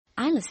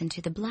I listen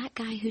to the Black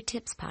Guy Who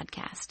Tips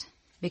podcast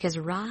because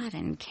Rod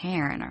and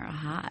Karen are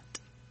hot.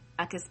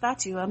 I could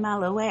spot you a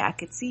mile away. I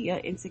could see your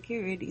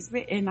insecurities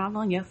written all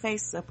on your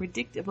face. So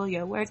predictable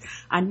your words.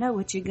 I know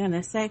what you're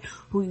gonna say.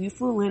 Who you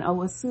fooling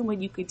or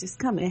assuming you could just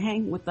come and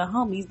hang with the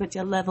homies, but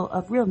your level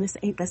of realness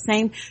ain't the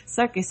same.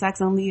 Circus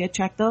acts only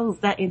attract those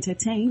that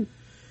entertain.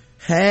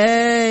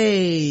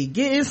 Hey,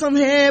 getting some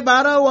hair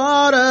by the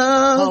water.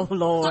 Oh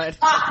Lord.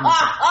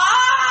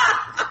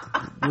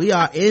 We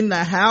are in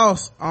the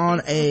house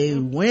on a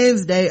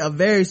Wednesday, a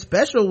very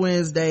special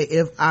Wednesday,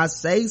 if I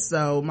say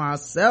so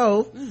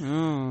myself,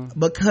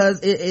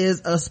 because it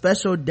is a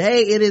special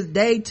day. It is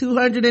day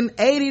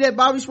 280 that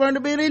Bobby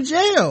Shmurda been in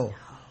jail.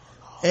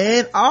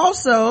 And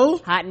also,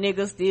 hot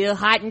nigga still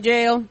hot in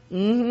jail.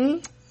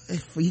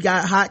 He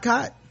got hot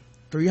cot.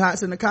 3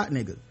 hots in the cot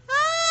nigga.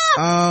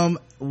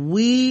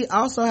 We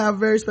also have a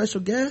very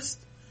special guest,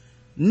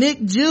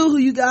 Nick Jew, who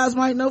you guys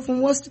might know from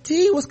What's the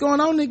Tea. What's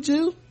going on, Nick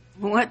Jew?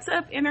 What's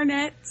up,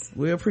 internet?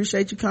 We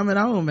appreciate you coming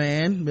on,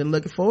 man. Been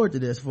looking forward to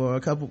this for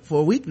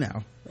a week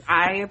now.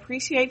 I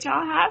appreciate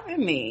y'all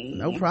having me.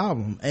 No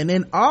problem. And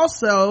then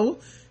also,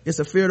 it's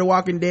a Fear the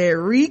Walking Dead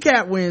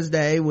recap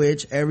Wednesday,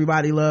 which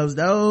everybody loves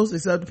those,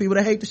 except the people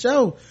that hate the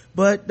show.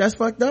 But that's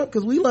fucked up,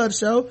 because we love the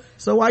show,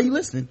 so why you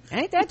listening?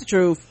 Ain't that the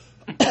truth?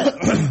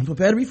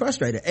 Prepare to be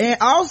frustrated.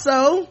 And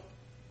also,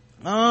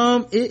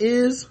 it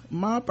is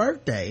my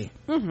birthday.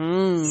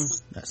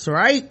 That's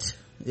right.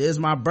 It is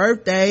my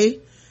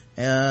birthday.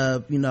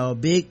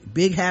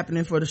 Big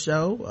happening for the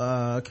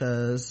show,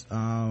 cause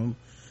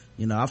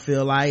I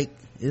feel like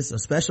it's a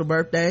special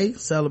birthday,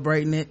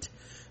 celebrating it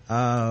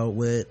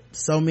with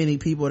so many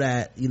people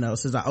that,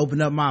 since I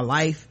opened up my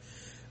life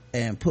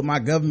and put my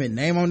government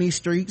name on these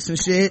streets and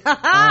shit,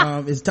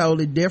 it's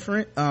totally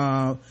different.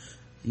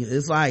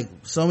 It's like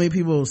so many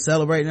people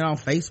celebrating it on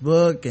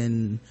Facebook,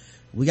 and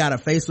we got a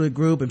Facebook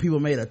group, and people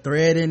made a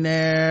thread in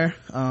there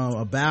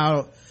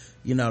about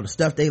the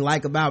stuff they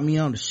like about me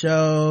on the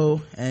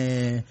show.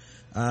 And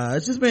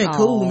it's just been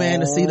cool,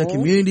 man, to see the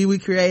community we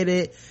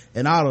created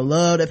and all the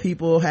love that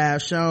people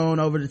have shown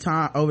over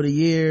the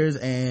years.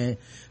 And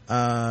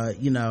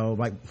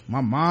like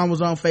my mom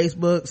was on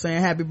Facebook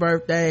saying happy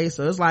birthday,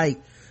 so it's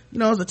like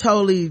it's a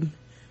totally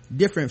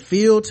different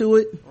feel to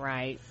it,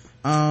 right?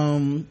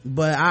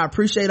 But I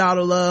appreciate all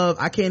the love.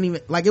 I can't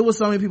even, like, it was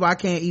so many people I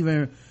can't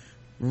even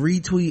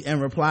retweet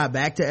and reply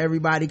back to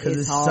everybody, because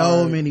it's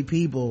so many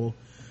people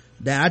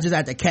that I just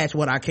have to catch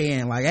what I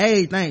can, like,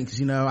 hey,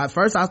 thanks. At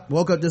first I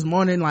woke up this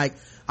morning like,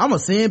 I'm gonna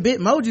send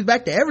Bitmojis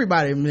back to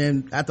everybody, and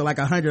then after like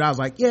 100 I was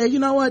like, yeah, you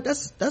know what,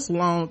 that's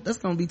long, that's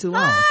gonna be too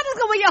long. That's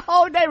gonna be your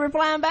whole day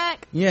replying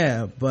back.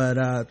 Yeah,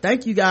 but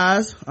thank you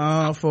guys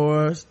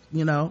for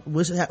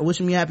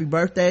wishing me happy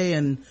birthday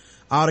and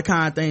all the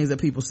kind things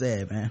that people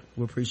said, man.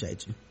 We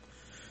appreciate you.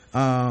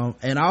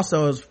 And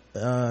also, it's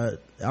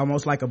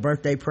almost like a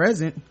birthday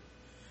present,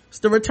 it's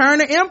the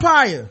return of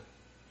Empire.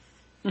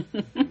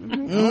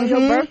 On your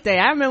birthday,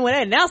 I remember when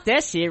they announced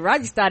that shit,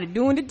 Roger started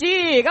doing the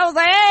jig. I was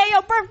like, hey,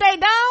 your birthday,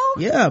 dog.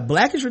 Yeah,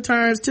 Blackish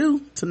returns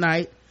too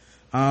tonight.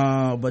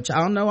 But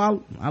y'all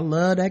know I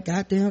love that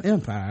goddamn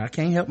Empire. I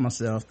can't help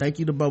myself. Thank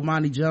you to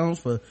Bomani Jones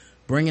for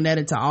bringing that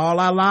into all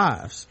our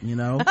lives.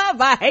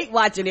 I hate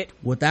watching it.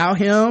 Without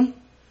him,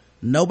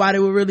 nobody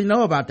would really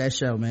know about that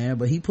show, man.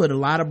 But he put a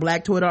lot of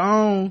Black Twitter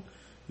on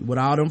with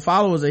all them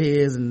followers of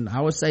his, and I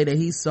would say that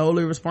he's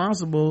solely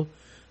responsible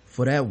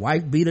for that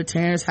wife beater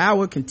Terrence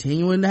Howard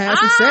continuing to have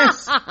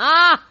success.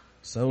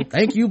 So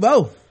thank you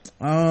both.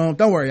 Don't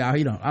worry,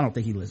 y'all, I don't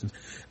think he listens.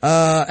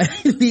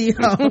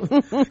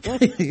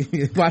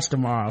 Watch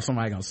tomorrow,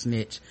 somebody gonna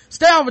snitch.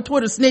 Stay off of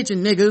Twitter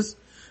snitching, niggas.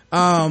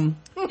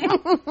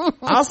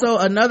 Also,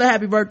 another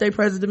happy birthday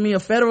present to me. A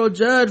federal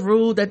judge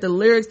ruled that the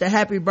lyrics to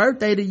Happy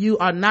Birthday to You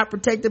are not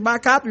protected by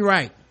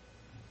copyright.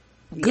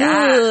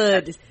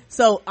 Good. Yeah.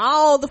 So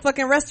all the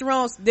fucking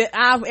restaurants that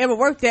I've ever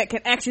worked at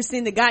can actually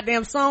sing the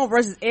goddamn song,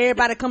 versus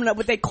everybody coming up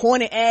with their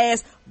corny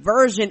ass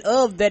version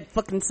of that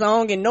fucking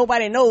song, and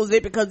nobody knows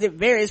it because it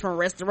varies from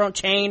restaurant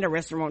chain to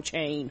restaurant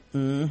chain.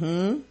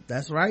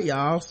 That's right,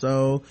 y'all.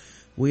 So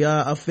we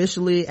are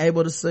officially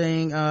able to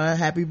sing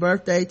Happy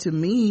Birthday to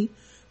me.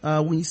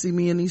 When you see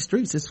me in these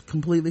streets, it's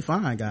completely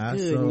fine,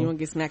 guys. Good, so you won't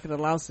get smacked with a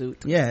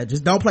lawsuit. Yeah,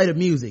 just don't play the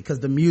music, because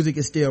the music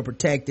is still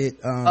protected.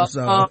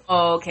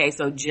 Okay,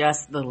 so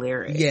just the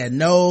lyrics. Yeah,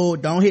 no,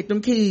 don't hit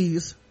them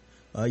keys.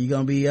 You're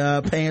gonna be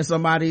paying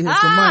somebody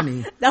some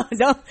money.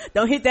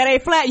 Don't hit that A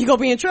flat, you're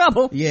gonna be in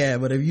trouble. Yeah,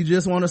 but if you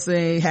just want to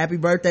sing Happy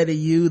Birthday to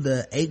You,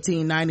 the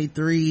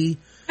 1893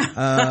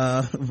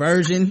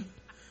 version,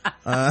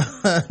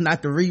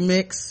 not the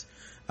remix,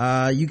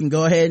 you can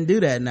go ahead and do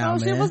that now, man.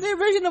 Shit, what's the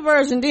original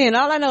version then?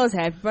 All I know is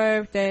Happy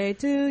Birthday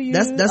to You.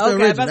 That's the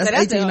original. That's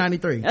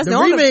 1893. The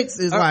remix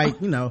is like,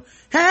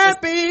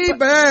 Happy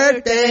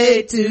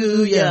Birthday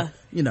to you.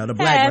 The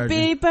Black version.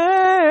 Happy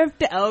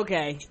birthday.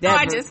 Okay.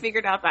 I just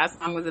figured out that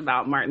song was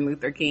about Martin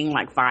Luther King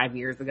like 5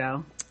 years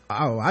ago.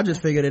 Oh, I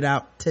just figured it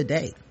out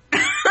today.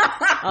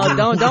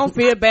 Don't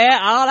feel bad.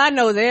 All I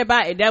know is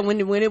everybody that when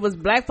it was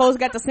black folks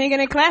got to singing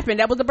and clapping,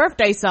 that was the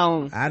birthday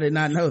song. I did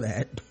not know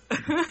that.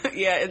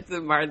 Yeah, it's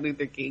a Martin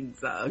Luther King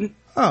song.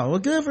 Oh, well,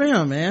 good for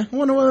him, man. I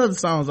wonder what other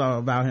songs are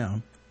about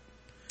him.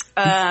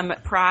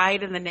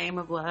 Pride in the Name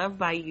of Love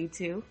by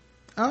U2.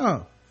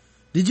 Oh,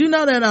 did you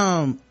know that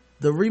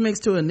the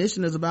remix to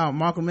Ignition is about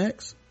Malcolm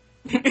X?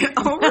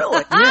 Oh,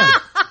 really? Yeah.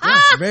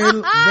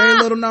 Very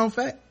little known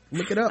fact.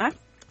 Look it up.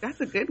 That's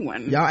a good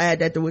one. Y'all add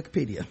that to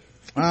Wikipedia.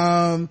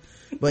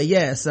 But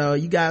yeah, so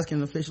you guys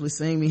can officially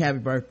sing me happy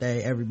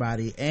birthday,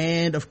 everybody.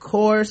 And of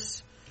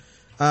course,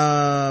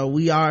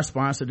 we are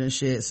sponsored and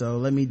shit, so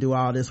let me do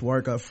all this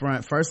work up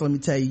front. First, let me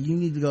tell you, you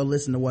need to go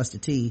listen to What's the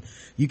Tea.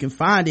 You can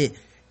find it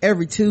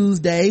every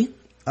Tuesday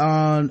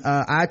on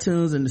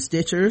iTunes and the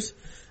Stitchers.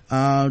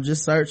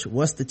 Just search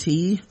What's the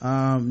Tea.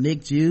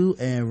 Nick Jew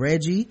and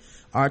Reggie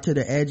are to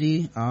the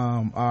edgy,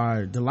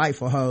 are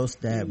delightful hosts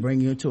that bring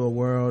you into a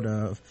world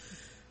of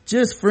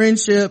just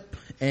friendship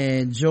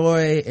and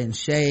joy and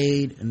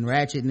shade and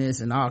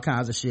ratchetness and all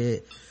kinds of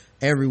shit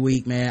every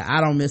week, man.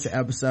 I don't miss an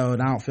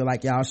episode. I don't feel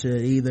like y'all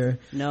should either.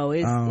 No,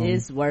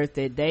 it's worth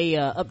it. They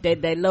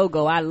updated that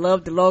logo. I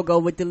love the logo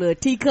with the little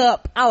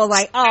teacup. I was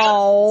like,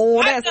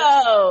 oh, that's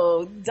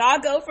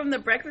Doggo from the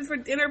Breakfast for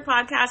Dinner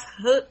podcast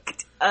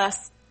hooked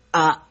us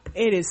up.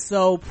 It is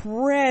so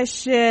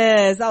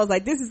precious. I was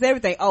like, this is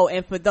everything. Oh,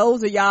 and for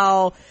those of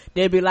y'all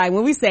that be like,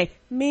 when we say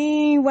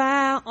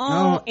meanwhile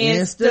on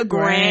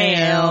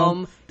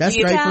Instagram, that's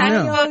straight from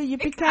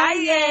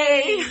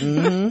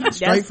them.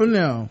 Straight from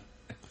them.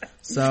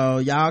 So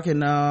y'all can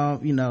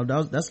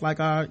that's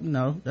like our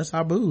that's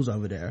our booze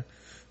over there.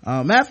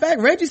 Matter of fact,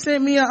 Reggie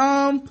sent me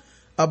a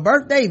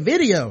birthday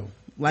video.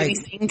 Like, did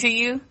he sing to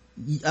you?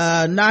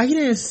 Nah, he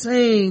didn't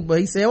sing, but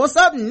he said, "What's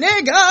up,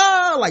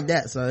 nigga?" like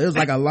that. So it was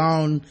like a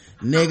long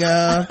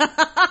nigga,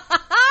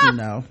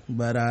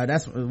 but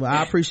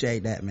I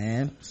appreciate that,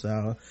 man.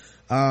 So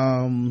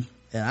and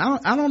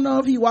I don't know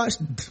if he watched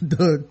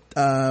the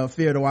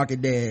Fear the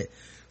Walking Dead.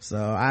 So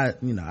I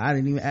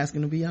didn't even ask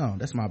him to be on.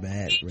 That's my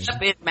bad. He's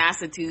up in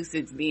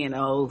Massachusetts being an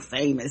old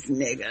famous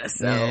nigga.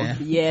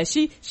 So yeah,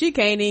 she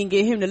can't even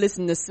get him to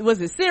listen to,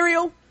 was it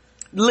Serial?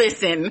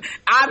 Listen,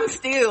 I'm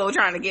still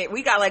trying to get,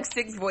 we got like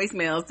 6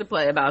 voicemails to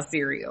play about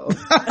Serial.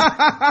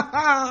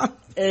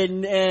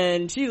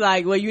 and she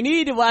like, well, you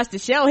need to watch the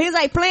show. He's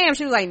like, play him.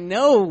 She was like,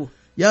 no.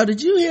 Yo,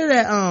 did you hear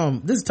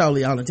that, this is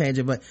totally on a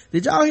tangent, but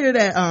did y'all hear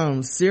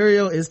that,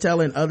 Serial is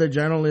telling other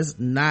journalists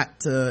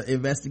not to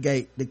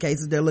investigate the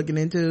cases they're looking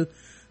into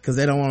because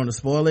they don't want to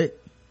spoil it?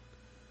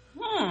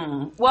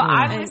 Well,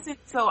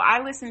 I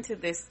listened to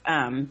this,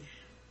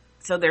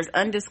 so there's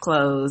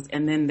Undisclosed,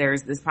 and then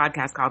there's this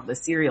podcast called The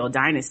Serial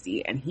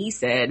Dynasty, and he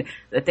said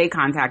that they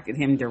contacted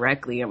him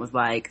directly and was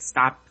like,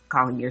 stop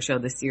calling your show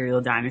The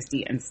Serial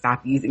Dynasty and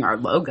stop using our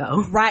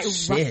logo. Right.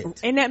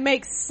 And that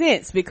makes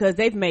sense because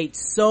they've made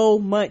so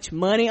much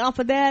money off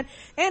of that,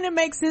 and it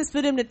makes sense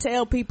for them to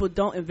tell people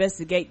don't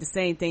investigate the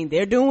same thing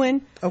they're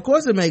doing. Of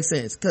course it makes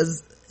sense,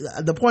 because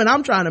the point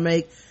I'm trying to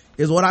make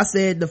is what I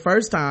said the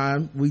first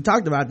time we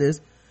talked about this.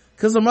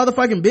 Cause it's a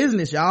motherfucking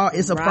business, y'all.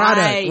 It's a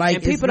product. Like,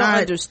 and people don't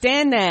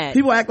understand that.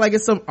 People act like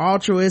it's some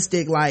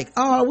altruistic, like,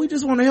 oh, we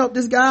just want to help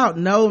this guy out.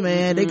 No,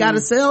 man, they gotta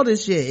sell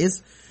this shit.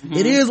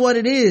 It is what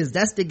it is.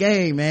 That's the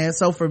game, man.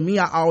 So for me,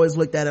 I always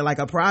looked at it like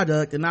a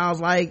product, and I was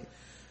like,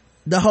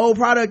 the whole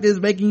product is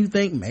making you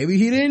think maybe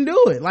he didn't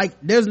do it. Like,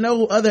 there's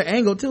no other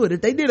angle to it.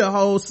 If they did a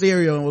whole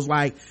Serial and was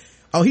like,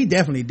 oh, he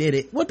definitely did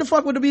it, what the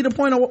fuck would be the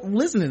point of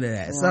listening to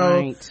that?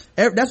 Right.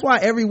 So that's why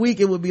every week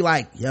it would be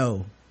like,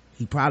 yo,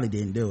 he probably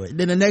didn't do it.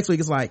 Then the next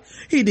week it's like,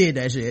 he did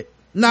that shit.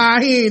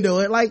 Nah, he ain't do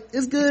it. Like,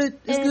 it's good.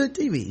 It's good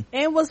TV.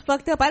 And what's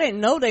fucked up, I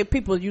didn't know that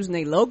people using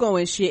their logo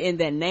and shit in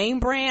that name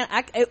brand.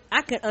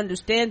 I can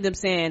understand them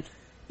saying,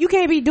 you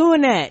can't be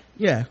doing that.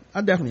 Yeah,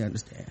 I definitely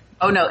understand.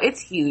 Oh no,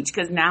 it's huge,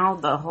 because now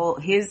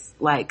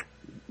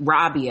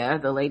Rabia,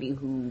 the lady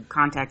who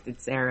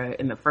contacted Sarah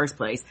in the first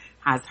place,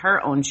 has her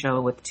own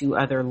show with 2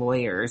 other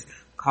lawyers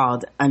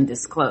called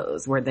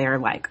Undisclosed, where they're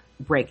like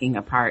breaking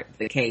apart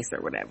the case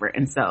or whatever.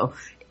 And so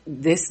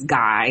this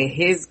guy,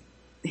 his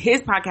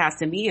podcast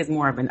to me is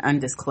more of an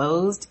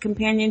undisclosed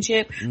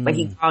companionship, but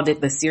he called it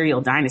The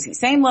Serial Dynasty.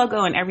 Same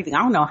logo and everything.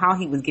 I don't know how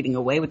he was getting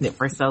away with it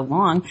for so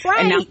long.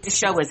 Right. And now the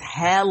show is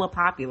hella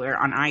popular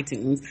on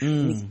iTunes.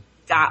 He's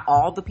got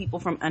all the people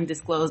from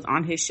Undisclosed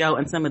on his show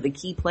and some of the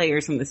key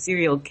players from the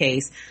Serial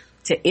case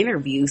to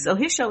interview. So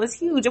his show is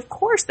huge. Of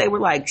course they were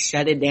like,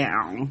 shut it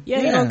down.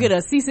 Yeah, they're gonna get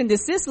a cease and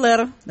desist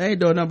letter. They ain't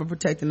doing nothing but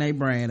protecting their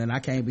brand, and I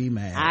can't be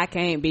mad. I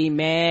can't be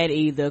mad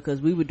either,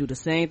 because we would do the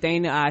same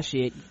thing to our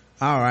shit.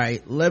 All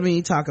right, let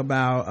me talk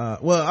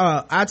about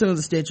iTunes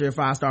and Stitcher,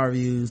 5-star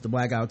reviews, the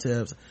blackout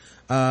tips.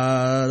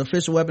 The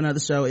official weapon of the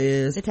show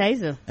is the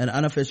taser. An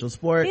unofficial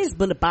sport is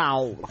bullet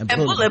ball. And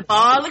bullet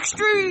ball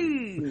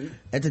extreme.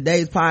 And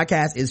today's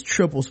podcast is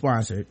triple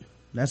sponsored.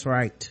 That's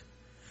right.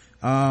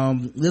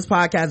 This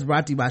podcast is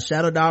brought to you by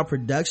Shadow Dog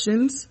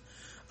Productions.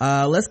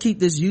 Let's keep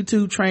this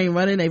YouTube train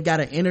running. They've got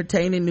an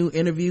entertaining new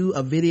interview,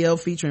 a video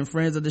featuring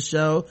friends of the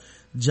show,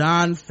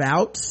 John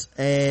Fouts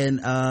and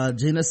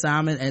Gina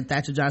Simon and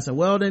Thatcher Johnson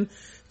Weldon.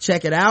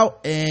 Check it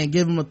out and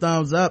give them a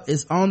thumbs up.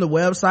 It's on the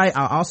website.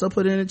 I'll also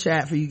put it in the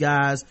chat for you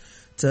guys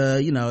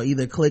to, you know,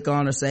 either click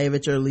on or save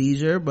at your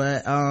leisure.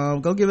 But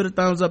go give it a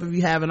thumbs up if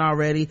you haven't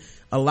already.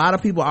 A lot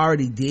of people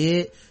already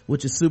did,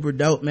 which is super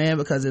dope, man,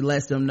 because it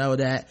lets them know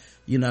that,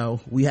 you know,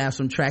 we have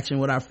some traction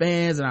with our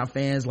fans, and our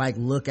fans like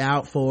look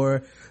out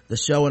for the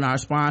show and our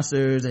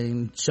sponsors,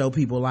 and show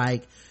people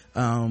like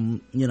you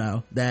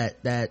know,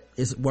 that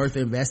it's worth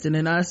investing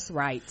in us.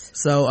 Right.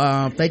 So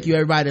thank you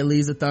everybody that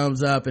leaves a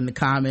thumbs up in the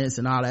comments,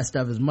 and all that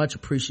stuff is much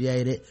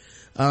appreciated.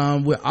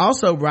 We're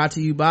also brought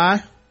to you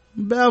by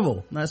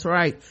Bevel. That's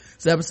right.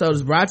 This episode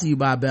is brought to you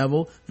by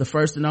Bevel, the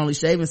first and only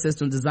shaving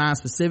system designed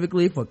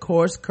specifically for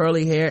coarse,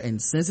 curly hair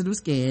and sensitive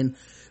skin.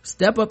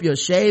 Step up your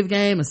shave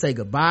game and say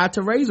goodbye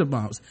to razor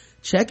bumps.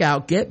 Check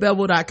out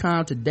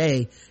getbevel.com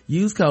today.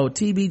 Use code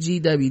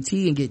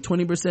TBGWT and get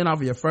 20% off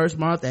of your first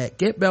month at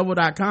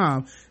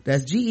getbevel.com.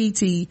 That's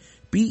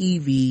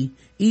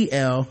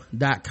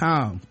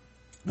GETBEVEL.com.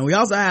 And we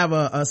also have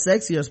a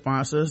sexier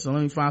sponsor, so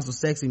let me find some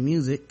sexy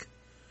music.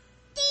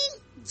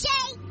 DJ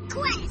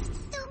Quest.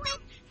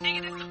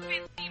 Nigga, this the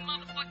 15th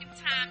motherfucking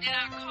time that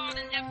I called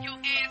and left your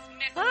ass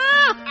message.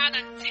 I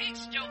done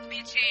text your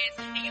bitch ass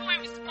and you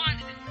ain't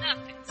responded to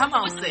nothing. Come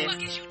on, what sis. the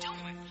fuck is you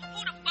doing?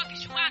 Who the fuck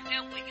is you out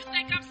there with? You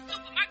think I'm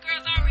stupid? My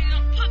girls already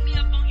done put me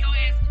up on your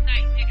ass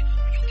tonight, nigga.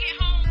 When you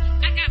get home,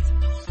 I got some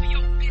news for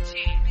your bitch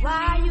ass.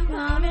 Why you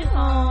coming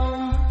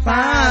home?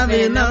 5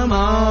 in the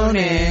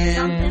morning.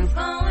 Something's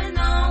going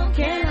on.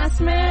 Can I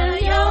smell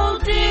your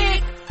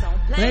dick?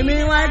 Play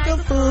me like a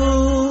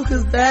fool,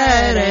 cause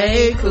that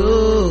ain't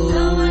cool.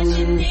 So what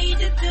you need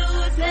to do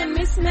is let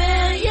me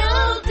smell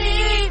your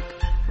dick.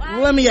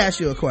 Let me ask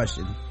you a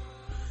question.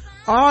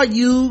 Are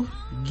you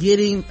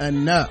getting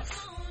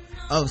enough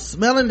of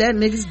smelling that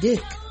nigga's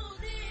dick?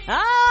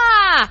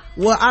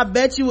 Well, I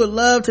bet you would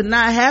love to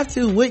not have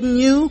to, wouldn't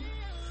you?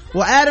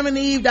 Well,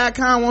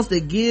 AdamandEve.com wants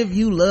to give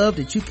you love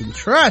that you can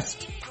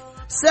trust.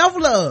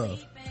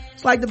 Self-love.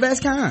 It's like the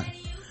best kind.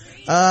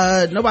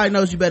 Nobody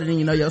knows you better than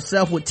you know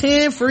yourself with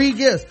 10 free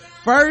gifts.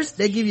 First,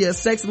 they give you a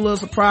sexy little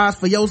surprise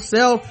for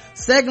yourself.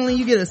 Secondly,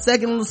 you get a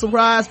second little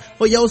surprise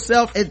for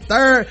yourself. And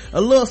third,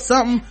 a little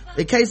something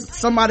in case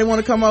somebody want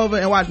to come over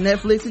and watch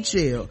Netflix and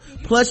chill.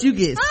 Plus, you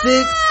get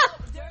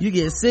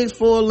six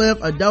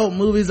full-length adult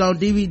movies on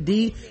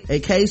DVD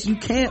in case you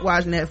can't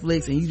watch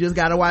Netflix and you just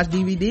gotta watch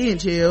DVD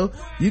and chill.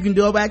 You can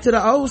do it back to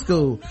the old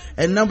school.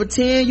 And number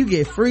 10, you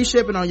get free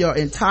shipping on your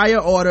entire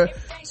order.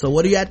 So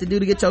what do you have to do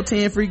to get your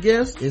 10 free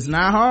gifts? It's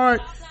not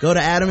hard. Go to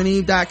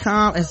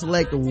AdamandEve.com and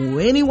select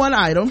any one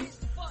item.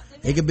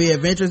 It could be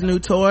adventurous new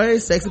toy,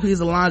 sexy piece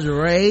of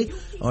lingerie,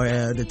 or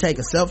to take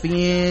a selfie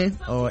in,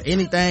 or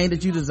anything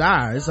that you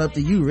desire. It's up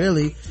to you,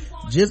 really.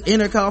 Just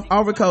enter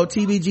offer code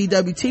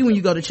TBGWT when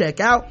you go to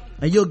checkout,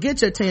 and you'll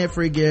get your 10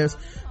 free gifts.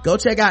 Go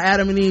check out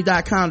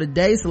AdamandEve.com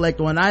today,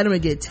 select one item,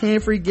 and get 10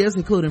 free gifts,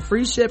 including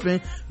free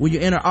shipping when you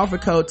enter offer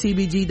code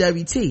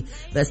TBGWT.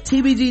 That's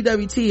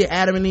TBGWT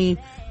at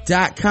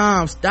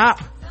AdamandEve.com. Stop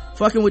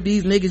fucking with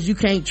these niggas you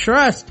can't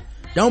trust.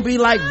 Don't be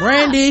like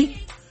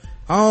Brandy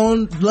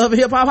on Love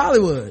and Hip Hop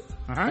Hollywood.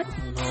 All right.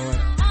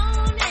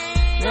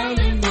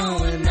 Going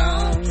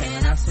on,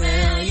 and I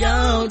smell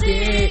your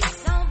dick.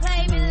 Don't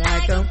play me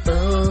like A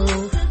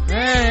fool,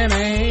 that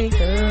ain't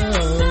cool.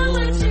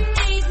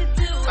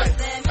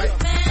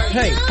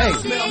 Hey,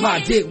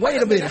 my dick,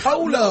 wait a minute,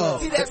 hold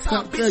up. To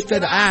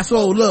the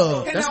asshole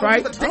love. That's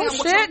right. Oh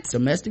shit.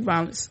 Domestic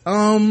violence.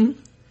 All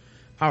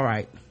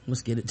right.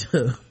 Let's get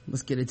into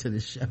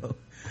this show.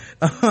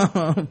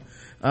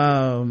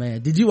 Oh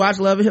man. Did you watch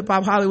Love and Hip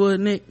Hop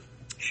Hollywood, Nick?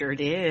 Sure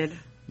did.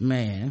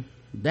 Man,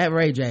 that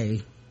Ray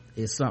J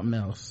is something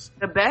else.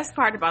 The best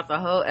part about the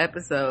whole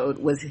episode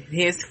was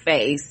his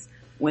face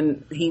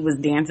when he was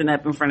dancing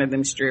up in front of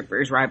them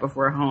strippers right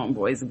before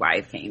Homeboy's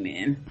wife came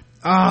in.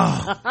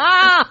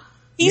 Oh,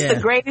 He's yeah. the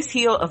greatest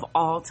heel of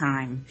all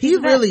time. He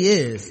really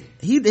is.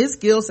 His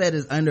skill set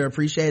is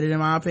underappreciated in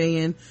my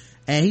opinion,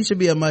 and he should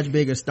be a much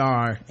bigger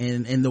star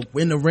in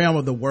the realm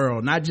of the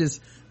world, not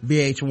just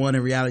VH1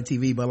 and reality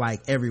TV, but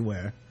like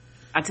everywhere.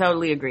 I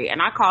totally agree.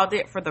 And I called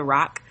it for The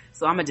Rock,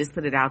 so I'm gonna just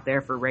put it out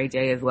there for Ray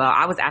J as well.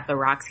 I was at The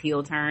Rock's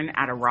heel turn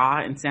at a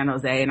Raw in San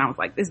Jose, and I was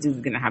like, this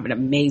dude's gonna have an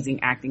amazing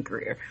acting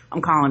career.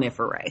 I'm calling it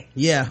for Ray.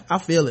 Yeah, I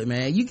feel it,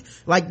 man. You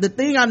like, the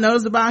thing I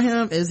noticed about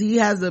him is he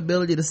has the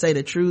ability to say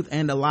the truth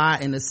and the lie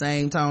in the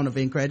same tone of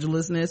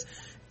incredulousness,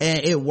 and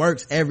it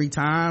works every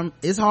time.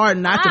 It's hard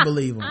not to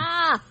believe him.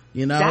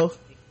 You know?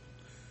 Exactly.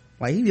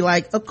 Like, he'd be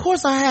like, of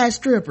course I had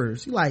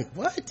strippers. You're like,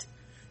 what?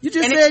 You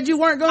just said you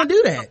weren't gonna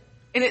do that.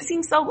 And it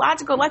seems so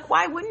logical. Like,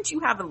 why wouldn't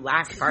you have a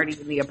lax party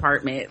in the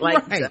apartment?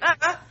 Like, Right.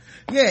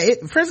 Yeah,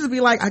 Princess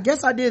be like, I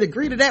guess I did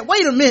agree to that.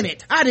 Wait a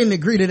minute. I didn't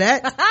agree to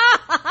that.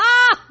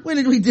 When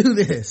did we do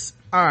this?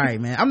 All right,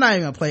 man. I'm not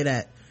even gonna play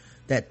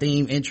that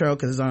theme intro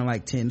because it's only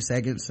like 10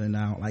 seconds and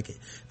I don't like it.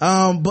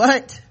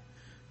 But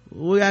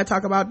we gotta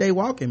talk about Day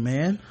Walking,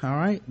 man. All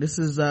right. This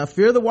is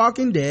Fear the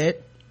Walking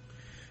Dead,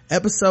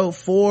 episode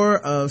 4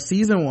 of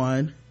season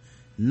 1,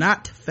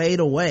 Not Fade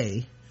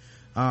Away.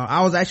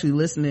 I was actually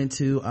listening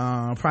to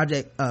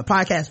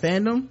Podcast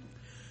Fandom,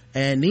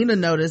 And Nina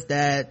noticed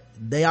that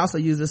they also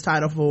used this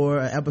title for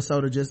an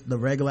episode of just the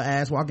regular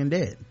ass Walking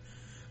Dead.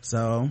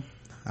 So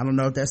I don't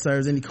know if that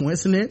serves any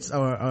coincidence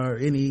or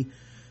any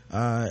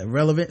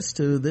relevance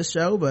to this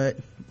show, but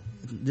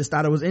just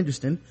thought it was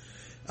interesting.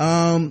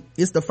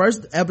 It's the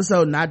first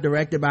episode not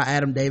directed by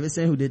Adam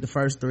Davidson, who did the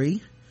first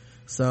 3.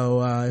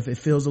 So if it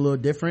feels a little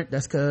different,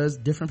 that's because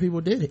different people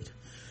did it.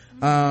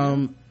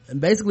 And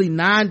basically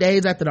 9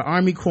 days after the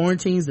army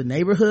quarantines the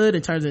neighborhood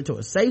and turns it into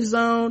a safe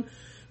zone,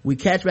 we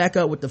catch back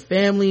up with the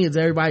family as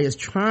everybody is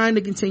trying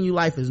to continue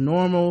life as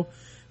normal,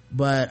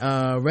 but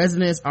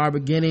residents are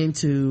beginning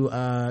to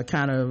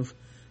kind of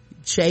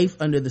chafe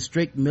under the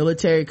strict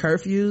military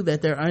curfew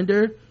that they're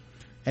under.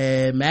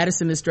 And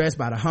Madison is stressed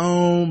by the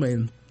home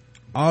and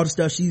all the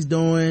stuff she's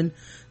doing,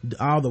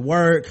 all the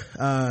work.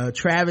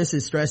 Travis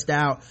is stressed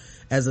out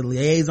as a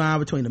liaison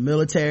between the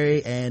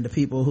military and the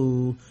people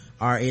who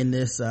are in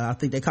this I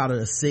think they call it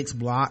a 6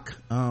 block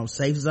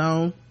safe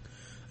zone.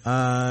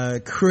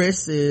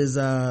 Chris is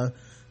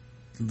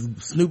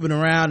snooping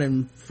around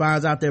and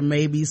finds out there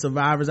may be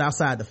survivors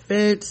outside the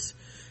fence.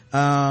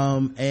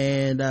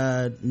 And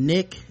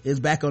Nick is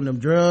back on them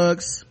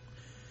drugs.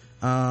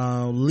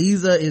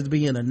 Lisa is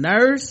being a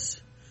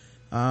nurse,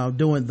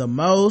 doing the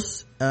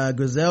most.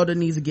 Griselda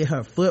needs to get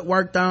her foot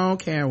worked on.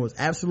 Karen was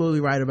absolutely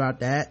right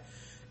about that.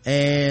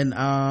 And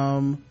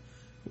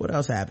what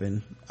else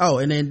happened? Oh,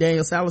 and then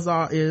Daniel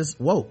Salazar is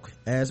woke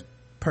as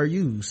per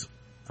use.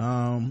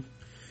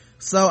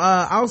 So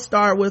I'll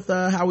start with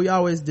how we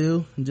always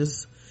do.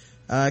 Just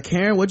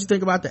Karen, what'd you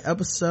think about the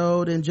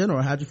episode in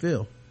general? How'd you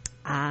feel?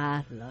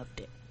 I loved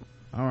it.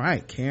 All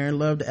right, Karen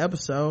loved the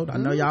episode. I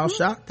know y'all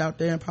shocked out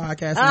there in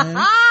podcast land.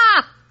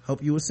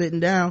 Hope you were sitting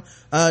down.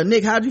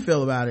 Nick, how'd you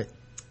feel about it?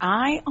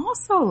 I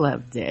also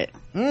loved it.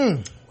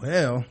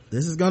 Well,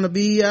 this is gonna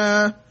be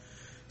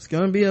it's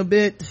gonna be a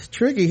bit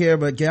tricky here,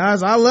 but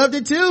guys, I loved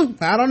it too.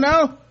 I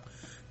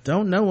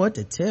don't know what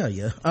to tell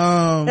you.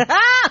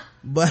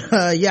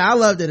 But yeah, I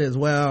loved it as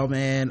well,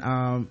 man.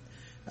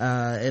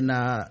 And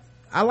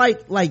I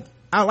like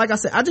I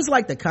said, I just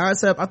like the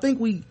concept. I think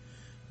we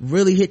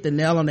really hit the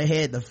nail on the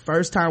head the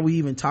first time we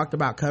even talked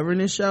about covering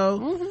this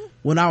show.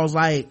 When I was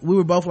like, we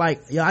were both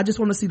like, yo, I just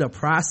want to see the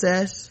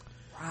process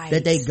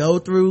that they go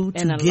through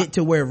to get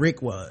to where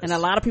Rick was. And a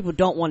lot of people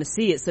don't want to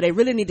see it, so they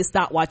really need to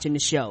stop watching the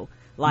show.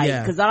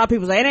 Like, cause a lot of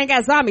people say, it ain't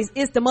got zombies.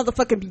 It's the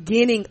motherfucking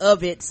beginning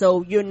of it.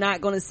 So you're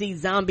not gonna see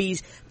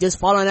zombies just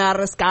falling out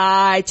of the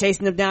sky,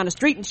 chasing them down the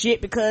street and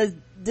shit, because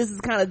this is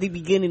kind of the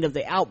beginning of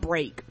the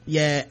outbreak.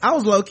 Yeah, I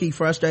was low-key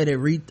frustrated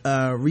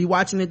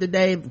rewatching it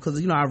today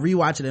because, you know, I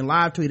rewatched it and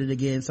live tweeted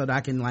again so that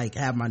I can like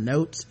have my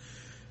notes.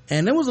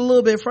 And it was a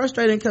little bit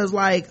frustrating because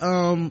like,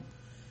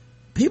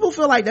 people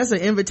feel like that's an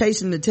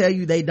invitation to tell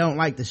you they don't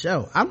like the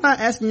show. I'm not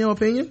asking your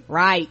opinion.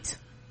 Right.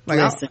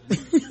 Like,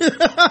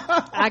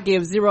 I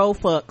give 0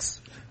 fucks.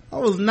 I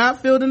was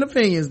not fielding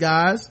opinions,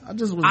 guys. I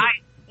just was.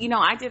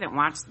 I didn't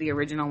watch the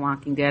original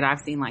Walking Dead.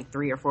 I've seen like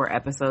 3 or 4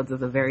 episodes of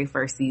the very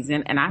first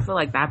season, and I feel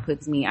like that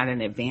puts me at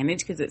an advantage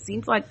because it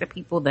seems like the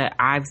people that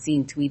I've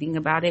seen tweeting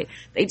about it,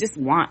 they just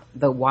want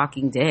the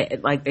Walking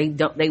Dead. Like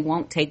they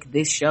won't take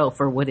this show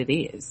for what it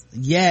is.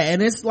 Yeah,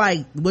 and it's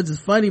like, which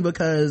is funny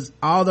because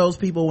all those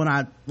people,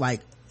 once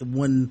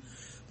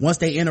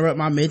they interrupt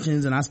my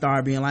mentions and I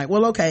start being like,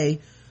 well, okay,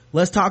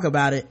 let's talk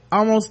about it,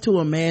 almost to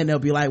a man they'll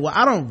be like, well,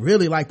 I don't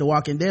really like The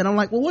Walking Dead. I'm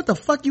like, well, what the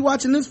fuck you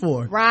watching this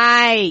for?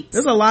 Right.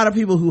 There's a lot of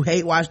people who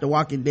hate watch The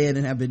Walking Dead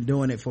and have been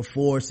doing it for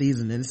 4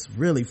 seasons, and it's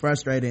really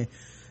frustrating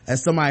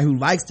as somebody who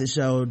likes the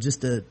show,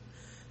 just to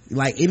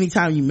like,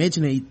 anytime you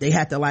mention it, they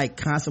have to like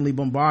constantly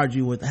bombard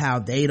you with how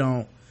they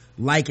don't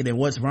like it and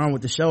what's wrong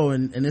with the show.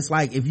 And it's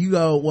like, if you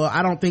go, well,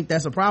 I don't think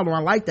that's a problem,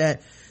 I like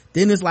that,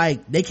 then it's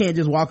like they can't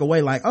just walk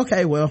away like,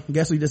 okay, well,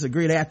 guess we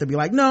disagree. They have to be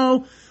like,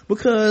 no,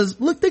 because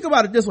look, think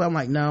about it this way. I'm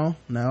like, no,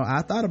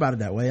 I thought about it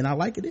that way and I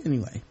like it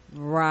anyway.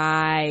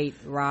 Right.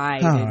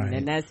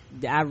 And that's,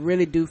 I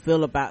really do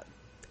feel about,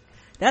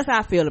 that's how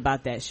I feel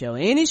about that show.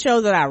 Any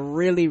show that I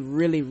really,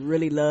 really,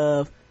 really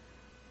love,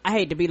 I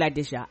hate to be like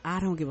this, y'all. I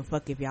don't give a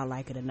fuck if y'all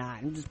like it or not.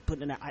 I'm just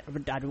putting it out.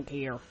 I don't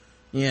care.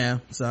 Yeah.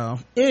 So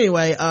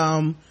anyway,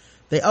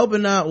 they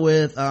open up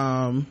with,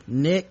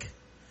 Nick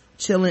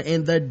chilling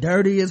in the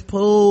dirtiest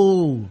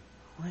pool.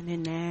 Wasn't it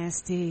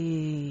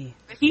nasty?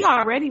 He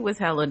already was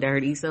hella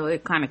dirty, so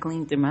it kind of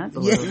cleaned him up a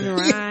little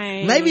bit.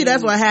 Right. Maybe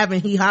that's what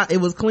happened.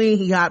 It was clean,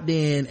 he hopped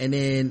in, and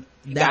then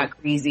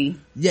got greasy.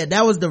 Yeah,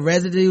 that was the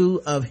residue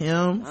of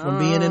him from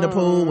being in the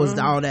pool, was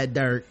all that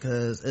dirt,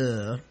 cause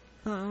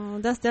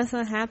that's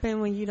what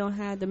happened when you don't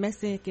have the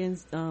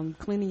Mexicans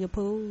cleaning your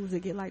pools.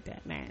 It get like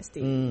that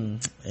nasty.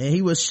 And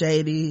he was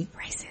shady.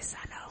 Racist,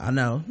 I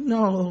know.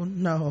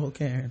 No,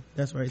 Karen,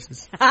 that's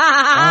racist.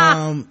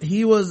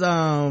 He was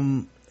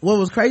what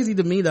was crazy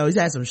to me though, he's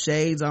had some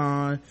shades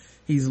on,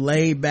 he's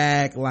laid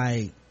back,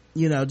 like,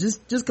 you know,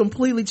 just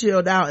completely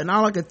chilled out, and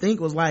all I could think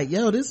was like,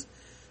 yo,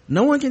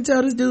 no one can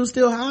tell this dude's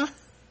still high.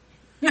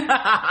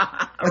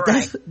 Like,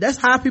 right. That's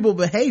high people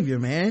behavior,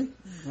 man.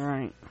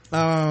 Right.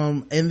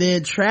 And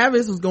then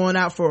Travis was going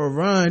out for a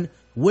run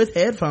with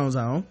headphones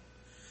on,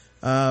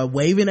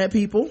 waving at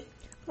people.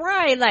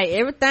 Right, like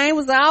everything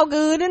was all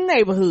good in the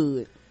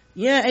neighborhood.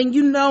 Yeah, and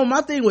you know,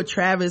 my thing with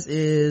Travis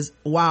is,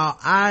 while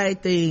I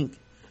think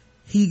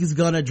he's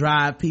gonna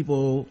drive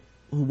people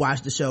who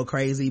watch the show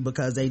crazy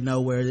because they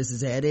know where this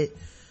is headed,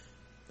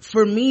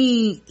 for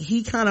me,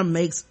 he kind of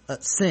makes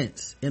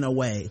sense in a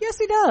way. Yes,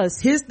 he does.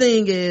 His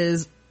thing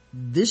is,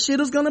 this shit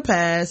is gonna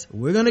pass,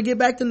 we're gonna get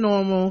back to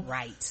normal.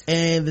 Right.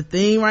 And the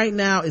thing right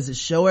now is to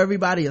show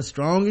everybody a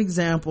strong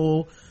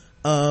example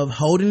of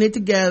holding it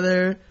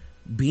together,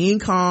 being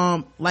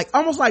calm, like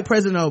almost like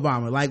President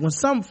Obama. Like when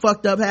something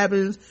fucked up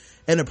happens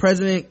and the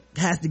president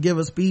has to give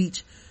a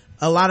speech,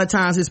 a lot of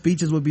times his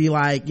speeches would be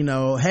like, you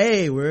know,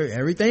 hey,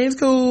 everything's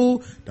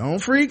cool, don't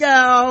freak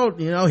out,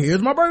 you know,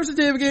 here's my birth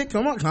certificate,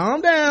 come on,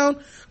 calm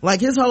down.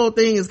 Like his whole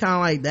thing is kind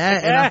of like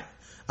that. And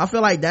I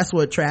feel like that's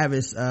what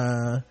Travis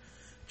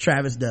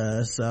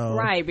does. So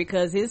right,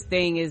 because his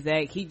thing is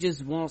that he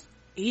just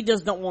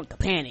don't want the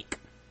panic.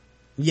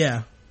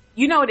 Yeah.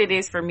 You know what it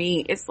is for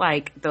me? It's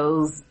like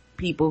those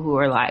people who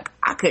are like,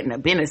 I couldn't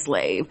have been a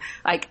slave.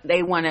 Like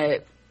they want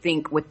to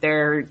think with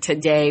their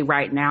today,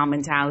 right now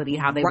mentality,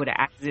 how they would have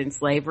acted in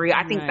slavery.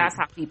 I think that's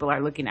how people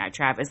are looking at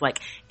Travis. Like,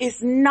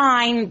 it's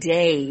 9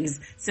 days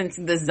since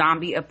the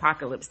zombie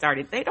apocalypse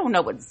started. They don't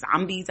know what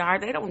zombies are.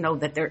 They don't know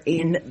that they're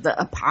in the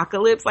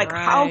apocalypse. Like,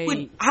 how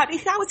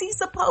is he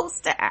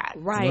supposed to act?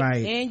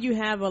 Right. And you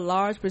have a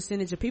large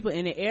percentage of people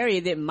in the area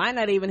that might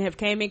not even have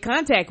came in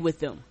contact with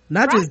them.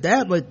 Not just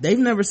that, but they've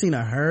never seen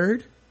a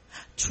herd.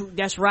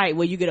 That's right,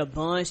 where you get a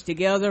bunch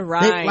together,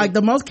 right? Like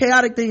the most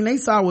chaotic thing they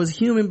saw was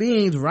human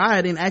beings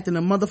rioting, acting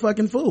a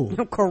motherfucking fool.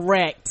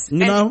 Correct.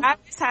 You know?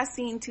 Travis has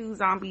seen 2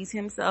 zombies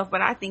himself, but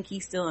I think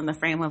he's still in the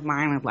frame of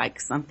mind of like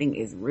something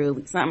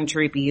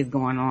trippy is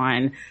going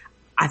on.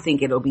 I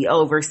think it'll be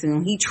over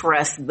soon. He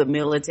trusts the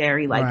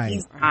military. Like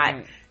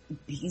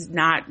he's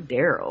not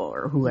Daryl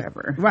or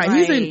whoever.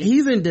 Right.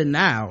 He's in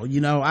denial. You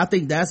know, I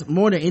think that's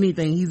more than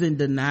anything, he's in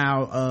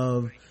denial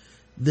of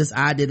this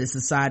idea that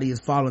society is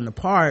falling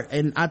apart.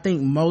 And I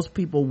think most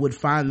people would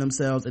find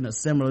themselves in a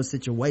similar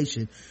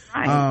situation.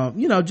 Right.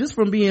 You know, just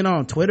from being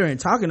on Twitter and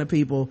talking to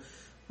people,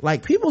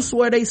 like people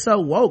swear they so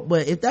woke,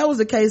 but if that was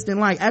the case, then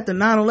like after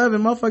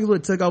 9/11, motherfuckers would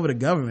have took over the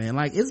government.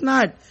 Like it's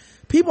not,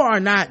 people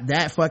are not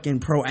that fucking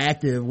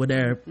proactive when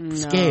they're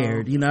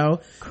scared, you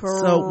know?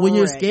 Correct. So when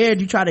you're scared,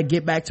 you try to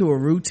get back to a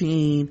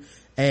routine.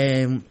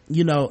 And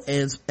you know,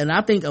 and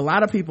I think a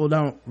lot of people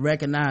don't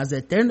recognize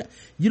that I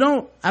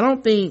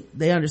don't think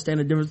they understand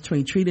the difference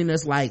between treating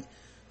this like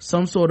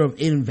some sort of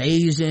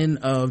invasion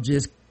of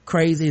just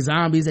crazy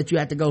zombies that you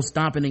have to go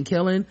stomping and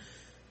killing.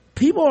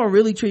 People are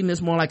really treating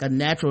this more like a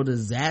natural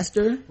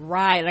disaster,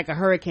 right? Like a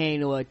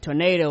hurricane or a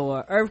tornado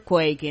or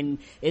earthquake. And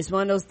it's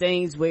one of those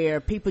things where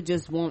people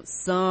just want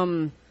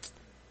some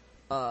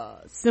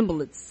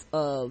semblance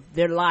of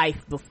their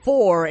life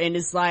before. And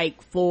it's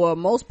like, for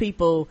most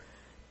people,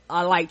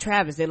 like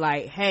Travis, they're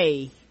like,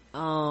 hey,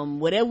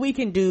 whatever we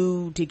can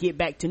do to get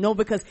back to normal,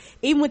 because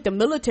even with the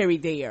military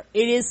there,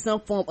 it is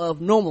some form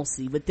of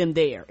normalcy with them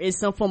there. It's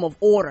some form of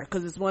order,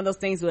 because it's one of those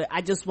things where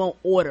I just want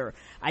order.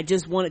 I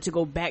just want it to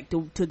go back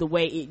to the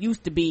way it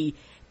used to be.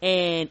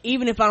 And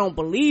even if I don't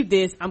believe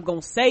this, I'm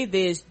gonna say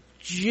this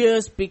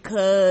just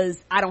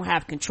because I don't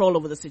have control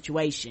over the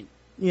situation.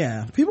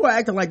 Yeah, people are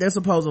acting like they're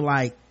supposed to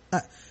like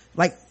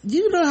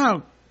you know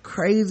how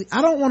crazy.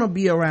 I don't want to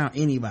be around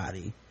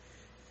anybody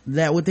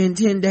that within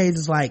 10 days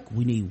is like,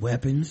 we need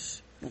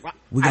weapons,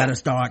 we gotta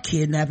start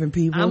kidnapping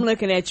people. I'm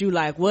looking at you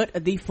like, what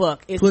the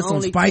fuck? It's put some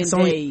only spikes 10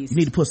 on days. You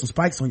need to put some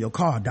spikes on your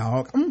car,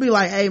 dog. I'm gonna be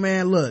like, hey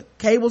man, look,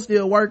 cable's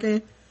still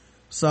working,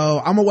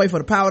 so I'm gonna wait for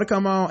the power to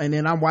come on, and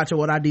then I'm watching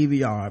what I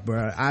DVR,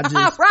 bro. I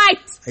just right,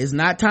 it's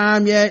not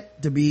time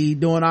yet to be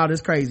doing all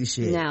this crazy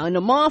shit. Now in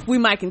a month we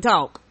might can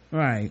talk.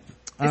 Right.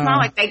 It's not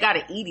like they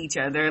gotta eat each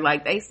other.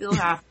 Like they still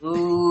have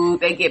food.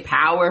 They get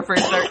power for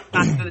certain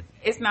times.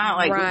 It's not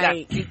like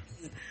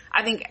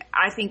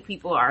I think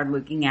people are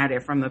looking at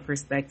it from the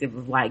perspective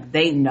of like,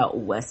 they know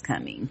what's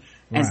coming.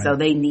 And so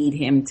they need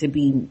him to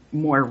be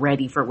more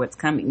ready for what's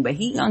coming. But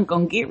he ain't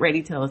gonna get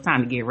ready till it's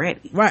time to get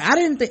ready. Right. I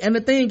didn't think, and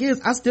the thing is,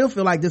 I still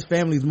feel like this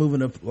family's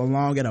moving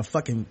along at a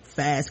fucking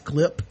fast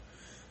clip.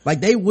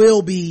 Like they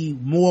will be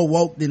more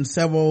woke than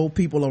several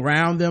people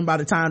around them by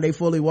the time they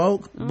fully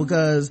woke,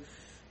 because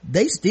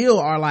they still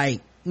are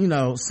like, you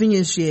know,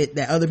 seeing shit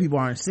that other people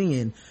aren't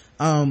seeing.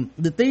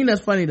 The thing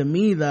that's funny to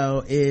me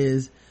though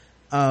is,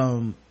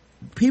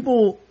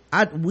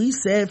 we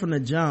said from the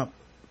jump,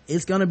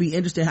 it's gonna be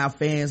interesting how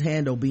fans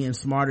handle being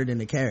smarter than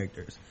the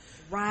characters.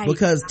 Right.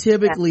 Because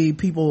typically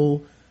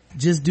people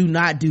just do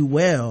not do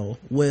well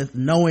with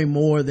knowing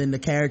more than the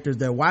characters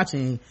they're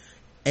watching.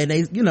 And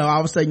they, you know, all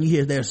of a sudden you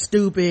hear they're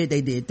stupid,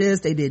 they did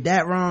this, they did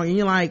that wrong. And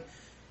you're like,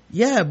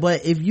 yeah,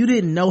 but if you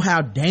didn't know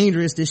how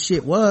dangerous this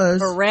shit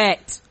was,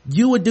 correct,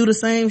 you would do the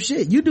same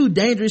shit. You do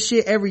dangerous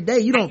shit every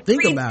day. You don't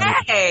think about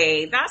it.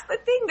 Hey, that's the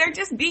thing. They're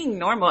just being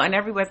normal, and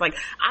everybody's like,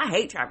 I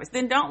hate Travis.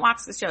 Then don't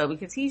watch the show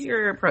because he's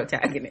your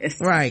protagonist.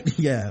 Right.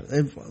 Yeah.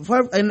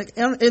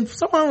 And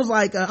someone was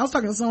like, I was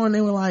talking to someone, they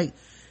were like,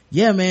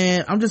 yeah,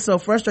 man, I'm just so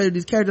frustrated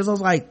with these characters. I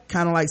was like,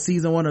 kind of like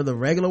season 1 of the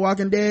regular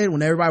Walking Dead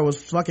when everybody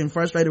was fucking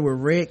frustrated with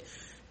Rick.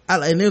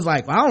 And it was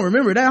like, I don't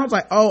remember that. I was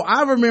like, oh,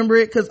 I remember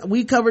it because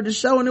we covered the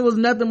show and it was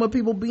nothing but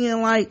people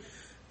being like,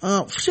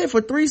 shit,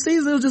 for 3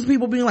 seasons it was just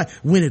people being like,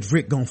 when is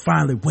Rick gonna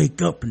finally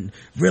wake up and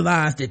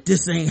realize that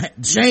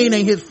Shane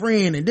ain't his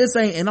friend and this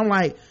ain't, and I'm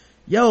like,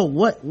 yo,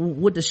 what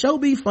would the show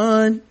be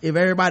fun if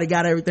everybody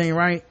got everything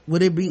right?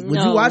 Would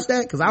you watch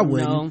that? Because I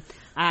wouldn't. No.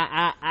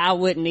 I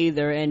wouldn't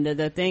either. And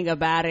the thing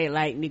about it,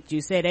 like Nick, you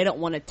said, they don't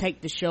want to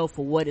take the show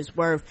for what it's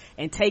worth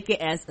and take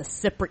it as a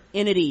separate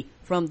entity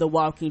from The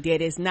Walking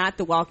Dead. It's not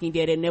The Walking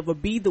Dead. It'll never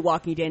be The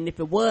Walking Dead. And if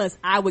it was,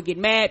 I would get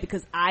mad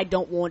because I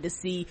don't want to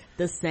see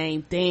the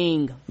same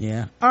thing.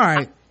 Yeah. All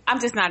right. I'm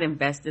just not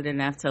invested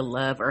enough to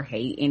love or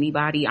hate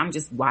anybody. I'm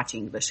just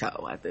watching the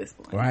show at this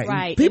point.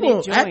 Right. People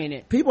enjoying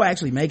it. People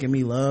actually making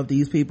me love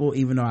these people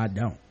even though I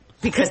don't.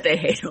 Because they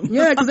hate them.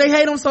 Yeah, because they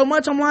hate them so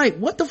much. I'm like,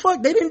 what the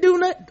fuck? They didn't do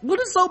that.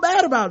 What is so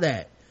bad about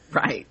that?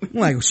 Right. I'm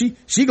like,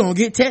 she gonna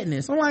get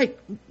tetanus. I'm like,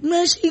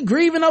 man, she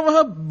grieving over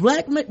her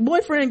black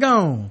boyfriend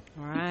gone.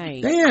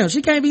 Right. Damn,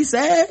 she can't be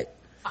sad.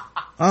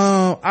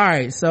 All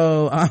right.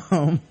 So,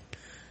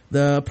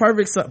 the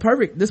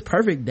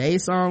perfect day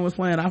song was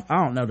playing. I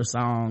don't know the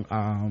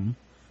song,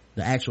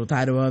 the actual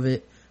title of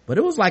it, but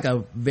it was like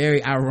a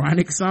very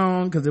ironic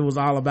song because it was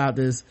all about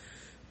this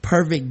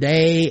perfect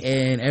day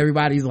and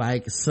everybody's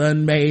like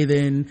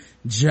sunbathing,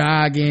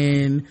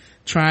 jogging,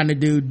 trying to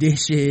do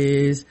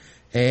dishes,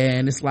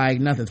 and it's like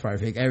nothing's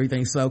perfect.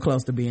 Everything's so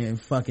close to being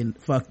fucking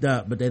fucked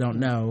up, but they don't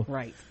know.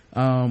 Right.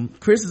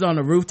 Chris is on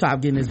the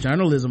rooftop getting his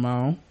journalism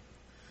on.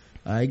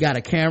 He got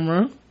a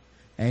camera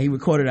and he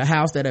recorded a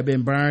house that had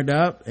been burned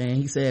up, and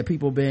he said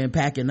people been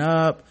packing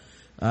up,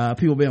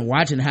 people been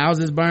watching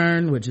houses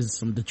burn, which is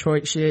some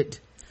Detroit shit.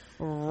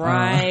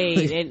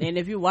 Right. And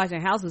if you're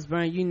watching houses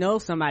burn, you know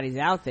somebody's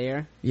out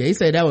there. Yeah, he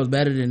said that was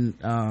better than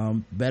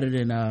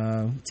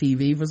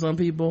TV for some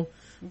people.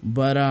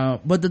 But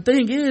the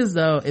thing is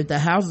though, if the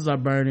houses are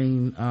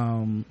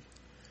burning,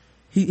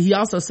 he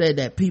also said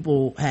that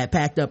people had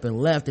packed up and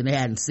left and they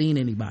hadn't seen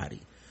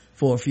anybody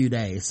for a few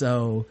days.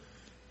 So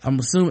I'm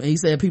assuming, he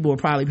said people were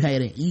probably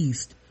heading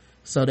east.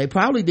 So they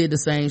probably did the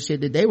same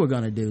shit that they were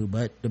gonna do,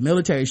 but the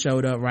military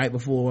showed up right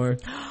before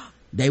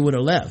they would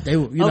have left. They,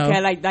 you know,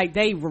 like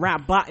they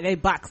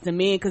boxed them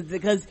in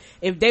because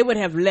if they would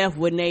have left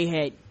when they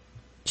had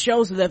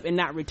chose left and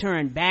not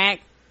returned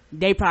back,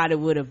 they probably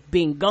would have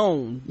been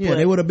gone. Yeah,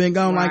 they would have been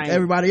gone like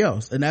everybody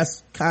else, and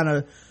that's kind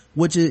of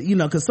which is, you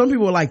know, because some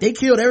people are like, they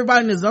killed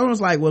everybody in the zone.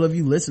 It's like, well, if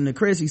you listen to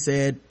Chris, he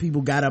said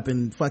people got up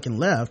and fucking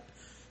left,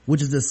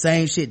 which is the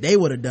same shit they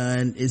would have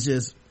done. It's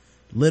just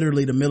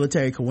literally the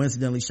military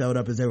coincidentally showed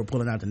up as they were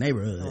pulling out the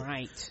neighborhood.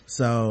 Right.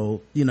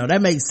 So, you know,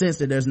 that makes sense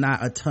that there's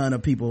not a ton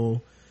of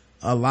people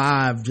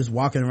alive just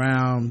walking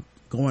around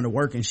going to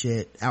work and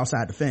shit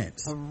outside the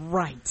fence.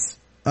 Right.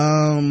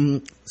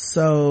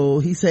 So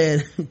he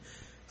said,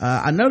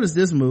 I noticed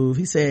this move.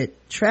 He said,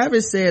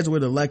 Travis says we're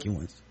the lucky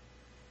ones.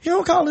 He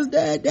don't call his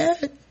dad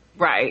dad.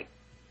 Right.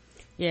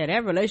 Yeah,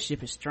 that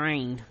relationship is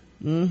strained.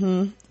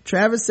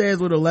 Travis says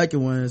we're the lucky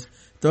ones.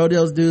 Throw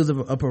those dudes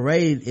a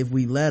parade if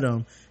we let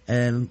them.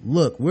 And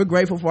look, we're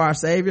grateful for our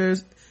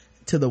saviors,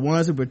 to the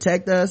ones who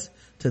protect us,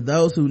 to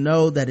those who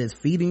know that it's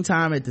feeding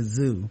time at the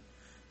zoo.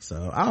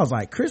 So I was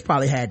like, Chris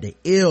probably had the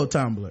ill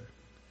Tumblr.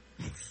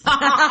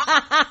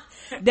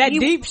 That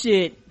deep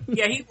shit.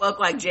 Yeah, he looked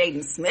like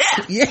Jaden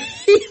Smith. Yeah.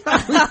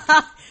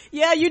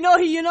 Yeah, you know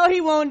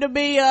he wanted to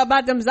be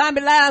about them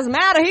zombie lives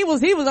matter. He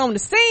was on the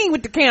scene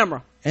with the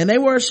camera. And they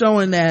were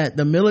showing that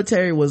the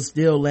military was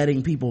still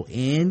letting people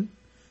in,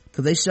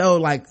 because they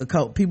showed like a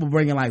couple people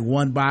bringing like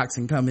one box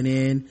and coming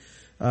in,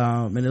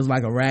 and it was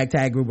like a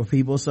ragtag group of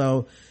people.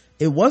 So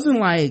it wasn't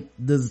like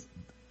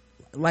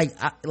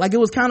like it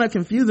was kind of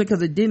confusing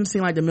because it didn't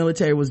seem like the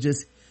military was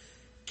just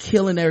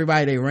killing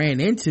everybody they ran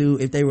into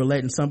if they were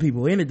letting some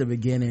people in at the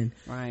beginning.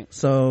 Right.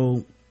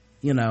 So,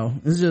 you know,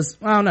 it's just,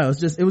 I don't know,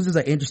 it was just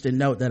an interesting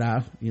note that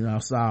I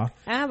saw.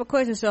 I have a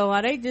question. So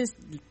are they just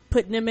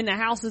putting them in the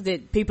houses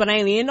that people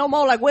ain't in no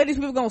more? Like, where these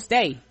people gonna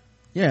stay?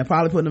 Yeah,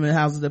 probably putting them in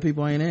houses that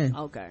people ain't in.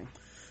 Okay.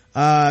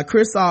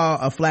 Chris saw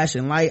a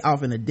flashing light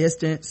off in the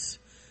distance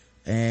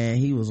and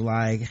he was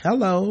like,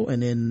 hello,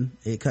 and then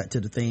it cut to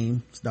the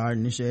theme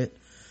starting and shit.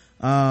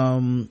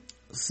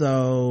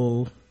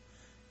 So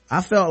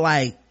I felt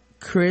like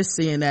Chris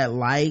seeing that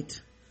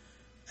light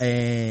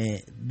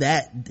and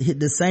that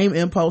the same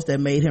impulse that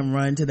made him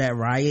run to that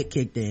riot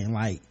kicked in.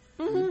 Like,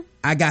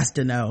 I got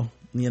to know,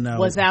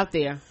 what's out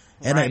there.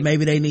 And right.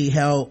 Maybe they need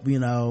help,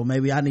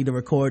 maybe I need to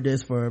record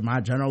this for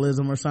my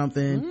journalism or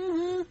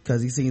something,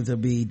 because he seems to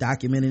be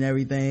documenting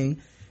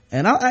everything.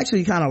 And I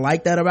actually kind of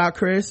like that about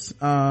Chris,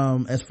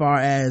 as far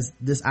as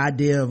this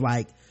idea of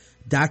like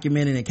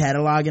documenting and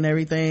cataloging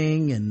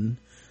everything and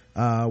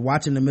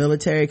watching the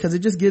military, because it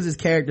just gives his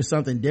character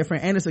something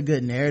different, and it's a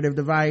good narrative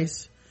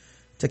device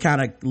to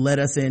kind of let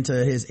us into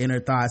his inner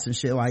thoughts and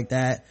shit like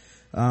that,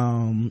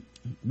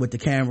 with the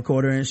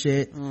camcorder and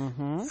shit.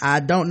 I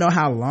don't know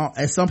how long.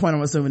 At some point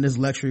I'm assuming this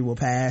luxury will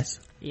pass.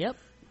 Yep.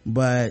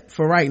 but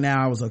for right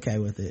now I was okay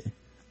with it.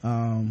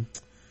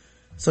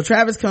 So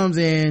Travis comes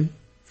in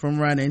from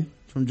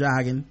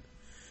jogging,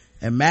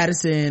 and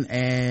Madison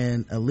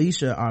and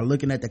Alicia are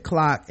looking at the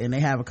clock, and they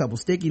have a couple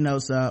sticky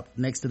notes up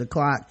next to the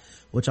clock,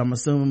 which I'm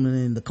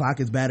assuming the clock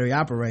is battery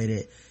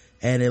operated,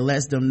 and it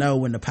lets them know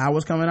when the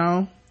power's coming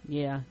on.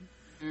 Yeah.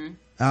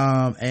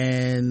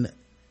 And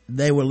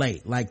they were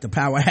late, like the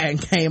power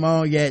hadn't came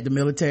on yet. The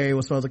military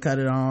was supposed to cut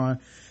it on,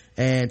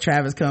 and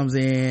Travis comes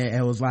in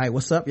and was like,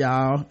 "What's up,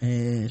 y'all?"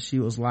 And she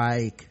was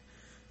like,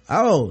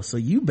 "Oh, so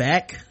you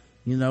back,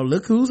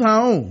 look who's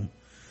home."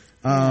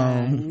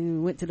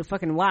 You went to the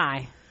fucking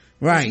Y.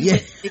 Right, yeah.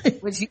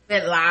 Would you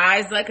said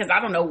Liza? Because I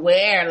don't know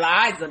where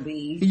Liza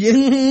be.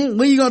 Yeah,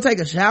 when you gonna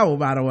take a shower,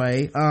 by the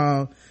way?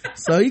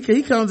 So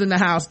he comes in the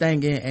house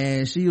thinking,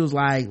 and she was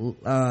like,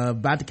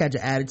 about to catch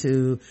an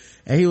attitude,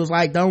 and he was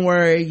like, "Don't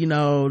worry,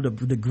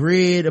 the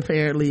grid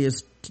apparently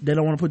they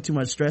don't want to put too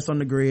much stress on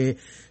the grid,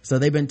 so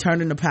they've been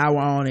turning the power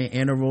on in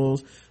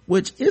intervals,"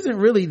 which isn't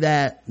really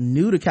that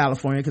new to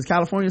California, because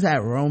California's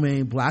had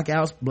roaming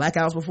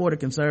blackouts before to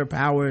conserve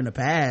power in the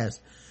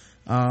past.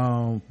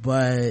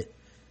 But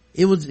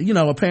it was,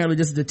 apparently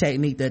this is the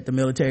technique that the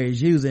military is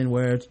using,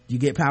 where you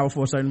get power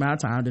for a certain amount of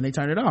time, then they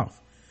turn it off.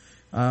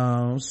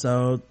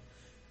 So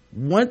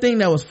one thing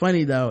that was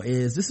funny though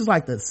is this is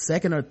like the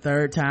second or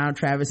third time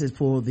Travis has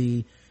pulled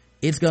the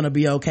 "it's gonna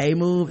be okay"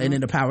 move, and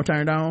then the power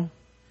turned on.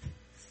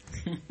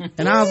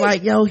 And I was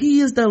like, yo, he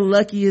is the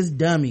luckiest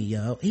dummy,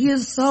 yo. He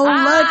is so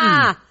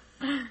lucky.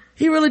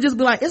 He really just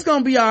be like, "It's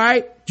gonna be all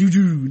right."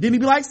 Juju. Then he'd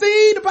be like,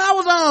 "See, the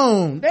power's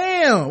on.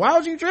 Damn, why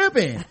was you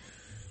tripping?"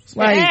 It's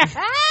like,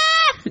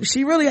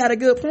 she really had a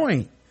good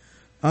point.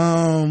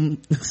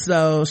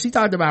 So she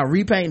talked about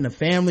repainting the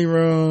family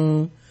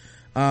room.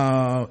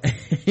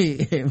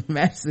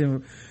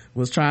 Madison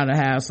was trying to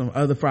have some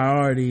other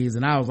priorities,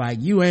 and I was like,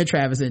 you and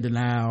Travis in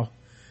denial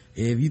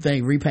if you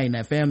think repainting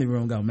that family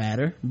room gonna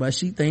matter. But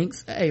she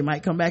thinks, hey, it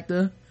might come back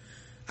to,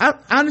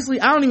 honestly,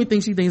 I don't even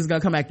think she thinks it's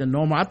gonna come back to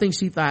normal. I think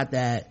she thought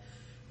that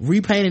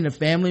repainting the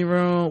family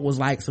room was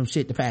like some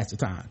shit to pass the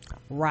time.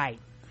 Right.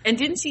 And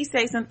didn't she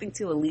say something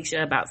to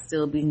Alicia about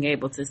still being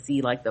able to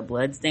see like the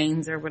blood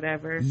stains or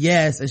whatever?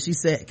 Yes, and she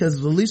said, because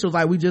Alicia was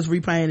like, "We just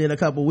repainted it a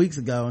couple weeks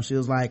ago," and she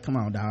was like, "Come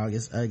on, dog,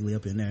 it's ugly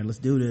up in there. Let's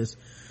do this."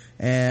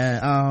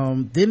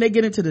 And then they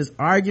get into this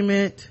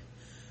argument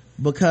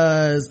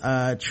because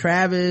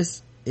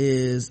Travis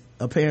is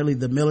apparently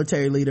the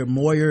military leader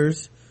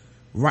Moyer's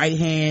right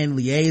hand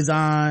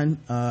liaison.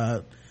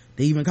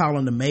 They even call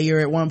him the mayor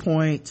at one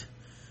point.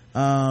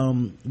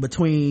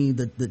 Between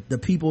the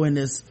people in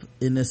this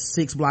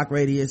 6 block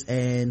radius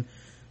and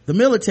the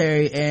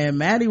military. And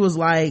Maddie was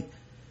like,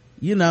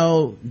 you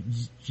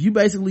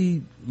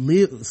basically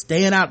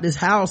staying out this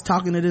house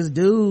talking to this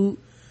dude.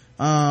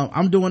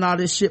 I'm doing all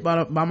this shit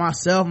by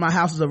myself. My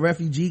house is a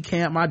refugee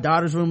camp. My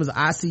daughter's room is an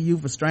ICU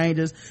for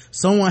strangers.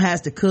 Someone has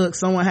to cook,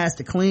 someone has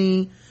to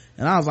clean.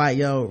 And I was like,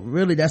 yo,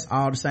 really, that's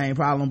all the same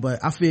problem.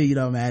 But I feel you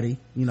though, Maddie.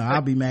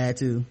 I'll be mad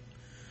too.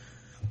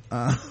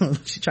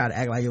 She tried to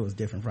act like it was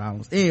different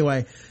problems.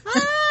 Anyway,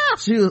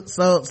 she was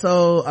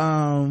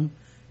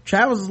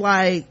Travis was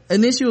like,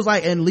 and then she was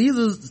like, and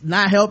Lisa's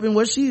not helping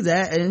where she's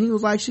at. And he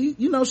was like, she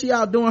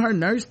out doing her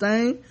nurse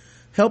thing,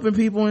 helping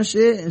people and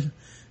shit.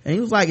 And he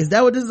was like, "Is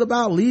that what this is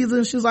about, Lisa?"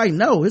 And she was like,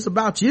 "No, it's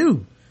about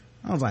you."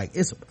 I was like,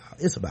 it's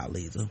about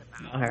Lisa.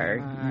 About her.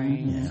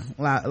 Yeah.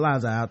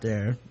 Liza out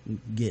there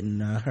getting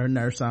her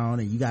nurse on,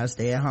 and you gotta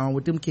stay at home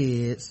with them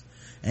kids.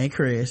 And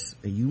Chris,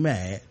 are you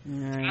mad? I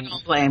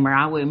don't blame her.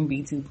 I wouldn't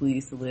be too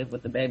pleased to live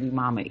with the baby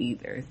mama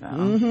either.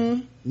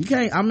 So you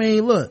can't. I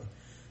mean, look,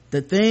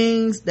 the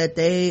things that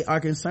they are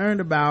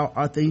concerned about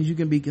are things you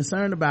can be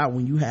concerned about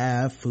when you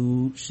have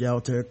food,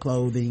 shelter,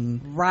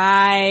 clothing.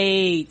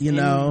 Right. You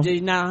know,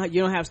 you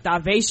don't have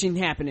starvation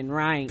happening.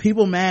 Right.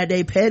 People mad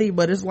they petty,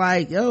 but it's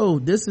like, yo,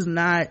 this is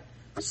not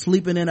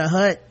sleeping in a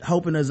hut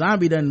hoping a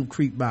zombie doesn't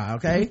creep by.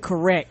 Okay,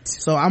 correct.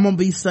 So I'm gonna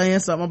be saying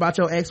something about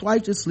your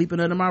ex-wife just sleeping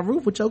under my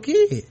roof with your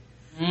kid.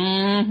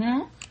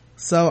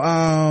 So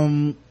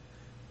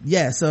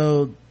yeah,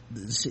 so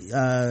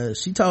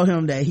she told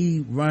him that he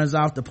runs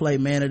off to play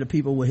man of the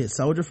people with his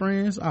soldier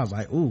friends. I was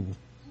like, ooh,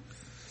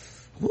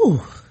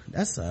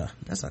 that's a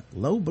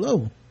low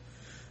blow.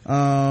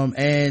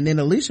 And then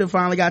Alicia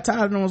finally got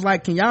tired and was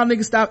like, "Can y'all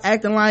niggas stop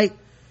acting like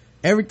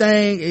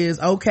everything is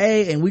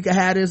okay and we can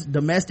have this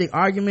domestic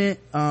argument?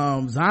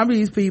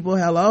 Zombies people,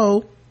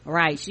 hello."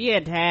 Right. She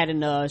had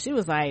and she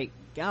was like,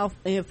 "Y'all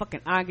here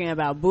fucking arguing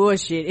about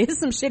bullshit. It's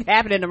some shit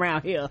happening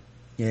around here."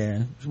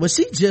 Yeah, well,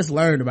 she just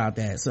learned about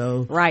that,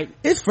 so right,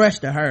 it's fresh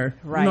to her.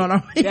 Right, you know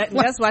what I mean?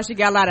 That's why she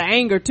got a lot of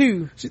anger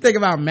too. She think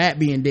about Matt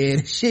being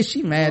dead. Shit,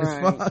 she mad as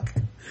fuck.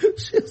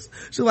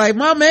 She's like,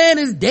 my man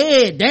is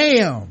dead.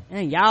 Damn.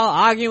 And y'all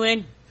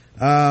arguing.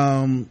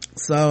 Then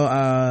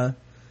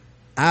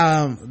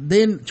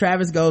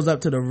Travis goes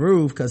up to the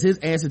roof because his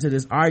answer to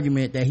this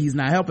argument that he's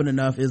not helping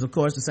enough is, of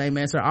course, the same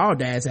answer all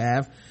dads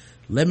have: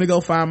 let me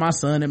go find my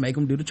son and make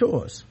him do the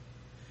chores.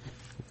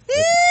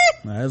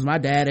 As my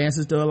dad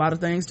answers to a lot of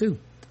things too.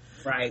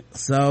 Right.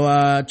 So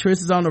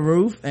Trish is on the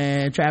roof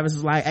and Travis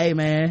is like, hey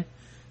man,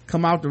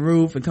 come off the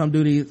roof and come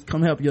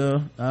help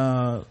your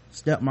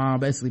stepmom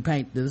basically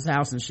paint this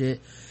house and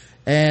shit.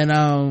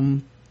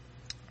 And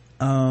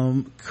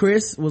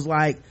Chris was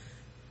like,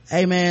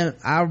 hey man,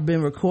 I've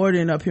been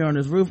recording up here on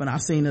this roof and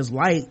I've seen this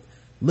light,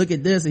 look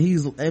at this.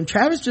 And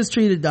Travis just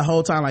treated the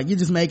whole time like, you're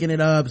just making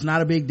it up, it's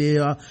not a big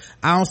deal,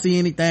 I don't see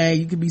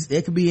anything,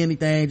 it could be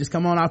anything, just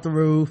come on off the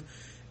roof,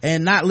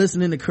 and not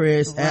listening to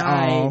Chris at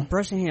all,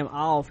 brushing him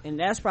off. And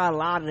that's probably a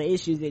lot of the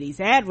issues that he's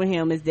had with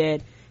him, is that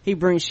he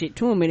brings shit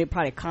to him and it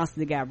probably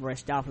constantly got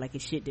brushed off like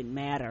his shit didn't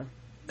matter.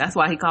 That's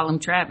why he called him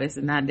Travis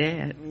and not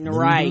Dad.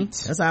 Right.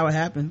 That's how it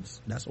happens.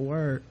 That's a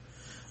word.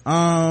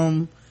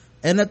 And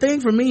the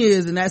thing for me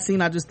is, in that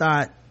scene, I just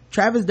thought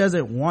Travis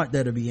doesn't want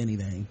there to be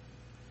anything.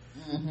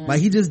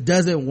 Like, he just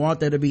doesn't want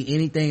there to be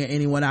anything or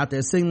anyone out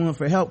there signaling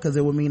for help, because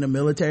it would mean the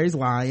military's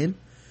lying.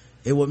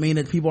 It would mean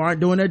that people aren't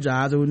doing their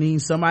jobs. It would mean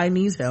somebody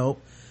needs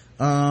help.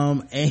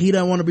 And he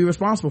doesn't want to be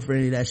responsible for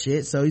any of that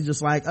shit. So he's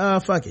just like,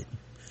 fuck it.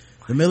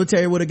 The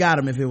military would have got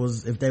him if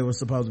they were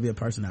supposed to be a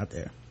person out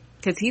there.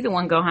 Cause he the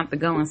one gonna have to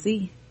go and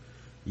see.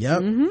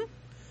 Yep.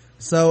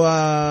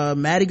 So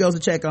Maddie goes to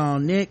check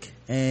on Nick,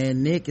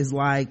 and Nick is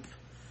like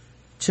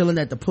chilling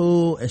at the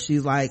pool, and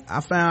she's like, I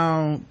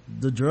found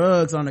the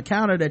drugs on the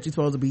counter that you're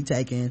supposed to be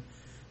taking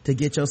to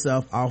get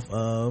yourself off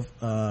of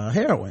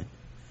heroin.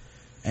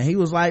 And he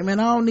was like, man,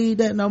 I don't need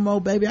that no more,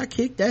 baby, I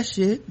kicked that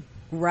shit.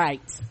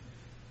 Right.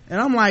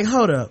 And I'm like,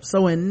 hold up,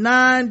 so in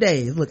 9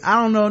 days, look,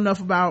 I don't know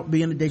enough about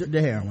being addicted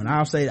to heroin,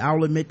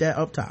 I'll admit that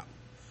up top.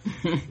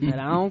 But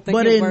I don't think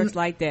it works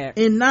like that.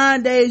 In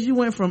 9 days, you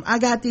went from, I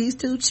got these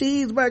 2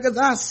 cheeseburgers,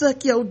 I'll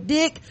suck your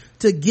dick,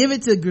 to give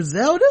it to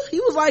Griselda. He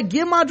was like,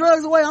 give my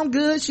drugs away, I'm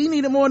good, she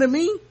needed more than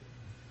me.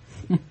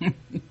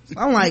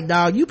 I'm like,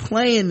 dog, you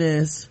playing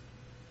this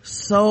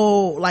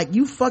so, like,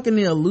 you fucking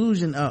the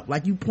illusion up,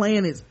 like you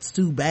playing it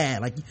too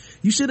bad. Like,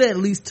 you should have at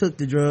least took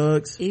the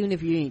drugs, even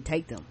if you didn't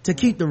take them, to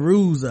keep the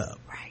ruse up.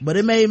 Right. But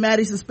it made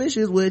Maddie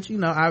suspicious, which,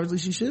 obviously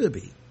she should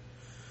be.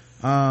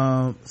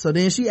 So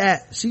then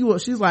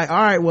she's like,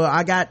 all right, well,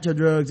 I got your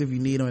drugs if you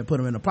need them, and put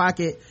them in the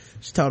pocket.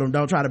 She told him,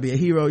 don't try to be a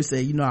hero. He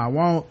said, I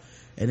won't.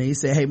 And then he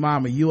said, hey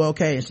mom, are you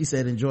okay? And she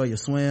said, enjoy your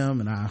swim.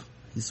 And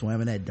he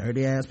swam in that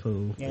dirty ass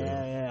pool.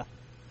 Yeah.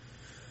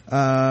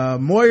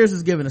 Moyers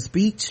is giving a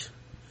speech.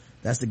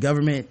 That's the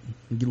government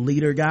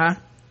leader guy.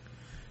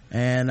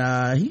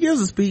 And he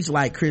gives a speech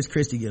like Chris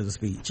Christie gives a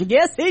speech.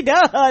 Yes, he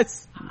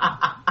does.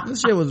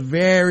 This shit was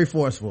very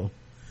forceful.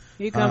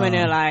 You come in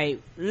there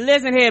like,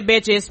 listen here,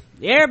 bitches.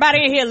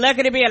 Everybody in here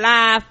lucky to be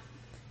alive.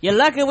 You're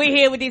lucky we're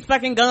here with these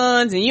fucking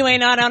guns and you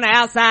ain't out on the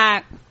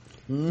outside.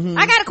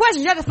 I got a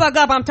question. Shut the fuck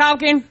up. I'm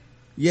talking.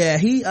 Yeah,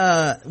 he,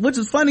 which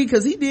is funny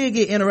because he did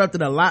get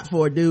interrupted a lot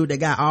for a dude that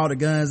got all the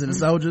guns and the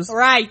soldiers.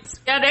 Right.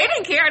 Yeah, they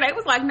didn't care. They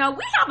was like, no,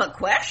 we have a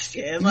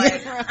question.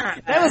 Like,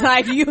 they was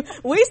like,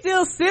 we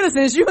still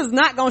citizens. You was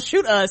not gonna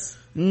shoot us.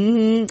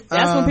 That's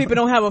when people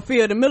don't have a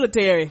fear of the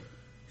military.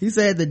 He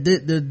said the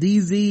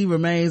DZ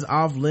remains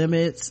off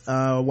limits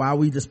while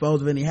we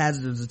dispose of any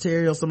hazardous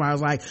materials. Somebody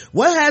was like,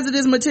 what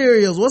hazardous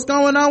materials? What's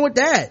going on with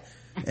that?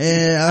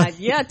 And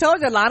yeah, I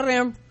told you, a lot of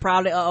them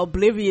probably are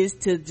oblivious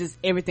to just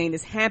everything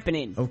that's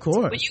happening. Of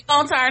course. But you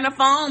gonna turn the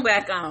phone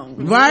back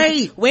on.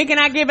 Right. When can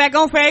I get back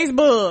on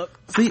Facebook?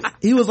 See,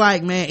 he was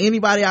like, man,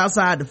 anybody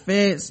outside the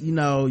fence, you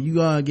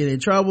gonna get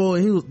in trouble.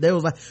 And they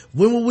was like,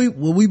 when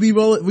will we be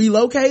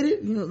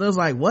relocated? They was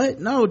like, what?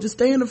 No, just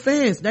stay in the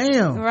fence.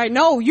 Damn. Right.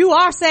 No, you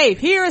are safe.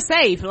 Here is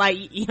safe.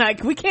 Like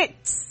we can't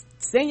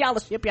send y'all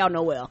to ship y'all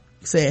nowhere.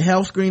 Said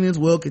health screenings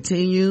will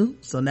continue.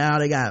 So now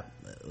they got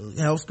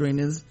health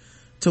screenings,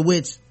 to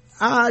which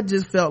I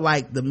just felt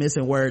like the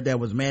missing word that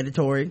was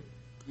mandatory.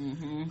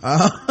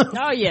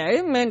 Oh yeah,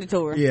 it's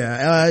mandatory.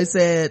 Yeah. It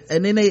said,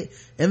 and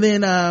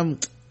then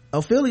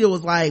Ophelia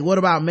was like, what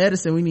about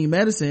medicine? We need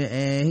medicine.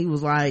 And he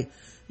was like,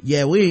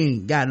 yeah, we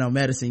ain't got no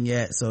medicine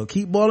yet, so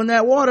keep boiling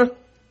that water.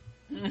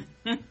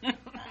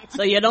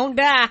 So you don't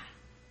die.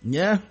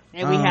 Yeah.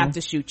 And we have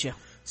to shoot you.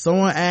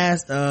 Someone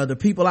asked the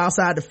people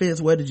outside the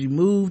fence, where did you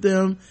move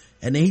them?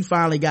 And then he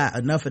finally got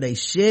enough of their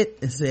shit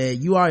and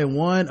said, you are in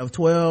one of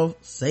 12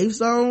 safe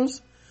zones.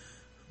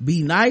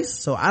 Be nice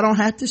so I don't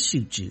have to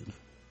shoot you.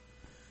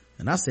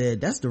 And I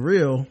said, that's the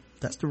real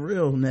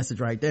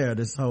message right there,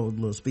 this whole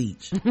little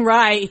speech.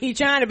 Right. He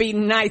trying to be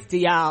nice to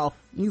y'all.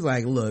 He's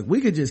like, look, we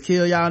could just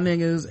kill y'all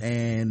niggas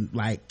and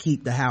like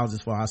keep the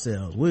houses for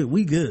ourselves.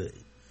 We good.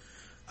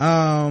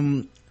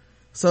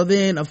 So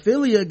then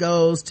Ophelia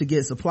goes to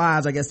get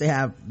supplies. I guess they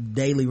have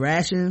daily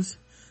rations.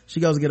 She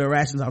goes to get her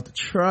rations off the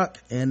truck,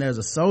 and there's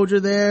a soldier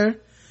there,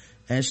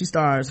 and she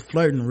starts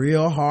flirting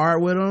real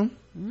hard with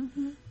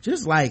him.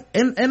 Just like,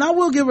 and I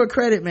will give her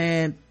credit,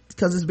 man,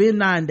 because it's been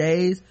 9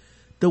 days.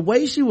 The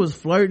way she was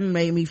flirting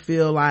made me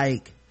feel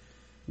like,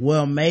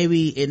 well,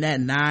 maybe in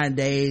that 9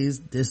 days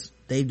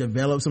they've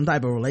developed some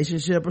type of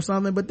relationship or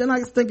something. But then I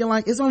was thinking,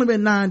 like, it's only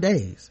been 9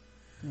 days.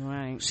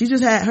 Right. She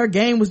just her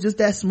game was just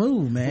that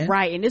smooth, man.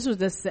 Right. And this was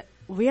this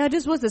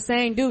was the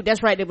same dude,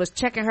 that's right, that was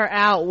checking her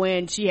out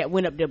when she had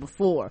went up there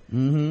before.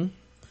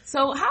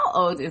 So how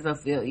old is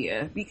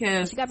Ophelia?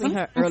 Because She got to be in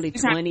her early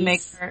sometimes they try to make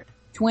 20s. her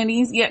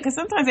 20s. Yeah, because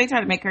sometimes they try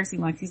to make her seem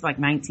like she's like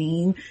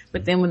 19,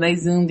 but then when they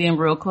zoomed in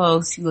real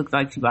close, she looks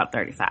like she's about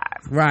 35.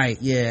 Right,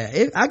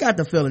 yeah. I got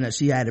the feeling that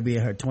she had to be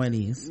in her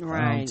 20s,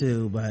 Right.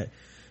 too, but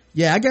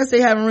yeah, I guess they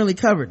haven't really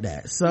covered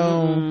that.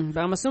 So,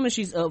 But I'm assuming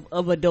she's of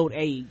adult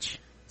age.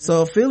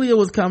 so Ophelia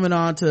was coming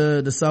on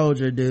to the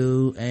soldier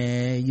dude,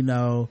 and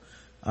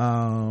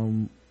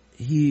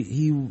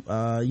he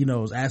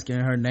was asking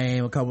her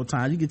name a couple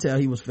times. You could tell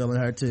he was feeling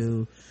her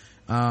too.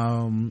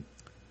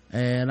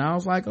 And I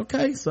was like,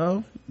 okay,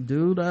 so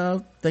dude,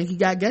 think he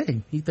got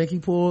game. He think he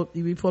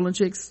be pulling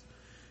chicks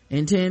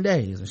in 10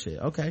 days and shit.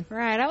 Okay.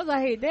 Right. I was like,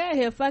 hey, they're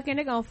here fucking.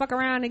 They're gonna fuck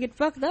around and get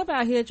fucked up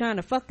out here trying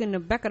to fuck in the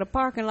back of the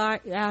parking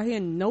lot out here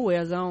in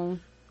nowhere zone.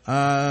 We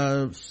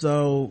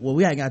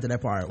hadn't got to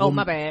that part. Oh,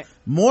 my bad.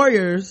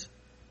 Moyers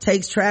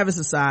takes Travis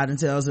aside and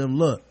tells him,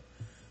 look,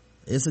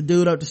 it's a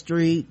dude up the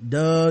street,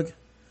 Doug,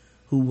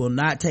 who will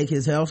not take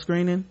his health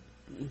screening.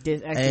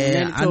 This actually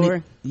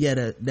mandatory.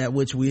 That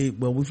which we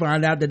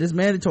find out that it's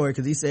mandatory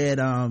because he said,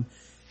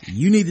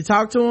 you need to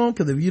talk to him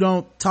because if you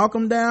don't talk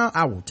him down,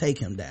 I will take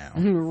him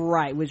down.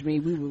 Right, which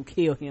means we will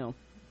kill him.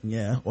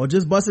 Yeah, or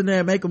just bust in there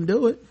and make him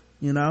do it,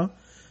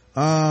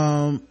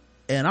 And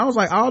I was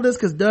like, all this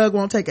because Doug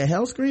won't take a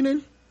health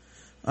screening?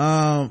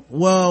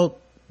 Well,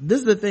 this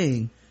is the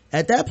thing.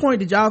 At that point,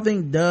 did y'all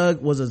think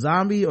Doug was a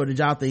zombie or did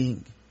y'all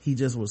think he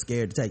just was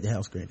scared to take the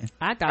health screening?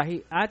 I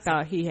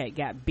thought he had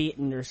got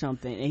bitten or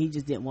something and he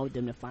just didn't want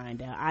them to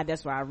find out.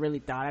 That's what I really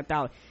thought. I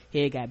thought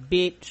he had got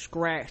bit,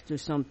 scratched or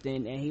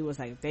something, and he was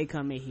like, if they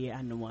come in here,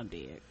 I know I'm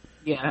dead.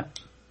 Yeah.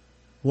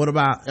 What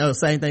about,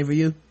 same thing for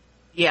you?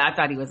 Yeah, I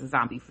thought he was a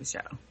zombie for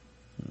sure.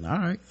 All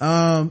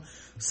right.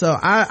 So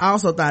I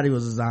also thought he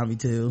was a zombie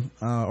too.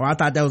 Or I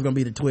thought that was gonna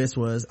be the twist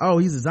was, oh,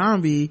 he's a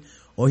zombie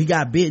or he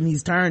got bitten,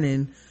 he's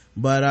turning.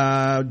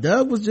 But,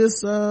 Doug was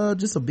just a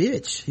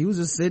bitch. He was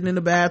just sitting in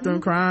the bathroom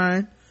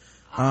crying,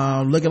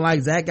 looking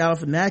like Zach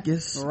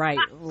Galifianakis. Right.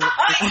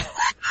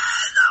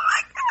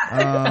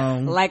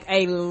 Like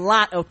a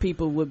lot of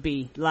people would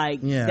be.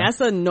 Like, yeah.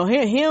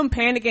 Him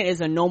panicking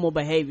is a normal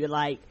behavior.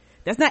 Like,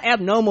 that's not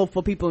abnormal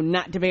for people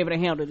not to be able to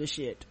handle this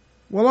shit.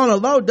 Well, on the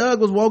low, Doug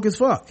was woke as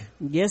fuck.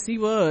 Yes, he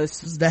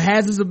was. It's the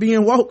hazards of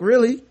being woke,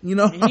 really.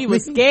 He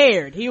was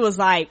scared. He was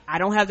like, I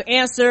don't have the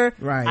answer.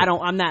 Right.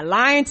 I'm not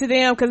lying to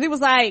them. Cause it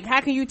was like,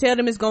 how can you tell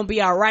them it's gonna be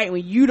alright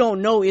when you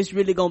don't know it's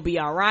really gonna be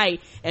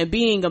alright? And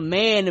being a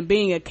man and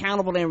being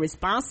accountable and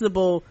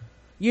responsible,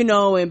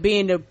 and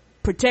being the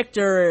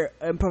protector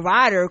and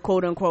provider,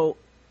 quote unquote,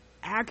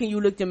 how can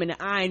you look them in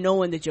the eye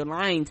knowing that you're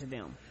lying to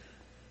them?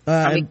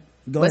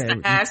 Go what's ahead.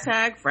 the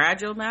hashtag?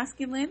 Fragile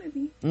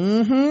masculinity.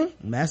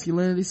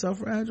 Masculinity so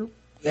fragile.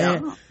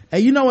 Yeah.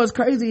 And you know what's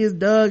crazy is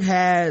Doug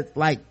had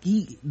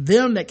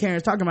them that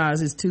Karen's talking about is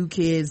his two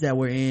kids that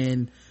were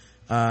in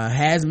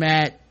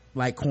hazmat,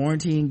 like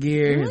quarantine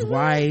gear, his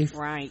wife.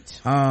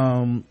 Right.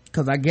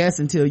 Cause I guess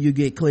until you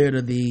get cleared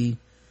of the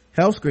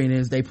health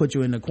screenings, they put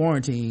you in the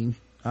quarantine.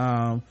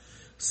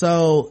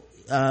 So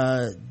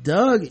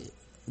Doug,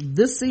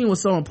 this scene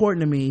was so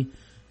important to me.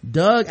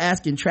 Doug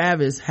asking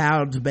Travis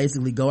how to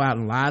basically go out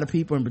and lie to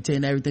people and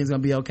pretend everything's gonna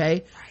be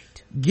okay,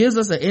 right, gives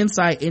us an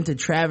insight into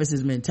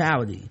Travis's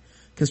mentality.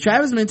 Cause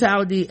Travis'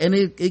 mentality, and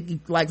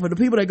it like for the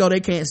people that go they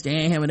can't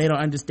stand him and they don't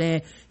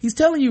understand, he's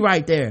telling you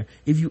right there,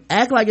 if you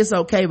act like it's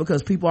okay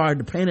because people are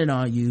dependent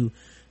on you,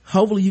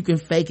 hopefully you can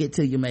fake it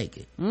till you make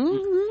it.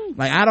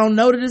 Like, I don't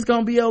know that it's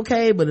gonna be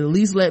okay, but at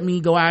least let me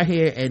go out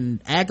here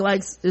and act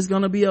like it's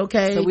gonna be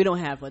okay. So we don't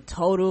have a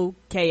total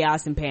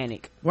chaos and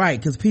panic. Right,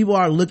 because people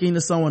are looking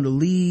to someone to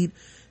lead,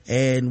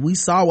 and we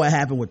saw what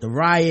happened with the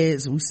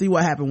riots. We see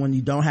what happened when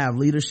you don't have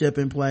leadership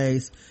in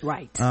place.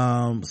 Right.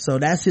 So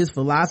that's his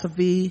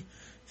philosophy,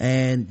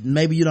 and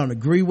maybe you don't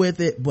agree with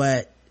it,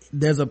 but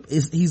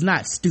he's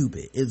not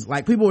stupid. It's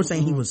like people were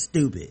saying he was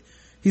stupid.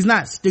 He's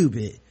not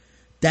stupid.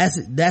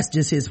 That's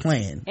just his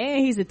plan.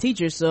 And he's a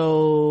teacher,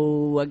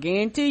 so I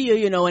guarantee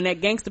you, in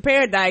that gangster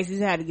paradise, he's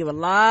had to give a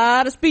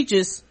lot of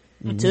speeches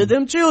to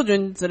them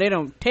children so they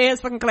don't tear his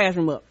fucking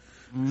classroom up.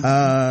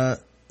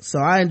 So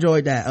I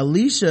enjoyed that.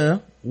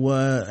 Alicia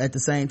at the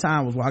same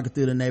time was walking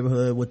through the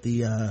neighborhood with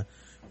the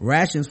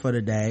rations for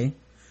the day,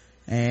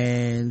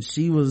 and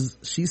she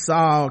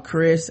saw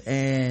Chris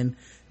and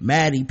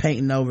Maddie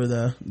painting over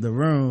the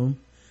room,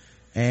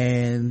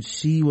 and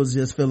she was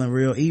just feeling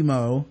real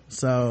emo,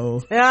 so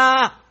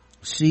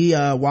she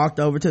walked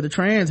over to the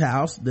Tran's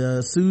house,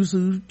 the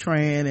Susu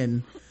Tran,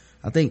 and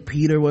I think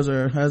Peter was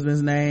her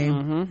husband's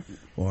name,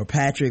 or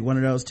Patrick, one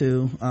of those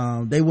two.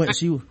 They went,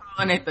 she was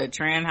calling it the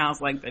Tran house,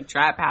 like the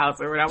trap house,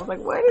 or I was like,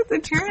 what is the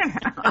Tran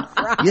house?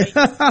 Right.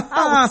 Yeah.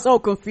 I was so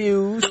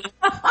confused.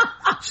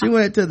 She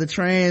went to the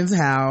Tran's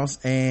house,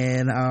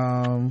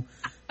 and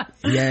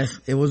yes,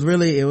 it was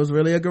really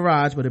a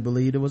garage, but it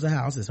believed it was a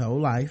house its whole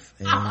life.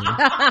 And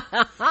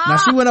now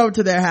she went over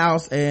to their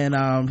house,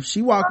 and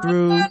she walked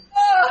through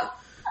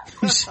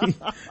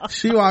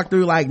she walked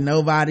through like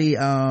nobody,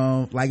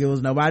 like it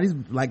was nobody's,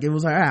 like it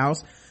was her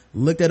house,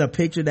 looked at a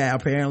picture that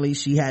apparently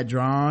she had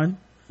drawn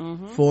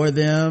for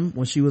them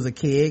when she was a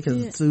kid,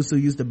 because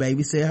Susu used to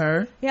babysit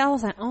her. Yeah, I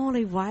was like,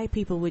 only white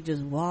people would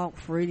just walk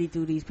freely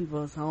through these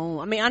people's home.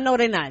 I mean, I know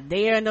they're not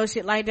there and no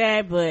shit like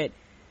that, but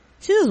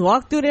she just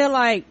walked through there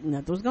like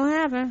nothing was gonna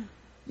happen.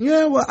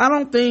 Yeah, well, I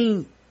don't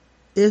think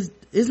it's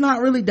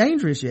not really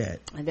dangerous yet.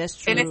 And that's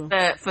true. And it's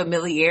the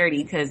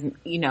familiarity, because,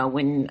 you know,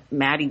 when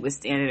Maddie was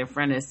standing in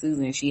front of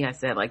Susan, she had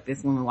said, like,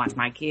 this woman watched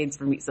my kids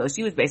for me. So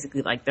she was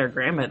basically like their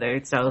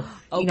grandmother. So,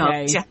 you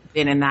know, she had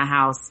been in that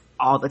house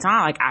all the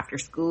time, like after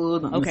school,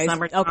 in the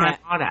summertime,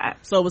 all that.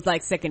 So it was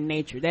like second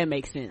nature. That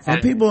makes sense.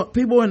 And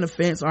people in the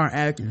fence aren't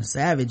acting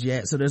savage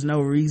yet, so there's no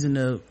reason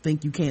to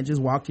think you can't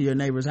just walk to your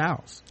neighbor's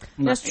house.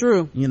 That's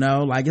true. You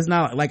know, like, it's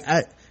not like,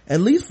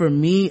 at least for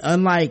me,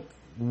 unlike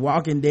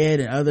Walking Dead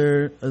and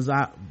other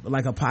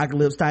like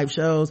apocalypse type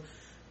shows,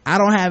 I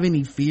don't have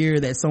any fear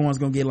that someone's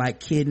gonna get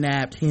like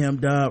kidnapped,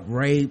 hemmed up,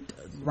 raped,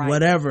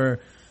 whatever.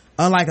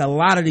 Unlike a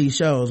lot of these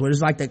shows where it's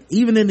like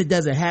even if it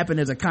doesn't happen,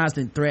 there's a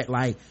constant threat,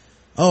 like,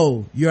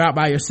 oh, you're out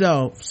by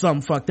yourself,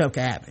 something fucked up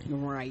can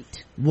happen.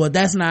 Right. Well,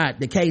 that's not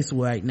the case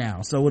right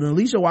now. So when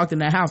Alicia walked in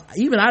that house,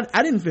 even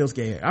I didn't feel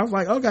scared. I was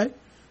like, okay,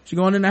 she's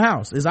going in the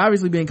house. It's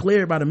obviously being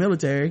cleared by the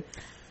military.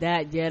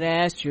 That's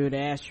true.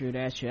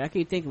 I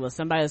keep thinking, well,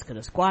 somebody else could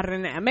have squatted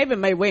in there. Maybe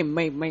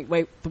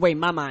wait, the way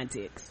my mind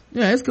ticks.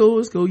 Yeah, it's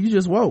cool. You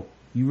just woke.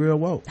 You real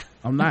woke.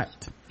 I'm not.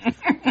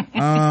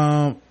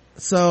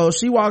 So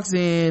she walks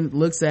in,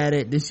 looks at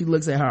it, then she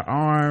looks at her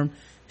arm.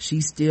 She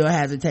still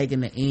hasn't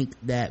taken the ink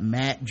that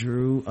Matt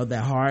drew of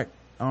that heart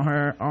on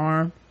her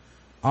arm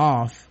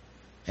off.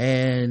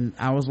 And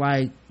I was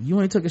like, you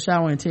ain't took a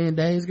shower in 10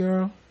 days,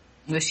 girl?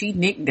 Well, she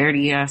nicked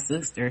dirty ass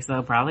sister,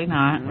 so probably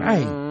not.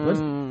 Right.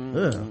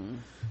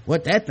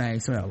 What that thing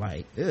smell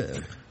like?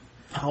 Ugh.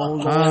 Oh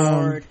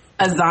Lord.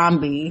 A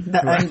zombie. The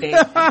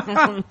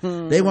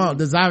undead.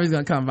 The zombie's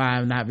gonna come by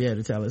and not be able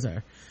to tell it's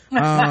her.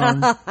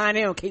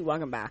 They don't keep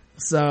walking by.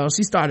 So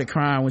she started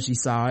crying when she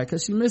saw it,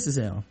 because she misses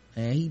him.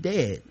 And he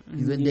dead.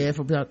 He's been dead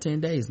for about 10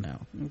 days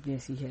now.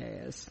 Yes, he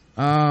has.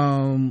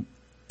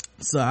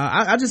 So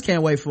I just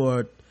can't wait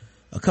for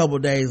a couple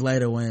days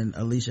later when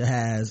Alicia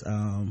has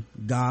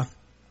goth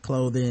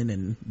clothing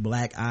and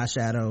black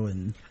eyeshadow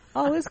and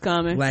it's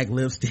coming, black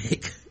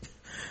lipstick.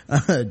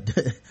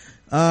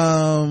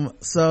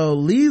 So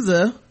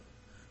Liza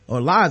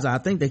I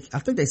think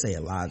they say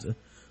it Liza.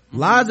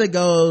 Liza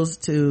goes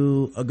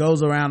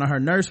around on her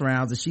nurse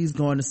rounds, and she's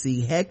going to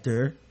see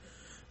Hector.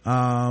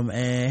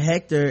 And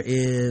Hector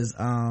is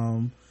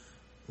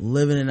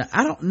living in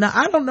I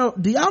don't know,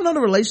 do y'all know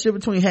the relationship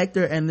between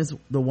Hector and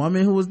the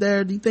woman who was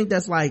there? Do you think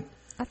that's like,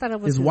 I thought it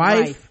was his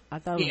wife? I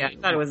thought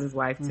it was his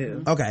wife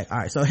too. Okay, all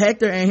right. So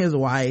Hector and his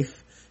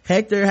wife.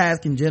 Hector has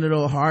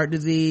congenital heart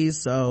disease,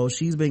 so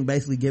she's been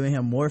basically giving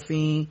him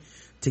morphine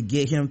to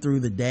get him through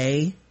the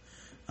day.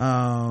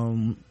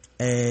 And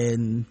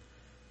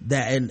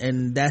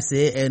that's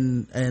it.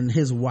 And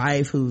his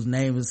wife, whose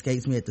name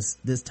escapes me at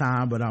this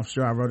time, but I'm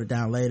sure I wrote it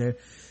down later,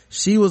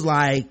 she was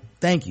like,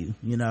 thank you.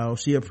 You know,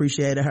 she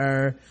appreciated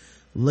her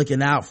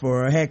looking out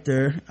for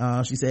Hector.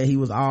 She said he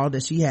was all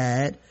that she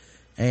had,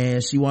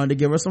 and she wanted to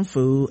give her some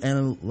food.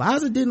 And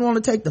Liza didn't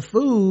want to take the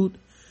food,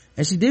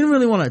 and she didn't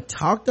really want to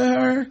talk to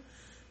her.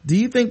 Do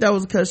you think that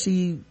was because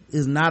she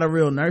is not a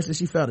real nurse and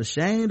she felt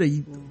ashamed, or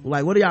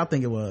what do y'all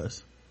think it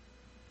was?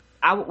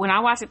 When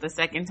I watched it the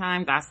second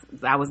time,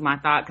 that was my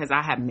thought, because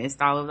I had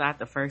missed all of that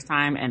the first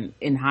time, and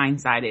in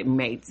hindsight, it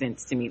made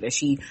sense to me that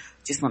she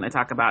just wanted to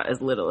talk about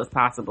as little as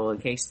possible in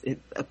case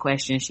it's a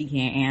question she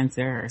can't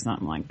answer or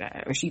something like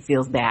that, or she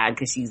feels bad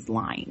because she's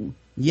lying.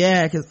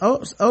 Yeah, because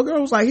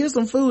girl was like, here's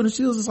some food, and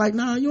she was just like,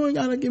 nah, you ain't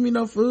gotta give me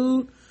no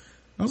food.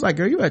 I was like,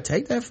 girl, you better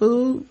take that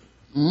food.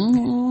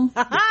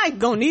 I ain't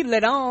gonna need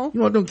it on.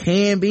 You want them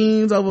canned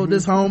beans over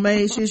this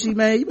homemade shit she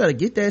made? You better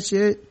get that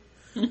shit.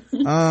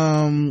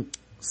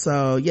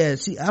 So yeah,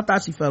 I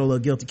thought she felt a little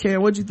guilty.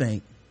 Karen, what'd you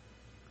think?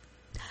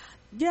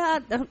 Yeah,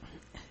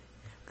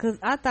 cause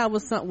I thought it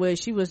was something where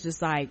she was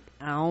just like,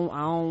 I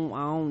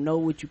don't know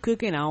what you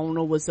cooking. I don't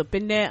know what's up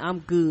in there. I'm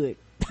good.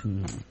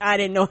 I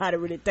didn't know how to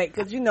really think,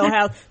 cause you know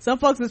how some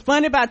folks is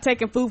funny about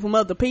taking food from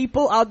other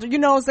people. You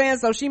know what I'm saying?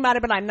 So she might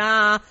have been like,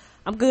 nah,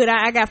 I'm good.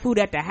 I got food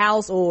at the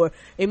house. Or,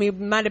 I mean, it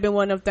might have been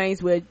one of them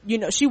things where, you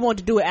know, she wanted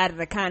to do it out of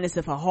the kindness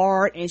of her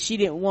heart, and she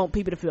didn't want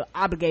people to feel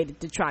obligated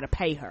to try to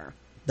pay her.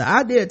 The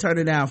idea of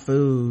turning down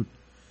food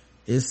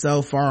is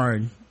so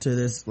foreign to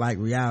this like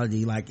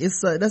reality. Like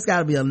that's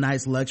gotta be a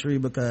nice luxury,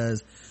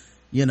 because,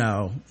 you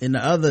know, in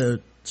the other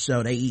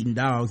show they eating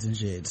dogs and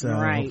shit. So,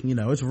 right. You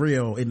know, it's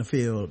real in the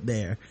field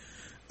there.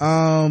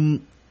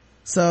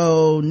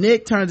 So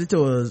Nick turns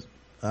into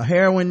a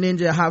heroin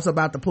ninja, hops up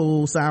out the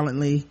pool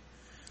silently.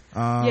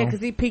 Yeah, cause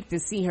he peeked to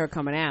see her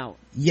coming out.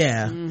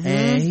 Yeah.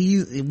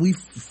 And we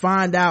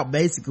find out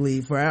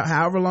basically for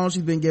however long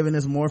she's been given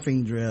this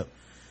morphine drip,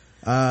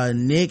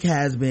 Nick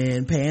has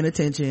been paying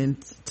attention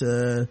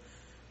to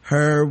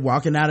her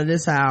walking out of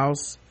this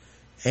house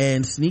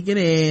and sneaking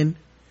in,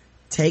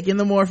 taking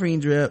the morphine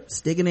drip,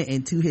 sticking it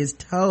into his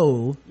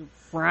toe.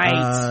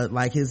 Right.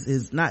 Like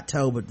his not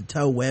toe, but the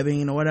toe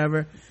webbing or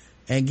whatever.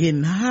 and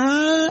getting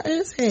high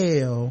as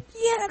hell.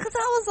 Yeah, cause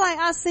I was like,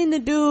 I seen the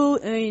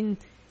dude, and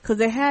cause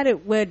they had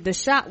it where the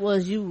shot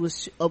was you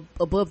was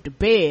above the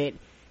bed,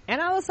 and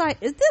I was like,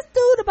 is this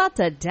dude about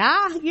to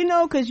die? You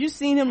know, cause you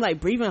seen him like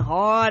breathing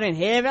hard and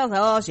heavy. I was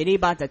like, oh shit, he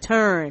about to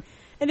turn.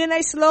 And then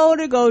they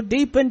slowly go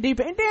deeper and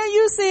deeper, and then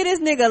you see this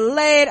nigga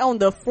laid on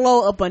the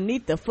floor up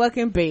beneath the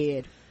fucking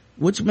bed.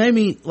 Which made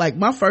me, like,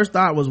 my first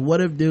thought was,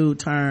 what if dude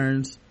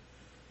turns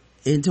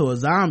into a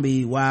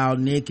zombie while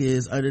Nick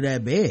is under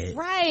that bed?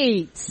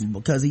 Right.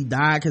 Because he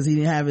died because he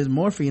didn't have his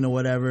morphine or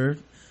whatever.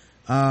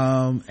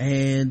 I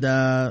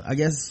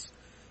guess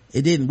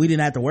we didn't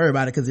have to worry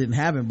about it because it didn't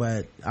happen,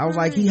 but I was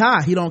like, he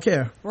high, he don't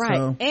care. Right.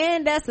 So,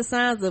 and that's the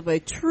signs of a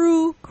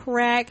true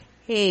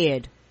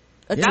crackhead.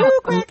 A Yeah. true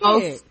The crackhead.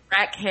 most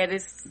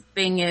crackheadest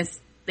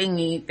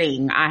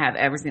thingy I have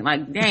ever seen.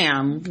 Like,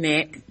 damn,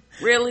 Nick,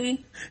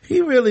 really?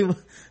 he really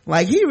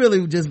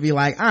would just be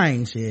like, I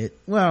ain't shit.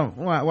 Well,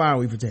 why are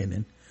we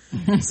pretending?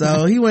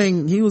 So he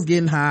was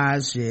getting high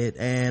as shit.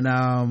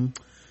 And,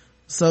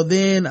 so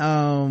then,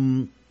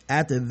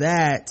 after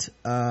that,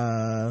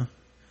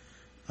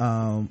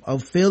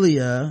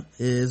 Ophelia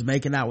is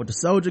making out with the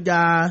soldier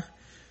guy,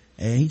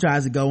 and he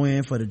tries to go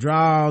in for the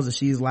draws, and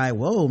she's like,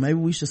 whoa, maybe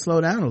we should slow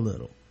down a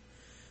little.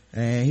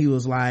 And he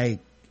was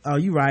like, oh,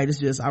 you right, it's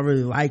just I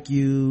really like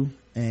you,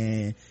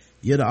 and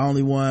you're the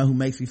only one who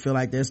makes me feel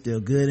like there's still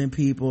good in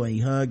people. And he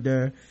hugged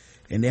her,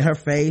 and then her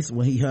face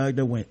when he hugged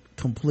her went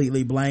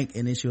completely blank,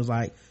 and then she was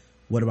like,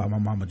 what about my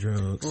mama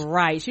drugs?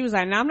 Right. She was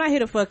like, no, I'm not here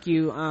to fuck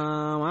you.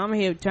 I'm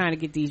here trying to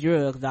get these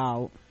drugs,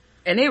 dog.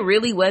 And it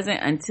really wasn't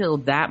until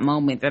that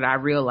moment that I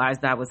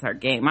realized that was her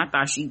game. I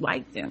thought she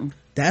liked him.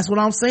 That's what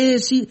I'm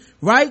saying.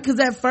 Because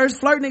that first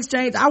flirting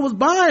exchange, I was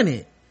buying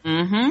it.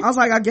 I was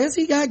like, I guess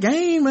he got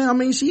game, man. I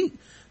mean,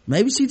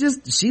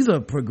 she's a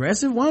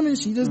progressive woman.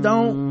 She just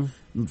don't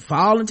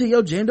fall into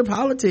your gender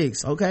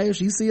politics. Okay, if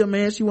she see a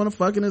man she want to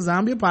fuck in a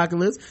zombie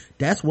apocalypse,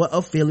 that's what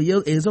Ophelia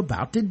is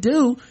about to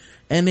do.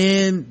 And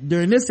then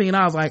during this scene,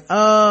 I was like,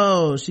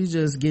 oh, she's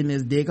just getting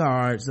his dick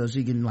hard so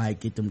she can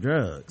like get them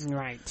drugs.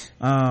 Right.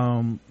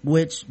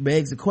 Which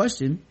begs the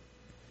question,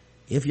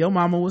 if your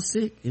mama was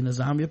sick in a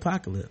zombie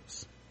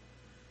apocalypse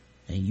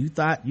and you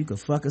thought you could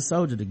fuck a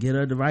soldier to get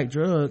her the right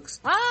drugs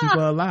to keep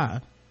her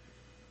alive,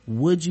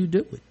 would you do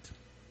it?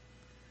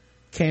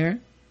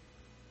 Karen?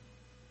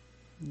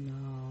 No.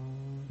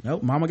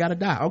 Nope, mama gotta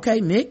die. Okay,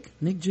 Nick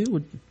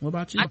Jew, what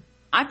about you?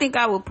 I think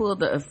I would pull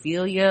the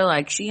Ophelia.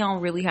 Like, she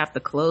don't really have to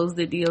close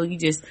the deal. You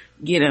just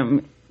get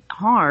him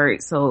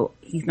hard so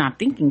he's not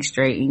thinking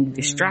straight, and you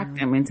distract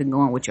him into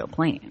going with your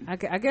plan. I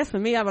guess for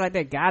me, I was like,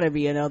 there gotta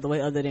be another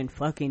way other than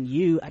fucking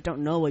you. I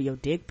don't know where your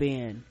dick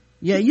been.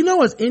 Yeah, you know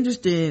what's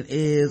interesting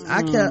is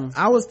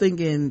I was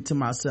thinking to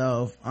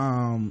myself,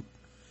 I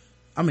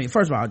mean,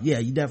 first of all, yeah,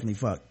 you definitely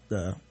fucked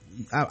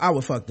I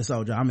would fuck the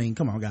soldier. I mean,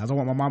 come on guys, I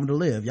want my mama to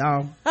live,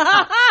 y'all.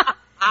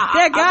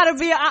 There gotta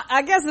be,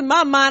 I guess in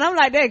my mind, I'm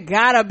like, there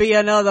gotta be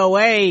another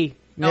way.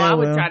 No, I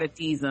would try to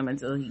tease him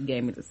until he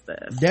gave me the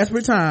stuff.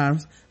 Desperate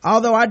times.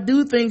 Although I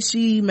do think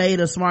she made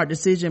a smart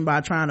decision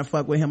by trying to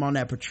fuck with him on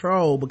that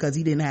patrol because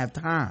he didn't have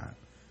time.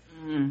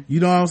 You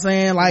know what I'm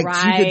saying? Like,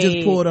 she could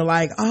just pull the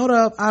like, hold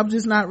up, I'm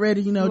just not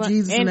ready,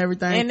 Jesus and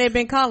everything. And they've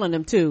been calling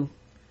him too.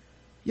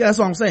 Yeah, that's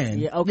what I'm saying.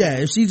 Yeah, okay. Yeah,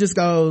 if she just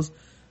goes,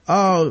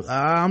 oh,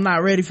 I'm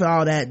not ready for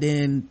all that,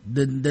 then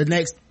the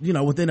next,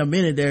 within a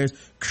minute there's,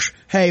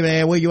 hey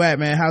man, where you at,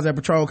 man? How's that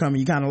patrol coming?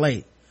 You kind of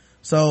late.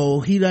 So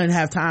he doesn't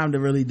have time to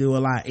really do a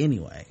lot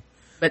anyway.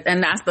 But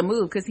then that's the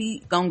move, because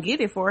he gonna get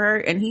it for her,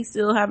 and he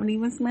still haven't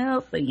even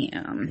smelled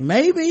them.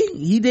 Maybe.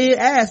 He did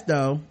ask,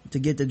 though, to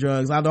get the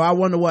drugs. Although I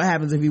wonder what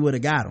happens if he would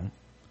have got them.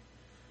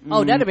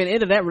 Oh, that'd have been the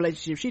end of that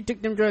relationship. She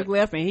took them drugs,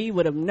 left, and he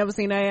would have never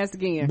seen her ass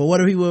again. But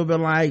what if he would have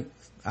been like,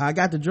 I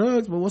got the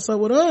drugs, but what's up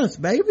with us,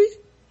 baby?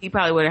 He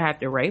probably would have had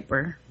to rape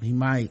her. He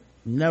might.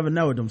 You never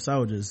know with them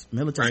soldiers.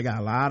 Military got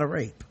a lot of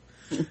rape.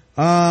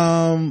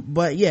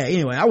 But yeah,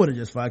 anyway, I would have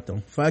just fucked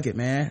him. Fuck it,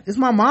 man. It's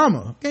my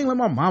mama. Can't let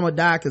my mama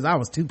die because I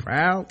was too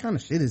proud. What kind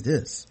of shit is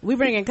this? We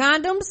bringing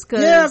condoms?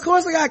 Yeah, of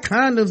course I got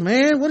condoms,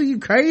 man. What are you,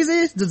 crazy?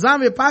 It's the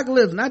zombie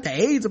apocalypse, not the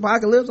AIDS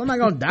apocalypse. I'm not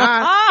gonna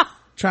die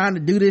trying to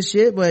do this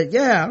shit, but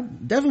yeah,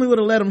 definitely would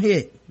have let him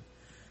hit.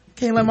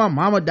 Can't let my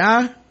mama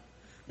die.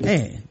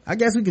 Man, I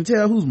guess we can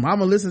tell whose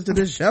mama listens to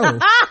this show.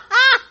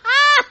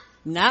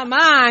 Not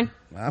mine.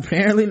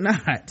 Apparently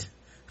not.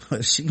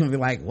 She gonna be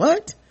like,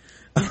 what?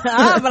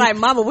 I'll be like,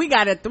 mama, we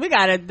gotta,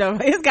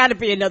 it's gotta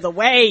be another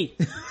way.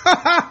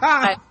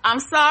 Like, I'm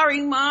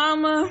sorry,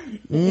 mama.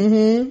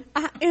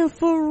 I am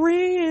for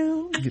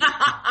real.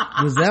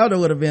 Griselda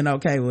would have been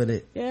okay with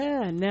it.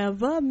 Yeah,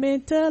 never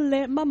meant to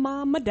let my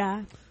mama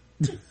die.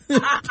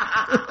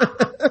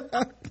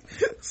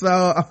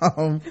 So,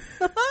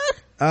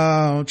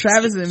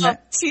 Travis and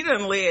she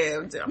done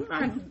lived. I'm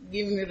not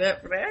giving it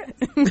up for that.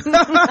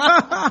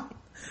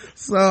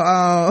 So,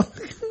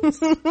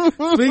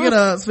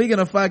 speaking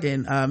of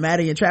fucking,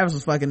 Maddie and Travis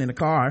was fucking in the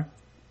car.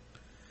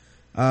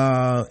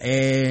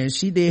 And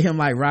she did him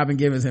like Robin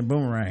Givens and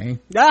Boomerang.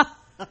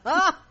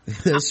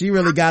 She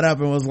really got up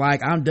and was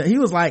like, I'm done. He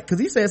was like, cause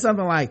he said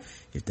something like,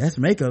 if that's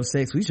makeup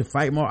sex, we should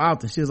fight more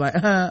often. She was like,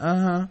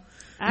 I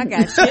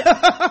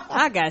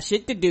got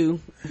shit to do.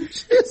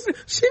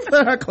 She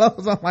put her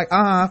clothes on like,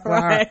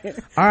 Right.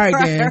 all right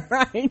then.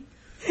 Right.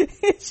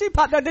 She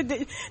popped up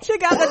she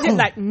got the dick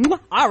like,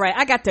 all right,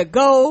 I got to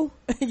go.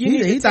 You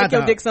need to take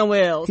your dick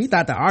somewhere else. He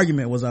thought the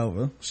argument was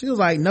over. She was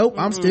like, nope,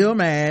 I'm still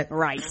mad.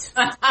 Right.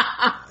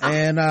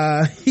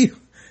 And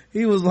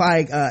he was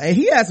like, and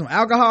he had some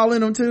alcohol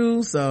in him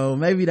too, so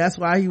maybe that's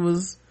why he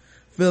was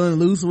feeling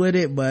loose with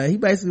it. But he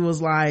basically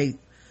was like,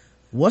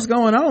 what's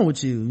going on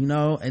with you, you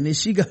know? And then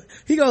he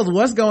goes,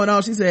 what's going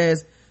on? She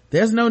says,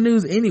 there's no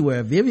news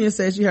anywhere. Vivian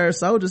said she heard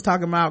soldiers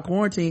talking about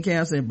quarantine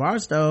camps in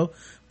Barstow,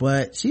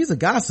 but she's a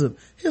gossip.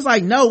 He was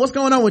like, no, what's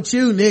going on with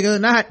you, nigga?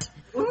 Not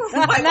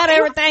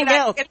everything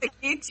else. At the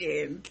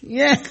kitchen.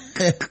 Yeah.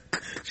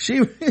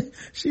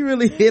 She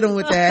really hit him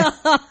with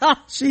that.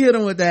 She hit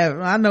him with that.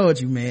 I know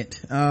what you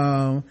meant.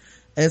 And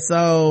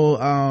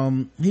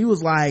so, he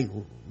was like,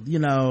 you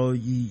know,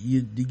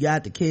 you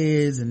got the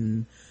kids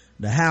and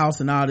the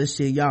house and all this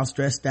shit, y'all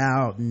stressed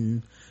out.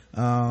 And,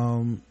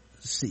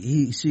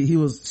 she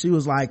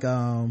was like,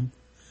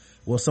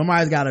 well,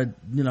 somebody's gotta,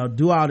 you know,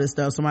 do all this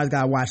stuff. Somebody's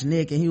gotta watch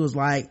Nick. And he was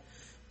like,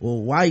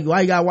 well, why you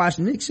gotta watch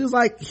Nick? She was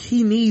like,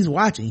 he needs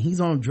watching. He's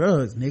on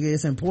drugs, nigga.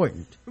 It's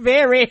important.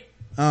 Very.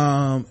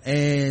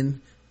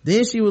 And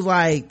then she was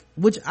like,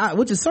 which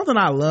is something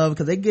I love,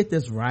 because they get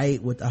this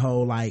right with the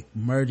whole like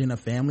merging a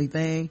family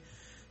thing,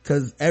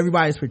 because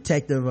everybody's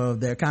protective of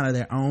their kind of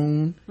their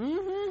own,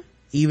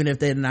 even if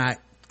they're not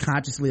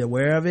consciously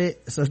aware of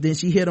it. So then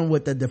she hit him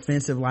with the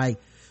defensive like,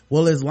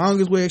 well, as long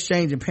as we're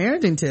exchanging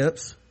parenting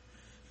tips,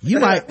 you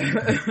might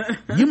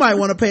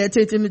want to pay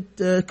attention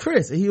to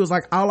Chris. And he was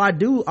like, all I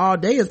do all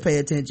day is pay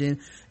attention.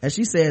 And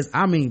she says,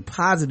 I mean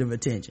positive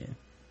attention.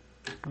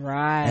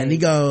 Right. And he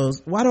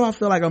goes, why do I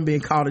feel like I'm being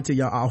called into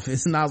your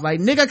office? And I was like,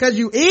 nigga, cause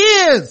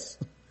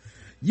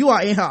you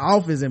are in her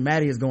office and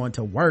Maddie is going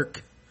to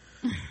work.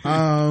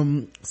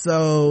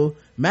 So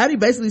Maddie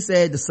basically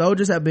said the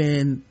soldiers have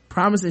been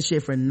promising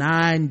shit for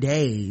 9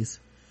 days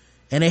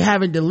and they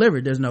haven't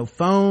delivered. There's no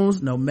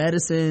phones, no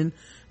medicine,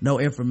 no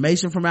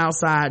information from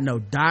outside, no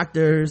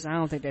doctors. I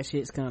don't think that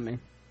shit's coming.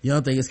 You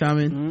don't think it's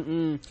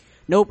coming?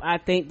 Nope. I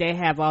think they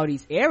have all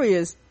these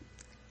areas.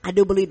 I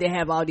do believe they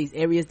have all these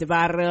areas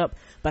divided up,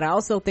 but I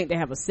also think they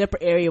have a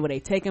separate area where they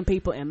taking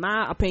people, in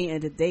my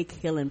opinion, that they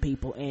killing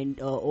people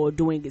and or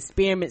doing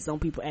experiments on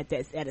people at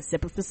a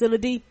separate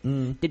facility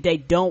that they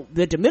don't,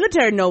 that the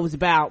military knows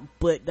about,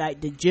 but like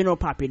the general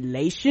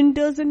population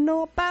doesn't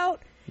know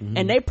about.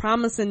 And they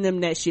promising them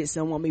that shit,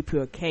 so it won't be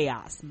pure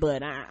chaos.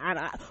 But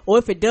I or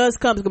if it does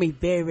come, it's gonna be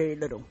very, very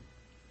little.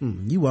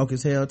 You woke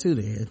as hell too,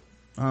 then.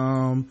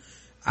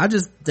 I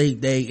just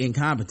think they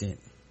incompetent.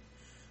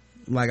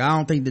 Like, I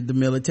don't think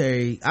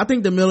that I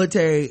think the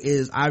military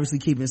is obviously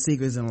keeping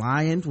secrets and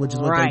lying, which is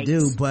what they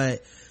do,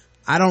 but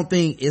I don't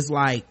think it's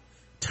like,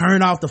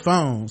 turn off the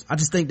phones. I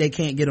just think they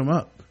can't get them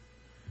up.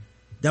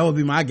 That would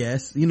be my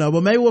guess, you know,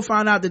 but maybe we'll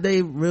find out that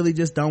they really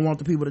just don't want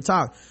the people to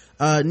talk.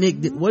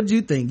 Nick, what do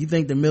you think? You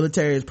think the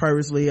military is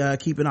purposely,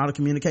 keeping all the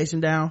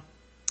communication down?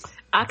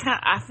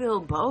 I feel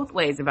both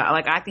ways about it.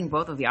 Like, I think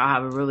both of y'all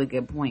have a really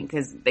good point,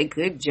 because they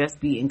could just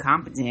be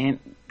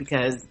incompetent,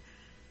 because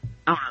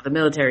I don't know, the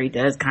military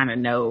does kind of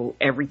know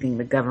everything.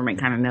 The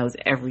government kind of knows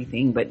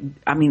everything. But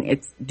I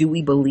mean, do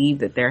we believe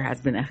that there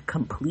has been a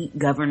complete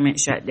government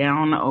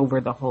shutdown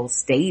over the whole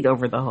state,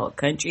 over the whole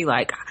country?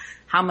 Like,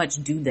 how much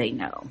do they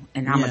know?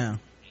 And how much do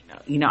they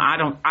know? You know, I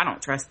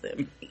don't trust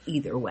them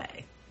either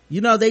way.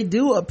 You know, they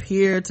do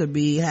appear to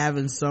be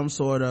having some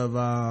sort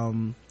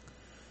of,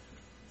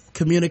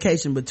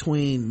 communication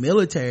between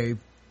military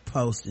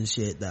posts and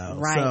shit though.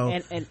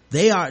 Right. So and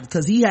they are,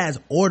 cause he has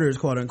orders,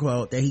 quote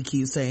unquote, that he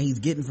keeps saying he's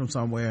getting from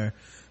somewhere.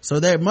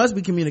 So there must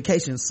be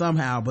communication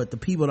somehow, but the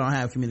people don't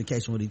have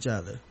communication with each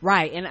other.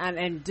 Right.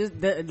 And just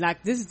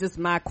like, this is just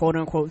my quote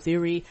unquote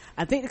theory.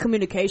 I think the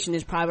communication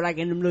is probably like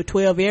in the little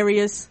 12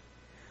 areas,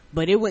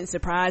 but it wouldn't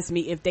surprise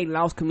me if they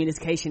lost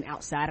communication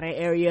outside of that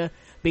area.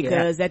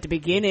 Because at the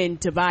beginning,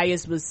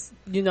 Tobias was,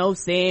 you know,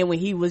 saying when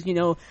he was, you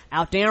know,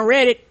 out there on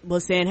Reddit,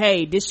 was saying,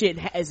 hey, this shit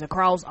is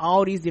across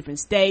all these different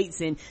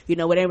states. And, you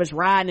know, when they was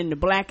riding in the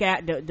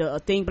blackout,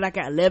 the thing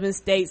blackout 11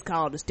 states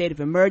called the state of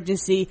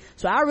emergency.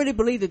 So I really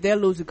believe that they're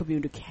losing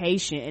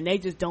communication and they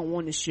just don't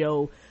want to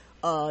show,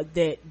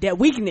 that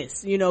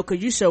weakness, you know, cause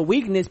you show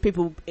weakness,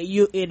 it'll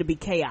be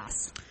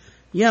chaos.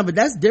 Yeah, but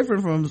that's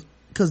different from,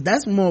 cause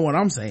that's more what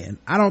I'm saying.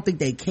 I don't think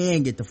they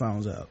can get the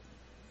phones up.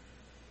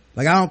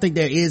 Like, I don't think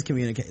there is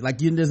communication.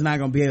 Like, you're just not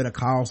gonna be able to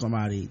call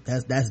somebody.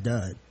 That's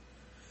done.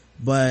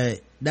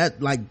 But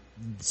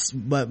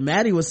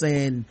Maddie was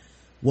saying,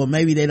 well,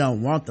 maybe they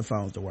don't want the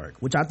phones to work,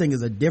 which I think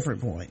is a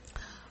different point.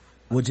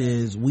 Which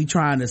is, we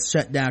trying to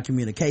shut down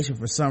communication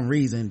for some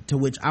reason, to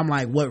which I'm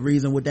like, what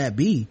reason would that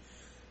be?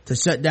 To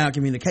shut down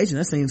communication?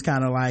 That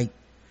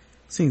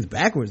seems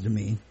backwards to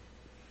me.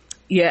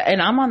 Yeah,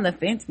 and I'm on the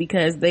fence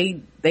because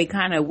they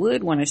kind of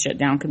would want to shut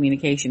down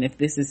communication if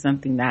this is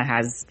something that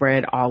has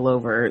spread all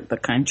over the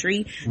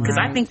country. Because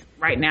I think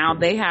right now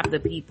they have the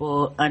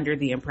people under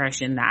the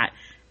impression that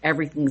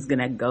everything's going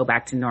to go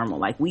back to normal.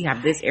 Like, we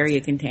have this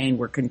area contained,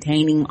 we're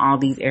containing all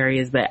these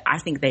areas, but I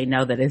think they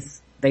know that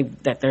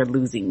that they're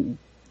losing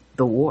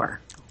the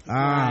war.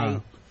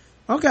 Right.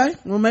 Okay,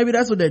 well maybe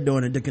that's what they're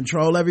doing, to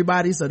control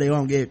everybody so they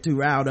won't get too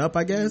riled up,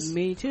 I guess.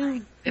 Me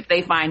too. If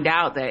they find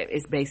out that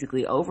it's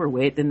basically over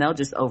with, then they'll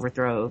just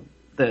overthrow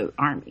the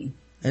army.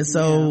 And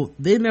so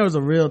then there was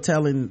a real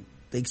telling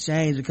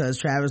exchange because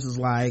Travis was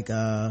like,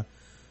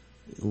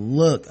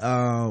 look,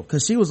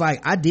 cause she was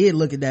like, I did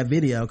look at that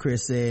video,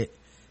 Chris said,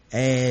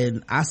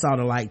 and I saw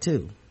the light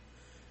too.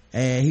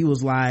 And he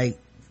was like,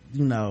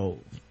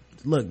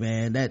 look,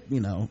 man, that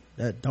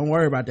don't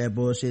worry about that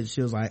bullshit.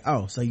 She was like,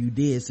 oh, so you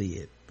did see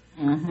it.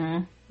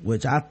 Mm-hmm.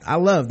 Which I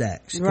love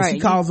that. Cause she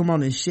calls him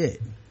on his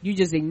shit. You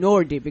just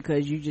ignored it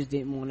because you just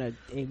didn't want to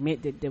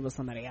admit that there was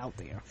somebody out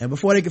there. And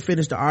before they could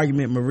finish the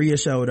argument, Maria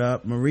showed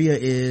up. Maria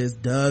is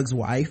Doug's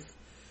wife.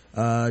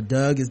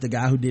 Doug is the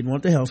guy who didn't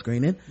want the health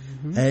screening.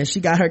 Mm-hmm. And she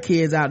got her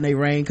kids out in their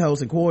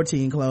raincoats and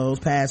quarantine clothes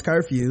past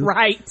curfew.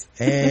 Right.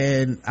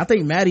 And I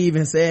think Maddie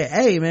even said,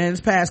 hey man,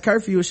 it's past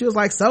curfew. And she was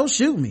like, so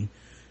shoot me.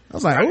 I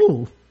was like,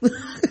 ooh.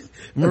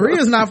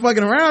 Maria's not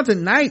fucking around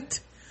tonight.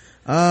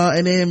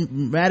 And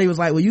then Maddie was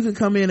like, well, you can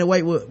come in and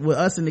wait with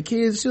us and the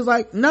kids. She was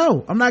like,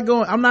 no, I'm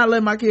not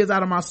letting my kids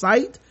out of my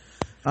sight.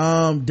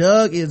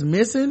 Doug is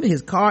missing.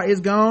 His car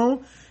is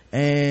gone.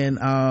 And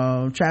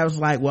Travis was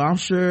like, well, I'm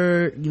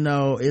sure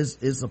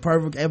it's a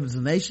perfect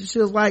explanation. She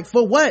was like,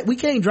 for what? We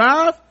can't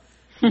drive.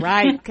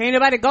 Right. Can't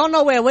nobody go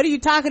nowhere. What are you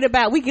talking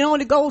about? We can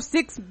only go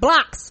 6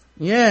 blocks.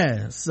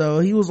 Yeah. So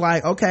he was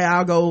like, okay,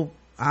 I'll go.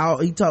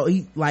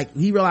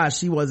 He realized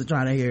she wasn't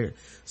trying to hear it.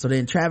 So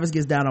then Travis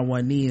gets down on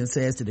one knee and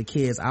says to the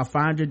kids, I'll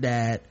find your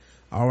dad.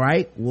 All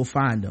right, we'll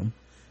find him.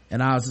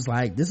 And I was just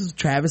like, this is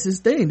Travis's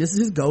thing. This is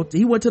his go-to.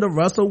 He went to the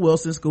Russell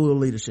Wilson School of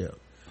Leadership.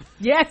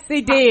 Yes,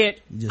 he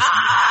did. You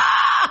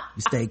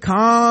stay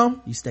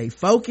calm, you stay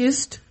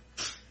focused,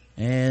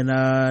 and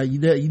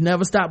you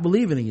never stop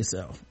believing in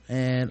yourself.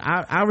 And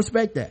I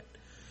respect that.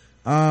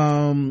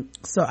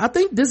 So I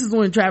think this is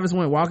when Travis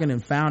went walking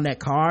and found that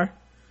car,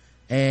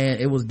 and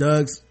it was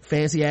Doug's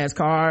fancy ass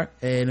car,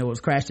 and it was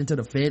crashed into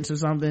the fence or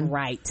something.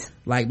 Right.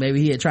 Like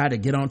maybe he had tried to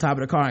get on top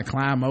of the car and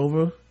climb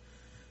over.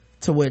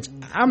 To which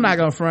I'm not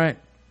gonna front,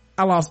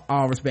 I lost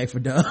all respect for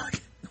Doug.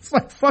 It's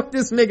like, fuck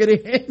this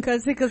nigga then.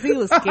 Cause he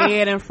was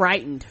scared and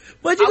frightened.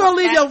 But you gonna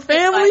leave your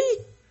family?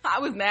 I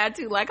was mad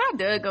too. Like, how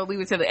Doug gonna leave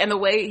it to and the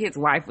way his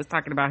wife was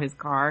talking about his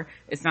car,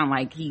 it sounded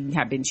like he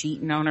had been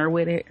cheating on her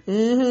with it.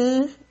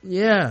 Mm-hmm.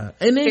 Yeah.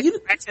 And then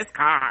that's his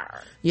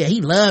car. Yeah,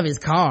 he loved his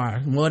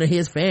car more than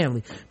his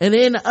family. And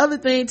then the other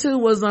thing too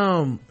was,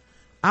 I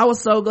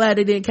was so glad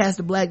they didn't cast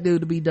a black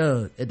dude to be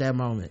Doug at that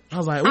moment. I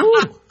was like,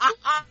 ooh.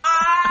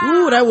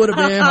 Ooh, that would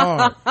have been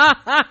hard.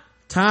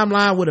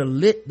 Timeline would have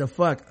lit the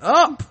fuck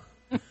up.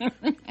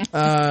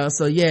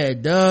 So yeah,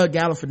 Doug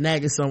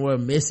Galifianakis somewhere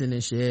missing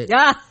and shit.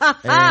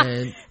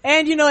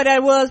 And you know what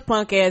that was,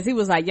 punk ass. He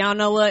was like, y'all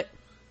know what?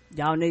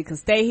 Y'all niggas can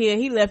stay here.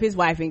 He left his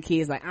wife and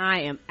kids like,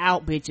 I am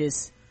out,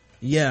 bitches.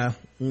 Yeah,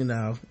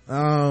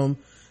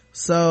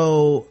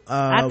 so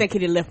I think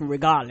he'd have left him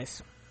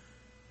regardless.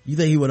 You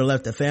think he would have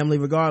left the family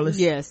regardless?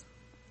 Yes.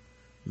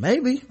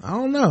 Maybe. I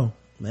don't know.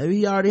 Maybe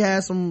he already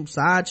had some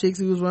side chicks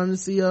he was running to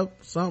see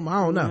up something.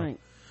 I don't know. Right.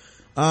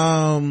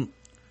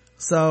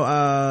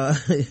 So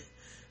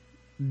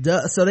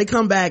they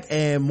come back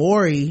and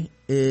Maury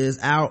is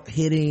out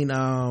hitting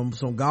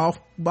some golf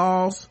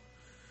balls,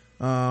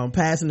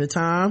 passing the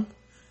time.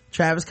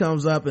 Travis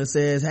comes up and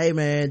says, hey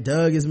man,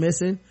 Doug is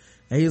missing.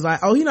 And he's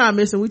like, oh, he's not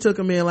missing, we took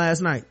him in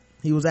last night.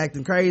 He was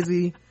acting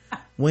crazy.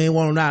 We ain't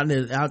want him out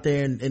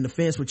there in the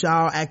fence with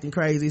y'all acting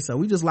crazy, so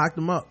we just locked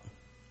him up.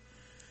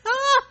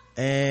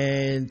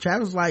 And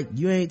Travis was like,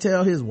 you ain't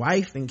tell his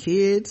wife and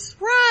kids?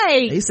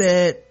 Right. He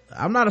said,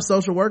 I'm not a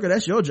social worker,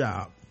 that's your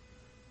job.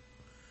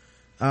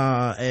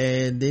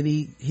 And then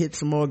he hit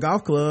some more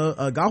golf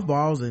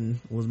balls and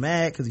was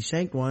mad because he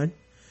shanked one.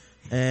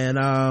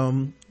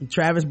 And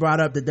Travis brought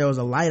up that there was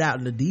a light out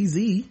in the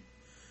DZ,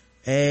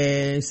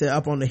 and he said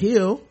up on the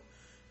hill,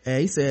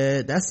 and he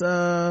said that's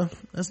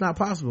not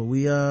possible.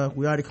 We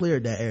already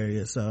cleared that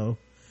area. So,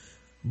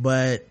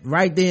 but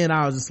right then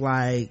I was just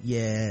like,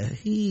 yeah,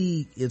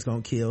 he is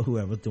gonna kill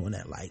whoever's doing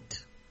that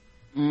light.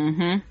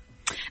 Mm-hmm.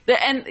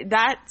 And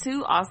that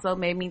too also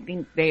made me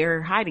think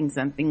they're hiding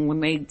something when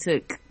they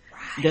took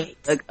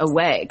Doug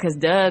away, because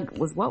Doug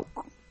was woke.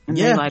 And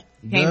yeah, like,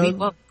 can't be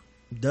woke.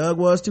 Doug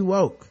was too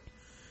woke.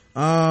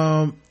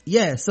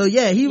 Yeah, so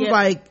yeah, he was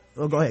like,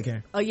 oh, go ahead,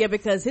 Karen. Oh yeah,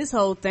 because his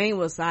whole thing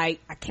was like,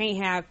 I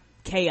can't have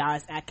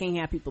chaos, I can't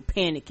have people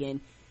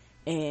panicking,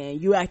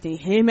 and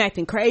him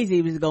acting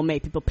crazy was gonna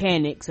make people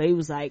panic. So he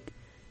was like,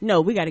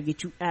 no, we gotta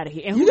get you out of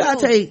here. And you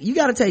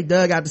gotta take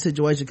Doug out the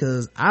situation,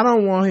 because I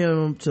don't want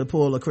him to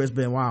pull a Chris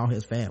Benoit on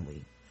his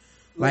family.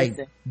 Like,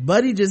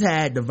 Buddy just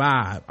had the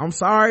vibe. I'm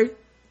sorry.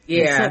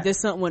 Yeah. There's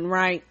something went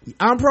right.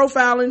 I'm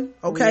profiling,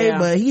 okay, Yeah.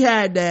 but he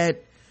had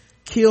that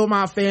kill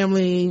my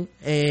family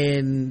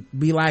and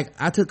be like,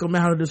 I took him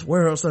out of this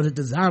world so that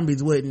the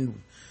zombies wouldn't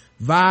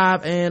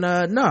vibe,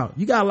 and no,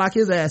 you gotta lock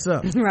his ass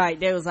up. Right.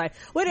 They was like,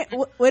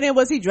 when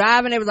was he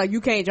driving? They was like,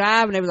 you can't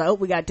drive, and they was like, oh,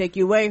 we gotta take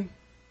you away.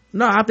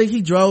 No, I think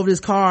he drove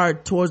his car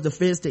towards the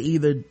fence to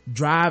either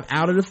drive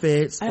out of the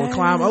fence or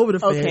climb over the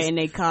fence. Okay, and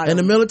they caught and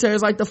him. the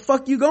military's like, the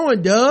fuck you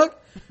going, Doug?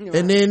 Right.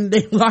 And then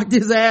they locked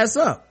his ass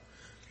up.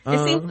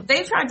 It seemed,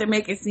 they tried to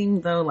make it seem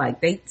though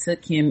like they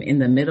took him in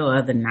the middle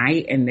of the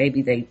night and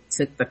maybe they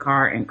took the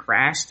car and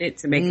crashed it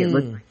to make it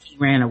look like he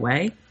ran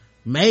away.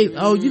 Maybe.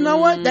 Oh, you know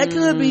what? That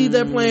could be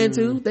their plan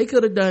too. They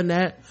could have done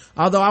that.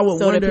 Although I would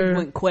so that wonder. people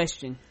wouldn't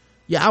question.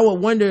 Yeah, I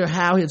would wonder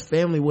how his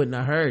family wouldn't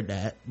have heard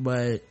that.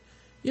 But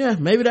yeah,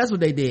 maybe that's what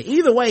they did.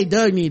 Either way,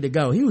 Doug needed to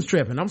go. He was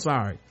tripping. I'm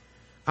sorry.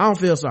 I don't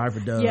feel sorry for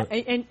Doug. Yeah,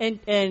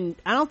 and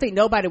I don't think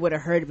nobody would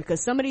have heard it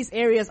because some of these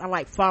areas are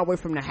like far away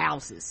from the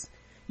houses.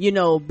 You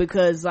know,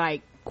 because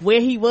like where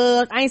he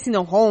was, I ain't seen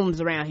no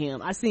homes around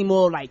him. I seen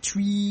more like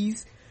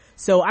trees.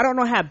 So I don't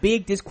know how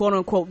big this quote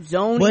unquote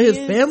zone Well, is.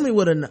 his family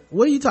would have.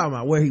 What are you talking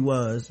about? Where he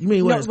was? You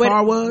mean where his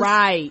car was?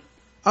 Right.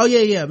 Oh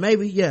yeah,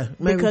 maybe, yeah.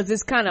 Maybe. Because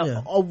it's kind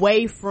of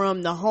away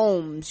from the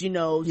homes, you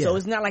know, so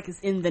it's not like it's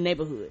in the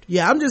neighborhood.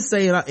 Yeah, I'm just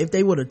saying, if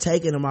they would have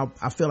taken him,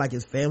 I feel like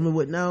his family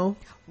would know.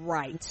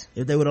 Right.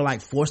 If they would have like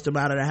forced him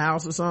out of the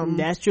house or something.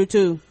 That's true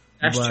too.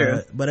 That's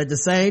true. But at the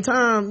same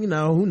time, you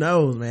know, who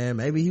knows, man?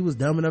 Maybe he was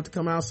dumb enough to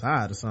come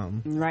outside or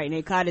something. Right, and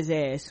they caught his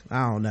ass.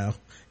 I don't know.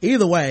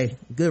 Either way,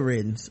 good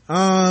riddance.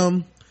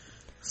 So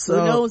who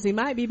knows? He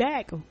might be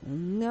back.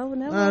 No.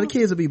 the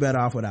kids will be better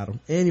off without him.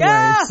 Anyway,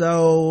 Yeah!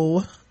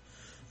 so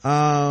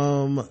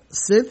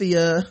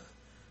Cynthia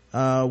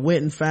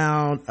went and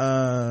found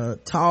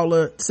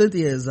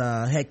Cynthia is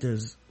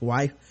Hector's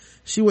wife.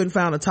 She went and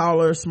found a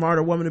taller,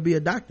 smarter woman to be a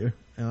doctor.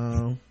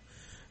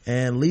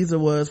 And Liza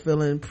was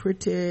feeling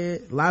pretty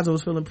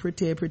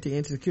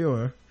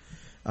insecure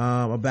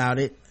about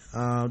it.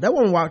 That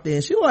woman walked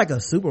in, she looked like a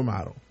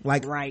supermodel,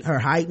 like her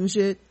height and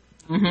shit.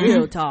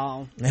 Real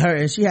tall.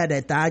 And she had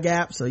that thigh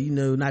gap, so you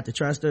knew not to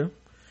trust her.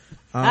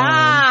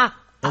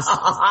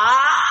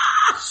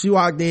 She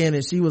walked in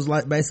and she was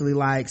like, basically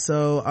like,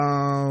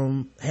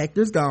 so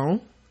Hector's gone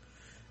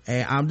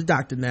and I'm the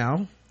doctor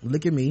now.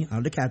 Look at me,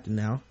 I'm the captain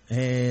now.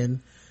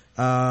 And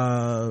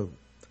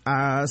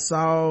I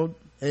saw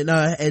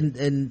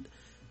and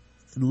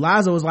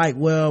Liza was like,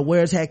 well,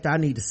 where's Hector? I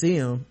need to see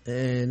him.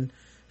 And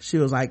she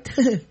was like,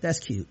 that's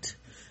cute.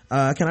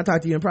 Can I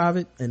talk to you in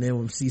private? And then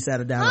when she sat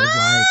her down, I was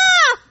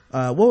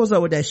like, what was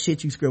up with that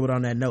shit you scribbled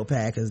on that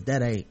notepad? Cause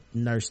that ain't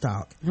nurse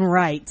talk.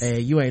 Right.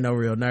 And you ain't no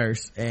real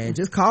nurse. And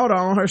just called her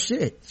on her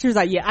shit. She was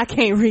like, yeah, I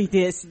can't read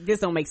this. This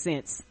don't make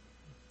sense.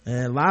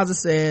 And Liza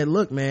said,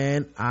 look,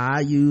 man,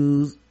 I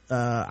use,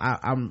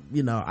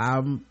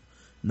 I'm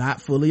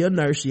not fully a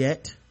nurse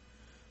yet,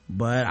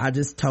 but I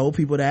just told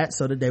people that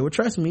so that they would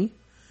trust me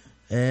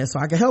and so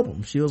I could help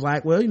them. She was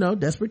like, well,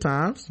 desperate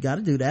times, you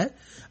gotta do that.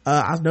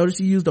 I noticed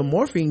you used a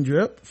morphine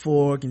drip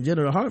for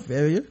congenital heart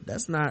failure.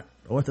 That's not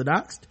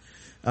orthodox.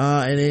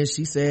 And then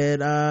she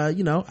said, I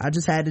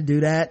just had to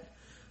do that,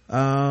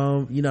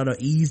 to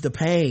ease the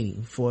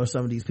pain for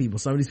some of these people.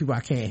 Some of these people I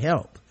can't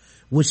help.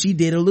 Which she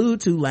did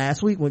allude to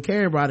last week when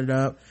Karen brought it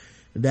up,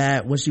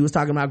 that when she was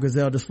talking about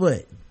Griselda's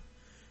foot,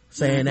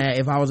 saying that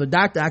if I was a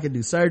doctor, I could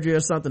do surgery or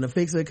something to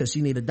fix it because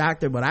she need a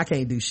doctor, but I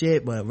can't do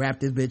shit but wrap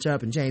this bitch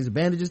up and change the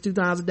bandages 2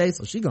 times a day,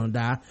 so she gonna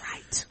die.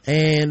 Right.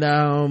 And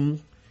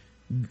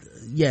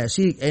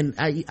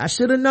I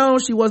should have known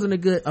she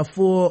wasn't a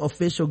full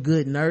official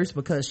good nurse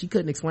because she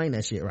couldn't explain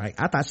that shit right.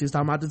 I thought she was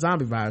talking about the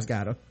zombie virus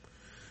got her.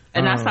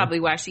 And that's probably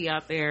why she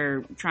out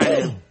there trying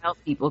to help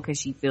people, because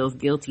she feels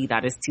guilty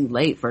that it's too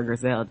late for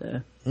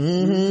Griselda.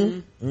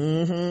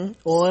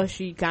 Or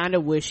she kind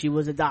of wish she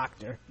was a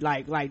doctor.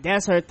 Like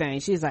that's her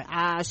thing. She's like,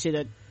 I should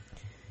have.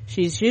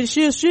 She's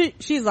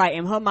like,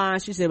 in her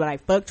mind, she said, but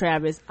like, fuck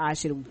Travis, I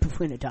should have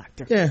been a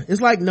doctor. Yeah, it's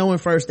like knowing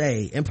first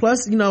aid. And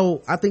plus,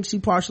 I think she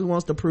partially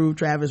wants to prove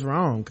Travis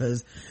wrong,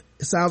 because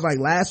it sounds like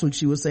last week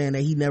she was saying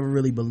that he never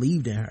really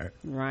believed in her.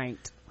 Right.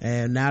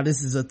 And now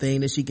this is a thing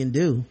that she can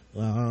do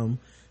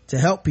to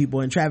help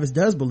people, and Travis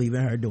does believe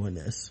in her doing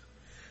this.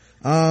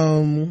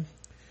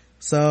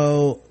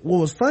 So what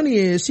was funny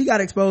is she got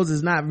exposed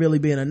as not really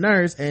being a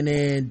nurse, and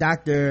then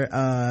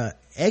Dr.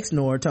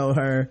 Exnor told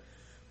her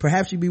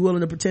perhaps she'd be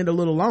willing to pretend a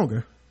little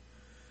longer.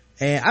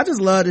 And I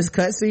just love this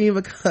cutscene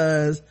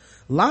because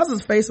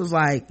Liza's face was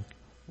like,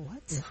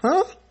 what?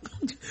 Huh?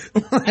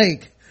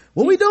 Like,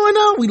 what we doing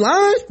now? We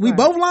lying? We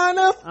both lying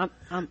now?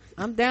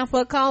 I'm down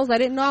for a cause I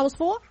didn't know I was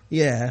for.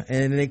 Yeah,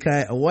 and then it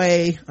cut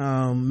away.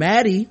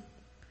 Maddie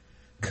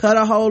cut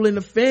a hole in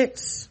the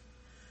fence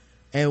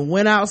and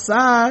went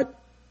outside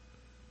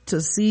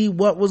to see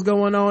what was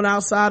going on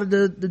outside of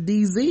the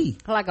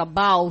DZ. Like a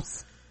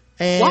boss.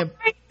 And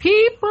White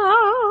people.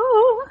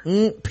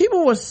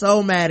 People were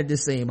so mad at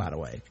this scene, by the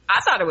way.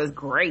 I thought it was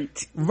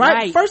great.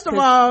 Right. First of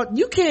all,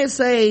 you can't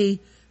say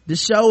the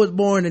show is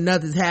boring and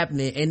nothing's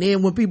happening. And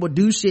then when people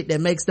do shit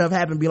that makes stuff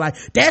happen, be like,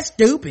 that's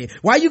stupid.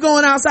 Why you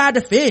going outside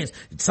the fence?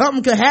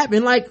 Something could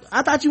happen. Like,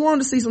 I thought you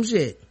wanted to see some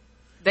shit.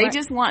 They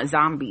just want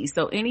zombies.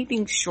 So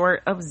anything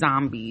short of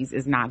zombies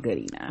is not good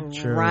enough.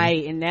 True.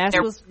 Right. And that's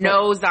There what's were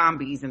no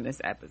zombies in this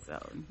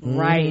episode.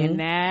 right. And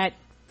that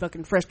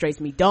fucking frustrates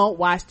me. Don't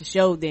watch the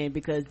show then,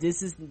 because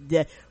this is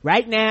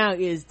right now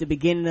is the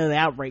beginning of the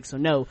outbreak. So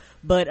no,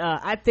 but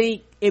I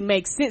think it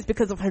makes sense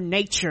because of her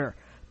nature,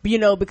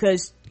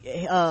 because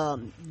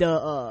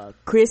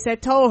Chris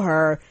had told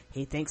her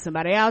he thinks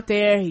somebody out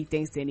there, he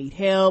thinks they need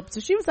help. So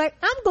she was like,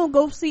 I'm gonna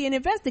go see and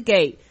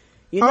investigate.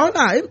 Oh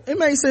no, it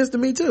made sense to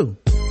me too.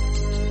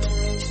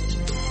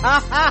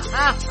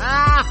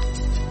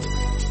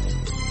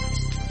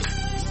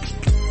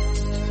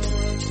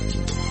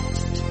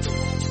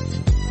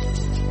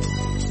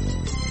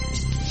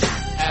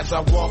 As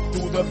I walk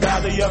through the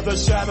valley of the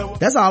shadow.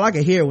 That's all I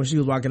could hear when she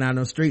was walking out on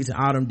the streets and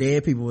all them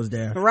dead people was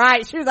there.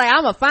 Right. She was like,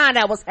 I'm gonna find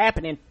out what's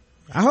happening.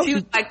 I hope She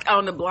was like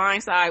on the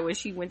blind side when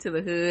she went to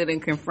the hood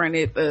and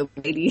confronted the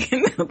lady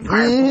in the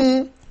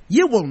apartment.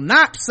 You will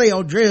not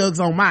sell drugs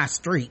on my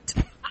street.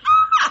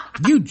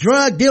 You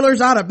drug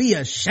dealers ought to be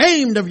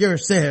ashamed of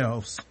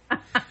yourselves.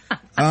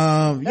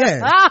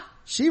 Yeah.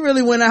 She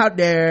really went out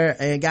there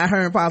and got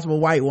her Impossible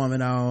White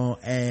Woman on,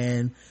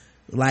 and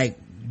like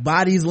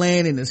bodies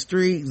laying in the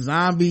street,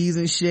 zombies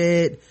and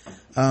shit.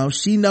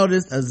 She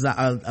noticed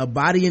a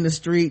body in the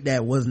street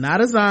that was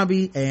not a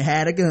zombie and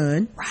had a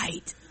gun.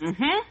 Right.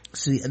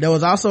 There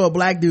was also a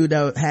black dude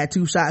that had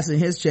 2 shots in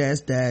his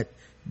chest that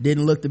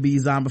didn't look to be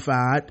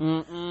zombified.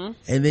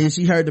 And then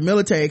she heard the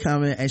military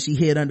coming and she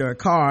hid under a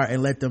car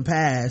and let them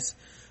pass.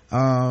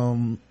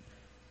 And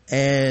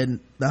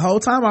the whole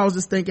time I was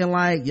just thinking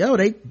like, yo,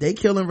 they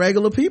killing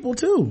regular people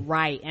too.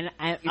 Right. And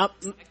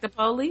Like the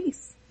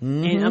police.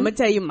 and I'm gonna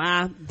tell you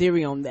my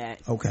theory on that.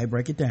 Okay,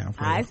 break it down.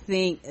 I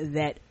think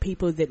that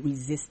people that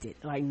resist it,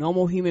 like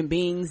normal human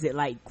beings that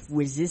like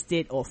resist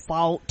it or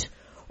fought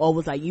or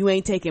was like, you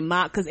ain't taking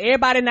my, cause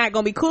everybody not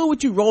gonna be cool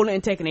with you rolling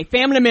and taking their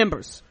family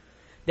members.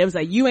 They was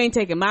like, you ain't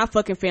taking my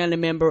fucking family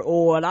member.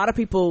 Or a lot of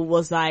people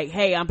was like,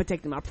 hey, I'm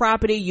protecting my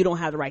property, you don't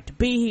have the right to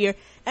be here.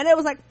 And they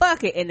was like,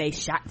 fuck it, and they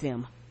shot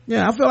them.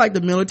 Yeah, I feel like the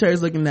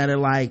military's looking at it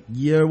like,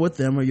 you're with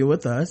them or you're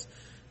with us.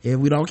 If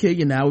we don't kill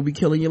you now, we'll be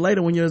killing you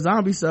later when you're a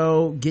zombie,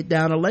 so get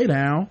down or lay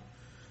down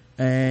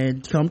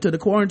and come to the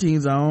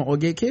quarantine zone or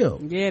get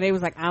killed. Yeah, they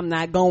was like, I'm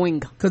not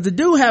going. Cause the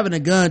dude having a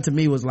gun to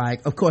me was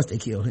like, of course they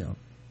killed him.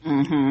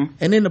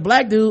 And then the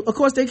black dude, of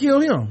course they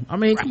killed him. I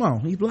mean, come on,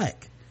 he's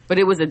black. But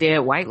it was a dead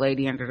white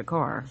lady under the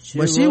car.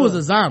 But she was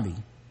a zombie.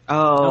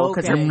 Oh,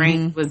 because Okay. her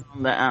brain was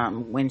on the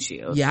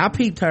windshield. Yeah, I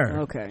peeped her.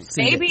 Okay.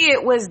 Maybe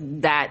it was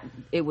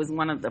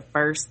one of the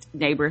first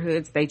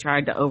neighborhoods they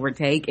tried to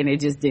overtake and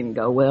it just didn't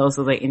go well,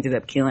 so they ended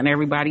up killing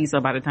everybody.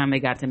 So by the time they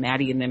got to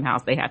Maddie and them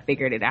house, they had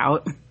figured it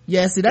out.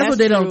 Yeah, see, that's what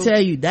they don't true.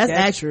 tell you.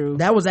 That's true. true.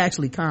 That was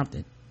actually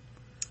Compton.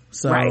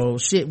 So Right.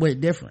 shit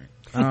went different.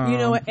 You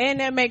know what? And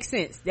that makes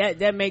sense.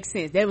 That makes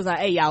sense. They was like,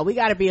 hey y'all, we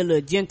gotta be a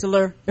little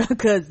gentler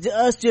because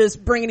us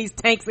just bringing these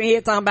tanks in here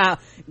talking about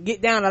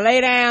get down or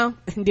lay down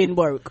didn't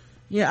work.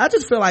 Yeah, I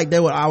just feel like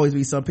there would always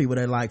be some people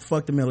that like,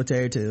 fuck the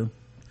military too.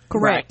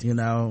 Correct. You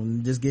know,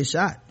 just get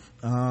shot.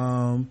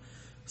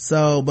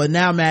 So, but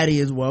now Maddie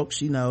is woke.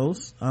 She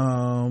knows.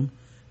 And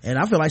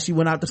I feel like she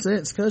went out the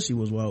fence cause she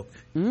was woke.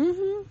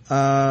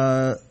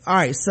 All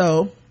right.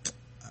 So,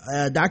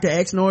 Dr.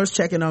 Exnor's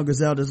checking on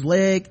Griselda's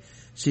leg.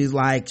 She's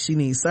like, she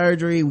needs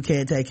surgery. We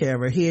can't take care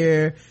of her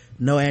here.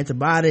 No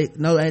antibiotics.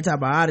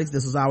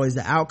 This was always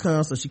the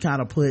outcome. So she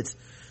kind of puts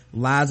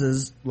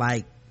Liza's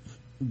like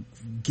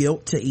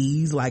guilt to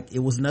ease. Like, it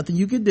was nothing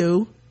you could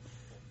do,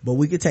 but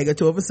we could take her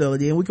to a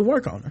facility and we could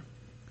work on her.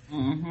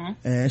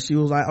 And she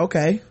was like,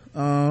 okay,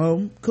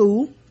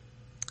 cool.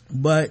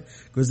 But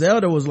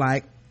Griselda was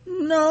like,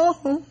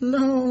 no.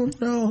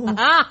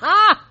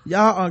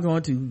 Y'all are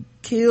going to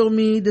kill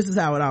me. This is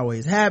how it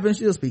always happens.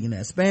 She was speaking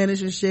that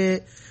Spanish and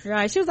shit.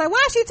 Right. She was like,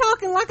 why is she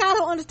talking like I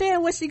don't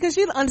understand cause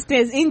she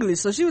understands English.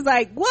 So she was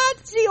like, what?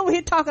 She over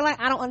here talking like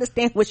I don't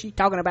understand what she's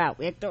talking about,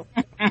 Victor.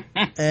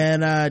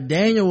 And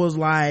Daniel was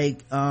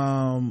like,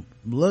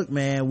 look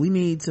man, we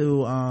need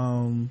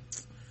to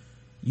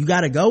you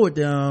gotta go with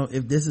them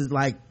if this is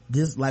like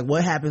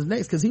what happens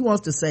next, because he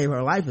wants to save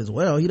her life as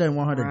well. He doesn't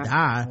want her to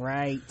die,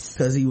 right?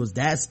 Because he was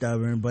that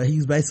stubborn. But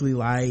he's basically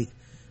like,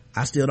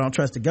 I still don't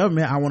trust the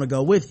government, I want to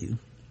go with you.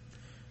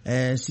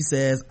 And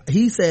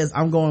he says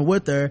I'm going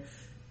with her.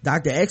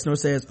 Dr. Exner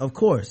says, of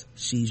course,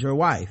 she's your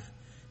wife.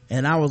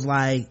 And I was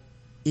like,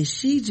 is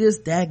she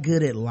just that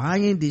good at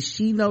lying? Did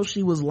she know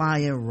she was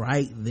lying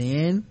right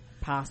then?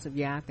 Possibly,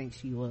 yeah, I think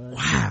she was.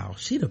 Wow,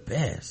 she the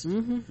best.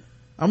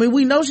 I mean,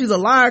 we know she's a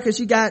liar because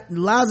she got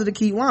Liza to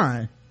keep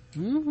lying.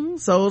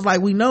 So it's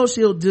like, we know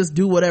she'll just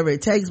do whatever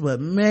it takes,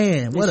 but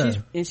man,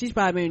 and she's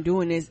probably been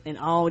doing this in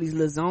all these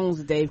little zones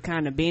that they've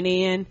kind of been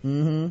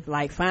in,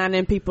 like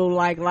finding people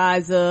like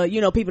Liza,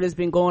 people that's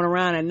been going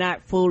around and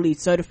not fully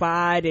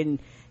certified and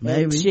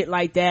shit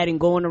like that, and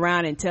going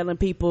around and telling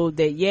people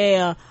that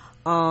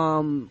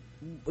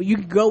you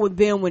can go with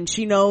them when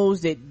she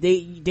knows that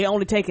they're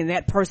only taking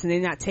that person, they're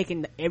not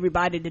taking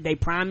everybody that they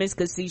promised.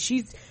 Cause see,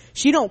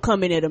 she don't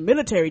come in at a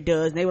military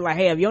does, and they were like,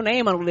 hey, if your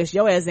name on the list,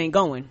 your ass ain't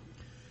going.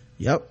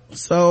 Yep.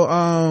 So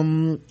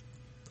all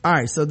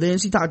right, so then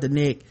she talked to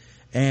Nick,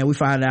 and we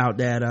find out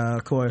that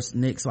of course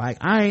Nick's like,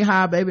 I ain't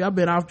high, baby, I've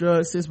been off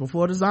drugs since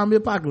before the zombie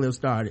apocalypse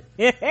started.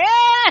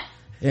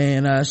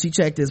 And she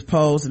checked his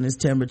pulse and his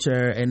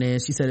temperature, and then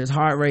she said his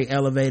heart rate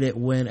elevated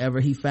whenever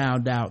he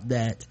found out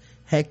that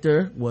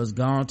Hector was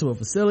gone to a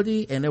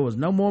facility and there was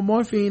no more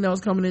morphine that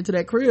was coming into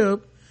that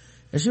crib.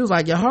 And she was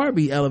like, your heart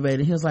beat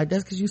elevated. He was like,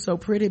 that's because you so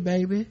pretty,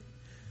 baby.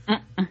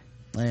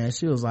 And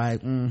she was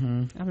like,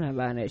 I'm not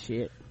buying that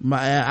shit.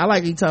 I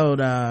like he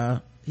told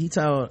I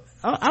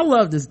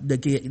love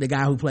the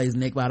guy who plays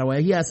Nick, by the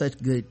way. He has such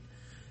good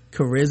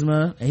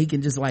charisma, and he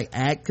can just like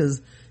act,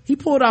 because he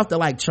pulled off the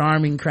like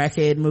charming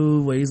crackhead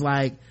move where he's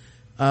like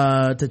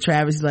to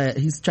Travis,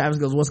 Travis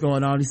goes, what's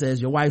going on? He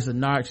says, your wife's a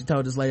narc, she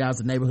told this lady I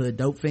was a neighborhood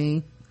dope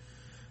fiend.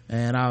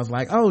 And I was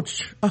like, oh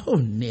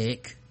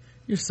Nick,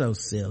 you're so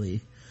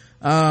silly.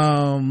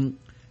 And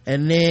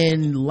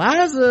then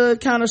Liza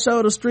kind of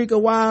showed a streak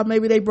of why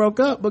maybe they broke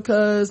up,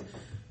 because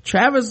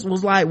Travis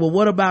was like, well,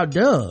 what about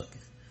Doug?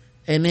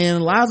 And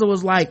then Liza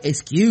was like,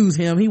 excuse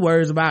him, he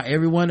worries about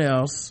everyone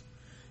else.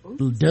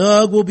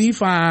 Doug will be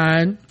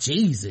fine.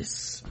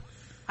 Jesus.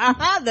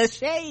 The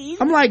shade.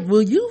 I'm like,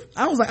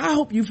 I was like, I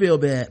hope you feel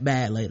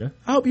bad later.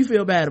 I hope you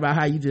feel bad about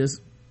how you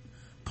just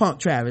punked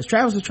Travis.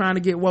 Travis was trying to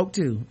get woke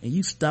too, and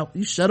you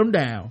shut him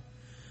down.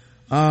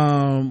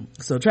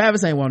 So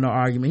Travis ain't want no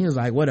argument. He was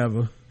like,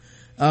 whatever.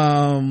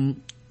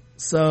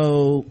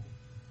 So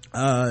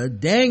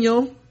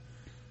Daniel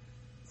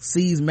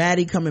sees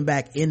Maddie coming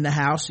back in the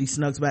house. She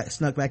snuck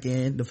back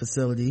in the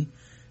facility,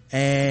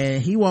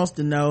 and he wants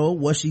to know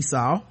what she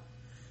saw.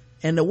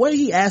 And the way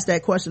he asked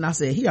that question, I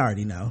said, he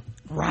already know.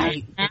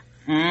 Right.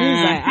 He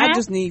was like, I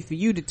just need for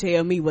you to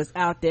tell me what's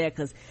out there,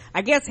 because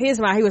I guess his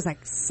mind, he was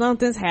like,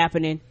 something's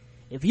happening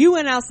if you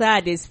went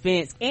outside this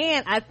fence.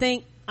 And I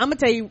think, I'm gonna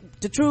tell you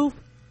the truth,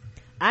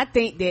 I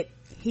think that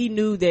he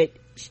knew that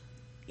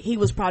he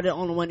was probably the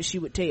only one that she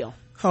would tell.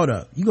 Hold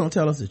up, you gonna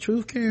tell us the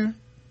truth, Karen?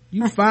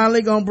 You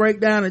finally gonna break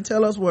down and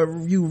tell us what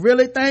you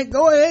really think?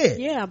 Go ahead.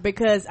 Yeah,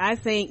 because I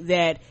think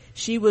that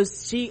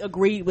she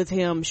agreed with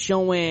him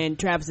showing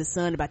Travis's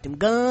son about them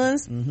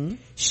guns. Mm-hmm.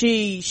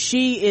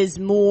 She is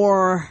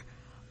more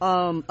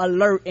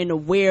alert and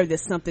aware that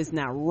something's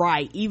not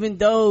right, even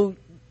though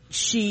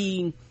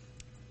she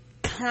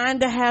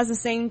kind of has the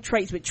same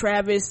traits with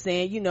Travis,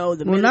 and she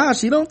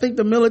don't think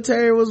the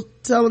military was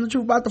telling the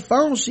truth about the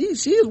phone. She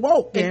is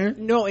woke,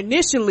 Karen. No,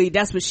 initially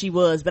that's what she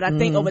was, but I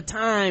think over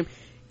time,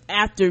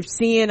 after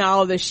seeing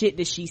all the shit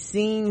that she's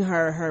seen,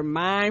 her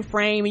mind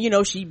frame,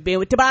 and she been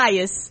with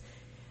Tobias,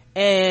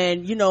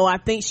 and I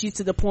think she's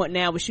to the point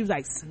now where she was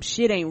like, some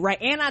shit ain't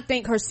right. And I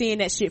think her seeing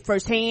that shit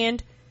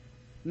firsthand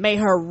made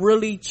her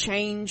really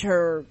change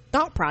her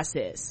thought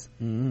process,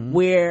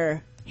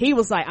 where he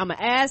was like, I'm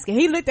gonna ask, and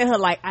he looked at her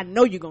like, I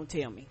know you're gonna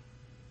tell me.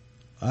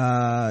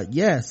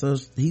 So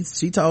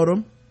she told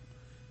him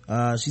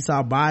she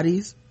saw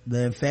bodies,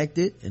 the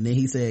infected, and then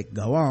he said,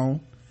 go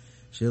on.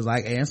 She was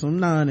like, and some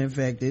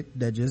non-infected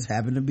that just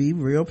happen to be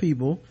real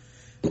people.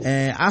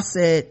 And I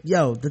said,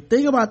 yo, the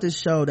thing about this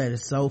show that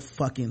is so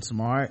fucking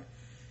smart,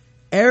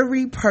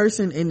 every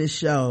person in the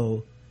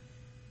show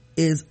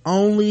is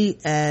only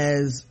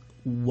as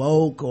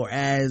woke or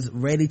as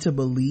ready to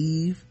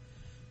believe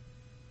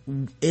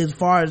as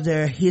far as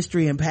their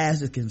history and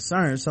past is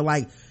concerned. So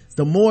like,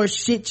 the more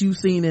shit you've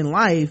seen in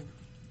life,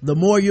 the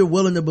more you're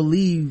willing to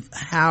believe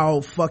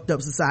how fucked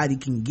up society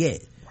can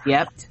get.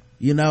 Yep.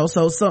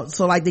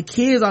 So like the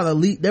kids are the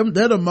least, they're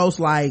the most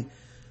like,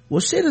 well,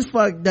 shit is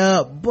fucked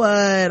up,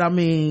 but I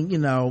mean,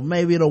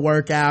 maybe it'll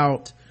work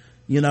out.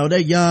 They're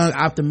young,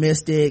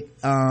 optimistic.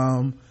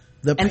 And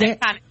they're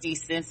kind of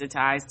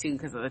desensitized too,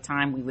 because of the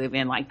time we live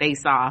in. Like, they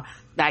saw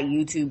that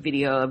YouTube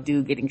video of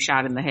dude getting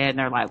shot in the head, and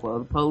they're like, well,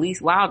 the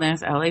police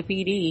wildness,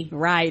 LAPD.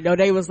 Right. No,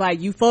 they was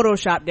like, you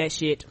photoshopped that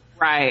shit.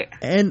 Right.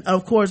 And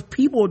of course,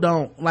 people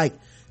don't, like,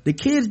 the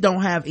kids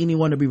don't have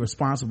anyone to be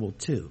responsible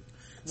to.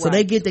 So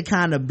they get to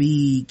kind of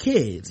be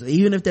kids.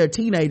 Even if they're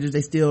teenagers,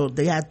 it's not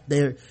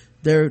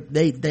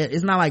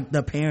like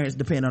the parents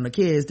depend on the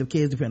kids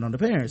depend on the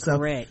parents. So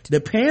correct. The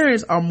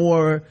parents are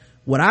more,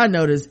 what I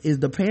noticed is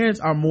the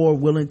parents are more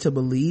willing to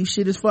believe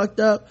shit is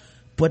fucked up,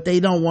 but they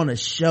don't want to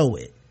show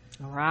it.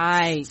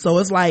 Right. So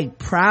it's like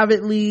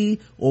privately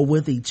or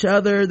with each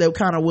other, they're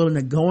kind of willing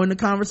to go into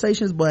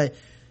conversations, but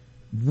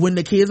when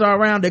the kids are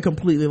around, they're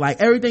completely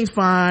like, everything's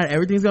fine,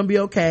 everything's gonna be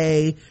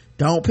okay,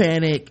 don't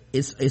panic,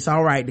 it's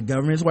all right, the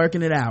government's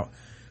working it out.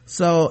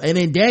 So, and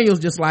then Daniel's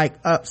just like,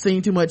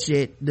 seeing too much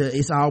shit,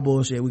 it's all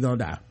bullshit, we're gonna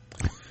die.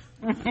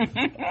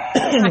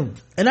 And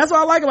that's what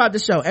I like about the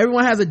show.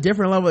 Everyone has a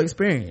different level of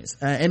experience.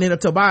 And then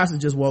Tobias is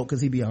just woke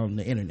because he be on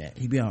the internet,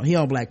 he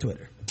on Black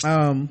Twitter.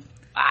 Bias.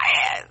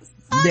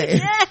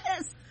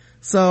 Yes.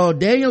 So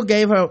Daniel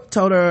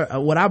told her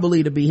what I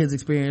believe to be his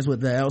experience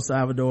with the El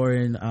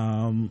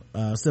Salvadoran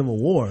Civil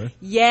War.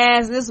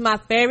 Yes, this is my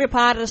favorite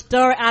part of the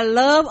story. I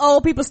love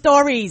old people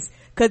stories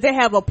because they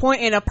have a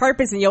point and a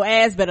purpose, and your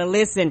ass better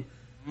listen.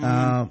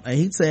 And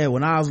he said,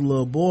 when I was a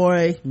little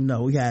boy,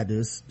 we had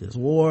this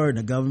war, and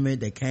the government,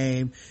 they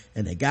came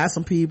and they got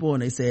some people,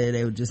 and they said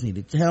they would just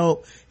needed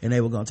help, and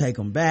they were going to take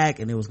them back,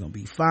 and it was going to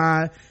be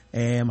fine.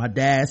 And my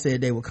dad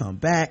said they would come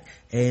back,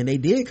 and they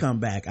did come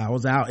back. I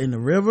was out in the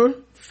river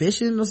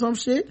fishing or some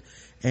shit,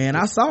 and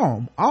I saw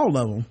them, all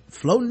of them,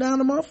 floating down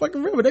the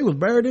motherfucking river. They was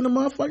buried in the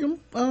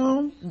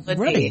motherfucking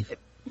grave.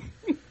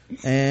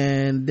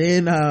 And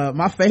then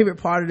my favorite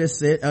part of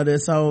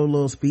this whole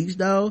little speech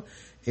though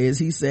is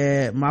he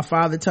said, my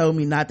father told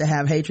me not to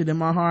have hatred in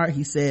my heart.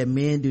 He said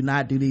men do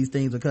not do these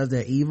things because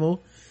they're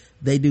evil,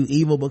 they do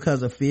evil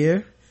because of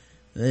fear.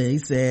 And he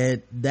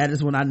said that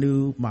is when I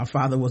knew my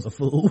father was a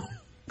fool.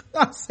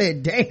 I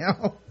said,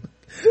 damn.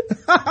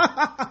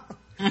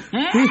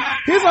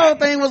 His whole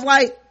thing was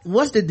like,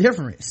 what's the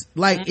difference?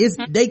 Like,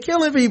 they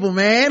killing people,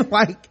 man.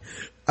 Like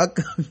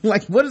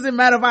what does it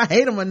matter if I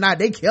hate them or not?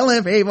 They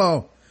killing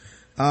people.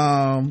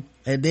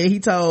 And then he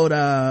told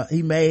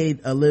he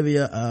made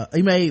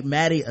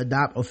Maddie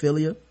adopt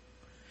Ophelia.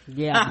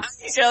 Yeah.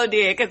 He sure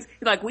did, cause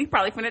like, we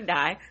probably finna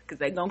die, cause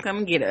they gonna come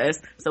and get us.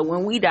 So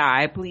when we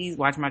die, please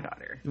watch my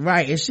daughter.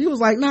 Right. And she was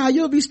like, nah,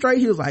 you'll be straight.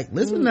 He was like,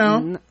 listen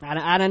now.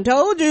 I done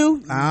told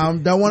you.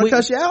 Don't want to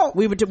cuss you out.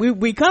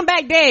 We come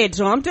back dead,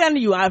 so I'm telling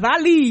you, if I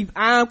leave,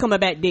 I'm coming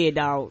back dead,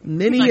 dog.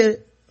 And then he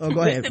hit, go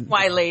ahead. Listen,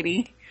 white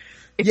lady.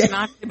 It's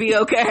not to be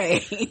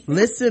okay.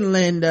 Listen,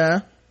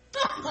 Linda.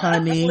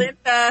 Honey.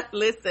 Linda,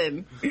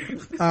 listen.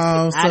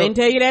 I didn't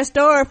tell you that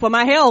story for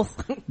my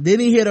health. Then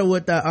he hit her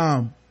with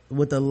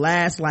the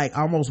last, like,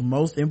 almost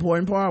most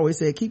important part where he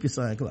said, keep your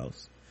son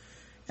close.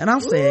 And I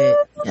said,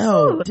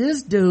 yo,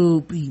 this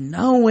dude be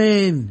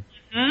knowing.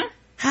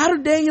 How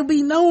did Daniel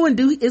be knowing?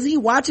 Is he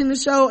watching the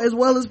show as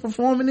well as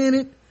performing in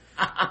it?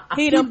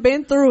 He done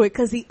been through it,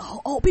 cause he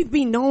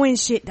be knowing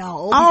shit,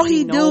 dog. All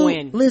he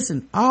do,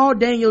 listen, all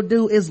Daniel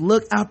do is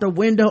look out the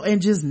window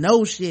and just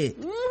know shit.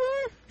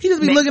 He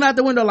just be looking out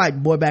the window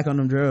like, boy, back on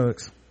them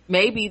drugs.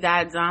 Maybe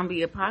that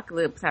zombie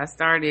apocalypse has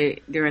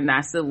started during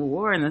that Civil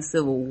War, and the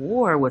Civil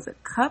War was a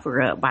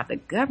cover-up by the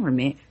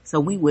government, so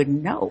we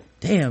wouldn't know.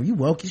 Damn, you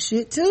woke your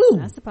shit too.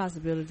 That's a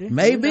possibility.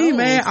 Maybe,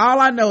 man. All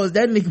I know is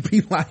that nigga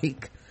be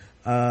like,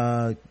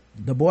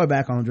 the boy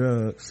back on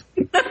drugs.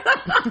 How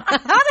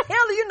the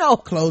hell do you know?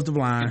 Close the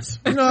blinds.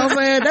 You know what I'm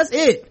saying? That's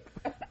it.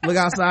 Look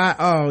outside.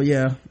 Oh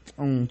yeah.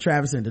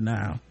 Travis in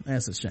denial.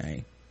 That's a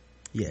shame.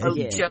 Yeah. Oh,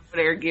 she's over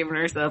there giving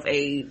herself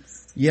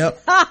AIDS. Yep.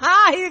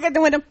 He got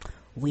the window.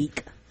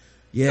 Weak.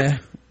 Yeah.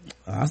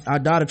 Our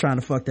daughter trying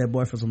to fuck that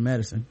boy for some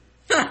medicine.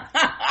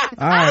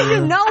 How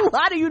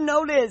do you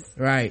know this?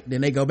 Right.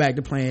 Then they go back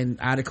to playing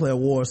I Declare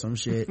War or some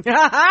shit.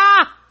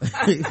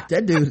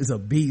 That dude is a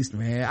beast,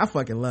 man. I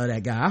fucking love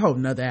that guy. I hope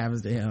nothing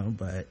happens to him,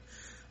 but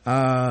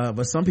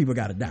some people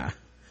gotta die.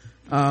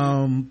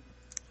 All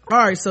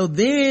right. So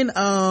then,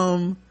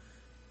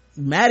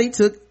 Maddie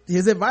took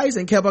his advice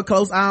and kept a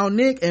close eye on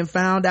Nick and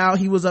found out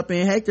he was up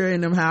in Hector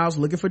in them house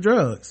looking for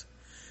drugs.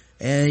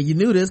 And you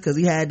knew this because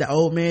he had the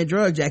old man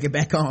drug jacket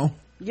back on.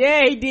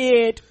 Yeah, he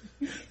did.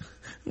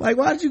 Like,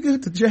 why did you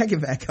get the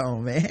jacket back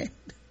on, man?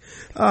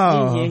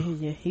 Oh,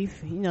 yeah.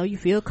 You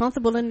feel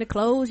comfortable in the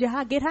clothes.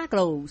 Get high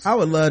clothes. I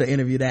would love to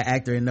interview that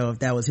actor and know if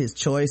that was his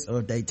choice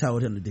or if they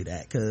told him to do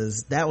that,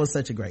 because that was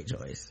such a great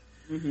choice.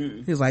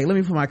 He was like, let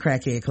me put my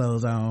crackhead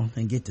clothes on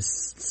and get to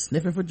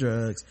sniffing for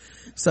drugs.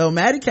 So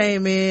Maddie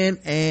came in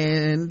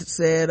and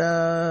said,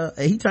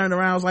 and he turned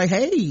around and was like,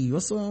 hey,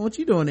 what's on? What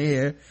you doing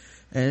here?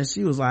 And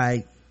she was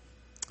like,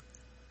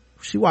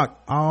 she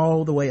walked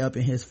all the way up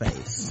in his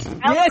face.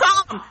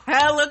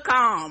 Hella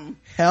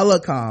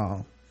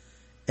calm.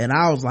 And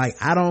I was like,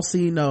 I don't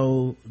see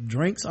no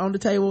drinks on the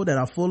table that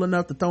are full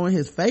enough to throw in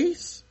his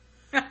face.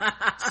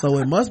 So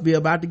it must be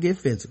about to get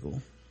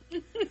physical.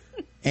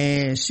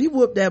 And she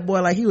whooped that boy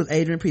like he was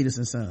Adrian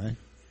Peterson's son.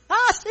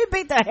 She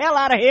beat the hell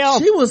out of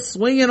him. She was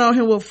swinging on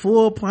him with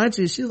full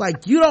punches. She's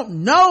like, you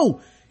don't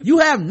know. You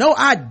have no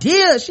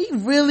idea. She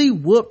really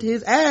whooped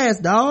his ass,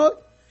 dog.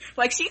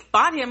 Like, she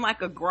fought him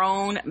like a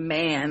grown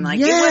man. Like,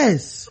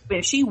 yes.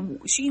 She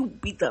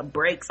beat the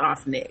brakes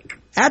off Nick.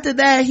 After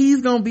that,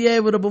 he's gonna be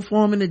able to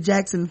perform in the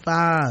Jackson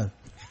 5.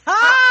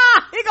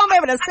 He's gonna be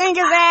able to sing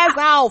his ass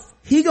off.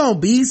 He gonna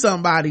be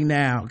somebody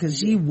now, cause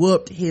she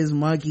whooped his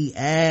monkey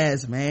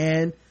ass,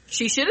 man.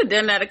 She should have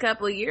done that a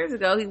couple of years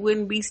ago. He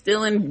wouldn't be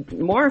stealing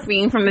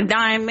morphine from the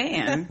dying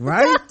man.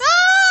 Right?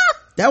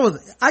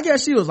 I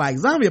guess she was like,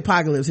 zombie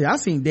apocalypse here. I've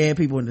seen dead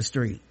people in the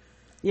street.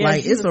 Yeah,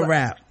 like, it's a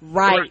wrap.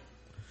 Right.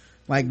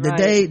 Like,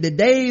 the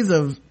days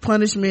of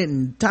punishment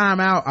and time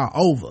out are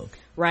over.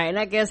 Right. And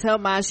I guess her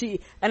mind,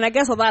 I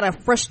guess a lot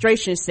of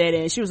frustration set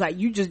in. She was like,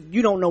 you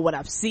don't know what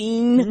I've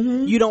seen.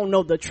 Mm-hmm. You don't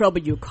know the trouble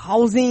you're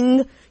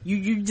causing.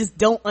 You just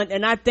don't,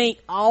 and I think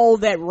all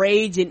that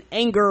rage and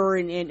anger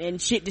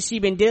and shit that she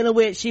been dealing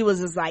with, she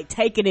was just like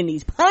taking in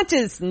these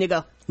punches,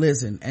 nigga.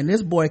 Listen, and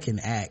this boy can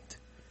act.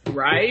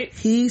 Right.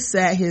 He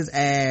sat his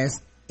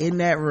ass in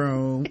that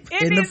room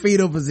in the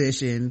fetal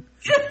position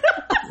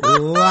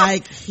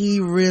like he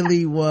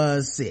really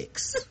was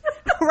 6.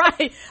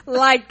 Right.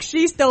 Like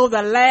she stole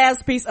the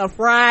last piece of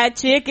fried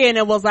chicken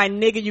and was like,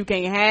 nigga, you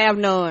can't have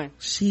none.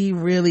 She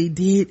really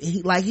did.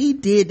 He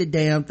did the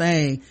damn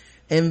thing.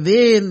 And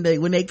then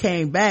when they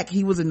came back,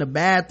 he was in the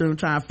bathroom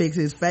trying to fix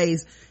his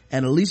face,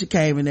 and Alicia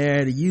came in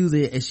there to use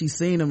it, and she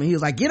seen him, and he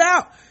was like, get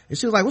out. And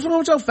she was like, what's wrong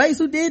with your face?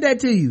 Who did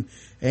that to you?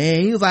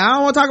 And he was like, I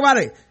don't want to talk about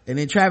it. And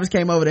then Travis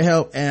came over to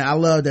help, and I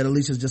love that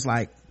Alicia's just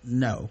like,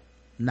 no,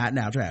 not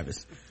now,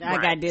 Travis. I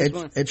got this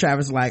one. And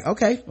Travis is like,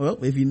 okay,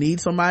 well, if you need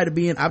somebody to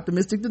be in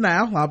optimistic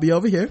denial, I'll be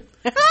over here.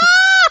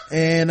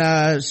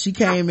 And she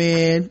came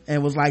in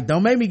and was like,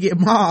 don't make me get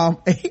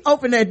mom. And he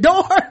opened that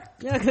door.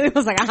 Yeah, cause it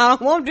was like, I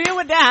don't want to deal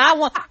with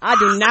that. I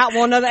do not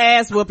want another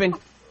ass whooping.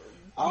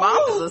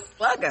 Mama's a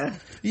slugger.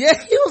 Yeah,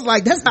 he was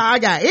like, that's how I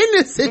got in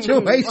this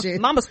situation.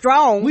 Mama's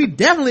strong. We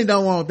definitely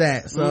don't want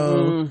that.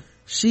 So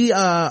she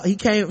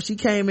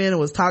came in and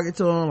was talking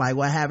to him like,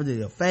 what happened to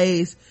your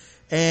face?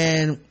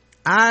 And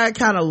I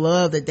kind of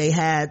love that they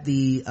had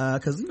the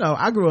cause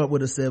I grew up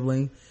with a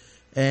sibling,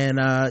 and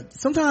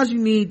sometimes you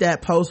need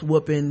that post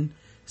whooping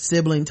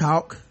sibling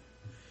talk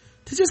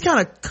to just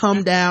kind of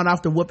come down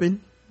off the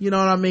whooping, you know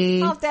what I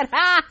mean? Off that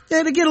high.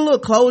 Yeah, to get a little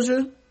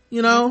closure,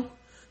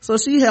 so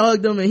she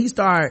hugged him, and he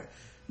started,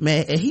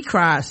 man, and he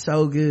cried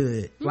so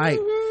good. Like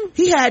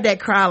he had that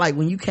cry like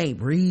when you can't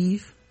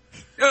breathe.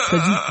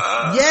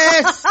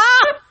 Yes.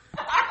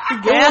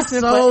 It was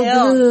so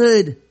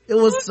good. It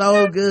was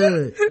so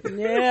good.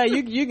 Yeah,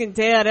 you can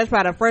tell that's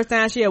probably the first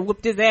time she had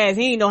whooped his ass.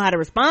 He didn't know how to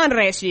respond to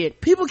that shit.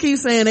 People keep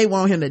saying they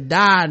want him to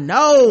die.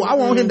 No, I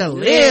want him to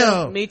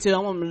live. Me too. I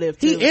want him to live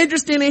too. He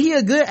interesting, and he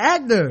a good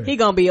actor. He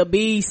gonna be a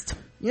beast.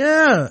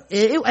 Yeah.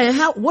 And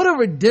what a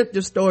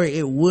redemptive story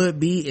it would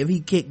be if he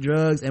kicked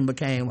drugs and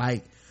became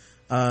like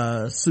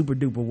super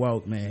duper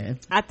woke, man.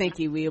 I think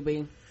he will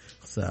be.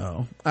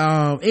 So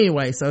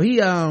anyway, so he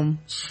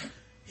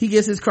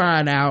gets his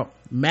crying out.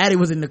 Maddie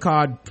was in the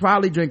car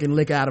probably drinking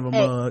liquor out of a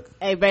mug.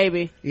 Hey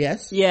baby.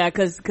 Yes. Yeah,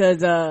 cause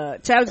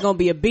Travis gonna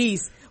be a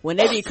beast when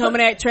they be coming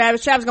at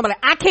Travis gonna be like,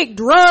 I kicked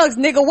drugs,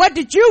 nigga, what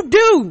did you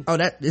do? Oh,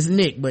 that is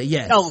Nick, but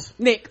yes. Oh,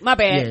 Nick, my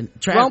bad.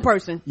 Yeah, wrong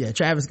person. Yeah,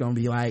 Travis gonna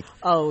be like,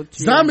 oh,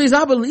 geez. Zombies,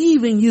 I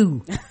believe in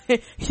you.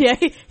 Yeah,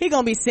 he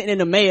gonna be sitting in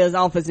the mayor's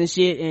office and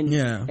shit, and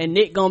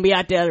Nick gonna be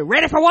out there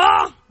ready for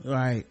war.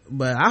 Right.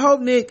 But I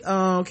hope Nick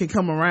can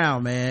come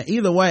around, man.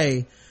 Either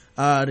way,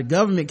 the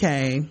government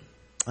came,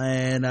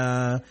 and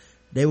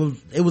it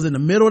was in the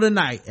middle of the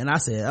night, and I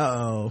said,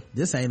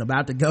 this ain't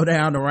about to go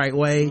down the right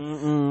way.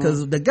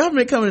 Because the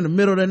government coming in the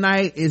middle of the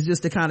night is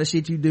just the kind of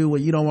shit you do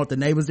when you don't want the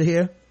neighbors to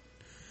hear.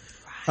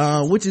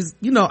 Right. Which is,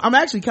 I'm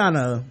actually kind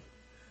of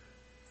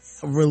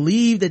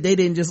relieved that they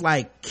didn't just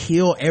like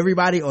kill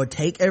everybody or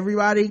take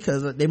everybody,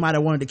 because they might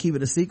have wanted to keep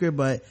it a secret.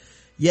 But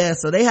yeah,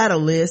 so they had a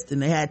list,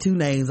 and they had 2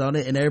 names on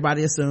it, and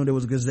everybody assumed it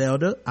was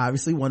Griselda,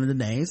 obviously one of the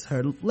names.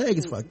 Her leg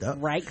is fucked up,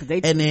 right?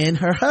 And then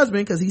her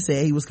husband, because he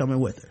said he was coming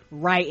with her,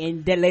 right?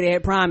 And that lady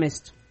had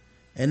promised,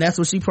 and that's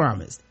what she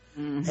promised.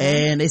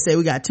 And they said,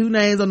 we got 2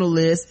 names on the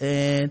list,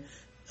 and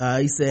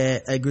they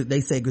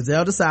said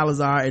Griselda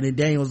Salazar, and then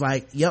Daniel was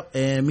like, yep,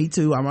 and me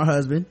too, I'm her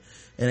husband.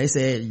 And they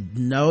said,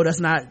 no,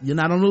 you're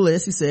not on the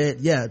list. He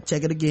said, yeah,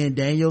 check it again,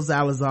 Daniel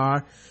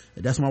Salazar,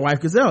 that's my wife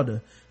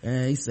Griselda.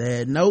 And he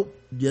said, nope,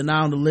 you're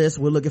not on the list,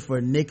 we're looking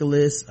for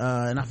Nicholas,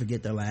 and I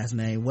forget their last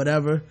name,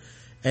 whatever.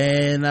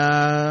 And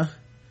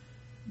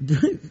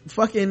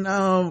fucking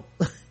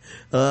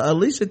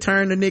Alicia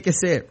turned to Nick and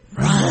said,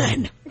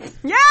 run.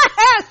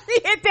 Yes,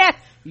 he hit that.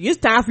 It's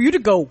time for you to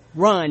go.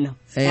 Run.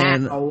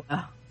 And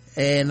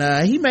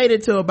he made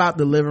it to about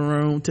the living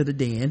room to the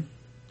den.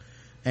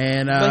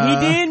 And but he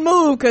didn't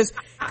move, cause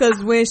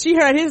when she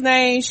heard his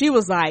name, she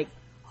was like,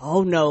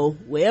 oh no,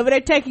 wherever they're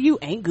taking you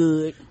ain't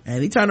good.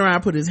 And he turned around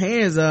and put his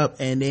hands up,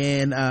 and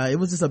then it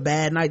was just a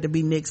bad night to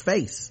be Nick's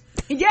face.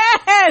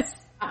 Yes.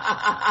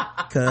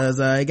 Cause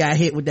he got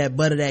hit with that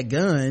butt of that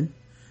gun,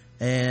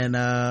 and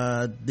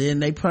then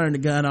they turned the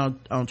gun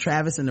on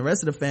Travis and the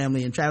rest of the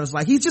family, and Travis was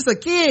like, he's just a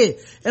kid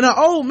and an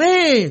old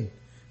man.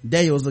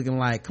 Daniel was looking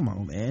like, come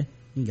on, man,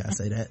 you gotta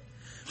say that.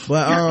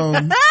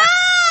 But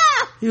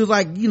he was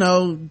like,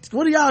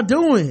 what are y'all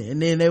doing?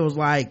 And then they was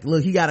like,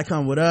 look, he gotta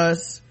come with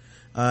us,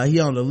 he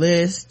on the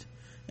list.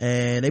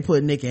 And they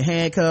put Nick in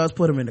handcuffs,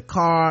 put him in the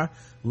car.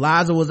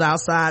 Liza was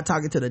outside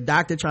talking to the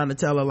doctor, trying to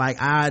tell her like,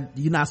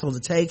 you're not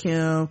supposed to take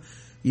him,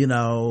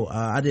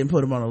 I didn't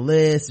put him on the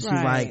list. She's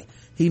like,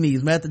 he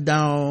needs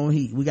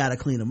methadone, we gotta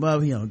clean him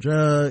up, he on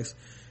drugs.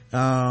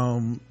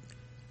 And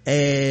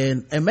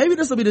maybe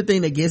this will be the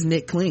thing that gets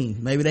Nick clean.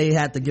 Maybe they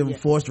have to give him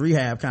forced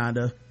rehab,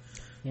 kinda.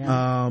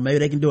 Maybe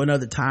they can do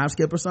another time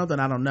skip or something,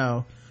 I don't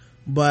know.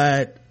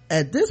 But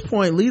at this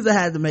point, Liza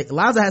has to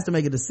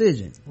make a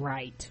decision.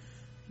 Right.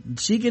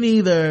 She can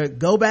either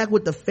go back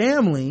with the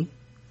family,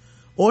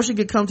 or she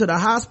could come to the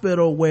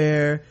hospital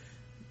where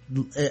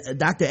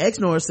Dr.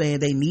 Exnor is saying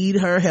they need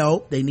her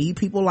help, they need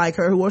people like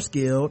her who are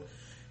skilled,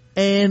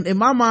 And in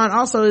my mind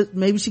also,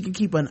 maybe she could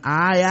keep an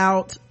eye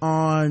out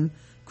on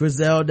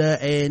Griselda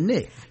and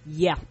Nick.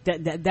 Yeah,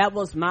 that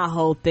was my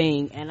whole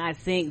thing. And I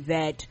think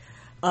that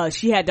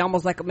she had to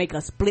almost like make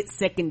a split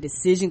second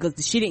decision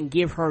because she didn't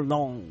give her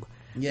long.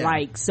 Yeah.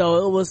 Like,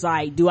 so it was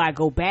like, do I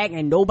go back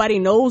and nobody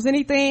knows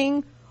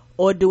anything,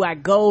 or do I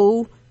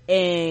go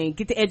and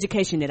get the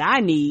education that I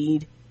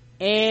need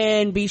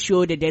and be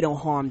sure that they don't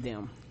harm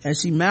them? And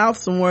she mouthed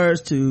some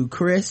words to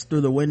Chris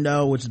through the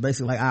window, which is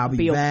basically like, I'll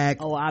be back.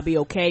 Oh, I'll be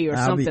okay, or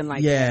something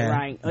like yeah. that,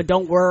 right? Or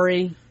don't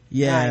worry.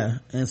 Yeah. Right.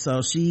 And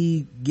so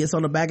she gets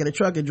on the back of the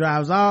truck and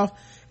drives off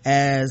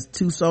as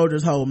two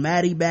soldiers hold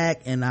Maddie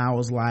back. And I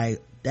was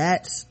like,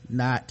 that's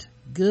not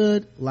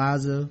good,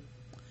 Liza.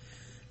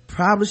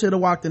 Probably should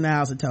have walked in the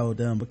house and told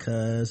them,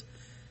 because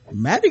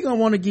Maddie gonna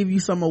want to give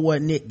you some of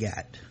what Nick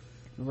got.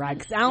 Right.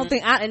 Cause I don't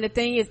think, and the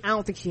thing is, I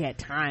don't think she had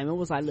time. It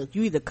was like, look,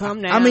 you either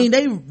come now. I mean,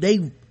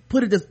 they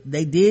put it,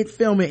 they did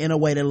film it in a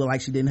way that looked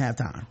like she didn't have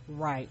time.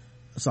 Right.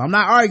 So I'm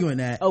not arguing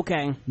that.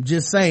 Okay. I'm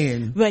just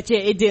saying. But yeah,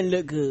 it didn't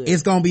look good.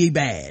 It's gonna be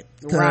bad.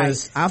 Cause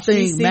right. I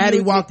think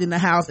Maddie walked in the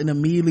house and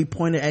immediately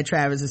pointed at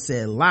Travis and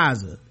said,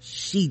 Liza,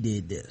 she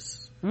did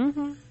this.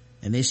 Mm-hmm.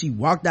 And then she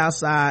walked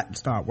outside and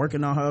started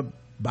working on her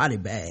body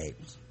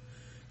bags.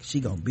 She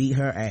gonna beat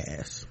her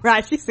ass.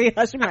 Right. She said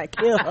she might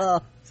kill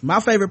her. My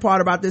favorite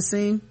part about this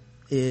scene,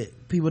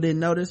 people didn't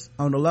notice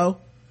on the low,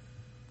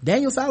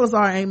 Daniel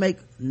Salazar ain't make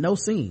no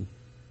scene.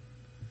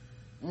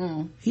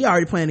 He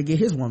already planned to get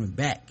his woman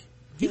back.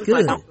 He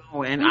could. Like,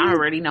 and I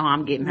already know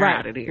I'm getting her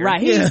out of there.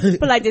 Right.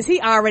 But like this, he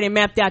already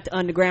mapped out the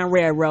Underground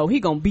Railroad. He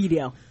gonna be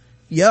there.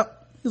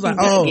 Yep. He's like,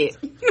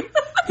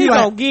 he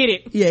gonna get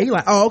it. Yeah, he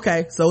like, oh,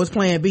 okay, so it's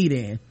plan B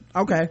then.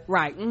 Okay.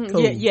 Right. Mm-hmm.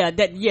 Cool.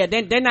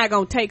 They're not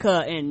gonna take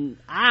her and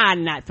I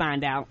not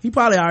find out. He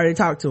probably already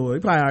talked to her. He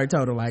probably already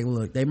told her, like,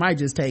 look, they might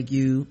just take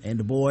you and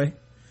the boy.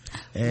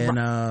 And,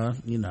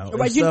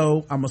 right.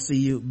 So I'm gonna see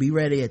you, be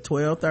ready at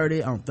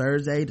 12:30 on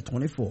Thursday the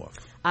 24th.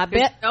 I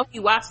bet.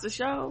 You watched the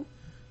show.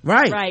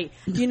 Right. Right.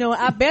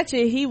 I bet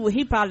you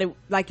he probably,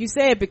 like you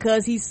said,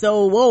 because he's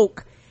so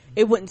woke,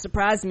 it wouldn't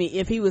surprise me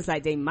if he was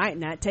like, they might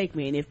not take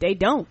me. And if they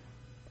don't,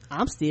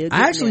 I'm still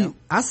good.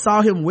 I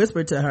saw him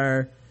whisper to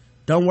her,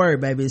 don't worry,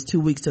 baby, it's 2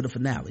 weeks to the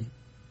finale.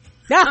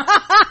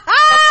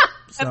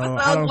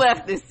 Episodes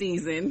left this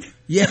season.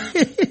 Yeah.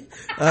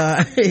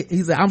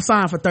 He said, I'm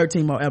signed for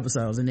 13 more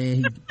episodes. And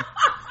then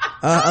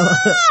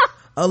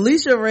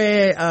Alicia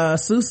read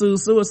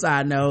Susu's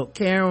suicide note.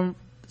 Karen,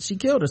 she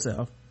killed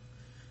herself.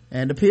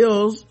 And the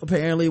pills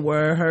apparently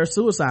were her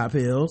suicide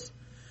pills.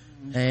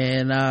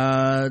 And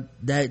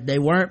that they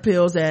weren't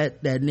pills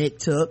that Nick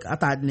took. I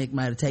thought Nick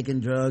might have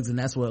taken drugs and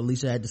that's what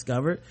Alicia had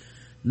discovered.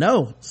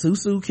 No,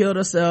 Susu killed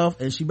herself,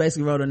 and she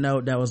basically wrote a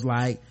note that was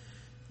like,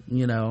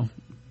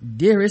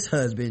 dearest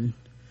husband,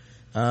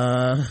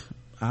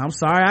 I'm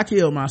sorry I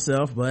killed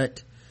myself,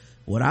 but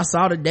what I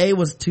saw today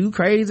was too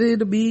crazy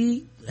to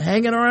be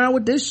hanging around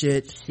with this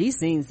shit. She's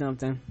seen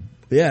something.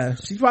 Yeah,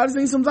 she's probably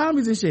seen some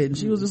zombies and shit, and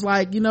she was just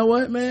like, you know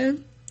what,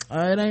 man,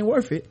 it ain't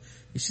worth it.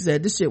 And she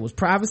said this shit was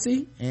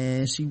privacy,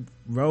 and she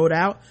rode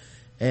out,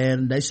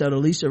 and they showed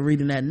Alicia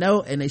reading that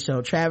note, and they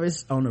showed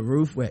Travis on the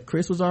roof where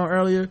Chris was on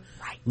earlier,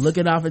 right,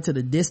 looking off into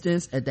the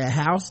distance at that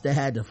house that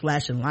had the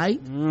flashing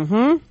light.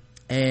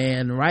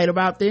 And right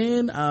about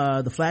then,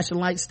 the flashing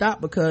light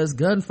stopped because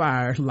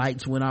gunfire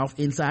lights went off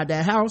inside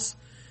that house,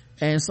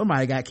 and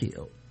somebody got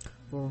killed.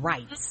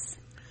 Right.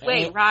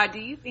 Wait, Rod, do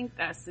you think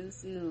that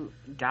Susu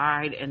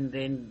died and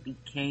then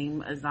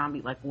became a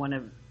zombie,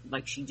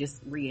 like she just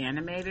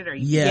reanimated, or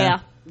yeah.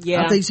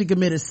 I think she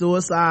committed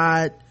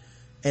suicide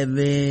and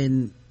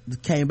then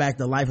came back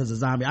to life as a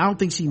zombie. I don't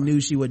think she knew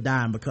she would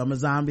die and become a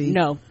zombie.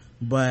 No.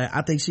 But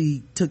I think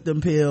she took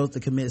them pills to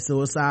commit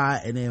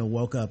suicide and then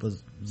woke up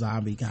as a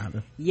zombie, kind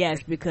of.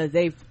 Yes, because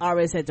they've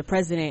already said the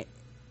president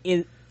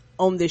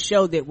on the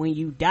show that when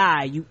you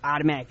die, you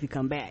automatically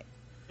come back.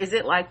 Is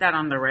it like that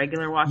on the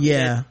regular Walking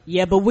Dead?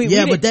 Yeah, but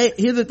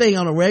here's the thing,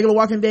 on the regular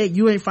Walking Dead,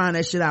 you ain't find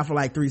that shit out for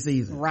like 3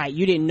 seasons. Right,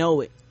 you didn't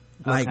know it.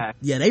 Like,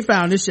 yeah, they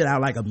found this shit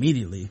out like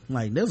immediately.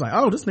 Like, they was like,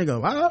 oh, this nigga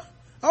alive?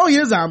 Oh,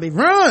 you're a zombie,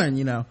 run,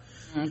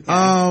 Okay.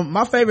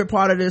 My favorite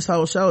part of this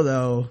whole show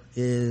though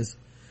is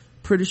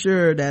pretty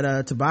sure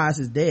that Tobias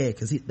is dead,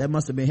 because that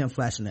must have been him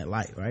flashing that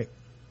light, right?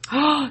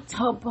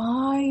 Tobias.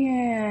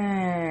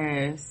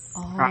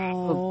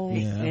 Oh,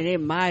 yeah. And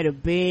it might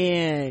have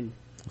been.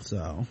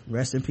 So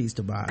rest in peace,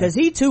 Tobias, because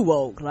he too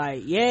woke.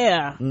 Like,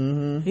 yeah,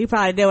 he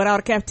probably did with all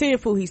the cafeteria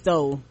food he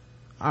stole.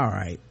 All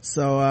right,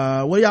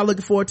 so what y'all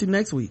looking forward to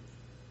next week,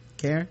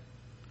 Karen?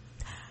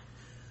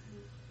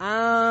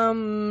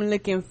 I'm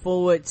looking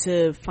forward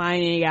to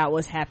finding out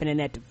what's happening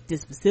at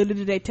this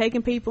facility they're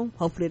taking people.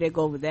 Hopefully they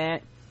go over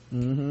that.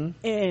 And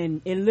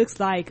it looks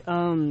like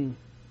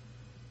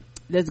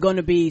there's going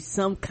to be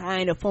some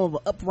kind of form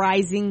of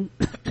uprising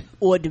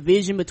or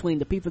division between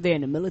the people there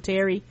and the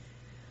military.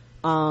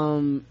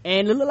 And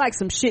it looks like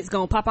some shit's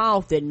gonna pop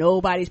off that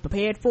nobody's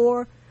prepared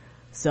for.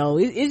 So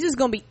it's just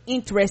gonna be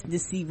interesting to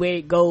see where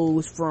it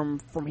goes from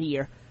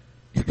here.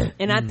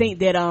 And I think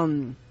that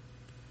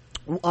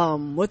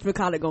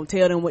whatchamacallit gonna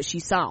tell them what she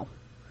saw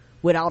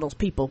with all those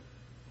people.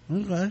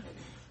 Okay.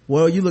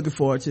 Well, you looking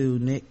forward to,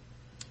 Nick?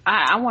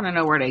 I want to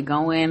know where they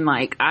going.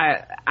 Like,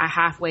 I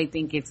halfway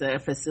think it's a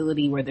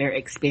facility where they're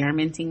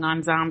experimenting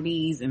on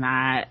zombies, and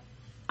I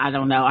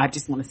don't know. I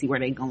just want to see where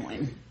they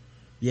going.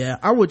 Yeah,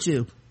 I'm with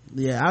you.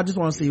 Yeah, I just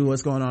want to see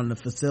what's going on in the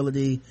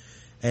facility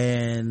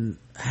and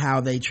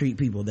how they treat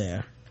people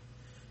there.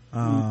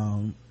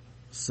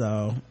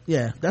 So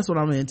yeah, that's what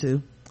I'm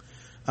into.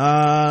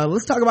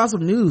 Let's talk about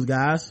some news,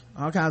 guys.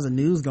 All kinds of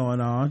news going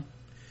on.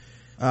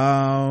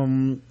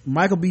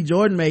 Michael B.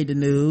 Jordan made the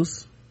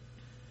news,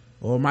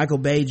 or Michael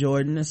Bay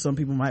Jordan, as some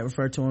people might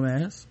refer to him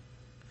as.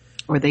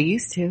 Or they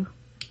used to.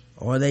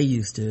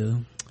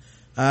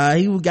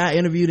 He got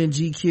interviewed in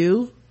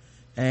GQ,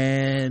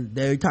 and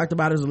they talked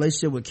about his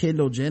relationship with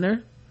Kendall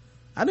Jenner.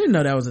 I didn't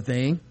know that was a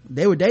thing.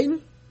 They were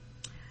dating?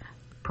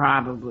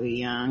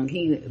 Probably, young.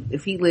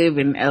 If he lived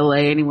in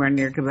LA, anywhere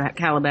near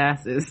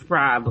Calabasas,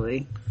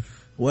 probably.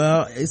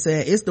 Well, it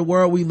said, it's the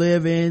world we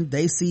live in.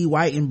 They see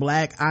white and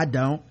black. I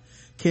don't.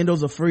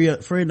 Kendall's a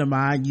friend of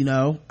mine, you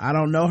know. I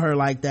don't know her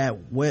like that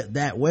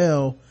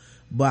well,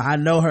 but I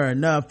know her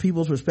enough.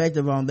 People's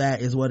perspective on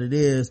that is what it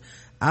is.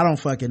 I don't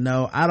fucking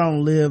know. I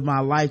don't live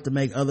my life to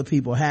make other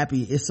people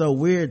happy. It's so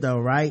weird though,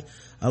 right?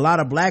 A lot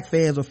of black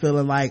fans are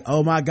feeling like,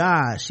 oh my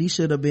God, he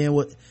should have been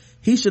with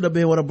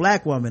a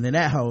black woman and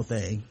that whole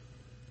thing.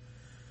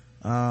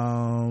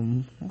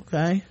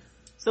 Okay.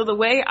 So the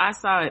way I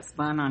saw it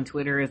spun on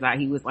Twitter is that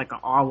he was like an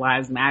all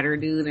lives matter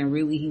dude, and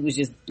really he was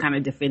just kind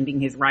of defending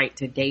his right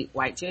to date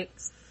white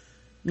chicks.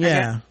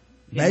 Yeah,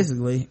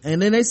 basically. And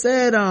then they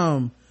said,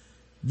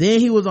 then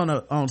he was on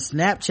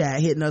Snapchat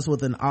hitting us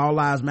with an all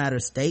lives matter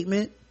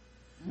statement.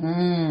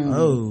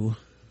 Oh,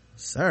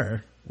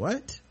 sir,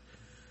 what?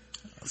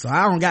 So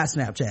I don't got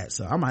Snapchat,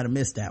 so I might have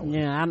missed that one.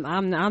 Yeah,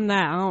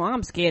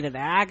 I'm scared of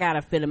that. I got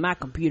a feeling my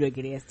computer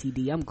get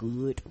STD. I'm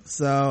good.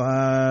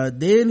 So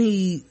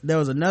then there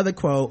was another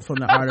quote from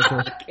the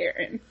article.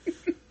 Karen.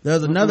 There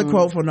was another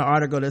quote from the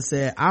article that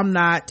said, I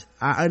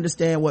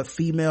understand what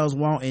females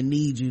want and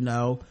need, you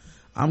know.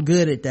 I'm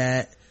good at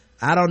that.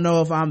 I don't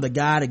know if I'm the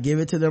guy to give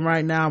it to them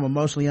right now. I'm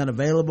emotionally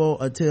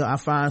unavailable until I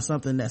find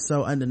something that's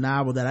so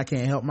undeniable that I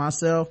can't help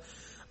myself.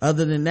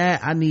 Other than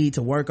that, I need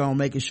to work on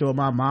making sure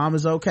my mom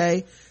is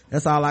okay.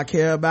 That's all I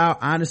care about.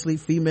 Honestly,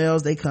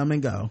 females, they come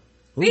and go.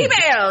 Ooh.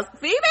 Females?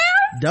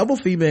 Double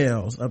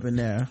females up in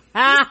there.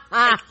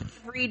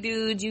 Every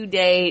dude you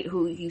date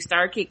who you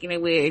start kicking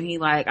it with, and he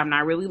like, I'm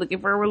not really looking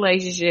for a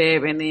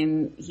relationship, and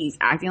then he's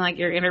acting like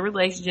you're in a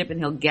relationship,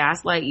 and he'll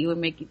gaslight you and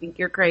make you think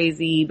you're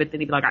crazy, but then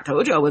he'd be like, I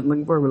told you I wasn't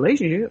looking for a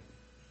relationship.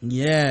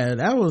 Yeah,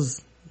 that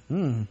was,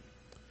 well,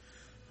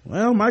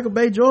 Michael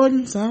Bay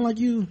Jordan, sound like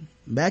you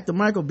back to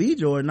Michael B.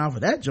 Jordan off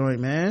of that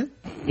joint, man.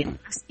 Yeah,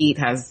 Steve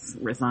has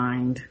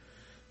resigned.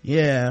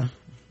 Yeah.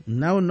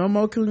 No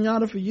more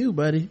Kenyatta for you,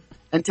 buddy.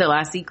 Until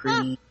I see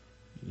Creed.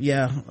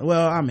 Yeah.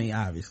 Well, I mean,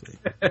 obviously.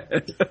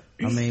 I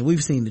mean,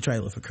 we've seen the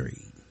trailer for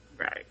Creed.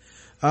 Right.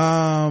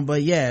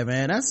 But yeah,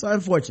 man, that's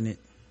unfortunate.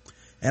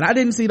 And I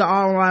didn't see the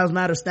All Lives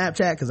Matter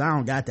Snapchat because I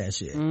don't got that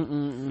shit.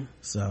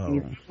 So.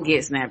 You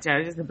get Snapchat.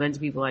 It's just a bunch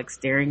of people like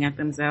staring at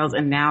themselves,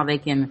 and now they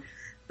can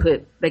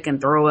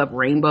throw up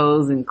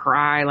rainbows and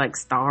cry like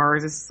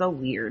stars. It's so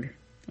weird.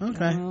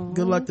 Okay.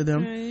 Good luck to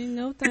them. Okay.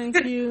 No,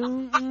 thank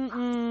you.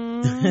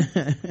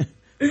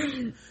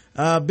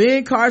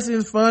 Ben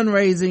Carson's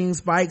fundraising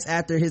spikes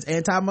after his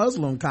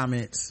anti-Muslim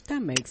comments.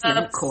 That makes sense.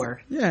 Of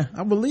course. Yeah,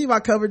 I believe I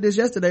covered this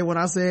yesterday when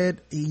I said,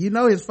 you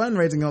know, his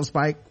fundraising gonna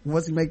spike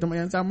once he make them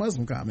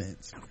anti-Muslim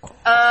comments.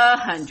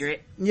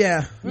 100.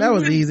 Yeah, that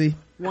was easy.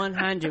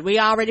 100. We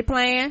already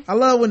playing? I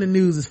love when the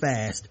news is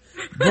fast.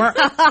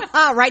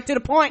 Right to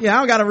the point. Yeah, I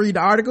don't gotta read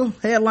the article.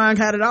 Headline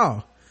had it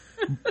all.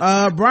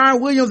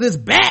 Brian Williams is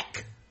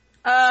back.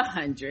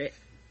 100.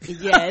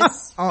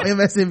 Yes. On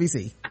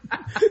MSNBC.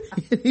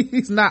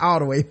 He's not all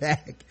the way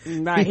back.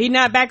 Right. He's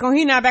not back on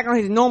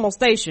his normal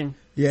station.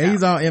 Yeah,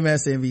 he's on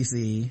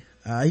MSNBC.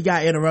 He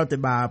got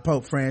interrupted by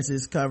Pope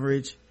Francis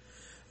coverage.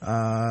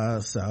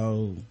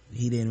 So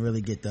he didn't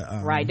really get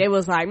the, right. They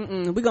was like,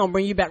 we're gonna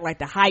bring you back like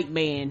the hype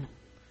man.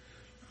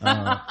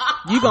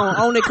 You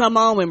gonna only come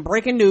on when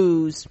breaking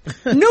news.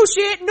 New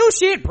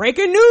shit,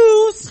 breaking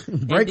news.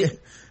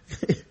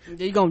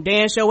 You gonna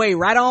dance your way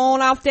right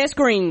on off that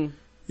screen.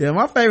 Yeah,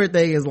 my favorite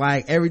thing is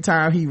like every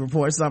time he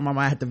reports something, I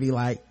might have to be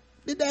like,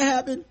 did that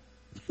happen?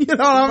 You know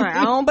what I mean?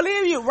 I don't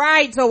believe you.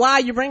 Right. So why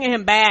are you bringing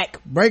him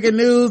back? Breaking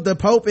news, the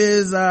Pope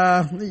is,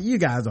 you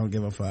guys don't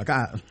give a fuck.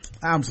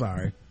 I'm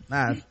sorry.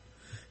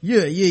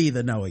 You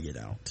either know or you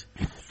don't.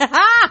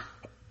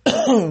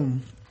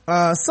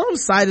 Some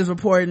site is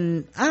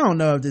reporting, I don't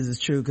know if this is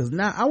true, cause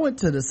now I went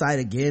to the site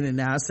again and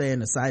now it's saying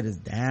the site is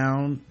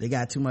down. They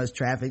got too much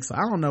traffic, so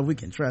I don't know if we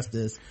can trust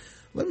this.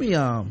 Let me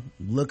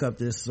look up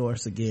this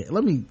source again.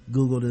 Let me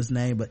Google this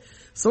name. But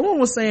someone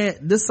was saying,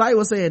 this site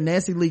was saying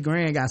Nancy Lee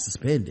Graham got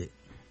suspended.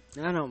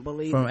 I don't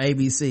believe from it.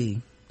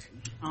 ABC.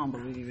 I don't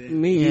believe it.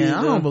 Me either.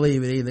 I don't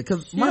believe it either.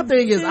 Cause my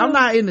thing is, I'm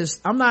not in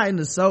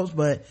the soaps,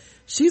 but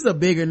she's a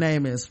bigger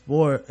name in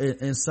sport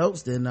in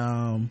soaps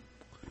than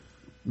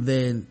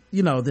then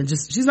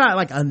just, she's not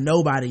like a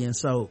nobody in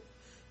soap,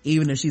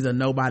 even if she's a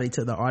nobody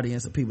to the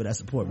audience of people that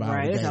support Viola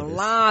Right, there's Davis. a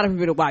lot of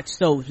people that watch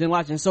soaps. Been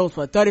watching soaps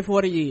for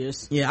 30-40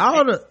 years. Yeah,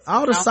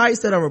 all the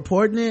sites that are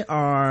reporting it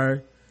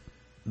are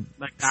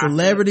Like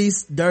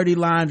Celebrities, Dirty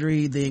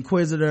Laundry, The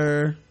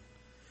Inquisitor,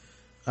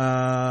 If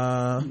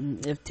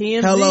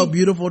TMZ,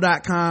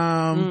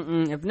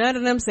 HelloBeautiful.com, if none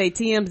of them say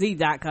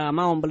TMZ.com,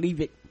 I don't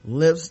believe it.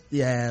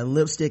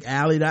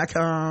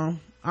 LipstickAlley.com.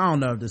 I don't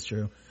know if that's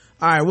true.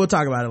 All right, we'll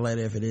talk about it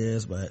later if it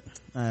is, but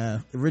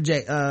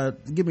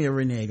give me a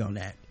renege on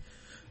that.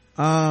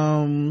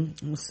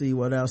 Let's see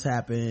what else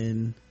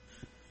happened.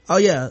 Oh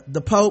yeah,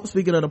 the Pope,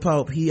 speaking of the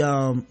Pope, he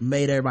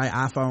made everybody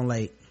iPhone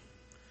late.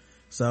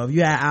 So if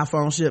you had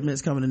iPhone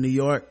shipments coming to New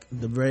York,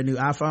 the brand new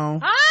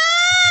iPhone,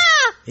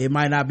 it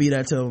might not be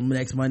there till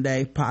next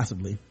Monday,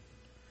 possibly.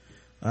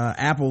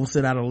 Apple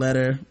sent out a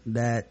letter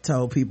that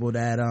told people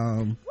that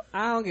I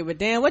don't give a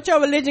damn what your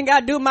religion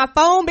got to do with my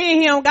phone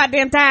being here on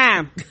goddamn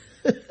time.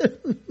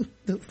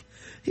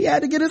 he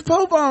had to get his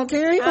Pope on,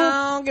 Karen.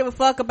 I don't give a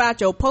fuck about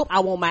your Pope.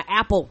 I want my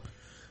Apple.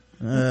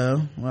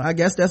 Well, I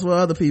guess that's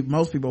what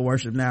most people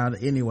worship now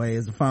anyway,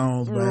 is the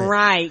phones. But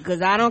Right,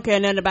 because I don't care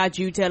nothing about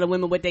you telling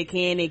women what they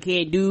can and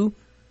can't do.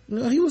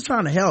 he was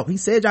trying to help. He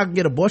said y'all can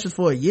get abortions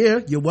for a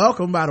year. You're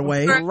welcome, by the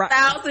way. For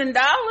 $1,000.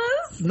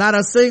 Not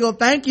a single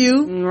thank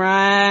you.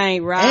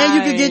 Right. And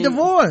you can get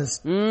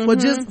divorced for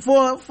just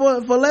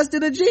for less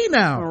than a G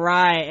now.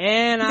 Right,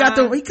 and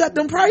He cut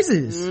them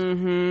prices.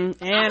 And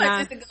How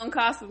much is it gonna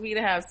cost for me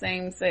to have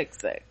same sex?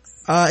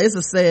 It's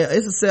a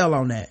sale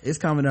on that. It's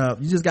coming up.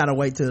 You just gotta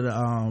wait till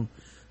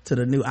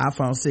the new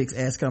iPhone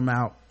 6s come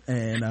out,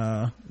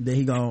 and then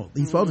he's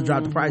supposed to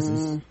drop the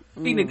prices.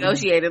 We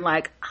negotiated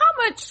like,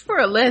 how much for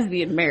a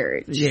lesbian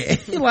marriage? Yeah.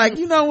 Like,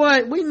 you know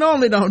what, we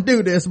normally don't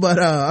do this, but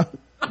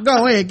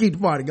go ahead and keep the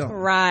party going.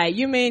 Right,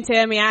 you mean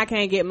tell me I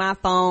can't get my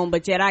phone,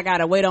 but yet I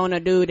gotta wait on a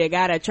dude that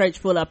got a church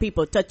full of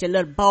people touching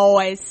little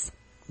boys?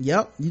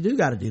 Yep, you do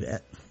gotta do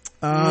that.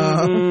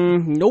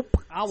 Nope,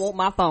 I want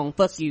my phone.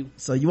 Fuck you.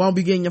 So you won't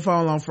be getting your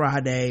phone on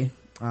Friday.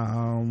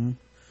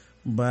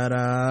 But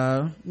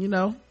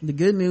the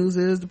good news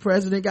is the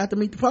president got to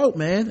meet the Pope,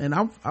 man, and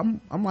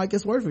I'm like,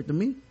 it's worth it to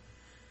me.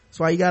 That's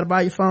why you gotta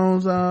buy your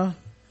phones online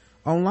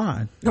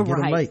and get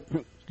them late.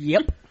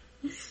 Yep.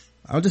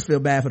 I just feel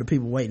bad for the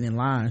people waiting in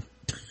line.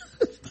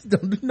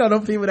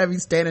 Them people that be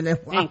standing there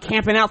and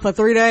camping out for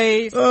 3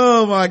 days.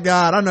 Oh my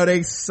god, I know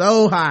they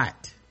so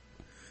hot.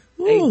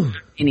 Ooh.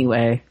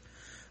 Anyway,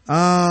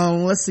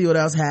 let's see what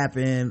else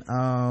happened.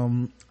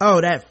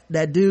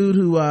 That dude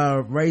who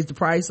raised the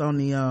price on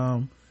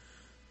the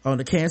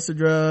cancer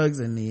drugs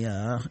and the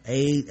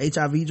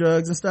HIV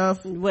drugs and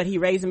stuff. What, he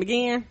raised them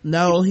again?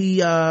 No,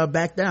 he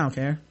backed down,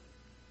 Karen.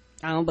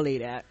 I don't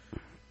believe that.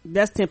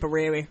 That's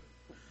temporary.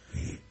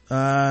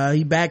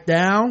 He backed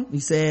down. He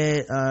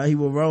said he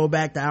will roll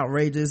back the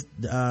outrageous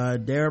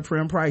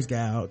Daraprim price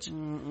gouge.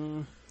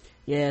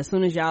 Yeah, as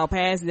soon as y'all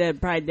pass that,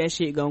 probably that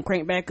shit gonna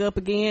crank back up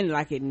again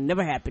like it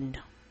never happened.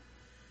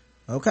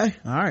 Okay,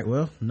 all right,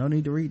 well, no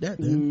need to read that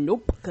then.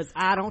 Nope, because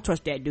I don't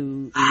trust that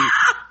dude.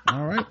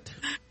 All right.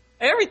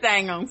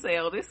 everything on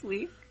sale this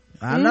week.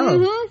 I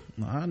know.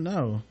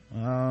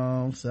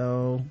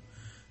 So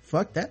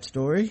fuck that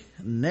story.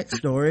 Next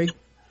story.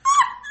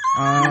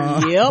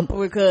 Yep,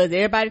 because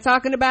everybody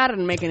talking about it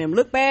and making him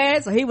look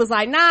bad. So he was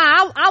like, nah,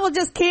 I was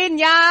just kidding,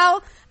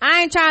 y'all.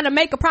 I ain't trying to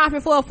make a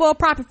profit for a full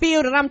profit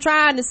field that I'm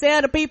trying to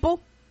sell to people.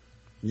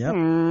 Yep.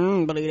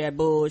 Believe that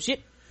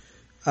bullshit.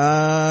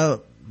 I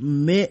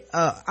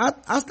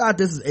thought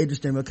this was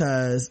interesting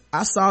because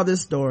I saw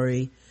this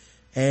story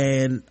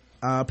and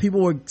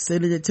people were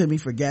sending it to me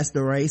for Guess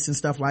the Race and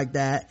stuff like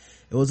that.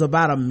 It was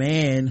about a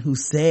man who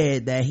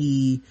said that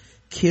he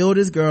killed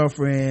his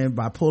girlfriend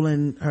by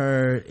pulling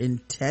her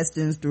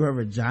intestines through her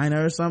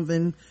vagina or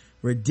something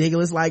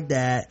ridiculous like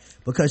that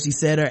because she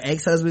said her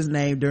ex-husband's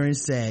name during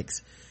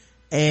sex,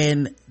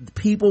 and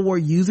people were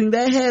using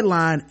that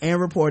headline and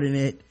reporting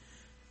it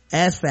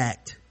as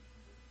fact,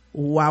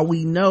 while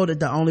we know that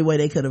the only way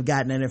they could have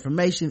gotten that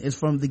information is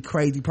from the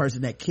crazy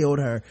person that killed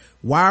her.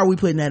 Why are we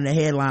putting that in the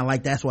headline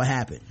like that's what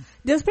happened?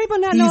 Does people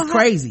not know he's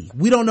crazy?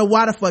 We don't know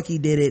why the fuck he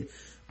did it,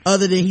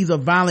 other than he's a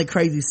violent,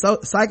 crazy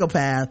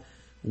psychopath.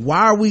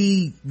 Why are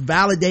we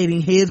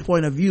validating his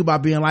point of view by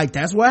being like,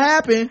 that's what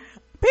happened?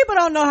 People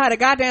don't know how the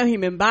goddamn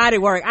human body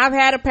work. I've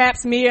had a pap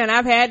smear and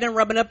I've had them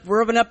rubbing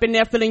up in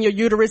there, filling your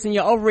uterus and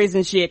your ovaries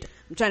and shit.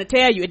 I'm trying to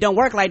tell you, it don't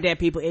work like that,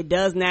 people. It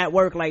does not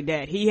work like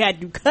that. He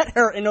had to cut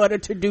her in order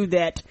to do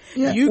that.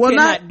 Yeah, you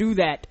cannot do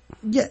that.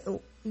 Yeah.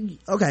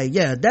 Okay.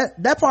 Yeah.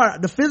 That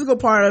part, the physical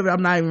part of it,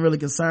 I'm not even really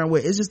concerned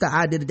with. It's just the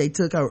idea that they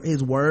took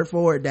his word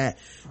for it, that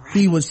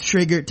he was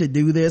triggered to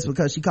do this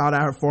because she called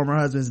out her former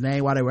husband's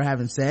name while they were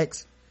having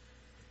sex.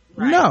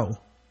 Right. No.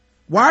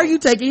 Why are you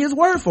taking his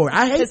word for it?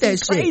 I hate that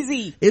shit.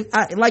 Crazy.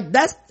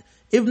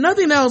 If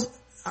nothing else,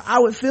 I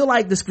would feel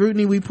like the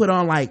scrutiny we put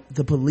on like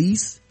the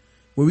police,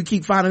 where we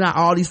keep finding out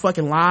all these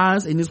fucking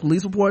lies in these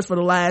police reports for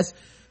the last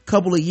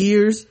couple of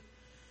years,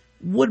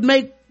 would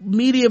make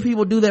media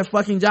people do their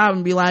fucking job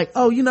and be like,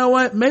 oh, you know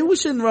what, maybe we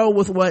shouldn't roll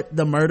with what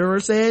the murderer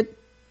said.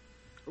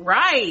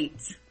 Right.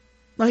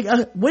 Like,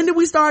 when did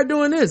we start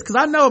doing this? Because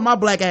I know if my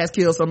black ass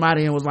killed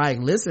somebody and was like,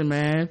 listen,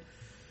 man,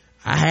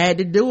 I had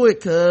to do it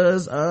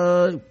because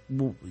the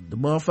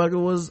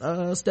motherfucker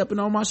was stepping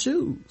on my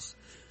shoes.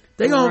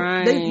 They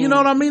you know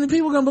what I mean? The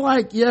people gonna be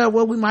like, yeah,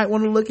 well, we might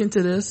want to look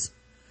into this,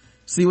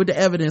 see what the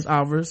evidence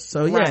offers.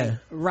 So yeah,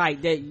 right.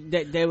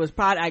 That there was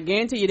probably, I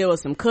guarantee you, there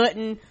was some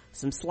cutting,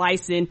 some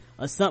slicing,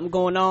 or something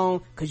going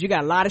on, because you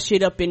got a lot of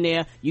shit up in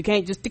there. You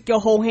can't just stick your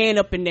whole hand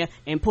up in there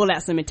and pull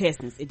out some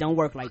intestines. It don't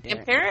work like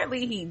that.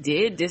 Apparently, he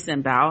did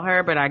disembowel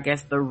her, but I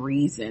guess the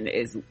reason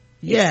is.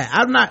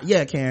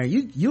 Yeah,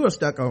 Karen, you are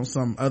stuck on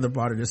some other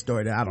part of this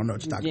story that I don't know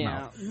what you're talking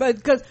about. But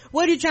because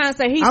what are you trying to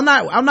say? I'm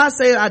not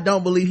saying I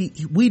don't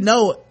believe we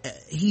know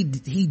he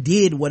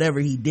did whatever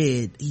he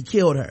did. He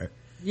killed her.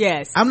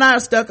 Yes. I'm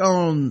not stuck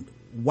on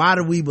why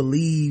do we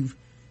believe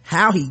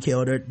how he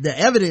killed her. The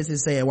evidence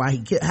is saying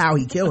how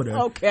he killed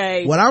her.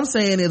 Okay. What I'm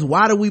saying is,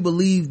 why do we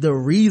believe the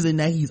reason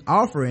that he's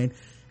offering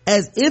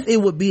as if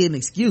it would be an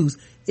excuse?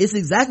 It's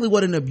exactly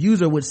what an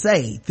abuser would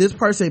say. This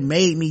person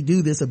made me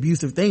do this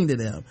abusive thing to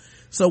them.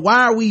 So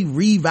why are we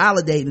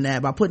revalidating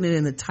that by putting it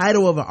in the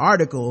title of an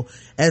article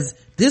as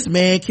this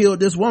man killed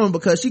this woman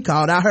because she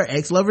called out her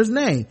ex-lover's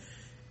name?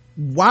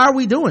 Why are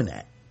we doing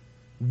that?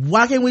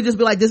 Why can't we just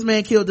be like, this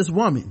man killed this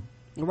woman?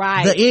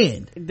 Right. The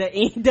end.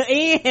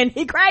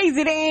 He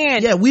crazy, the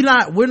end. Yeah,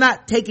 we're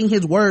not taking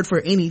his word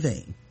for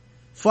anything.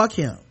 Fuck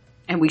him.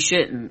 And we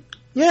shouldn't.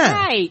 Yeah.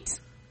 Right.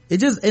 It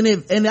just,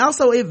 and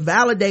also it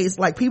validates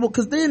like people,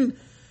 cause then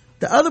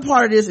the other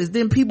part of this is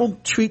then people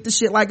treat the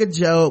shit like a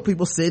joke.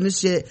 People send the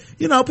shit,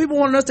 you know, people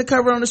wanted us to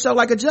cover on the show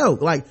like a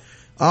joke. Like,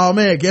 oh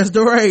man, guess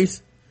the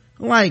race.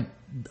 I'm like,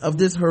 of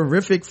this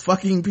horrific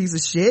fucking piece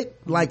of shit.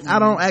 Like, I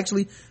don't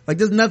actually, like,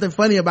 there's nothing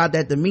funny about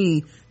that to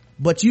me,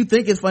 but you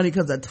think it's funny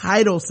because the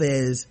title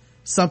says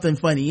something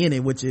funny in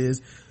it, which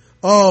is,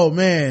 oh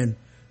man,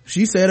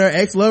 she said her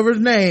ex-lover's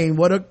name.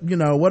 What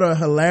a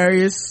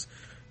hilarious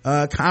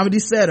comedy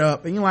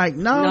setup. And you're like,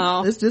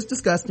 no, it's just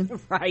disgusting.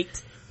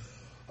 Right.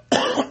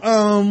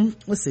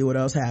 Let's see what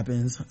else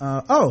happens.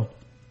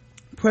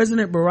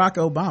 President Barack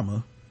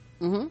Obama,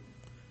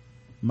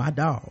 my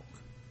dog,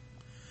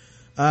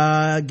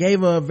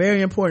 gave a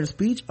very important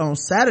speech on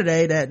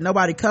Saturday that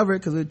nobody covered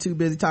because we were too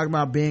busy talking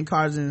about Ben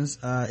Carson's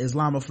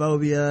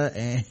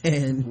Islamophobia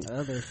and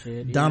other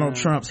shit, Donald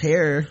Trump's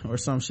hair or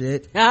some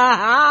shit.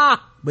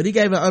 But he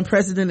gave an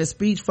unprecedented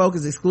speech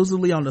focused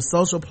exclusively on the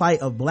social plight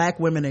of black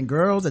women and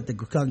girls at the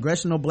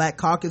Congressional Black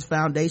Caucus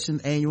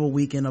Foundation's annual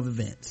weekend of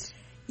events.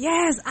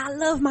 Yes, I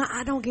love my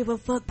I don't give a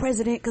fuck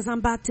president because I'm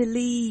about to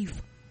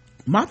leave.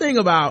 My thing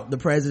about the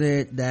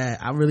president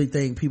that I really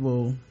think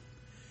people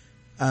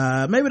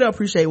maybe they'll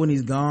appreciate when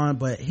he's gone,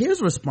 but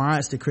his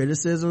response to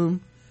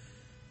criticism,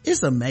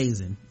 it's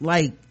amazing.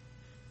 Like,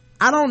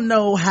 I don't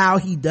know how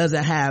he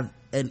doesn't have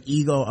an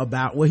ego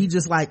about where he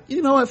just like,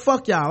 you know what,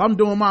 fuck y'all, I'm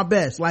doing my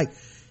best. Like,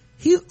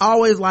 he's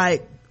always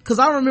like, cause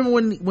I remember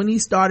when he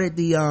started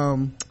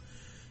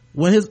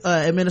when his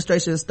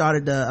administration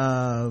started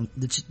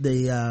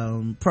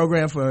the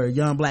program for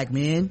young black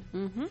men,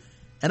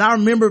 and I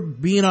remember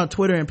being on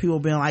Twitter and people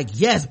being like,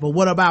 yes, but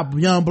what about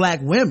young black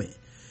women?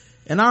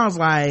 And I was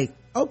like,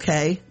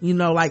 okay, you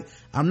know, like,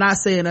 I'm not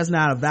saying that's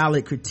not a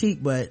valid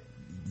critique, but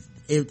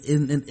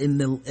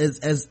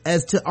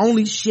as to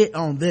only shit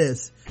on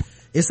this,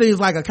 it seems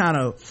like a kind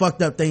of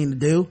fucked up thing to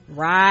do.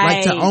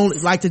 Right.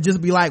 Like to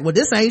just be like, well,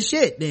 this ain't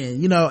shit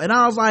then, you know. And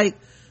I was like,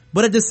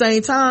 but at the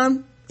same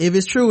time, if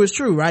it's true, it's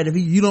true, right? If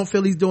you don't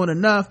feel he's doing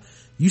enough,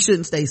 you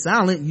shouldn't stay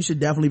silent. You should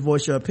definitely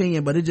voice your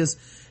opinion. But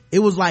it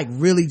was like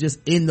really just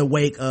in the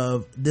wake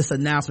of this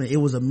announcement, it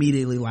was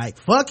immediately like,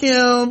 fuck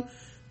him.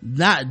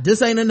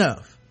 This ain't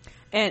enough.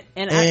 And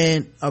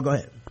go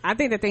ahead. I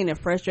think the thing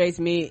that frustrates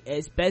me,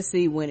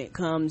 especially when it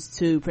comes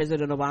to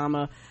President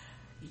Obama,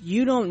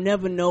 you don't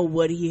never know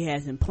what he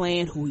has in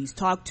plan, who he's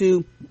talked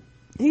to.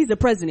 He's the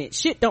president.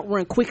 Shit don't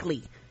run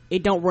quickly.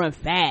 It don't run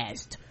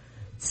fast.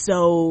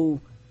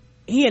 So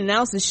he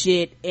announces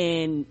shit,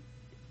 and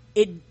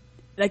it,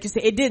 like you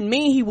said, it didn't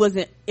mean he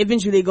wasn't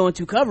eventually going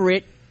to cover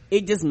it.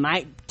 It just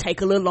might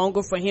take a little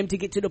longer for him to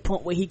get to the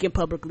point where he can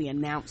publicly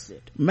announce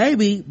it.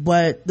 Maybe,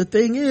 but the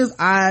thing is,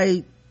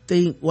 I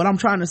think what I'm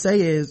trying to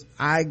say is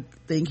I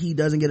think he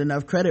doesn't get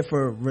enough credit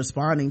for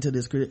responding to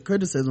this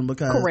criticism,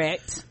 because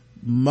correct,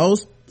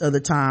 most of the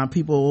time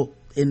people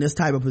in this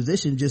type of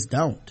position just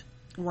don't.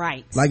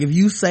 Right. Like, if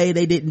you say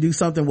they didn't do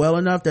something well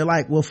enough, they're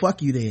like, well,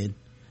 fuck you then.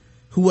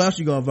 Who else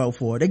you gonna vote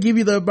for? They give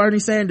you the Bernie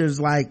Sanders,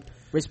 like,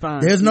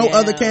 response. There's no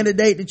other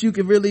candidate that you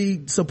can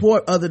really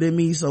support other than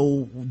me,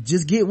 so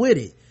just get with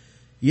it.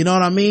 You know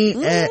what I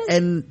mean?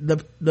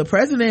 And the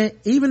president,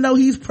 even though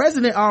he's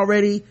president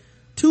already,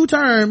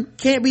 2-term,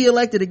 can't be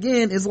elected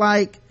again, is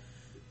like,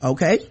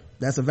 okay,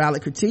 that's a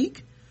valid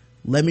critique.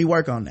 Let me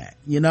work on that.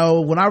 You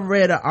know, when I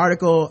read an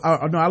article,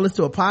 I listened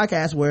to a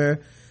podcast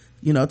where,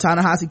 you know,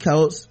 Ta-Nehisi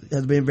Coates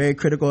has been very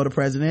critical of the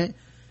president,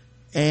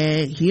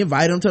 and he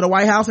invited him to the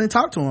White House and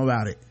talked to him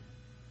about it.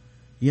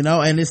 you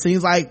know, and it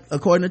seems like,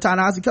 according to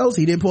Ta-Nehisi Coates,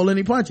 he didn't pull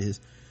any punches.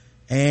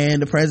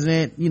 And the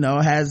president, you know,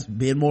 has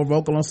been more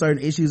vocal on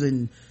certain issues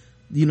and,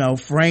 you know,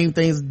 framed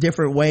things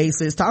different ways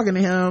since talking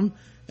to him.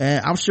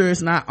 And I'm sure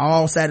it's not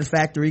all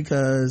satisfactory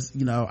because,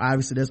 you know,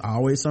 obviously there's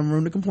always some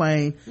room to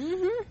complain.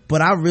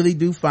 But I really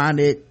do find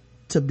it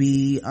to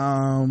be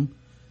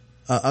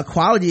a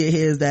quality of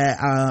his that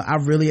I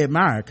really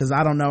admire, because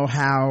I don't know.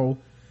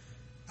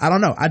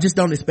 I just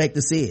don't expect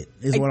to see it,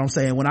 is what I'm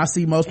saying. When I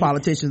see most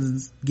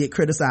politicians get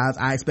criticized,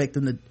 I expect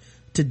them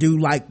to do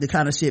like the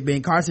kind of shit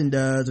Ben Carson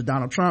does or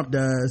Donald Trump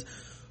does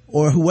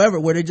or whoever,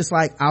 where they're just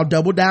like, I'll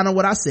double down on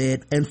what I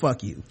said and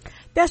fuck you.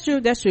 That's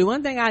true.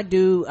 One thing I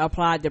do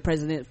applaud the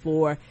president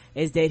for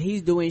is that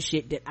he's doing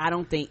shit that I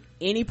don't think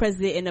any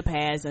president in the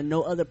past or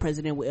no other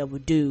president will ever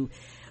do.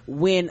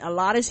 When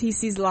he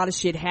sees a lot of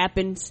shit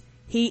happens,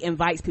 he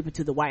invites people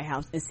to the White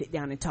House and sit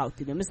down and talk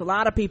to them. It's a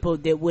lot of people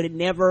that would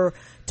never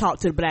talk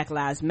to the Black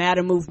Lives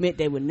Matter movement.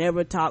 They would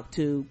never talk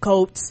to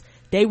Coates.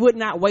 They would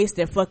not waste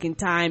their fucking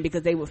time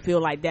because they would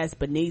feel like that's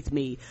beneath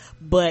me.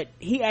 But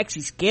he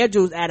actually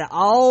schedules, out of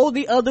all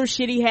the other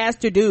shit he has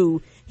to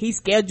do, he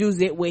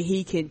schedules it where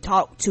he can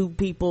talk to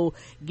people,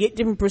 get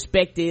different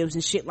perspectives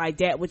and shit like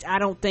that, which I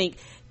don't think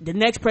the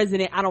next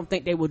president, I don't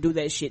think they will do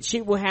that shit.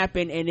 Shit will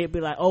happen and it'll be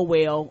like, oh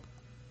well,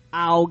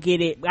 I'll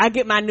get it. I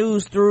get my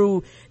news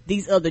through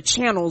these other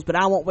channels, but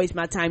I won't waste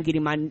my time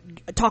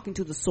talking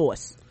to the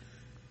source.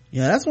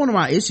 Yeah, that's one of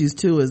my issues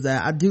too, is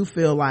that I do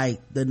feel like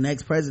the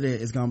next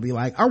president is gonna be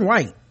like, I'm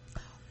right.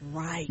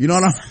 You know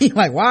what I mean?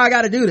 Like, why I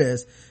gotta do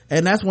this?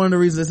 And that's one of the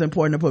reasons it's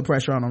important to put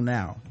pressure on him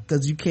now.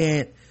 Cause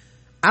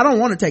I don't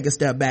want to take a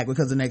step back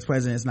because the next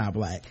president is not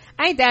black.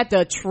 Ain't that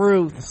the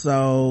truth?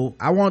 So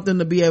I want them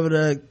to be able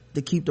to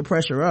keep the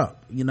pressure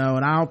up, you know,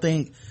 and I don't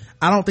think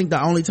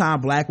the only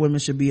time black women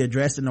should be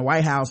addressed in the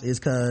White House is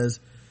cause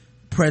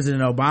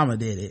President Obama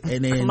did it.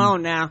 And then come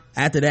on now,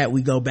 after that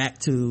we go back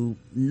to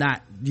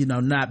not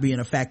being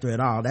a factor at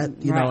all.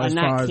 That, you know, as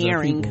far as the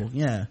people.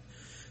 Yeah.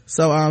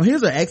 So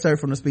here's an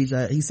excerpt from the speech.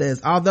 He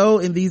says, although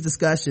in these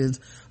discussions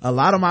a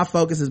lot of my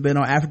focus has been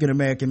on African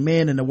American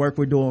men and the work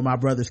we're doing with my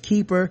brother's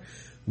keeper,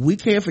 we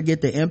can't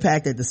forget the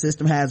impact that the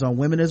system has on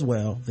women as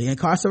well. The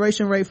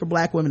incarceration rate for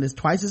black women is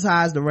twice as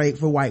high as the rate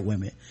for white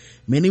women.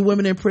 Many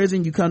women in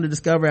prison, you come to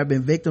discover, have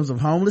been victims of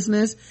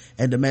homelessness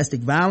and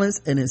domestic violence,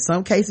 and in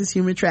some cases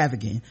human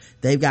trafficking.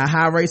 They've got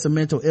high rates of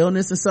mental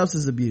illness and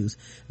substance abuse.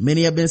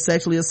 Many have been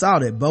sexually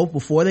assaulted, both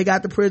before they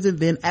got to prison,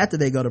 then after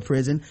they go to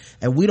prison.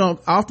 And we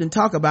don't often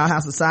talk about how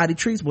society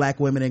treats black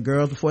women and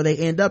girls before they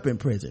end up in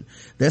prison.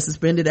 They're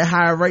suspended at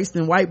higher rates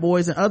than white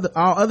boys and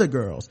all other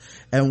girls.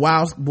 And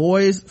while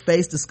boys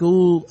face the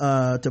school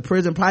to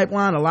prison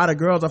pipeline, a lot of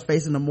girls are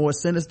facing a more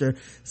sinister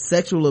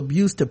sexual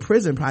abuse to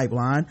prison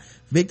pipeline.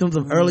 Victims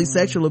of early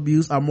sexual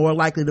abuse are more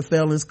likely to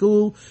fail in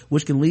school,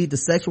 which can lead to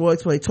sexual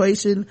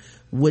exploitation,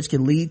 which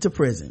can lead to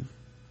prison.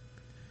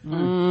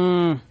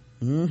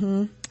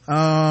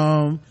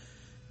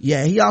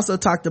 Yeah, he also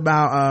talked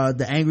about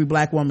the angry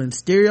black woman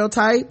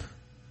stereotype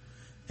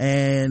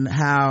and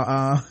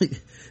how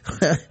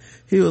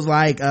he was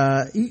like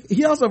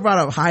he also brought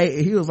up height.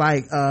 He was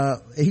like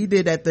he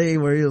did that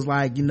thing where he was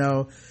like, you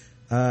know,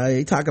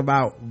 he talked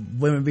about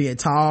women being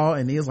tall,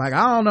 and he was like,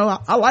 I don't know,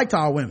 I like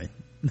tall women.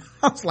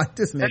 I was like,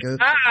 this nigga,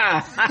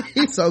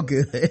 he's so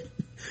good.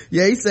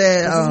 Yeah, he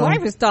said his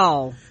wife is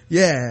tall.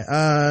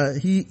 Yeah,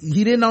 he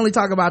didn't only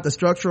talk about the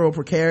structural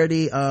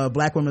precarity of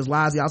black women's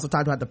lives, he also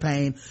talked about the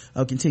pain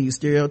of continued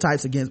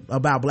stereotypes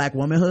about black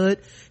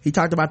womanhood. He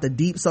talked about the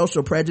deep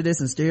social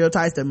prejudice and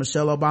stereotypes that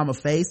Michelle Obama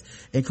faced,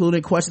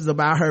 including questions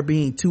about her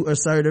being too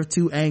assertive,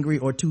 too angry,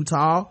 or too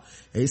tall.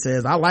 And he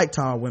says, I like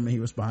tall women, he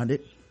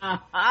responded.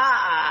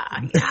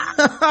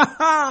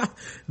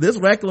 This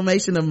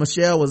reclamation of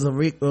Michelle was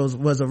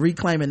a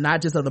reclaiming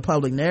not just of the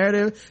public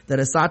narrative that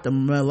has sought to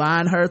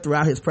malign her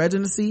throughout his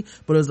presidency,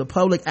 but it was a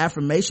public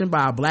affirmation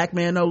by a black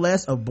man, no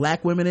less, of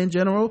black women in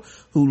general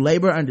who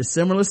labor under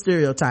similar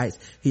stereotypes.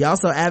 He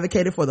also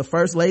advocated for the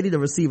first lady to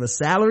receive a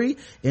salary.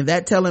 In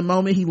that telling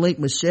moment, he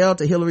linked Michelle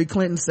to Hillary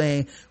Clinton,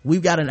 saying,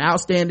 we've got an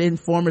outstanding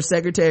former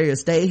Secretary of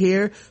State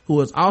here who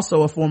is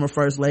also a former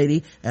first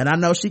lady, and I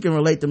know she can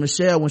relate to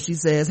Michelle when she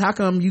says, how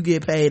come you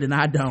get paid and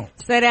I don't?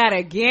 Say that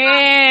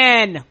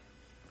again.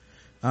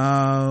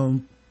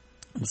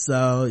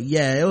 So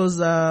yeah, it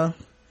was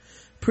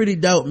pretty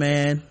dope,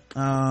 man.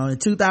 In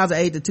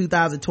 2008 to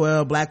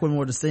 2012, black women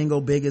were the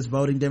single biggest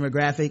voting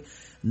demographic.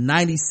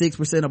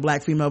 96% of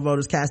black female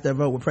voters cast their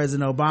vote with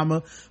President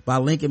Obama. By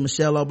linking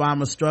Michelle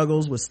Obama's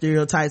struggles with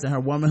stereotypes and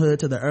her womanhood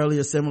to the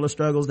earlier similar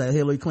struggles that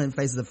Hillary Clinton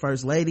faces as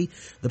first lady,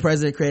 the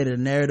president created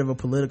a narrative of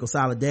political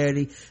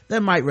solidarity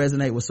that might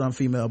resonate with some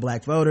female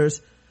black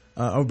voters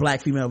or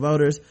black female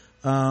voters.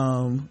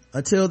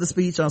 Until the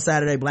speech on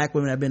Saturday, black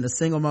women have been the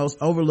single most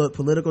overlooked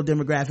political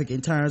demographic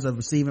in terms of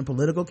receiving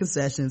political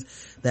concessions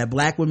that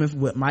black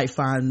women might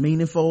find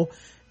meaningful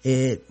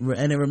It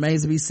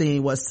remains to be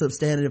seen what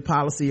substantive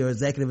policy or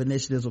executive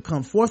initiatives will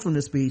come forth from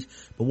this speech,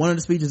 but one of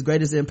the speech's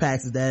greatest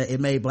impacts is that it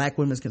made black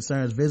women's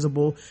concerns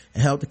visible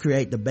and helped to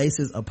create the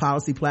basis of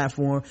policy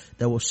platform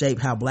that will shape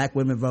how black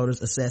women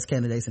voters assess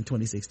candidates in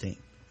 2016.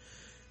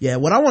 Yeah,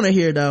 what I want to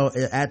hear though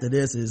after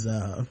this is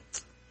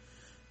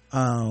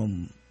how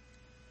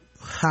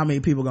many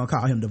people gonna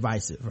call him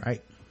divisive,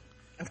 right?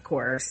 Of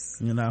course.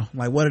 You know,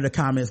 like what are the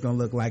comments gonna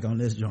look like on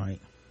this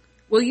joint?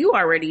 Well, you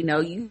already know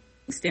you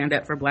stand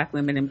up for black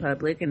women in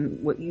public,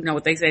 and what you know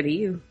what they say to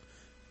you.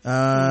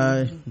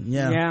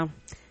 Yeah.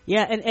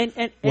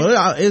 And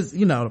Well, it's,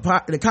 you know,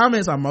 the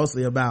comments are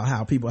mostly about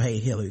how people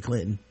hate Hillary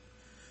Clinton.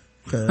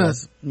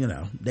 Cause, you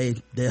know,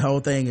 the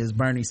whole thing is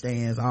Bernie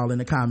stands all in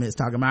the comments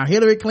talking about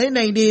Hillary Clinton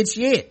ain't did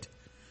shit.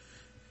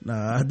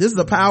 This is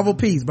a powerful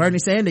piece. Bernie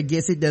Sanders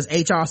gets it, does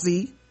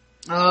HRC.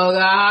 Oh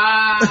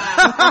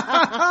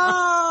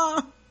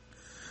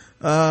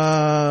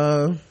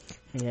God.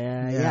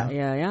 Yeah,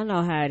 y'all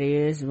know how it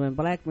is when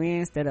black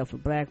men stand up for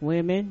black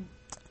women.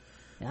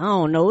 I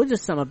don't know, it's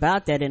just something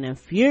about that and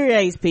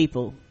infuriates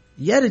people.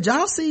 Yeah, did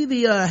y'all see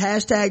the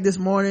hashtag this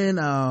morning,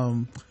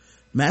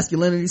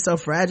 masculinity so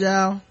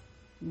fragile?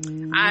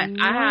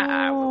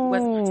 I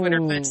wasn't on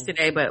Twitter much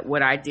today, but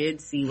what I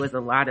did see was a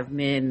lot of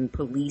men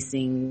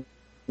policing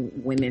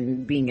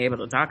women being able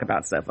to talk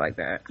about stuff like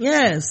that.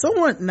 Yeah,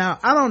 now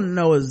I don't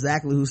know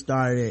exactly who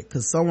started it,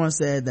 because someone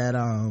said that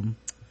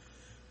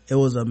it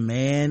was a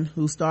man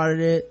who started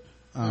it,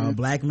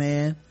 black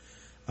man,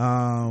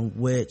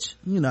 which,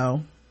 you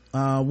know,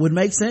 would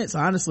make sense,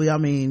 honestly. I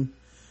mean,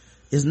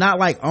 it's not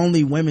like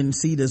only women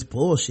see this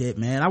bullshit,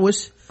 man. I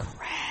wish,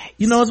 correct,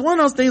 you know, it's one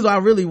of those things where I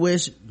really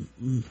wish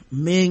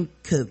men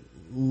could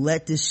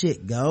let this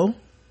shit go,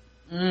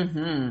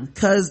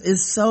 cause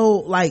it's so,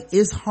 like,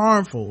 it's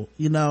harmful,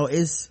 you know,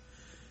 it's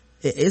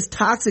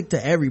toxic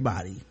to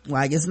everybody.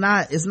 Like, it's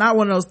not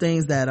one of those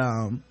things that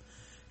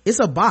it's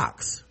a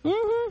box.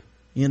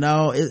 You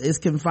know, it's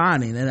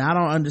confining, and I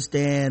don't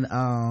understand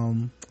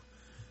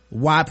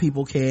why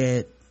people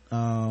can't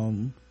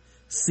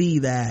see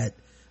that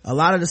a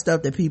lot of the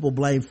stuff that people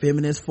blame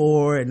feminists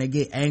for and they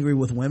get angry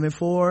with women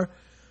for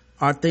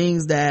are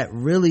things that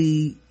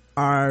really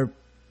are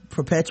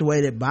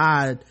perpetuated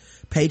by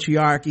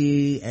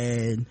patriarchy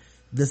and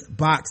this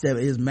box that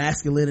is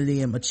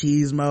masculinity and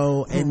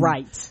machismo. And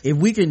right, if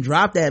we can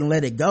drop that and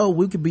let it go,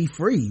 we could be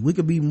free. We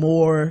could be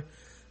more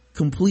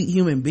complete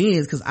human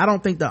beings, because I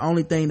don't think the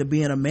only thing to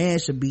being a man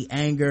should be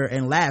anger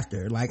and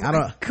laughter. Like, I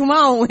don't, come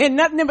on, and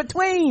nothing in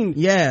between.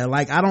 Yeah,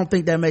 like, I don't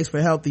think that makes for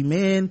healthy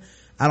men.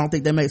 I don't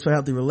think that makes for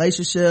healthy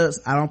relationships.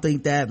 I don't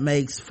think that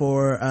makes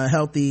for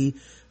healthy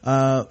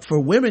for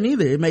women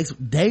either. It makes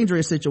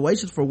dangerous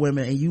situations for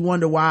women, and you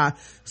wonder why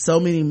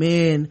so many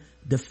men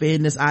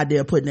defend this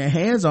idea of putting their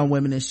hands on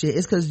women and shit.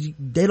 It's because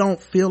they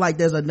don't feel like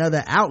there's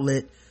another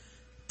outlet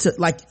to,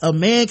 like, a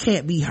man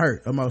can't be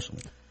hurt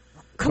emotionally.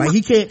 Like,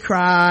 he can't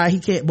cry,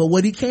 but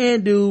what he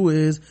can do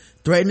is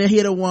threaten to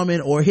hit a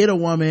woman, or,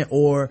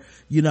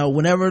 you know,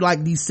 whenever,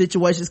 like, these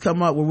situations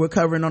come up where we're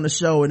covering on the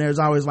show, and there's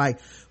always like,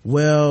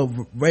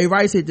 well, Ray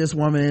Rice hit this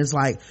woman, and it's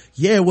like,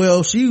 yeah,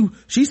 well, she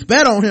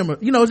spat on him,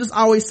 you know, just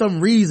always some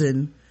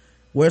reason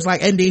where it's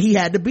like, and then he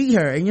had to beat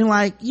her, and you're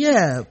like,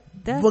 yeah,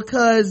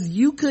 because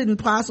you couldn't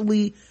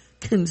possibly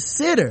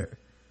consider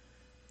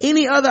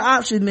any other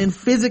option than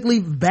physically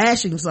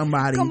bashing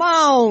somebody. Come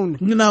on,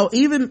 you know,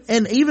 even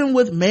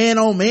with man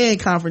on man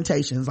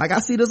confrontations, like, I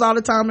see this all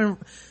the time in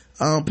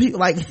people,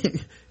 like,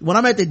 when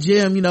I'm at the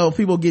gym, you know,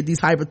 people get these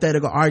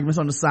hypothetical arguments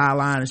on the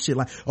sideline and shit,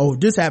 like, oh,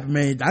 this happened,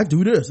 man, I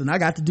do this and I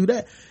got to do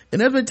that.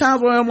 And there's been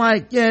times where I'm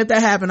like, yeah, if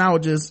that happened, I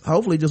would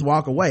hopefully just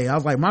walk away. I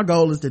was like, my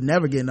goal is to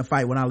never get in a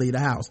fight when I leave the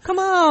house. Come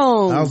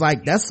on. I was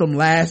like, that's some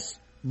last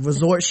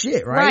resort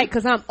shit, right?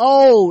 Because I'm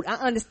old. I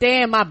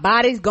understand my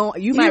body's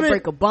going, you might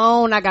break a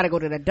bone, I gotta go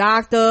to the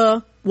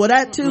doctor. Well,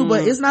 that too,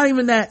 but it's not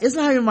even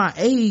my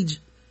age.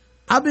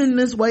 I've been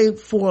this way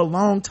for a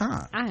long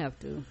time. I have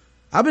to.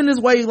 I've been this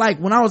way, like,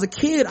 when I was a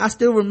kid. I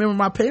still remember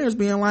my parents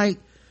being like,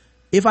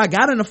 if I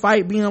got in a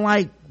fight, being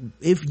like,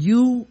 if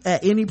you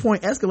at any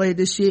point escalated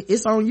this shit,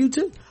 it's on you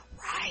too.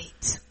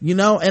 Right. You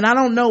know, and I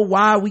don't know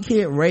why we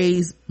can't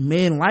raise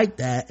men like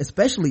that,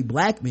 especially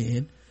black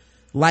men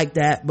like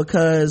that,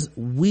 because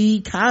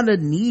we kind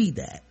of need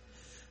that.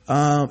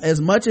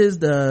 As much as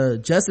the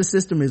justice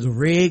system is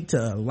rigged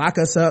to lock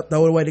us up,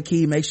 throw away the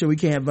key, make sure we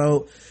can't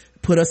vote,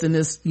 put us in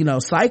this, you know,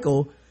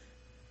 cycle,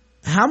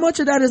 how much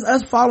of that is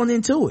us falling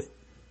into it?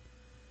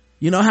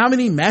 You know, how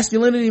many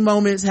masculinity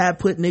moments have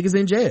put niggas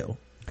in jail?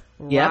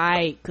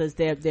 Right, because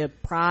their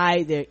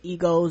pride, their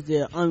egos,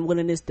 their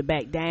unwillingness to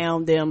back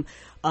down, them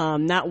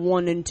not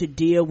wanting to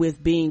deal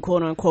with being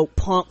quote unquote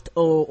punked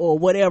or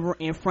whatever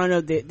in front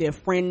of their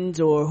friends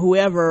or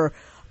whoever,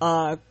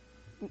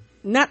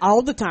 not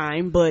all the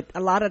time, but a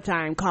lot of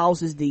time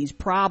causes these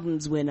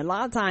problems, when a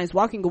lot of times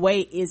walking away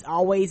is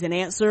always an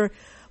answer,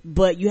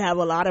 but you have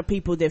a lot of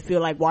people that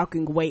feel like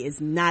walking away is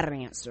not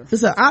an answer.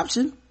 It's an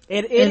option.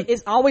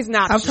 It's always an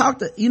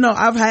option.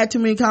 I've had too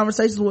many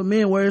conversations with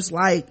men where it's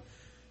like,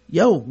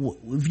 yo,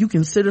 if you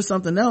consider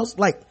something else,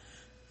 like,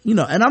 you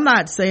know, and I'm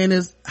not saying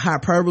this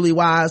hyperbole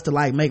wise to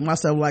like make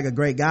myself like a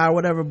great guy or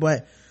whatever,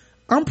 but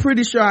I'm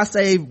pretty sure I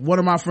saved one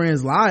of my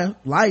friends'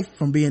 life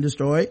from being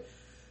destroyed,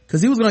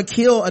 because he was going to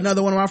kill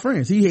another one of my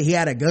friends. He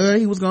had a gun.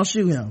 He was going to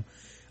shoot him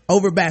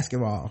over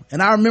basketball.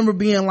 And I remember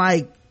being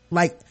like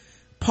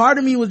part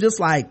of me was just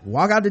like,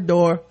 walk out the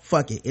door,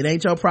 fuck it. It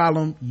ain't your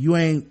problem.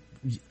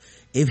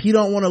 If he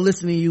don't want to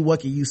listen to you,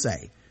 what can you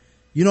say?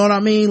 You know what I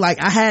mean?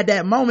 Like, I had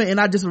that moment, and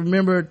I just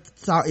remember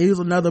it was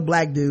another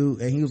black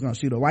dude and he was gonna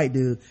shoot a white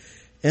dude,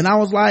 and I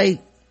was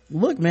like,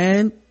 look,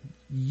 man,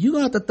 you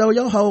gonna have to throw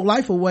your whole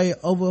life away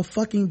over a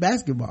fucking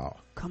basketball.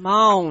 Come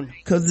on.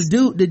 Cause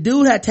the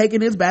dude had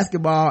taken his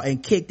basketball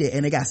and kicked it,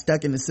 and it got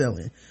stuck in the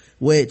ceiling,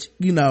 which,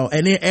 you know,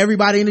 and then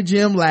everybody in the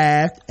gym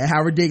laughed at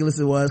how ridiculous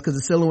it was, cause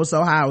the ceiling was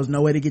so high, there was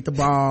no way to get the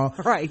ball.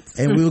 Right.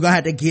 And we were gonna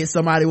have to get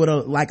somebody with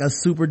a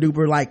super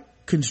duper like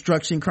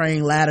construction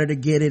crane ladder to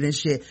get it and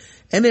shit.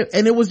 And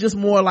it was just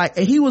more like,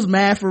 and he was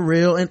mad for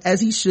real, and as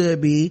he should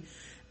be.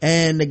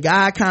 And the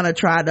guy kind of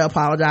tried to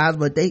apologize,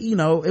 but you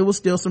know, it was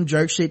still some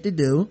jerk shit to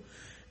do.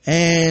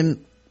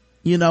 And,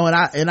 you know,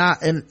 and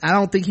I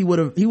don't think he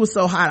was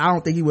so hot, I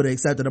don't think he would have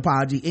accepted an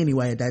apology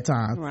anyway at that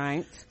time.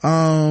 Right.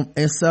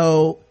 And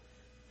so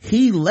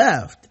he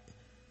left,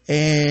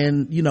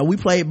 and, you know, we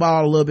played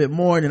ball a little bit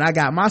more, and then I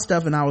got my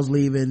stuff and I was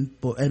leaving,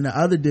 and the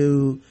other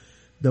dude,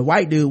 the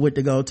white dude, went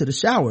to go to the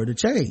shower to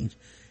change.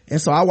 And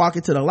so I walk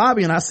into the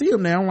lobby and I see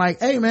him there. I'm like,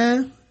 hey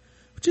man,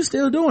 what you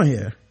still doing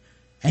here?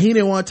 And he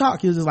didn't want to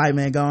talk. He was just like,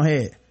 man, go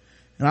ahead.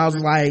 And I was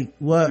like,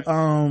 what,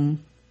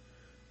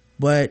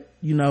 but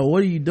you know,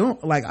 what are you doing?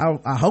 Like,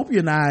 I hope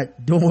you're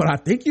not doing what I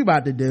think you're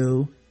about to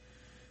do.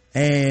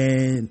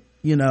 And,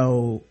 you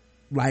know,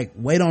 like,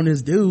 wait on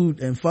this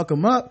dude and fuck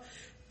him up.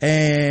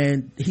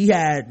 And he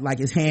had like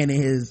his hand in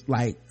his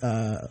like,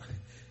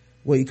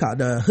 what you call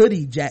the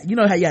hoodie jack, you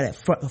know how you had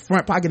that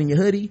front pocket in your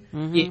hoodie?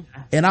 Mm-hmm.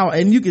 Yeah.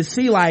 And you could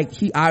see like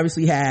he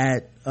obviously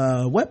had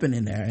a weapon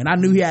in there, and I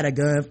knew he had a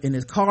gun in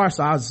his car,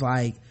 so I was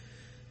like,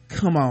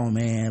 come on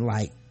man,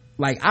 like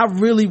I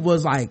really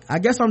was like, I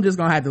guess I'm just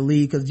gonna have to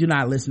leave because you're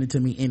not listening to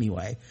me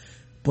anyway.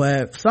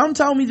 But some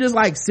told me just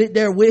like sit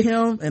there with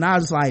him, and I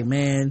was like,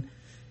 man,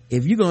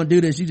 if you're gonna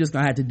do this, you just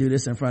gonna have to do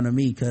this in front of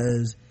me,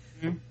 because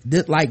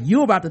like,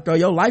 you about to throw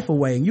your life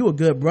away, and you a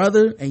good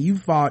brother, and you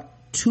fought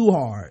too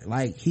hard.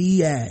 Like,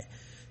 he had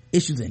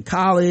issues in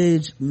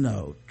college, you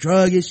know,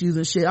 drug issues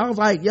and shit. I was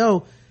like,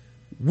 yo,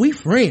 we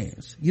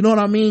friends, you know what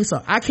I mean?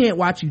 So I can't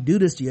watch you do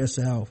this to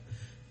yourself,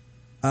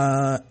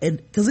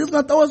 and cause it's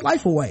gonna throw his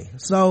life away.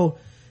 So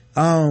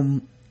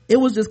it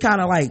was just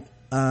kind of like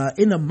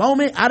in the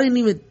moment, I didn't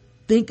even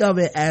think of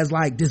it as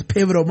like this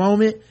pivotal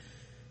moment,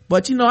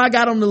 but you know, I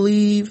got him to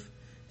leave,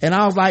 and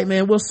I was like,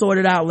 man, we'll sort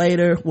it out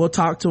later, we'll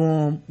talk to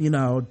him, you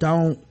know,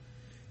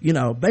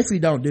 basically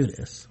don't do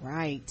this.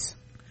 Right.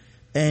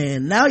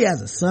 And now he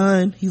has a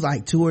son. He's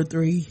like 2 or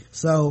 3.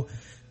 So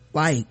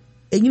like,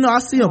 and you know, I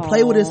see him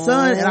play with his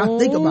son, and I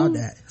think about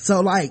that.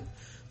 So like,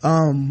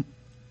 I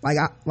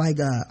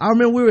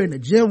remember we were in the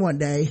gym one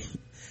day,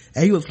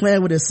 and he was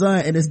playing with his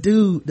son, and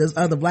this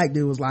other black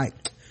dude was like,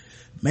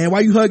 man, why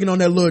you hugging on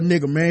that little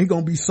nigga, man? He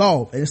gonna be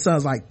soft. And his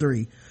son's like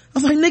 3. I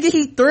was like, nigga,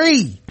 he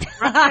 3.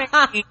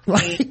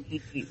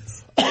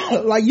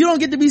 Like, you don't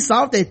get to be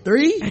soft at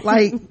 3.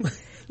 Like,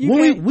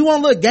 we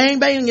want to look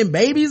gangbanging and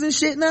babies and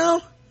shit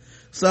now.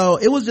 So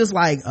it was just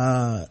like,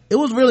 it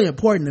was really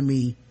important to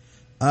me,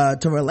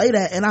 to relay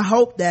that. And I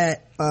hope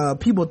that,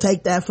 people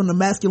take that from the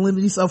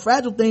masculinity so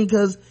fragile thing,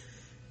 cause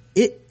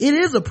it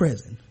is a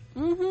prison.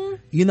 Mm-hmm.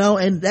 You know,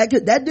 and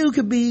that dude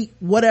could be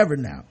whatever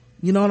now.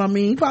 You know what I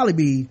mean? He'd probably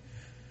be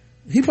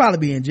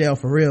in jail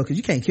for real, cause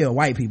you can't kill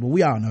white people.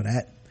 We all know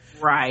that.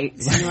 Right.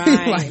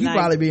 Like, he'd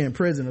probably be in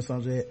prison or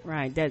some shit.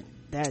 Right.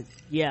 That's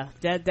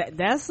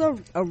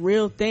a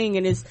real thing.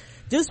 And it's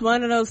just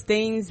one of those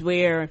things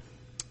where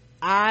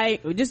I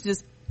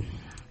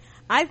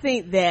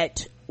think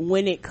that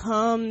when it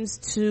comes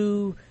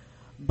to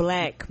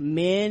black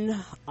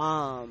men,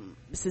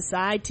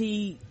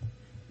 society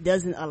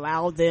doesn't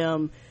allow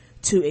them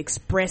to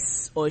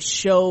express or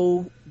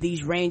show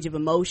these range of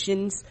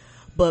emotions,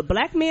 but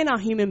black men are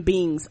human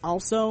beings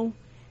also,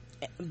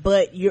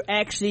 but you're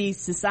actually,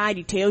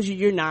 society tells you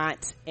you're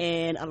not,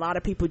 and a lot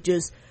of people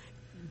just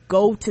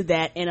go to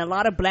that, and a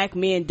lot of black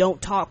men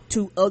don't talk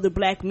to other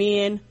black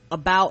men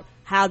about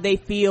how they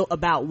feel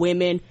about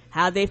women,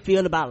 how they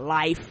feel about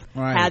life,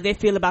 right, how they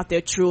feel about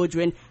their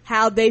children,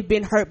 how they've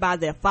been hurt by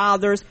their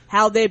fathers,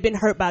 how they've been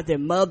hurt by their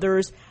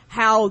mothers,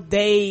 how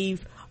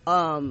they've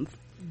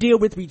deal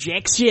with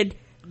rejection.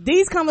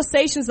 These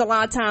conversations a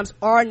lot of times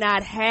are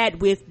not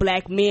had with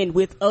black men,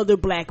 with other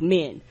black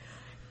men.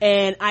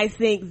 And I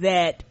think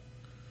that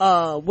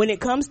when it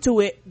comes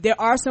to it, there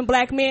are some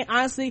black men,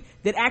 honestly,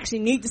 that actually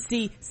need to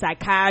see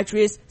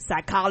psychiatrists,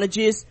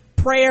 psychologists.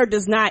 Prayer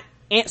does not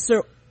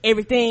answer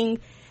everything.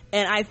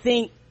 And I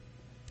think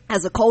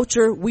as a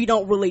culture, we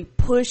don't really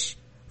push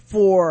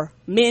for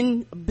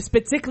men,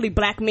 particularly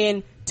black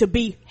men, to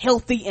be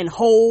healthy and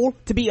whole,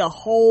 to be a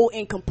whole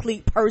and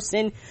complete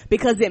person,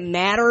 because it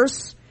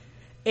matters.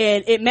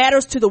 And it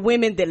matters to the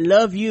women that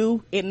love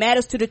you. It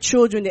matters to the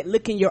children that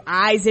look in your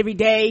eyes every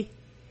day.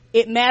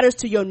 It matters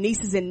to your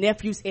nieces and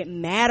nephews. It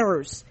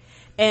matters.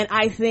 And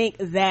I think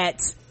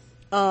that,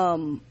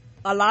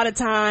 a lot of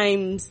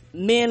times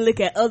men look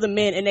at other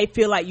men and they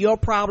feel like your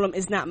problem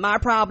is not my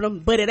problem,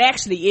 but it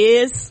actually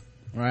is.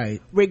 Right.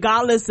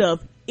 Regardless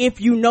of if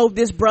you know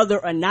this brother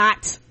or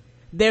not,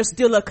 there's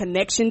still a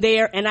connection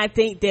there. And I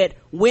think that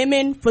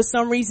women, for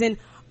some reason,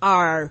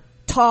 are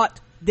taught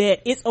that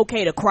it's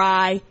okay to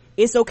cry.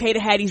 It's okay to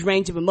have these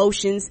range of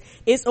emotions.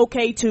 It's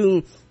okay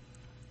to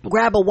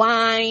grab a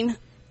wine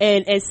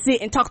and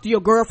sit and talk to your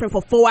girlfriend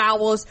for 4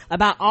 hours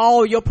about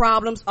all your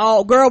problems.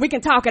 Oh, girl, we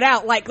can talk it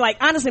out. Like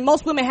honestly,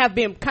 most women have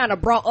been kind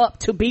of brought up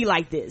to be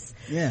like this.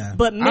 Yeah.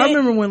 But men, I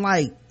remember when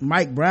like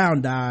Mike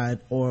Brown died,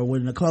 or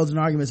when the closing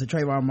arguments of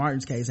Trayvon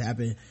Martin's case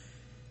happened,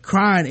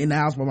 crying in the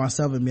house by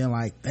myself and being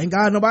like, thank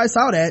God nobody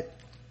saw that.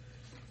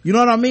 You know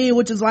what I mean?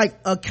 Which is like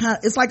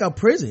it's like a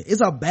prison.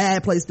 It's a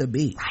bad place to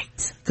be.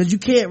 Right. Cause you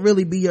can't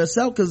really be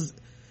yourself, cause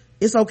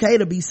it's okay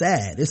to be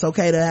sad. It's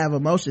okay to have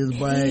emotions,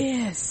 but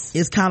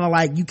it's kind of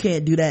like you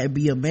can't do that and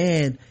be a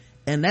man.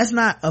 And that's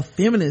not a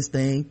feminist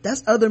thing.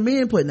 That's other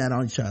men putting that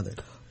on each other.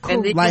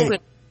 And then Like, you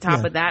put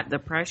top of that, the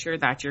pressure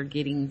that you're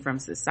getting from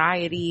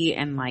society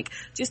and like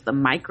just the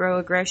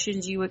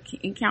microaggressions you would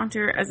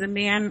encounter as a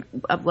man,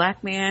 a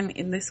black man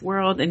in this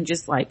world, and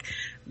just like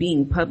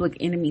being public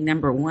enemy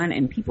number one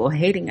and people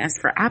hating us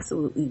for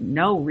absolutely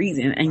no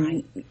reason.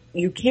 And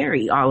you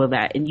carry all of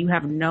that and you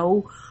have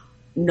no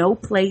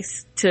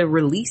place to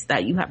release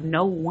that. You have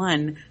no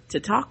one to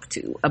talk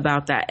to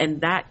about that.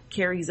 And that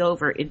carries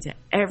over into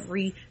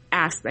every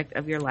aspect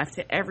of your life,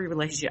 to every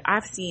relationship.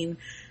 I've seen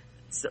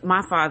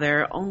my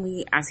father,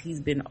 only as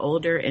he's been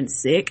older and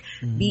sick,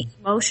 be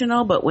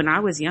emotional. But when I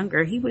was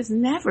younger, he was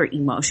never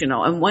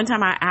emotional. And one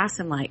time I asked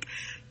him, like,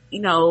 you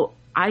know,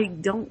 I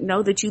don't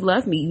know that you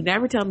love me. You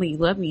never tell me you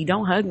love me. You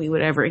don't hug me,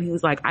 whatever. And he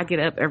was like, I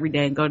get up every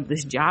day and go to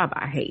this job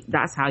I hate.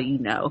 That's how you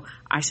know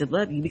I should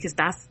love you, because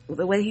that's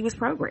the way he was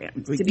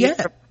programmed to be.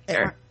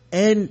 Yeah.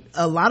 And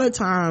a lot of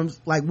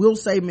times, like, we'll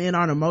say men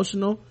aren't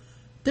emotional.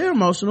 They're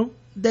emotional.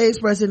 They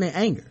express it in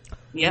anger.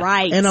 Yep.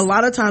 Right. And a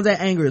lot of times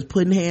that anger is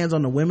putting hands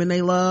on the women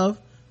they love,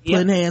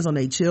 putting hands on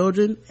their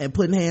children, and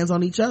putting hands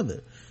on each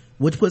other,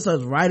 which puts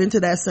us right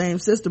into that same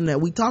system that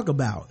we talk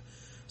about.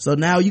 So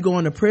now you go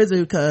into prison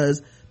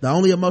because the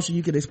only emotion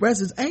you can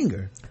express is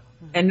anger.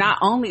 And not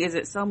only is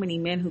it so many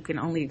men who can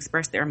only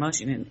express their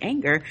emotion in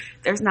anger,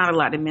 there's not a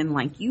lot of men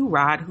like you,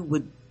 Rod, who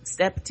would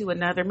step to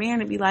another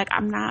man and be like,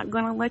 I'm not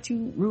going to let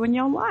you ruin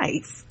your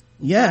life.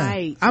 Yeah.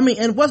 Right. I mean,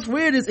 and what's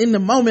weird is in the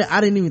moment, I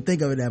didn't even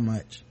think of it that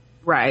much.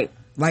 Right.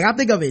 Like, I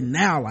think of it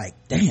now, like,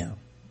 damn.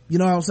 You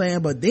know what I'm saying?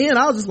 But then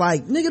I was just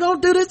like, nigga,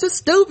 don't do this. It's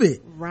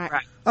stupid. Right.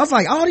 I was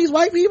like, all these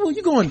white people,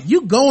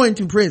 you going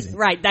to prison.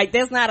 Right. Like,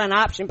 there's not an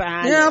option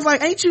behind it. Yeah, I was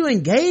like, ain't you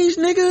engaged,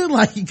 nigga?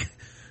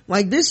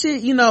 Like this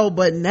shit, you know.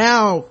 But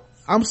now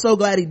I'm so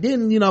glad he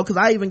didn't, you know, cause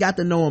I even got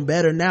to know him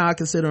better. Now I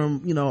consider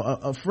him, you know,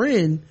 a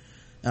friend.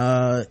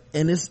 And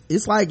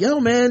it's like, yo,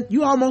 man,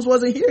 you almost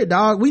wasn't here,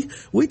 dog.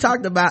 We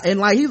talked about, and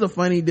like, he's a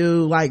funny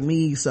dude like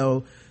me.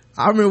 So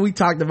I remember we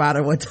talked about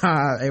it one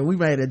time and we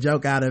made a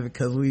joke out of it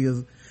cause we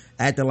was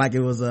acting like it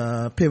was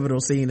a pivotal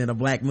scene in a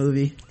black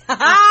movie.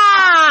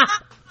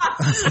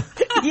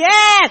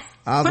 Yes.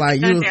 I was like,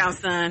 you was, down,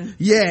 son.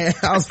 yeah.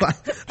 I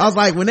was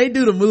like, when they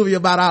do the movie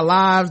about our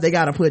lives, they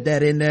gotta put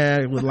that in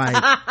there with like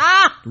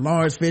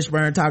Lawrence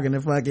Fishburne talking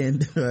to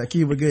fucking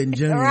Cuba Gooding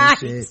Jr. Right. and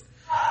shit.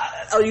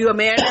 Oh, you a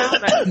man now?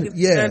 Like,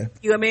 Yeah.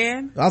 You a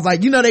man? I was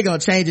like, you know, they gonna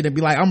change it and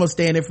be like, I'm gonna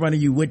stand in front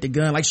of you with the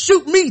gun, like,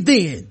 shoot me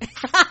then.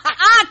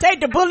 I'll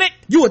take the bullet.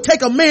 You would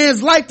take a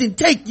man's life and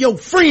take your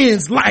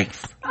friend's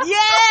life.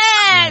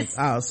 Yes.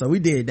 Oh, so we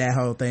did that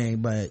whole thing.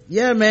 But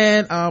yeah,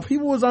 man,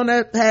 people was on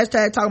that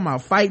hashtag talking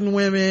about fighting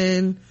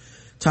women,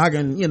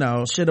 talking, you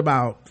know, shit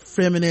about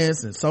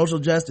feminists and social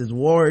justice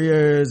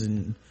warriors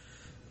and,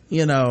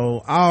 you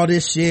know, all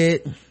this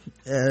shit.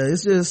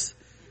 It's just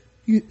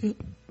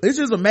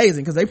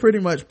amazing because they pretty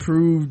much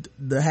proved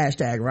the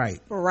hashtag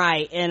right.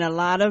 Right. And a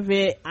lot of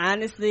it,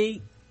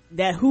 honestly,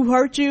 that who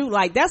hurt you,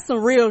 like, that's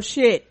some real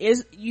shit.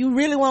 Is you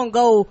really won't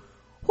go,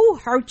 who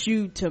hurt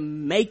you to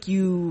make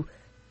you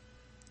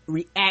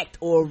react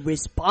or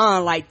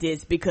respond like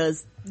this?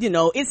 Because, you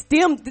know, this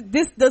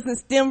doesn't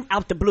stem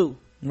out the blue.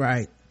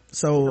 Right.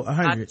 So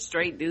 100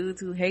 straight dudes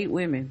who hate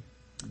women.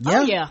 Yeah.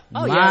 Oh, yeah.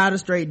 Oh, a lot of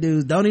straight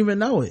dudes don't even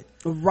know it.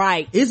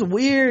 Right. It's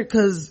weird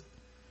because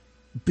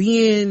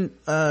being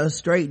a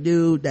straight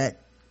dude that,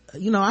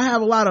 you know, I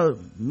have a lot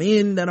of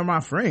men that are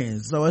my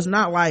friends. So it's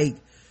not like,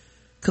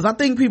 cause I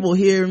think people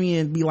hear me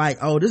and be like,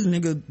 oh, this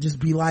nigga just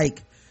be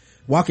like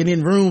walking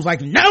in rooms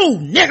like, no,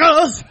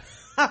 niggas,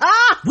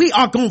 we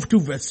are going to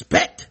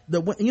respect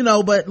the, you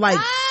know, but like,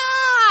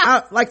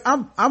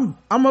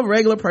 I'm a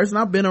regular person.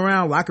 I've been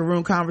around locker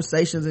room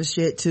conversations and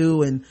shit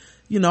too. And,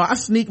 you know, I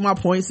sneak my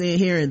points in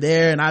here and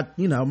there. And I,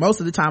 you know,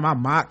 most of the time I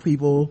mock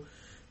people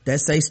that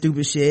say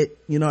stupid shit.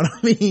 You know what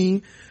I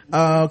mean?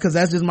 Cause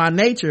that's just my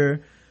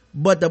nature.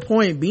 But the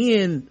point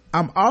being,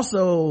 I'm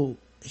also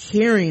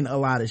hearing a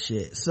lot of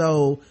shit.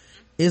 So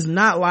it's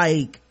not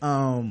like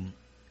I'm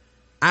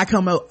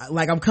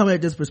coming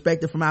at this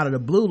perspective from out of the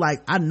blue.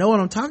 Like, I know what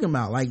I'm talking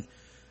about. Like,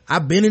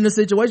 I've been in a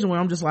situation where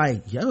I'm just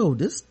like, yo,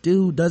 this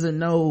dude doesn't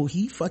know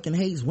he fucking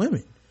hates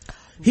women.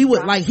 He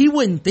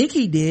wouldn't think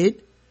he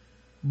did,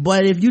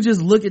 but if you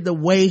just look at the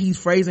way he's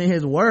phrasing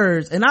his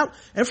words, and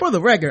for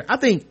the record, I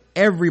think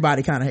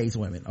everybody kind of hates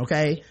women,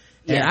 okay?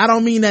 Yeah. And I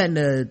don't mean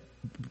that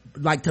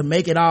to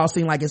make it all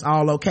seem like it's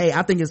all okay.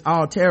 I think it's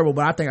all terrible,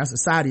 but I think our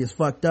society is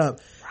fucked up.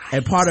 Right.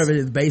 And part of it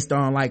is based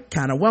on like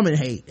kind of woman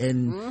hate,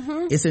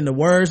 and it's in the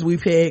words we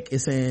pick,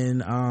 it's in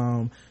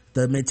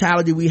the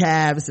mentality we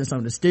have, it's in some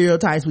of the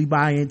stereotypes we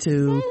buy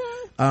into.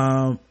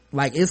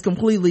 Like, it's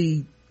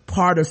completely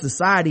part of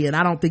society, and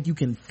I don't think you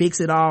can fix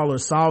it all or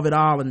solve it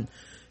all. And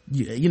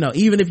you know,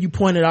 even if you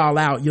point it all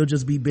out, you'll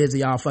just be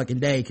busy all fucking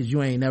day because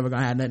you ain't never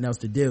gonna have nothing else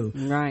to do.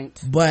 Right.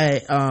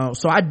 But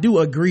so I do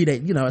agree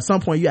that, you know, at some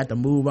point you have to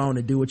move on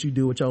and do what you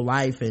do with your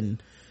life,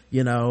 and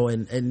you know,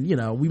 and you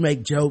know, we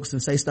make jokes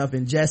and say stuff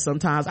in jest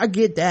sometimes. I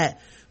get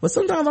that, but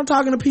sometimes I'm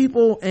talking to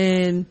people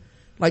and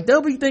like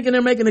they'll be thinking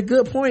they're making a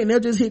good point, and they'll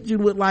just hit you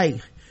with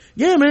like,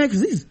 yeah man,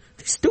 because these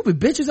stupid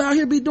bitches out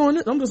here be doing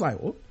this. I'm just like,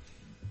 what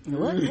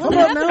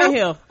happened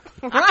here?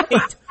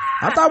 Right.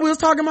 I thought we was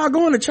talking about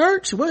going to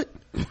church. What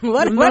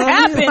happened?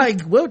 I mean?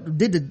 Like, what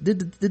did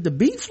the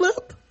beat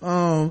flip?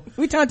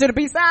 We turned to the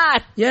B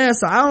side. Yeah,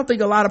 so I don't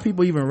think a lot of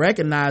people even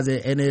recognize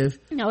it. And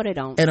no, they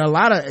don't. And a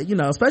lot of, you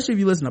know, especially if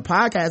you listen to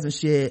podcasts and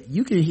shit,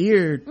 you can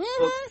hear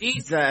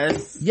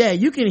Jesus. Yeah,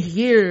 you can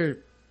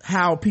hear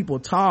how people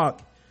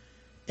talk,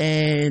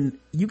 and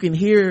you can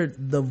hear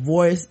the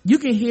voice, you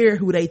can hear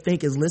who they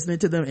think is listening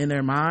to them in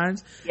their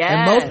minds. Yes.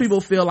 And most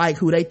people feel like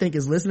who they think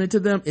is listening to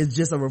them is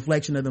just a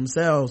reflection of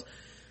themselves.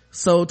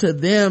 So to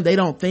them, they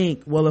don't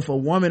think, well, if a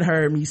woman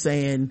heard me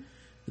saying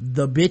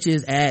the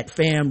bitches at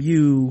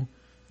FAMU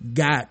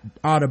got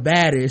all the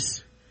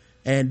baddest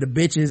and the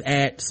bitches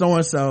at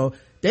so-and-so,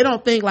 they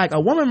don't think like a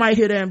woman might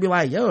hear that and be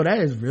like, yo, that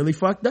is really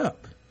fucked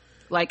up.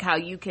 Like how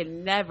you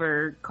can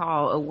never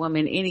call a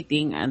woman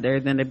anything other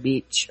than a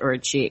bitch or a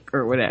chick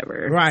or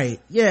whatever. Right.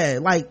 Yeah.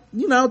 Like,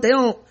 you know,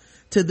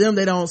 to them,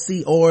 they don't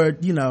see, or,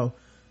 you know,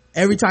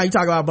 every time you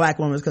talk about black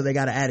women it's because they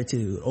got an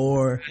attitude,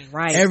 or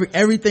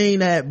everything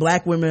that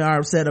black women are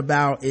upset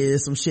about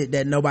is some shit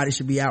that nobody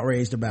should be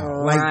outraged about.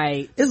 Right.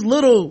 Like, it's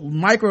little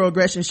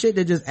microaggression shit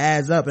that just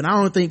adds up, and I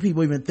don't think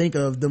people even think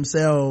of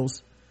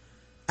themselves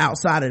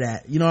outside of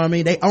that. You know what I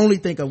mean? They only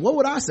think of, what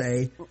would I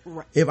say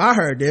if I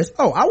heard this?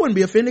 Oh, I wouldn't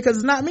be offended because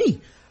it's not me.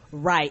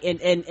 Right.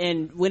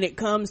 And when it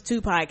comes to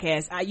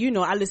podcasts, I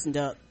listen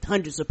to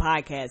hundreds of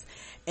podcasts,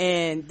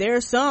 and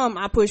there's some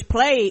I push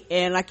play,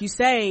 and like you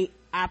say,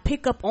 I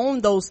pick up on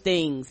those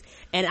things,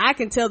 and I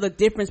can tell the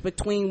difference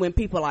between when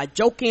people are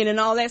joking and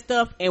all that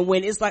stuff and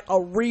when it's like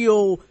a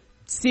real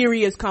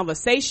serious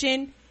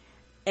conversation,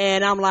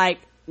 and I'm like,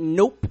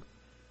 nope.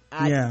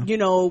 You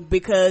know,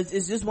 because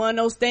it's just one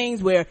of those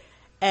things where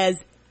as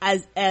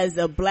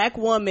a black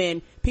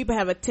woman, people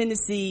have a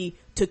tendency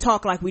to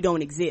talk like we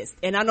don't exist.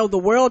 And I know the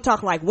world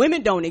talk like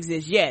women don't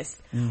exist,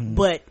 yes.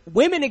 But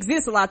women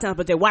exist a lot of times,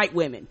 but they're white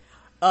women.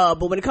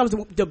 But when it comes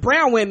to the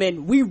brown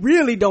women, we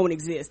really don't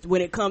exist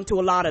when it comes to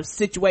a lot of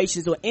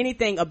situations, or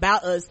anything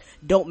about us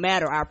don't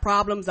matter. Our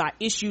problems, our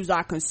issues,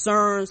 our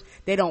concerns,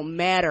 they don't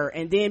matter.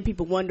 And then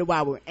people wonder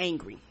why we're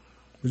angry.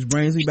 Which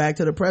brings me back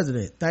to the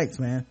president. Thanks,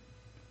 man.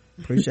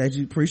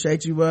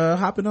 Appreciate you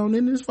hopping on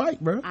in this fight,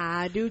 bro.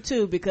 I do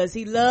too, because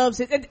he loves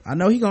it. I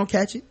know he gonna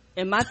catch it.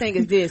 And my thing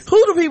is this.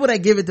 Who the people that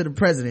give it to the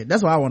president?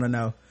 That's what I want to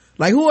know.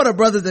 Like, who are the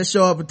brothers that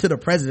show up to the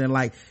president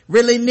like,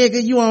 really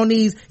nigga, you on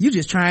these, you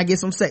just try and get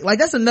some sex? Like,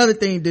 that's another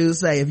thing dudes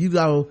say. If you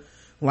go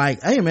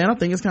like, hey man, I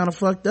think it's kind of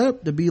fucked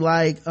up to be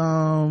like,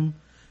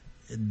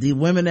 the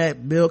women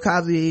that Bill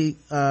Cosby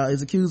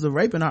is accused of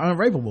raping are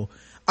unrapeable.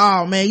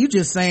 Oh man, you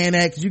just saying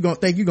that because you gonna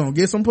think you gonna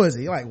get some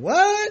pussy. You're like,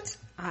 what?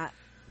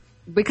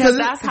 Because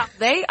that's how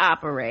they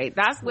operate.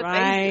 That's what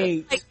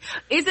they do. Like,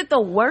 is it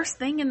the worst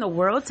thing in the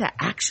world to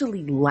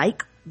actually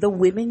like the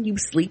women you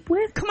sleep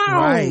with? Come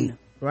on.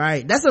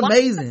 Right. That's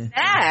amazing.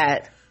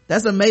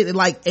 That's amazing.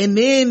 Like, and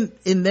then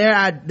in their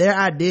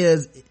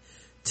ideas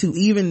to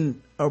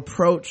even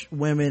approach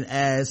women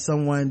as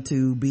someone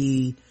to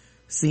be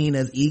seen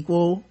as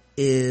equal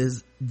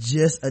is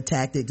just a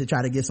tactic to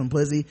try to get some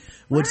pussy,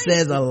 which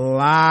says a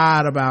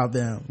lot about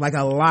them. Like,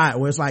 a lot,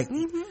 where it's like,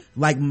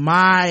 like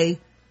my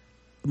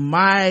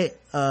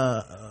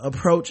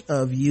approach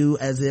of you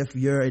as if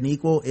you're an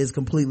equal is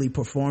completely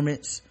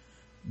performance,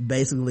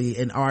 basically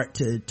an art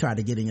to try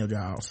to get in your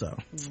jaw. So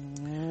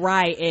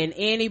right. And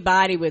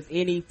anybody with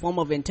any form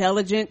of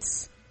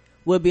intelligence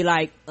would be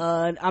like,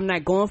 I'm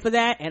not going for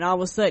that, and all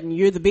of a sudden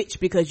you're the bitch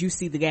because you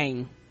see the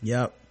game.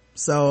 Yep.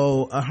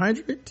 So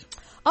 100.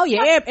 Oh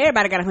yeah,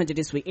 everybody got 100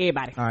 this week.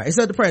 Everybody. All right,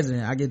 except the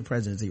president. I give the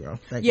president 0.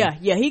 Yeah,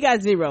 he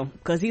got 0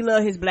 because he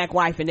love his black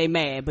wife and they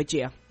mad. But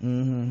yeah.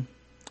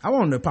 I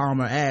want him to palm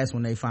her ass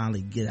when they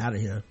finally get out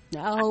of here.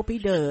 I hope he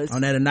does. On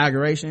that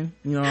inauguration,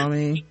 you know what I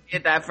mean? He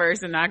did that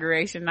first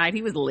inauguration night.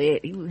 He was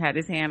lit. He had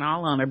his hand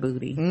all on her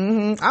booty.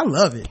 I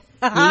love it.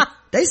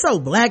 They so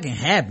black and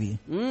happy.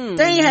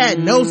 They ain't had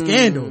no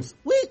scandals.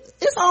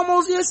 It's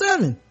almost year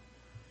 7.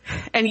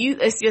 And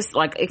it's just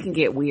like, it can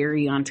get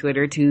weary on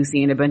Twitter too,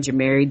 seeing a bunch of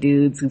married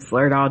dudes who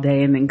flirt all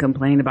day and then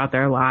complain about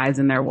their lives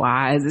and their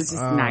wives. It's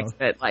just nice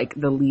that like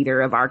the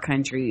leader of our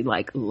country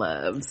like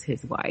loves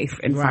his wife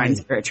and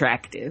finds her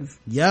attractive.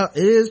 Yeah,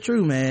 it is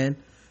true, man.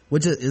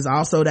 Which is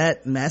also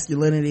that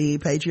masculinity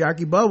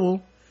patriarchy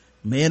bubble.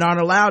 Men aren't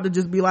allowed to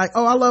just be like,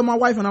 oh, I love my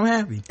wife and I'm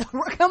happy.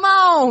 Come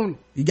on.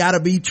 You gotta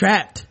be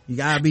trapped. You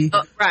gotta be.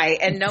 Right.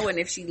 And knowing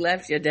if she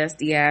left your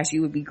dusty ass,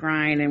 you would be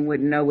crying and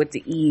wouldn't know what to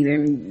eat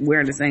and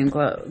wearing the same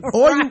clothes.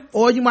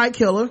 Or you might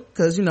kill her,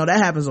 cause you know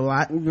that happens a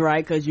lot.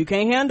 Right, cause you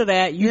can't handle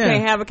that. You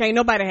can't have her, can't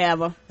nobody have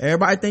her.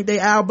 Everybody think they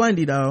Al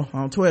Bundy though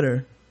on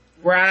Twitter.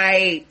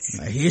 Right.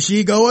 Like, here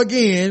she go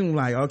again.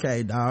 Like,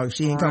 okay, dog,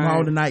 she ain't come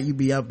home tonight. You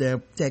be up there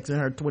texting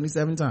her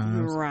 27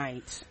 times.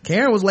 Right.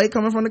 Karen was late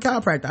coming from the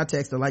chiropractor. I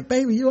texted her like,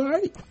 baby, you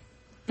alright?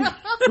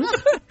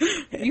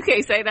 You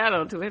can't say that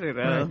on Twitter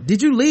though. Right.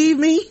 Did you leave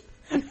me?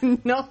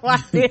 No,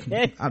 I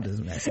didn't. I'm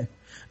just messing.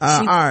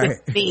 All right.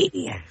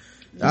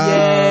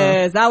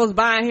 Yes, I was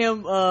buying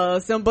him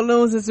some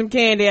balloons and some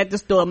candy at the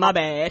store. My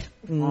bad.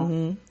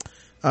 All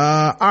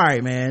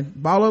right, man.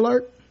 Ball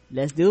alert.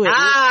 Let's do it.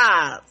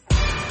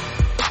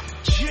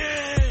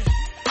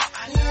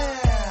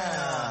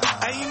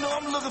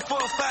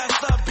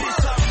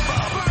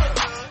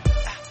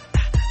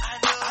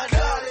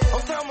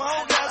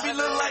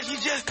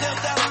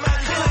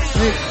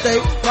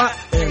 State fly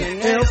and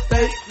an L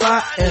state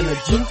fly and a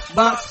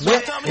jukebox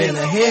wet and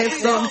a head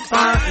something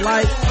fine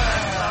like.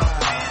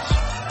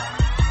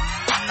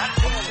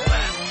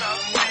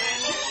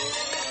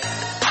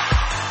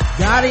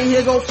 Got in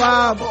here go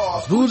 5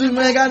 bars. Boozy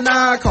man got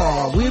 9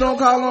 cars. We don't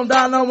call them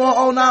down no more.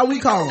 Oh, now we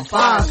call them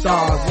 5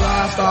 stars.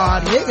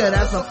 5-star nigga,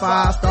 that's a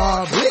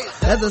 5-star bitch.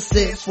 That's a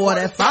 6 for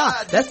that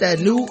 5. That's that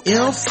new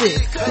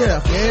M6. Yeah,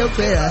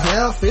 pay a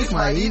hell fix,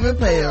 might even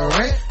pay a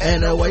rent.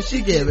 And the way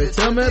she give it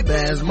to me,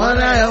 best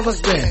money I ever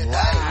spent.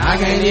 I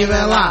can't even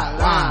lie.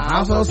 Why?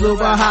 I'm so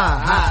super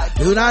high.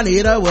 Do not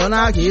need her, will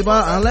not keep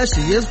her unless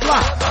she is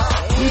fly.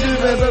 You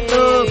just as a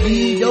thug,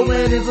 B. Your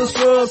man is a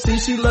scrub. See,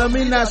 she love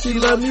me now, she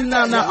love me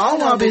now. Now all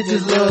my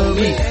bitches love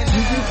me. You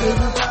can feel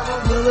the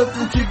time of love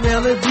from kick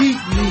down and beat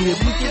me.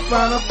 If you can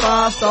find a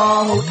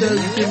 5-star hotel,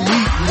 you can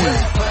meet me.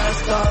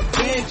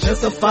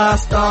 That's a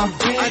 5-star.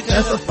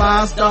 That's a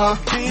 5-star.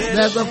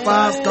 That's a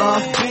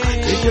 5-star.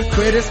 If your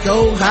credits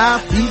go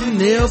high, feet and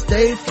nails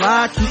stay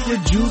fly. Keep your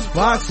juice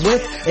box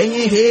wet and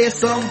your head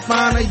something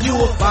finer. You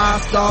a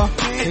 5-star.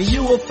 And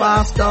you a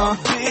 5-star.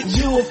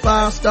 You a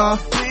 5-star.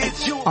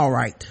 All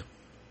right.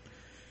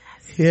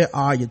 Here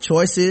are your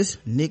choices.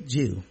 Nick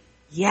Jew.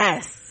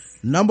 Yes.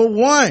 Number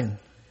 1.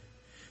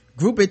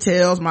 Groupie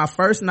tells my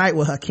first night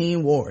with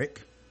Hakeem Warwick.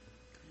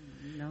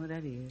 You know what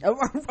that is.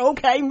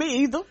 Okay, me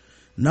either.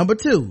 Number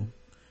 2.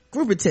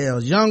 Groupie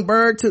tells Young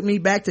Berg took me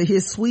back to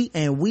his suite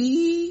and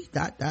we ...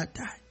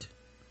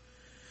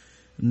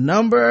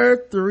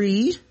 Number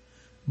 3.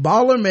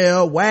 Baller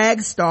Mel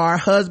Wag star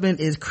husband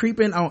is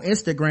creeping on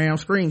Instagram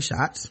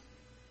screenshots.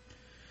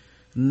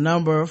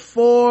 Number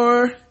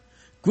 4.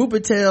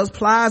 Groupie tells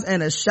Plies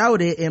and a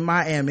shouted in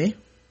Miami.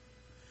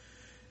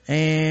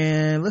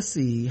 And let's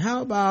see,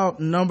 how about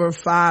number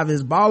 5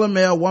 is Baller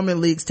Mel woman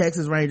leaks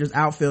Texas Rangers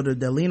outfielder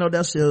Delino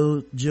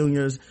Del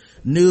Jr.'s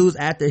news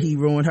after he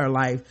ruined her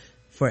life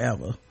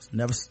forever.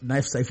 Never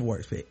safe for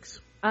work picks.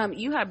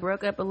 You had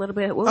broke up a little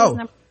bit. What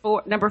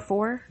was number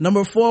 4?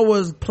 Number 4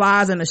 was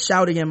Plies and a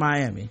shouting in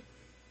Miami.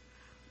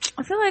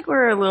 I feel like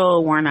we're a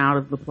little worn out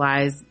of the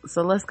Plies,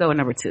 so let's go with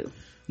number 2.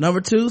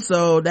 Number 2,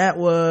 so that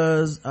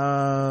was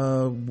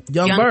Young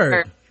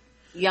Bird.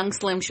 Young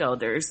Slim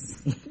Shoulders.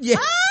 Yeah.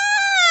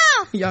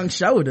 Young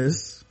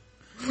Shoulders.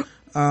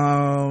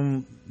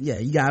 Yeah,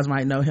 you guys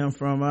might know him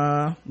from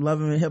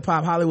Love and Hip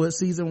Hop Hollywood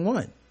season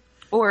 1.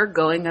 Or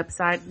going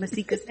upside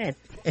Masika's head.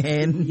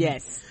 And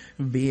yes,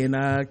 being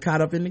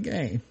caught up in the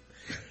game.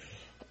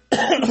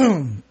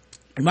 You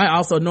might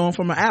also know him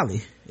from an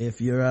alley if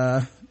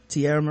you're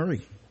Tierra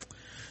Marie.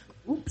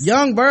 Oops.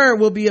 Young Bird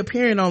will be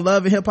appearing on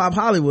Love and Hip Hop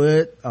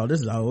Hollywood. Oh,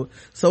 this is old.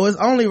 So it's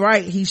only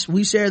right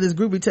we share this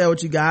groupie tale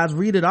with you guys.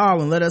 Read it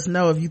all and let us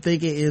know if you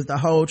think it is the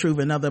whole truth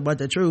and nothing but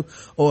the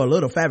truth or a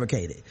little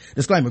fabricated.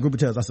 Disclaimer, groupie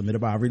tales are submitted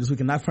by our readers. We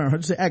cannot confirm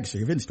 100%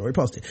 accuracy of any story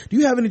posted. Do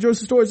you have any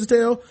juicy stories to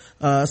tell?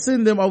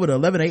 Send them over to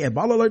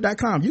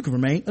 118@ballalert.com. You can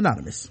remain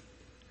anonymous.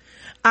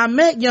 I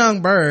met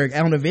Young Berg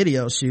on a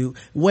video shoot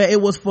where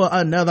it was for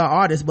another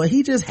artist, but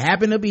he just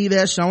happened to be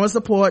there showing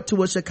support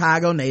to a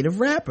Chicago native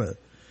rapper.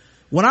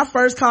 When I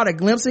first caught a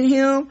glimpse of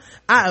him,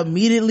 I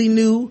immediately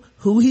knew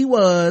who he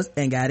was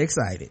and got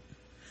excited.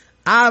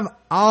 I've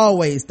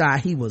always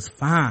thought he was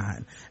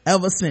fine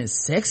ever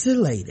since Sexy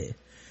Lady,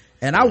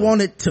 and I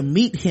wanted to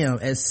meet him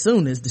as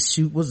soon as the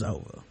shoot was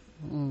over.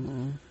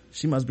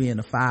 She must be in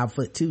the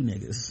 5'2"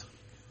 niggas.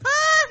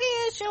 He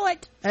is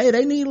short. Hey,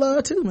 they need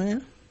love too,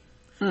 man.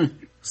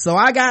 So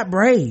I got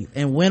brave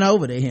and went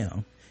over to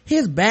him.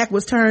 His back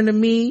was turned to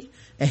me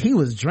and he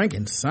was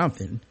drinking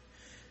something.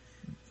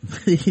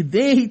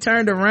 Then he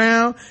turned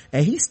around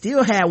and he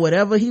still had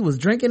whatever he was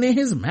drinking in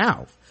his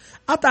mouth.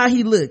 I thought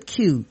he looked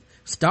cute,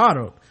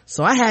 startled.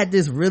 So I had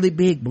this really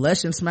big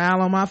blushing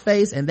smile on my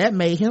face, and that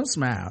made him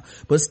smile.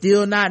 But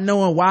still not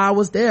knowing why I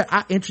was there,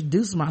 I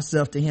introduced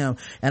myself to him,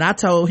 and I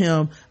told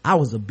him I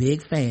was a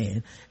big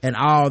fan and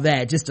all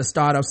that, just to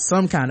start up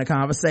some kind of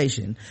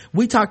conversation.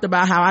 We talked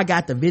about how I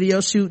got the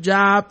video shoot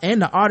job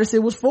and the artist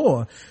it was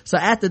for. So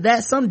after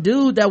that, some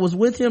dude that was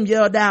with him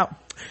yelled out,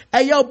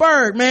 "Hey, yo,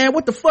 Berg, man,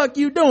 what the fuck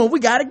you doing? We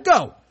gotta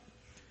go."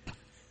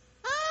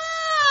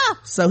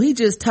 So he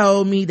just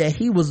told me that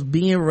he was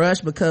being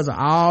rushed because of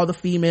all the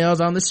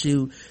females on the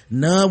shoot.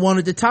 None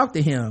wanted to talk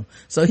to him.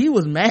 So he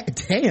was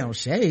mad. Damn,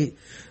 shade.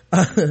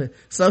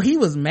 So he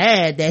was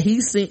mad that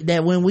he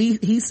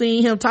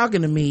seen him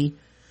talking to me.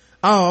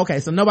 Oh, okay.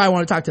 So nobody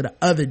wanted to talk to the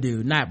other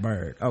dude, not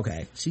Bird.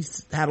 Okay. She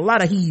had a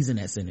lot of he's in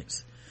that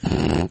sentence.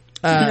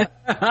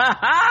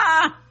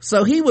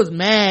 So he was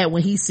mad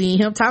when he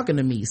seen him talking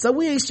to me. So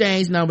we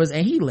exchanged numbers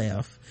and he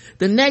left.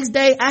 The next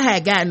day I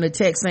had gotten a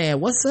text saying,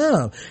 "What's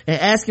up?" and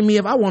asking me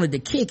if I wanted to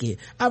kick it.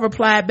 I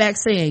replied back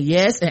saying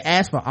yes and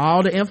asked for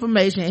all the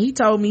information, and he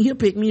told me he'll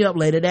pick me up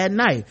later that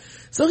night.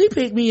 So he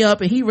picked me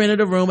up and he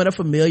rented a room at a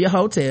Familiar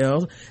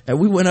hotel, and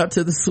we went up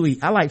to the suite.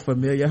 I like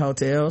Familiar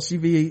hotels. She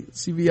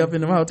be up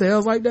in them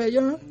hotels like that,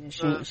 y'all?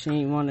 She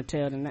ain't want to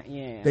tell them that.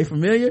 Yeah. They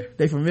familiar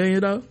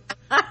though?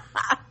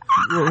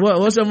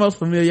 What's your most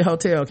familiar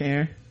hotel,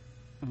 Karen?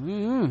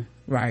 Mm-hmm.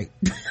 Right.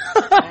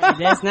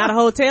 That's not a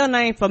hotel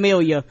name,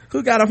 Familiar.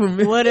 Who got a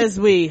Familiar? What is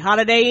we?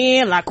 Holiday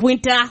Inn? La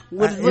Quinta?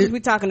 What are we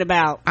talking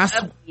about?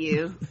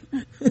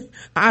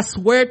 I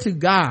swear to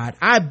God,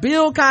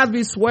 Bill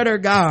Cosby swear to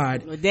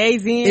God,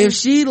 Days Inn. if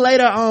she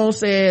later on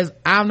says,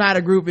 "I'm not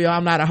a groupie," or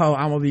 "I'm not a hoe,"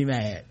 I'm gonna be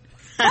mad.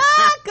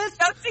 Cause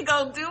she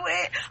gonna do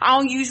it. I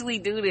don't usually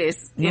do this.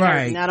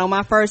 Right. Not on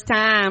my first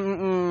time.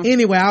 Mm-mm.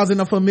 Anyway, I was in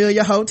a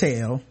Familiar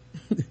hotel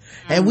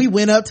and we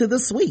went up to the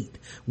suite.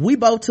 We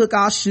both took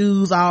our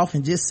shoes off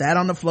and just sat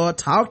on the floor,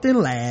 talked and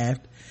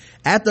laughed.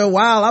 After a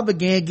while, I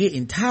began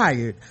getting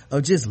tired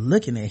of just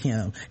looking at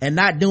him and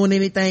not doing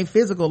anything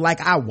physical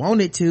like I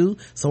wanted to.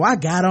 So I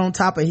got on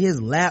top of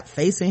his lap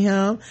facing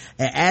him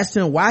and asked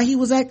him why he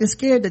was acting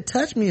scared to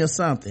touch me or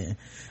something.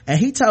 And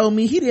he told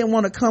me he didn't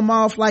want to come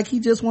off like he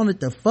just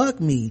wanted to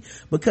fuck me,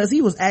 because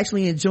he was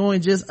actually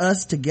enjoying just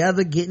us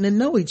together getting to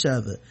know each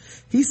other.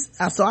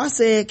 So I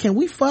said, "Can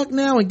we fuck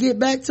now and get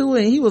back to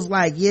it?" And he was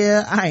like,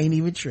 "Yeah, I ain't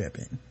even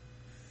tripping."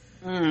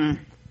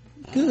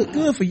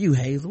 Good for you,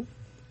 Hazel.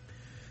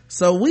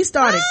 So we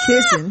started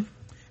kissing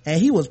and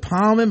he was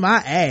palming my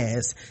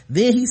ass.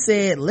 Then he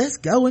said, "Let's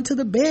go into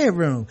the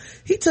bedroom."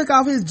 He took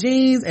off his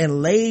jeans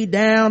and laid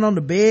down on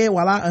the bed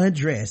while I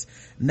undressed.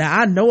 Now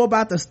I know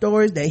about the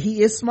stories that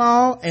he is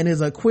small and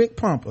is a quick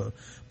pumper,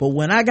 but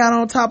when I got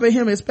on top of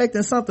him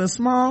expecting something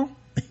small,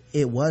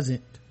 it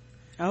wasn't.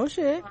 Oh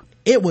shit.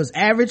 It was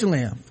average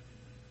length.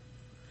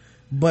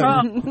 But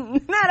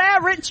not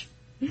average.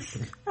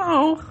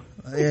 Oh.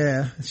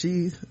 Yeah,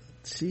 she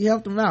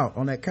helped him out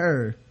on that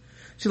curve.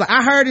 She's like,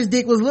 "I heard his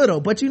dick was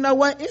little, but you know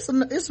what? It's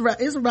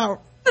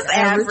about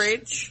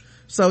average.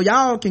 So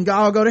y'all can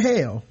all go to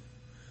hell.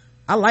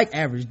 I like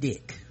average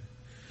dick."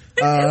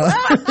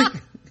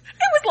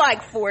 It was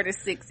like 4 to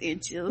 6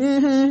 inches.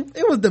 Mm-hmm.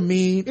 It was the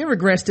mean. It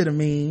regressed to the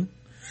mean.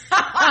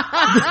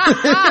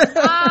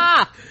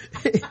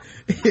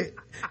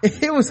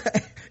 It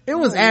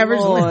was average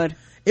length.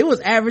 It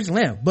was average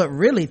length, but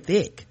really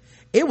thick.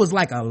 It was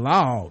like a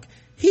log.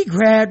 He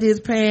grabbed his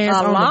pants.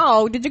 A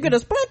log? Did you get a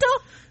splinter?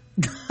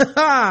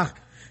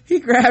 He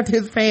grabbed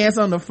his pants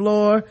on the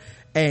floor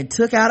and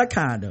took out a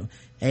condom,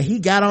 and he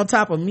got on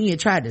top of me and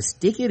tried to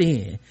stick it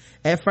in.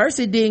 At first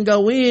it didn't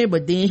go in,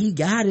 but then he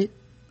got it.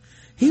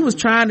 He was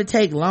trying to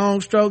take long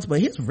strokes, but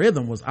his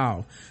rhythm was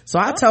off. So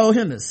I told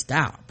him to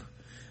stop.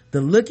 The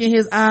look in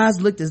his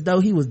eyes looked as though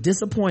he was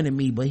disappointing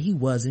me, but he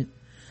wasn't.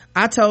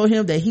 I told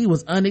him that he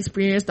was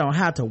unexperienced on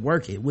how to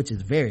work it, which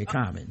is very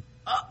common.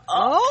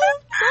 Oh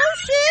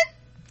shit.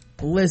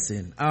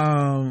 Listen,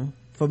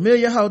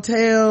 Familiar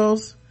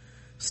hotels,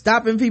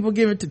 stopping people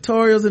giving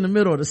tutorials in the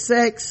middle of the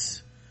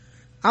sex.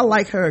 I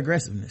like her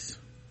aggressiveness.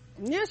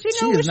 Yeah, she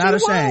knows is not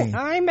ashamed.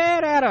 I ain't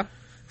mad at her.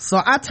 So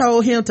I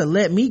told him to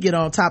let me get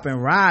on top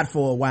and ride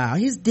for a while.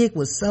 His dick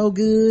was so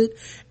good.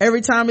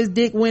 Every time his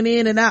dick went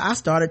in and out, I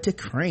started to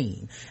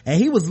cream. And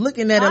he was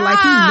looking at it like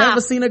he'd never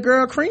seen a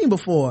girl cream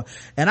before.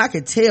 And I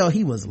could tell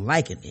he was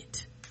liking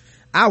it.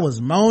 I was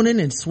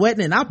moaning and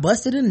sweating and I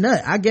busted a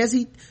nut. I guess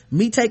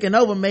me taking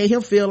over made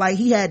him feel like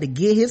he had to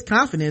get his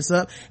confidence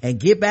up and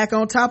get back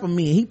on top of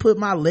me. And he put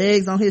my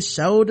legs on his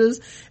shoulders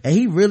and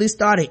he really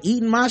started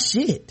eating my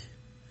shit.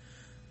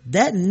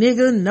 That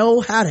nigga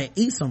know how to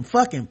eat some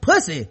fucking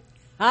pussy.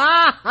 But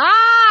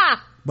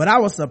I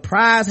was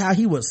surprised how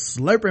he was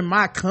slurping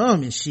my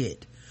cum and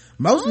shit.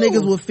 Most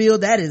niggas would feel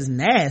that is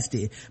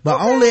nasty,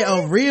 but only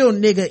a real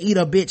nigga eat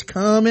a bitch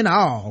cum and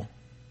all.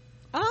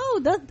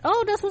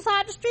 That's what's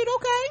side the street.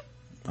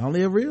 Okay,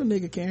 only a real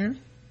nigga,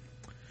 Karen.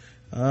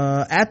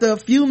 After a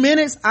few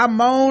minutes I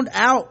moaned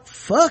out,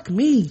 "Fuck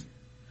me."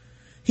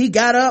 He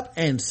got up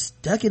and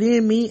stuck it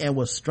in me and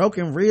was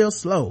stroking real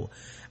slow.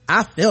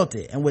 I felt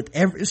it, and with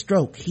every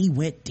stroke, he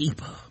went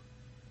deeper.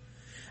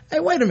 Hey,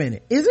 wait a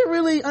minute. Is it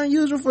really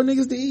unusual for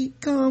niggas to eat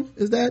cum?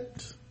 Is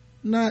that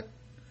not,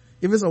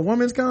 if it's a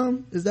woman's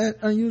cum, is that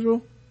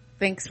unusual?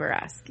 Thanks for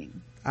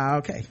asking.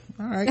 Okay.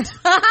 All right.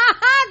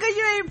 Cause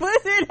you ain't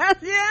pussy,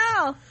 that's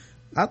yeah.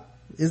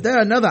 Is there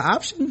another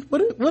option?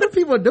 What are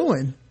people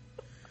doing?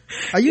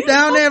 Are you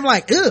down there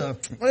like, ugh,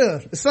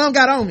 some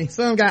got on me.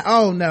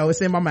 Oh no,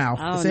 it's in my mouth.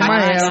 It's in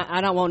my hair.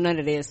 I don't want none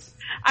of this.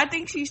 I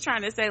think she's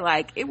trying to say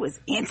like it was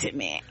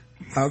intimate.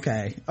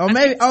 Okay. Or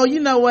maybe, you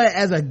know what?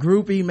 As a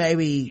groupie,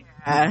 maybe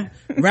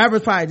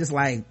rappers probably just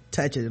like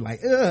touch it like,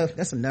 ugh,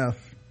 that's enough.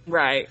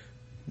 Right.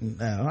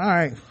 No.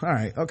 All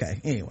right.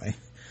 Okay. Anyway.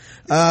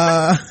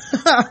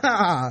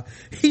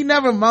 He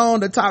never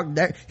moaned or talk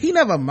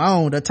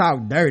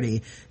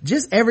dirty.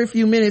 Just every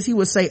few minutes he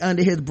would say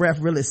under his breath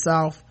really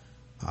soft,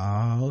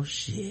 oh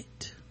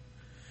shit.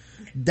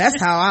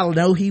 That's how I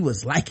know he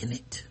was liking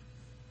it.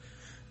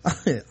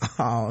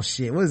 Oh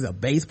shit. What is it, a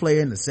bass player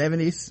in the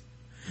 70s?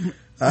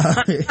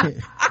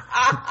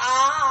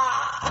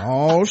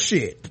 Oh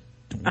shit.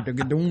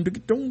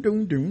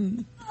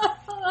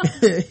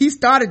 He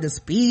started to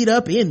speed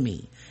up in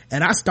me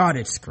and I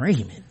started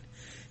screaming.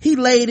 He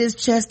laid his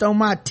chest on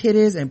my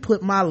titties and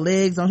put my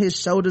legs on his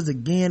shoulders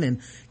again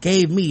and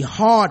gave me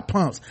hard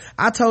pumps.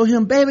 I told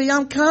him, baby,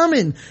 I'm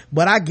coming.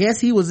 But I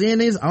guess he was in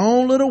his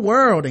own little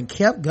world and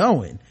kept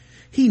going.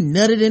 He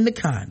nutted in the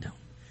condom.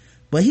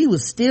 But he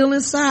was still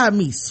inside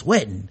me,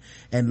 sweating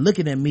and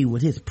looking at me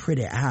with his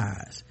pretty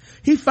eyes.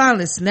 He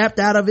finally snapped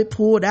out of it,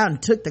 pulled out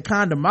and took the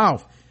condom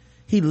off.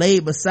 He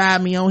laid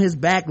beside me on his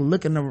back,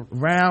 looking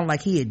around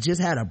like he had just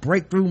had a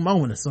breakthrough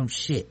moment or some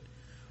shit.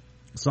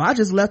 So I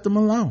just left him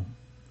alone.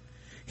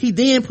 He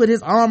then put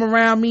his arm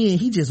around me and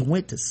he just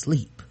went to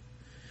sleep.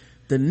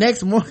 The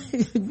next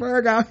morning,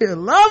 Berg out here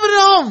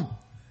loving him.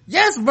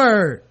 Yes,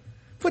 Berg.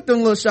 Put them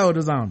little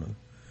shoulders on him.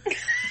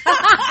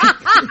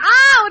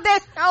 With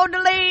that shoulder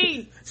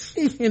lead.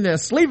 She in there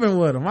sleeping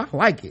with him. I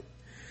like it.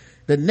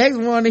 The next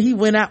morning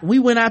we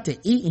went out to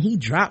eat and he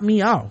dropped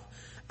me off.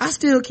 I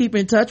still keep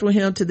in touch with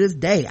him to this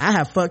day. I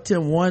have fucked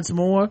him once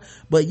more,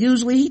 but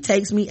usually he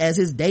takes me as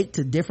his date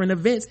to different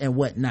events and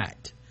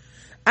whatnot.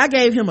 I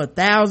gave him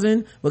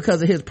 1,000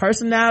 because of his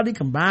personality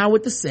combined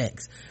with the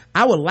sex.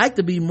 I would like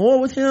to be more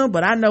with him,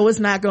 but I know it's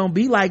not gonna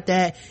be like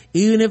that,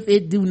 even if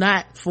it do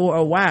not for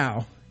a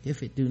while.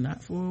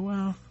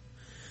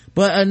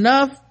 But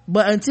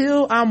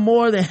until I'm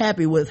more than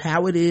happy with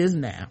how it is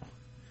now.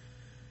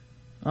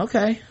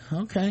 Okay.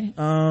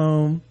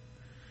 Y'all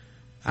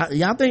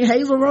think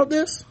Hazel wrote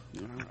this?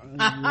 Yeah,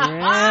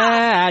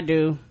 I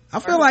do. I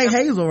feel like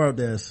Hazel wrote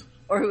this.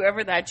 Or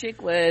whoever that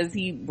chick was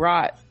he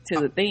brought to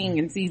the thing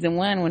in season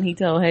 1 when he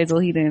told Hazel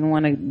he didn't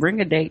want to bring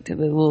a date to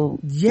the little...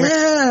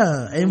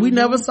 Yeah, and we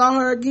never saw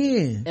her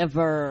again.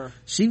 Ever.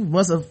 She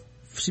must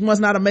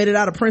not have made it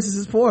out of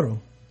Princess's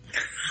portal.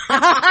 There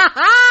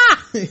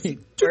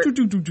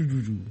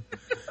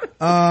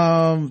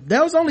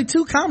was only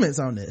 2 comments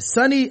on this.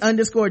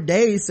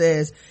 Sunny_Dave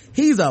says,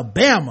 he's a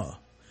Bama.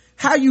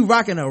 How you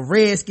rocking a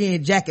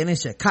redskin jacket and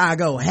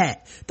Chicago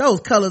hat?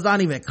 Those colors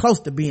aren't even close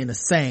to being the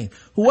same.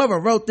 Whoever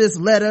wrote this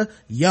letter,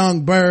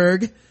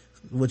 Youngberg,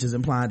 which is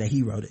implying that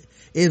he wrote it,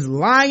 is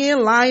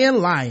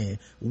lying.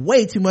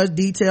 Way too much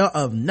detail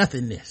of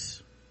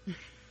nothingness.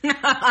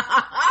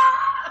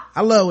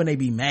 I love when they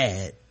be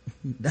mad.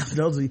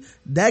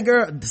 That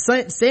girl,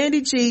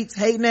 Sandy Cheeks,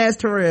 hating ass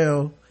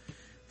Terrell,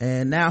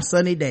 and now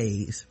Sunny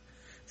Days.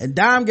 And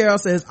Dime Girl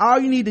says, all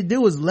you need to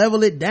do is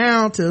level it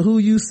down to who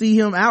you see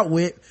him out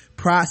with.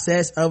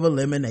 Process of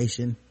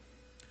elimination.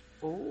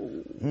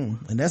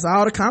 And that's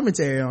all the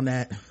commentary on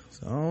that.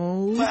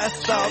 So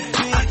fast up,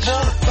 bitch.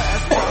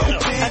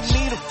 I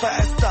need a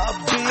fast up,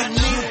 bitch.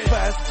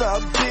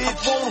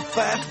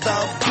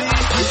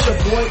 It's your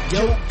boy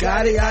Yo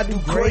Gotti, I do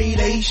grade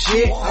A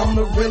shit. I'm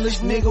the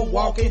realest nigga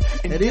walking,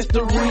 and it's the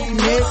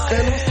remix.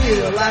 And I'm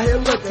still out here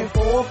looking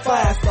for a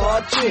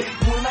 5-star chick.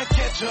 When I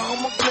catch her,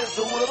 I'm a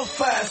blizzard with a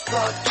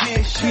 5-star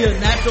chick. She a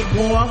natural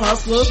born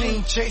hustler. She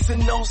ain't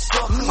chasing no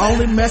suckers.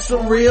 Only mess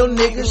with real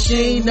niggas. She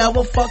ain't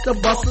never fucked a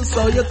buster.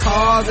 So your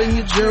cars and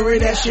your jewelry,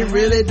 that shit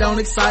really don't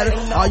excite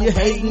her. All you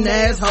hating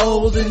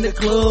assholes in the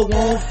club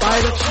won't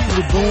fight her. She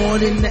was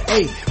born in the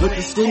A with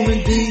the school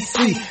in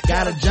D.C.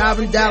 Got a job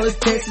in Dallas,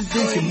 Texas,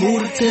 then she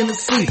moved to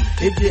Tennessee.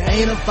 If you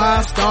ain't a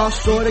 5-star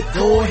shorty,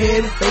 go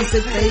ahead and face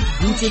it. Fake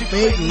Gucci,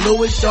 fake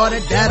Louis shorty,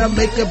 that'll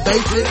make you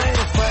basic. It ain't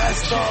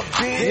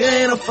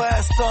a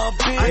 5-star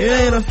bitch. It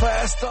ain't a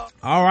 5-star.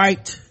 All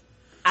right.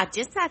 I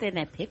just had an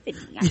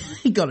epiphany.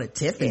 You go to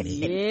Tiffany.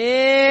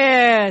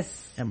 Yes.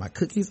 And my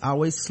cookies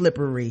always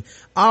slippery.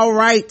 All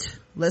right.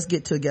 Let's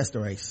get to Guess the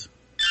Race.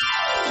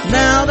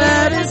 Now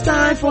that it's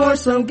time for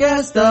some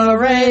Guess the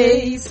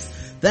Race.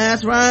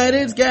 That's right,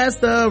 it's Guess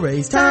the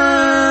Race time.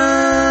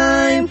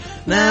 time.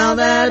 Now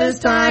that it's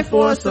time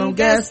for some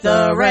Guess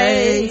the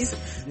Race.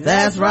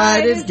 That's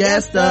right, it's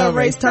Guess the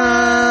Race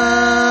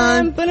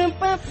time.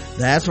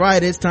 That's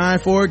right, it's time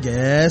for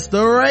Guess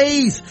the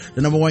Race,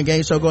 the number one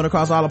game show going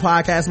across all the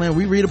podcast land.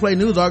 We read and play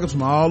news articles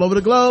from all over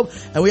the globe,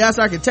 and we asked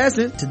our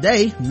contestant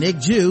today, Nick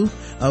Jew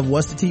of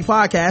What's the Tea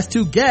podcast,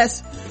 to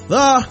guess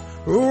the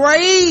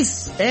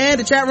race. And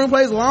the chat room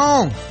plays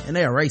along, and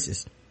they are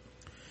racist.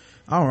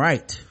 All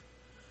right.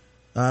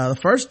 The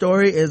first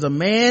story is a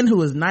man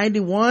who is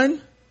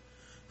 91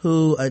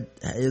 who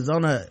is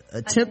on an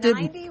attempted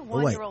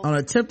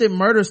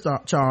murder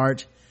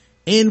charge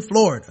in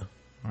Florida.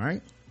 All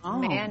right. The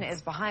man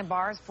is behind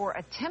bars for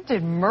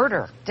attempted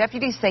murder.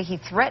 Deputies say he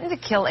threatened to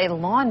kill a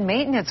lawn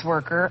maintenance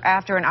worker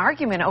after an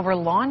argument over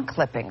lawn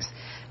clippings.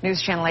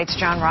 News Channel 8's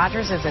John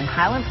Rogers is in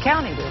Highlands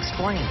County to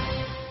explain.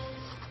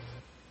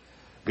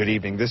 Good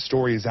evening. This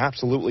story is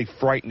absolutely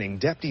frightening.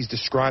 Deputies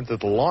described that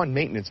the lawn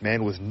maintenance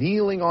man was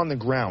kneeling on the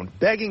ground,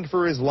 begging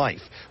for his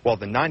life, while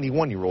the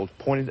 91-year-old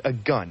pointed a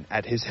gun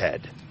at his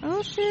head.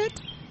 Oh,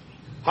 shit.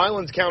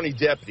 Highlands County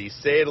deputies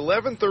say at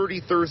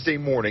 11:30 Thursday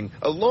morning,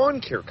 a lawn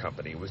care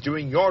company was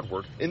doing yard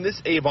work in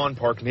this Avon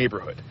Park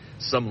neighborhood.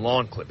 Some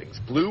lawn clippings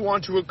blew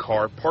onto a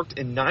car parked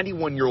in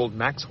 91-year-old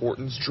Max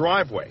Horton's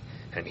driveway,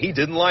 and he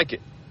didn't like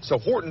it. So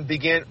Horton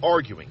began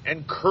arguing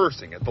and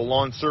cursing at the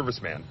lawn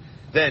serviceman.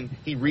 Then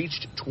he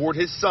reached toward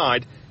his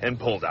side and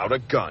pulled out a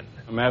gun.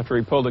 After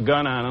he pulled a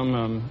gun on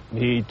him,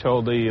 he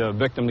told the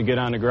victim to get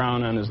on the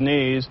ground on his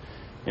knees,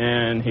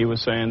 and he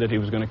was saying that he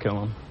was going to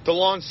kill him. The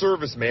lawn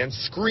serviceman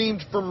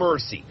screamed for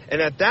mercy, and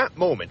at that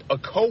moment, a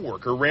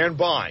co-worker ran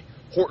by.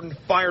 Horton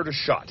fired a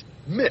shot,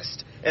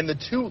 missed, and the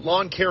two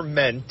lawn care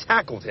men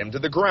tackled him to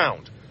the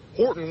ground.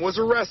 Horton was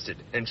arrested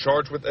and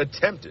charged with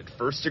attempted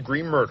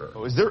first-degree murder.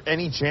 Is there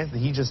any chance that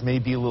he just may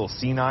be a little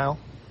senile?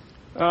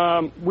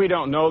 We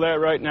don't know that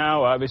right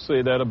now.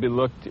 Obviously, that'll be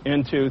looked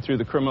into through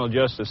the criminal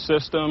justice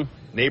system.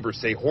 Neighbors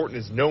say Horton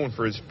is known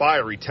for his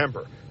fiery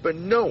temper, but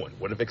no one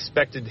would have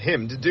expected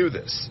him to do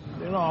this.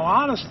 In all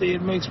honesty,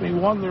 it makes me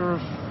wonder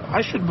if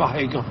I should buy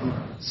a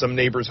gun. Some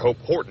neighbors hope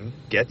Horton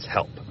gets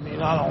help. I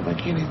mean, I don't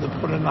think you need to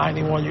put a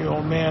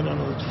 91-year-old man in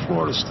a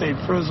Florida State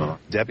prison.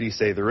 Deputies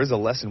say there is a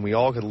lesson we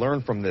all could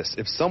learn from this.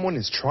 If someone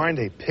is trying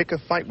to pick a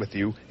fight with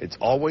you, it's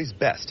always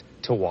best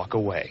to walk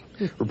away.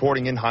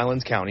 Reporting in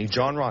Highlands County,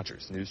 John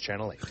Rogers, News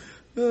Channel 8.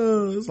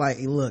 It's like,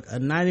 look, a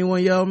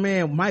 91-year-old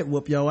man might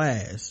whoop your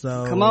ass.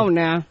 So come on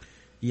now.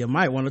 You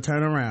might want to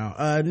turn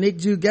around. Nick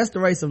Jew, guess the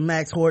race of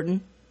Max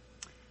Horton.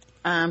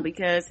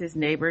 Because his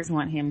neighbors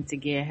want him to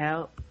get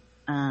help.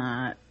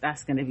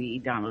 That's going to be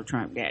Donald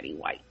Trump Daddy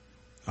White.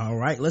 All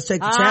right, let's check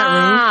the chat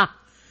room.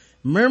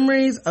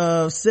 Memories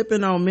of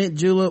sipping on mint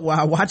julep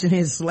while watching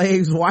his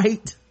slaves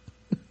white.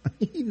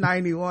 He's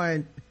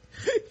 91.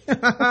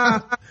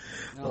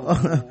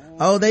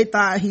 Oh, they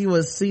thought he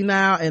was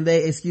senile and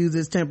they excused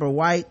his temper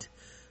white.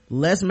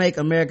 Let's make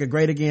America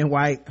great again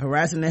white.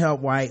 Harassing to help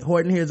white.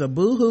 Horton, here's a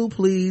boo-hoo,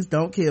 please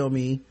don't kill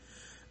me.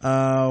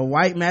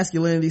 White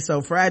masculinity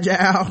so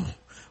fragile.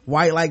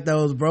 White like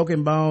those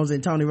broken bones in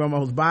Tony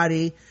Romo's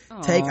body.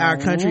 Aww. Take our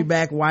country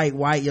back white.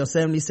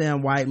 Yosemite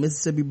Sam white.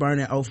 Mississippi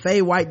burning.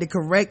 O'Fay white. The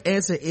correct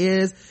answer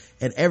is,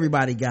 and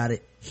everybody got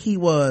it, he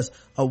was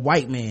a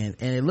white man,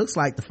 and it looks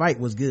like the fight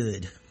was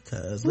good,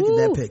 cause look at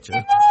that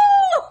picture.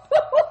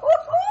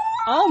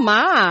 Oh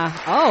my.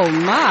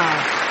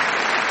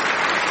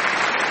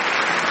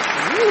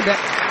 Ooh,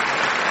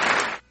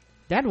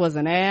 that was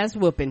an ass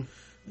whooping.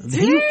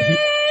 You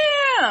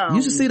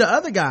should see the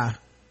other guy.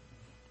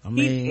 I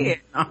mean,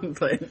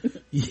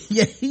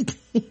 yeah,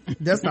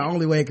 that's the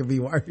only way it could be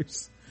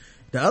worse.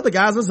 The other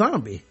guy's a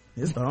zombie.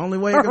 It's the only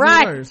way it could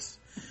be worse.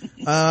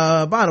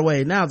 By the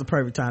way, now's the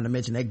perfect time to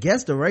mention that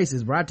Guess the Race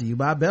is brought to you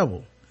by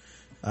Bevel.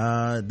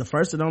 The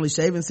first and only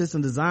shaving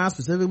system designed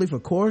specifically for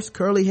coarse,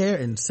 curly hair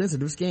and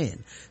sensitive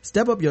skin.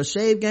 Step up your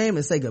shave game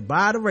and say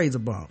goodbye to razor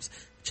bumps.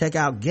 Check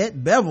out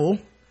getbevel.com.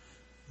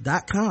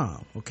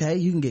 Okay,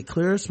 you can get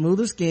clearer,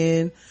 smoother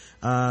skin.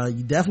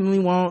 You definitely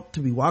want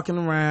to be walking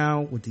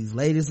around with these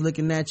ladies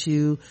looking at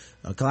you.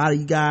 A lot of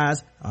you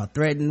guys are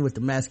threatened with the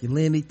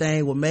masculinity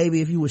thing. Well,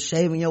 maybe if you were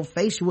shaving your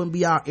face, you wouldn't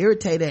be all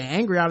irritated and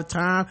angry all the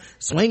time,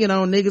 swinging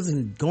on niggas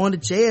and going to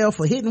jail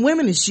for hitting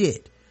women and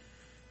shit.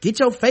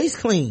 Get your face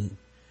clean,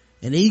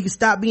 and then you can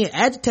stop being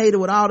agitated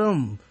with all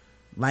them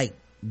like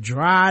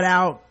dried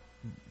out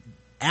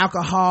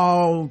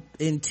alcohol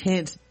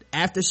intense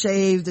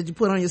aftershaves that you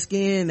put on your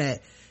skin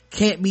that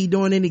can't be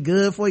doing any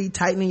good for you,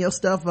 tightening your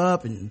stuff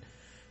up and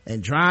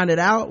drying it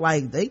out.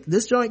 Like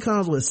this joint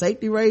comes with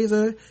safety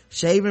razor,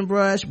 shaving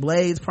brush,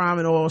 blades,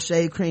 priming oil,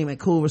 shave cream, and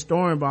cool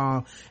restoring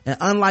balm. And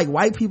unlike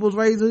white people's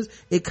razors,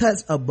 it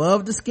cuts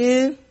above the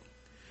skin,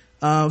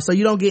 so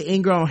you don't get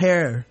ingrown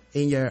hair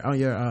on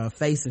your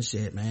face and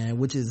shit, man,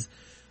 which is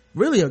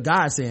really a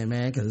godsend,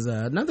 man, because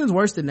nothing's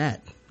worse than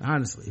that,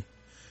 honestly.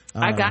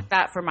 I got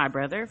that for my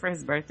brother for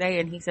his birthday,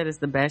 and he said it's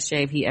the best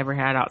shave he ever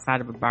had outside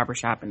of a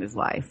barbershop in his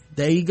life.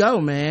 There you go,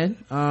 man.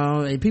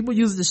 And people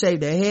use it to shave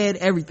their head,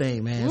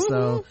 everything, man. Mm-hmm.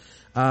 So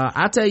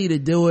I tell you to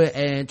do it,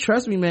 and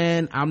trust me,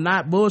 man, I'm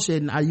not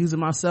bullshitting. I use it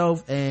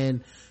myself,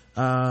 and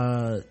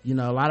a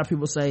lot of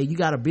people say, you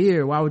got a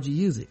beard, why would you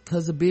use it?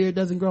 Because the beard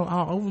doesn't grow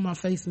all over my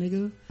face,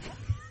 nigga.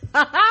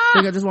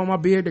 Think I just want my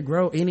beard to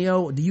grow any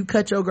old. Do you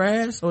cut your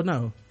grass or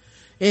no?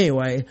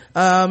 Anyway,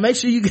 make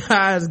sure you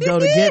guys go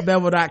to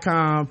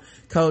getbevel.com,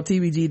 code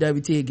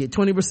TBGWT, and get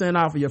 20%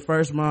 off of your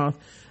first month.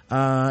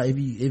 If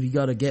you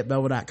go to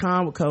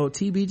getbevel.com with code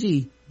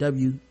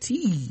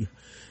TBGWT.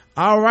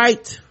 All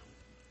right.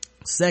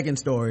 Second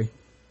story.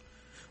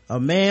 A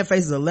man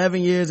faces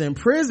 11 years in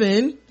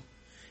prison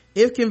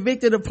if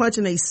convicted of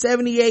punching a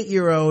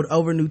 78-year-old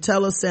over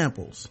Nutella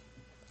samples.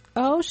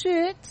 Oh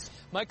shit.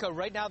 Micah,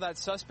 right now that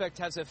suspect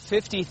has a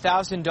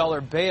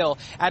 $50,000 bail.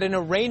 At an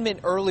arraignment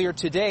earlier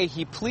today,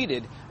 he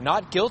pleaded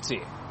not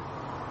guilty.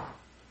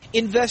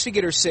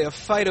 Investigators say a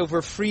fight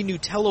over free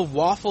Nutella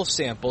waffle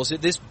samples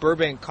at this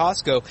Burbank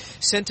Costco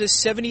sent a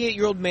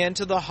 78-year-old man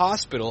to the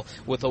hospital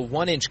with a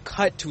 1-inch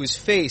cut to his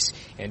face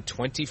and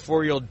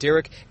 24-year-old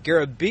Derek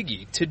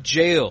Garabigi to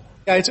jail.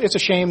 Yeah, it's a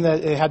shame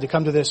that it had to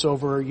come to this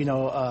over,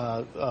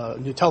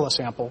 Nutella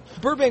sample.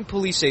 Burbank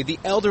police say the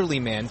elderly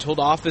man told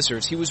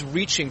officers he was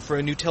reaching for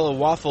a Nutella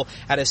waffle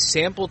at a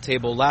sample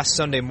table last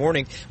Sunday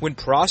morning when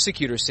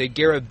prosecutors say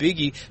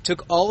Garabigi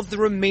took all of the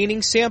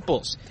remaining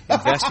samples.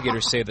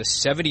 Investigators say the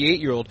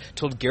 78-year-old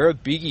told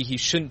Garabigi he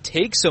shouldn't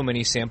take so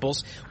many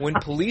samples when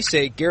police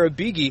say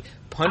Garabigi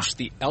punched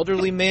the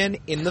elderly man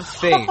in the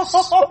face.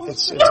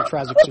 It's a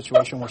tragic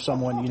situation where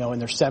someone, in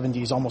their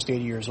 70s, almost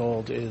 80 years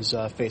old,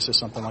 faces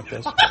something like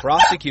this.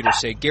 Prosecutors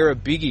say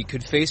Garabigi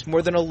could face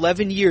more than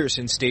 11 years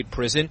in state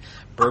prison.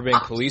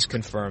 Burbank police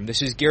confirm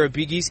this is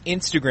Garabigi's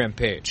Instagram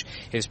page.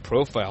 His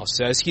profile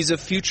says he's a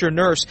future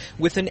nurse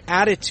with an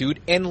attitude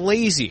and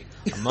lazy.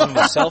 Among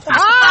the selfies,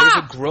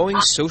 there's a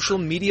growing social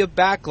media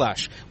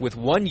backlash, with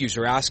one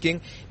user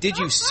asking, "Did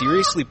you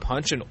seriously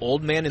punch an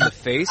old man in the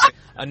face?"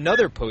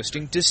 Another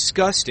posting,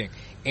 "Disgusting,"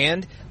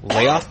 and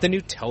 "Lay off the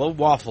Nutella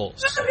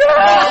waffles." Says you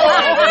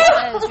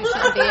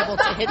shouldn't be able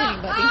to hit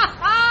anybody,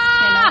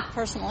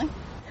 personally.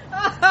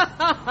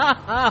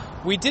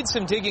 We did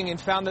some digging and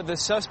found that the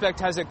suspect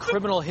has a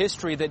criminal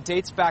history that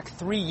dates back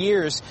 3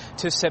 years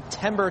to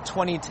September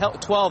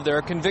 2012. There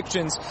are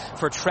convictions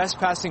for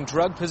trespassing,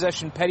 drug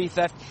possession, petty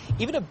theft,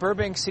 even a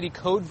Burbank City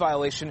Code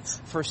violation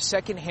for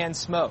secondhand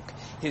smoke.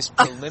 His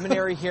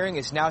preliminary hearing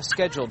is now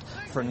scheduled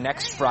for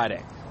next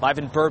Friday. Live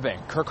in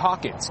Burbank, Kirk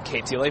Hawkins,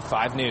 KTLA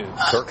 5 News.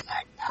 Kirk.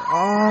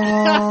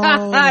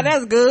 Oh,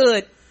 that's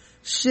good.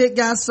 Shit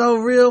got so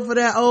real for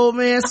that old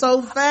man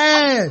so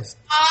fast.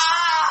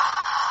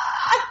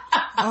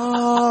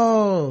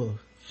 Oh,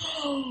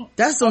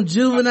 that's some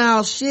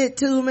juvenile shit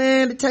too,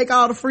 man, to take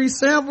all the free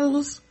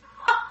samples.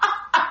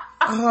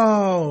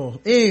 Oh,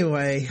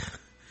 anyway,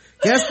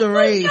 guess the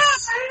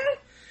race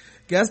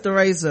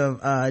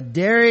of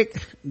Derek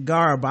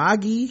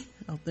Garabagi.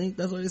 I think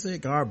that's what they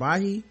said,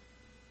 Garabagi.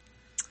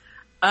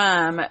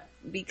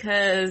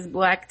 Because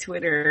Black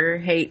Twitter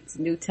hates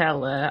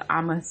Nutella,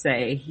 I'ma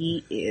say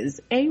he is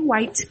a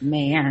white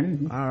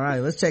man. All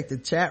right, let's check the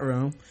chat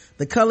room.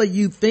 The color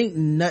you think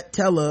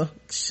Nutella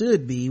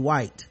should be,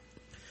 white.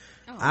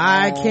 Aww.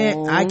 I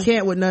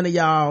can't with none of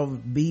y'all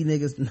B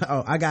niggas.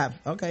 No,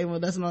 okay, well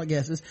that's not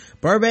guesses.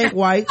 Burbank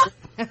white.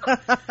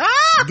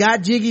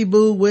 Got Jiggy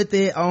Boo with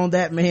it on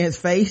that man's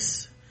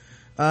face.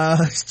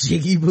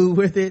 Jiggy Boo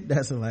with it.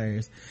 That's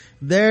hilarious.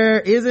 There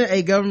isn't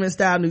a government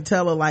style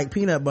Nutella like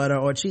peanut butter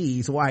or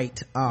cheese,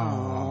 white.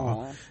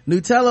 Aww.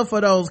 Nutella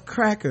for those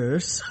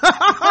crackers.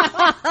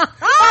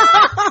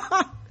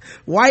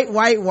 White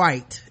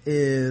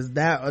is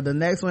that the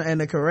next one, and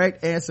the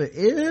correct answer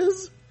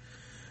is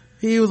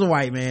he was a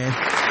white man.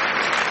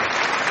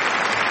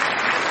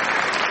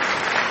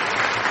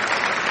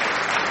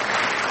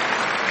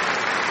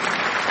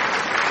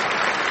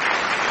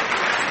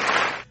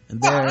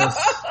 And there's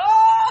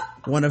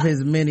one of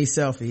his many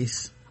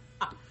selfies.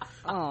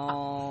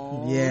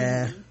 Oh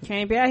yeah,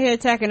 can't be out here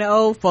attacking the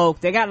old folk.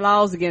 They got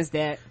laws against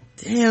that.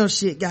 Damn,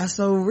 shit got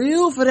so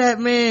real for that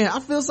man. I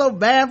feel so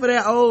bad for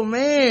that old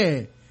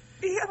man.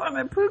 He have on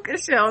a puka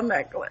shell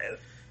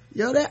necklace.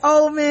 Yo, that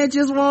old man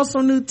just wants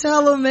some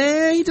Nutella,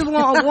 man. He just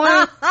want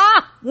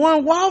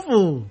one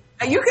waffle.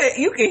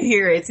 You can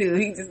hear it too.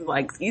 He just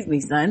like, "Excuse me,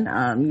 son.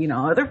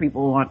 Other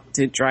people want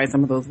to try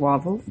some of those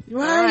waffles."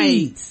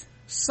 Right.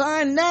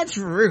 Son, that's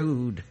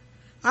rude.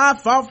 I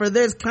fought for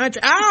this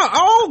country. Ow!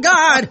 Oh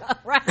God!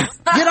 Right.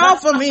 Get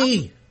off of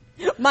me!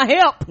 My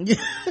help! My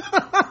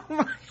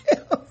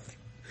help!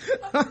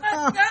 Oh my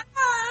God!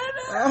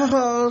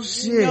 Oh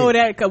shit! No,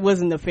 that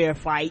wasn't a fair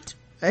fight.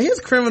 His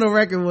criminal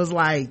record was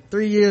like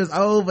 3 years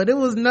old, but it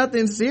was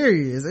nothing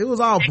serious. It was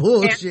all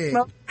bullshit.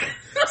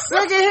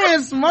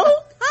 Secondhand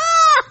smoke?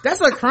 That's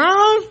a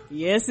crime?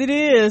 Yes, it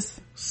is.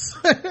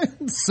 Sir.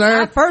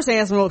 Not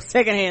first-hand smoke,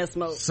 second-hand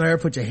smoke. Sir,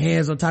 put your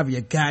hands on top of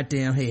your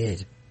goddamn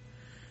head.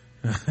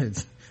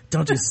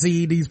 Don't you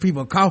see these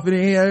people coughing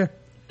in here?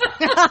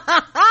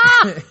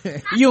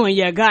 You and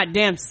your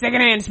goddamn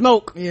secondhand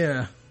smoke.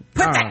 Yeah.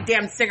 Put that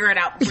damn cigarette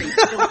out, please.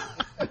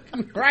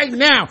 Right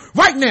now.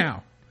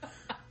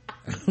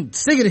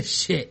 Sick of this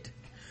shit.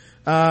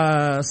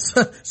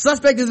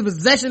 Suspect is in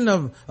possession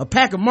of a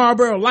pack of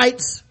Marlboro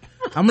Lights.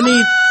 I'm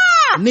gonna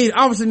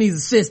officer needs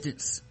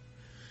assistance.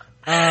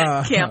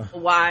 Camp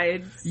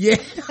Wides. Yeah.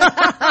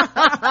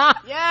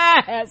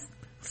 Yes.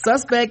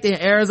 Suspect in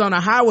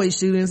Arizona highway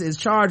shootings is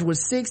charged with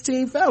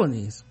 16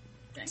 felonies.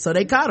 So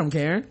they caught him,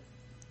 Karen.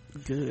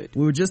 Good.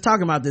 We were just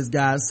talking about this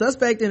guy.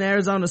 Suspect in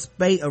Arizona's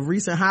spate of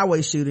recent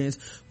highway shootings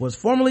was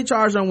formally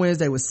charged on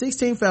Wednesday with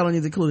 16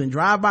 felonies, including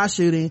drive-by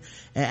shooting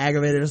and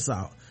aggravated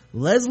assault.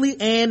 Leslie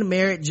Ann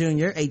Merritt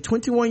Jr., a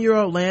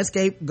 21-year-old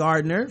landscape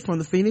gardener from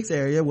the Phoenix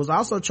area, was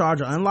also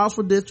charged with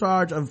unlawful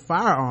discharge of a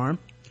firearm,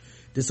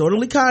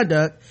 disorderly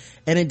conduct,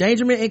 and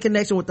endangerment in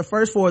connection with the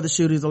first 4 of the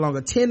shootings along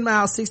a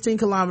 10-mile,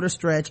 16-kilometer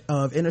stretch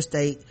of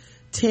Interstate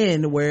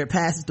 10 where it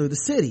passes through the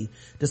city.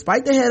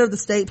 Despite the head of the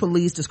state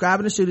police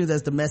describing the shootings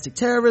as domestic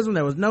terrorism,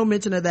 there was no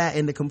mention of that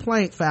in the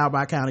complaint filed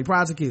by county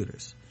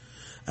prosecutors.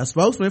 A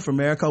spokesman for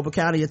Maricopa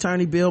County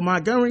Attorney Bill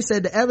Montgomery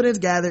said the evidence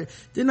gathered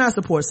did not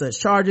support such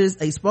charges.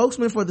 A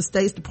spokesman for the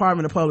state's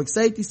Department of Public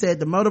Safety said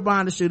the motive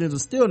behind the shootings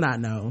was still not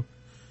known.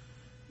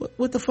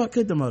 What the fuck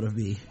could the motive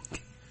be?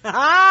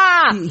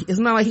 It's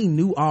not like he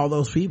knew all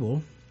those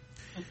people.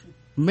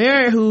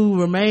 Merritt, who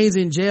remains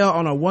in jail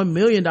on a $1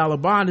 million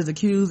bond, is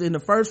accused in the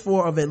first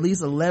 4 of at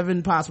least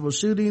 11 possible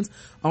shootings.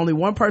 Only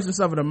one person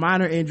suffered a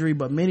minor injury,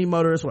 but many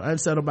motorists were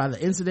unsettled by the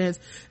incidents,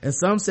 and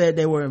some said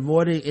they were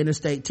avoiding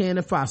Interstate 10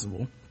 if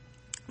possible.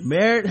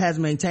 Merritt has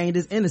maintained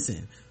his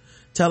innocence,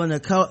 telling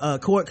the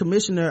court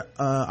commissioner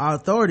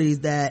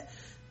authorities that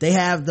they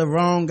have the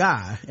wrong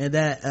guy, and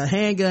that a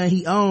handgun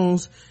he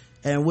owns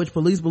and which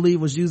police believe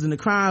was used in the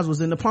crimes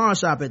was in the pawn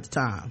shop at the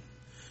time.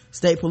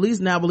 State police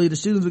now believe the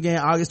shootings began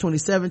August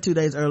 27, 2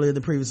 days earlier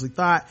than previously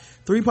thought.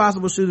 3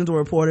 possible shootings were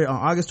reported on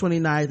August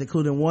 29th,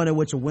 including one in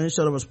which a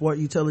windshield of a sport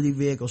utility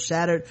vehicle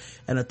shattered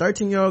and a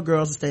 13-year-old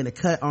girl sustained a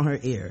cut on her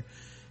ear.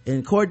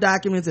 In court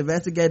documents,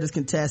 investigators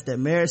contest that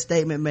Merritt's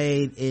statement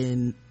made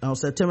on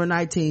September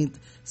 19th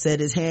said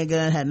his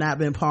handgun had not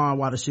been pawned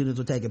while the shootings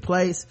were taking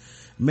place.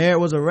 Merritt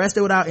was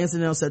arrested without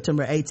incident on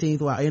September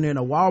 18th while entering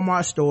a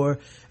Walmart store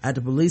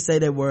after police say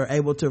they were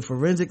able to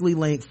forensically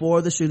link 4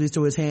 of the shootings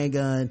to his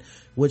handgun,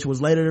 which was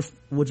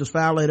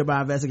found later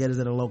by investigators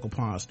at a local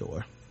pawn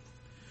store.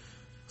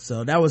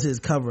 So that was his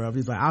cover up.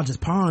 He's like, I'll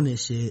just pawn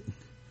this shit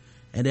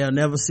and they'll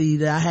never see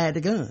that I had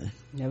the gun.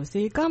 Never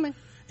see it coming.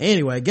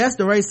 Anyway, guess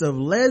the race of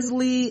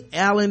Leslie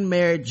Allen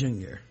Merritt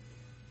Jr.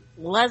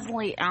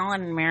 Leslie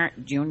Allen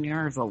Merritt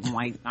Jr. is a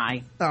white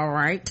guy. All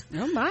right.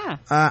 Oh my.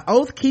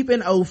 Oath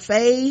keeping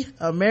O'Fay,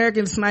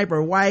 American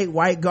sniper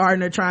white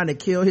gardener trying to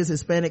kill his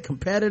Hispanic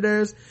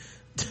competitors.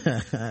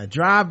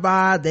 Drive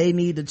by, they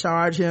need to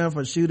charge him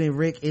for shooting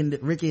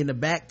Ricky in the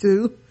back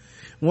too.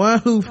 One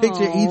who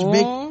pictured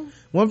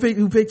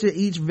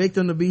each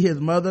victim to be his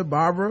mother,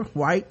 Barbara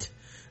White.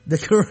 The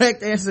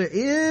correct answer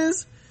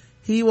is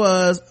he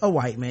was a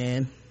white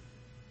man.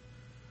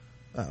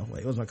 Oh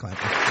wait, what's my clap?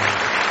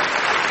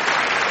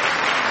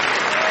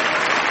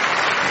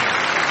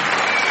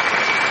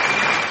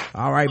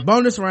 All right,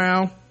 bonus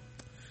round.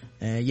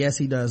 And yes,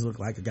 he does look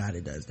like a guy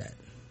that does that.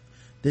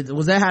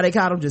 Was that how they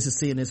caught him? Just to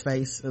see in his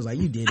face? It was like,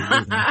 you did it,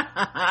 didn't you?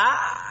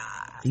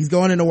 He's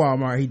going into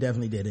Walmart. He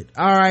definitely did it.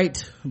 All right,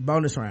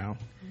 bonus round.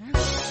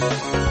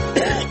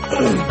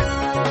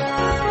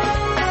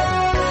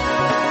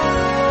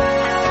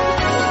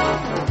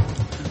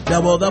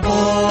 Double the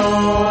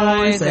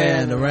points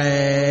and the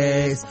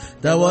race.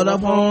 Double the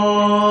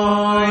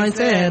points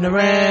and the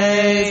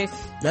race.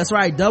 That's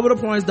right, double the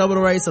points, double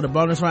the race, so the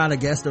bonus round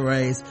against the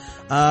race.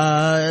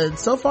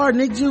 So far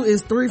Nick Ju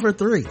is 3 for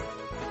 3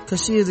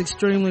 because she is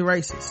extremely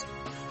racist.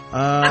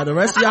 The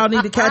rest of y'all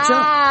need to catch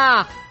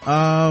up.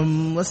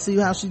 Let's see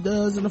how she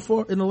does in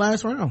the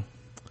last round.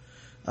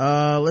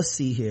 Let's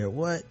see here,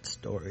 what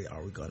story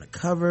are we gonna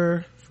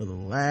cover for the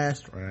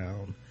last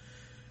round?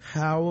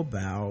 How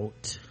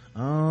about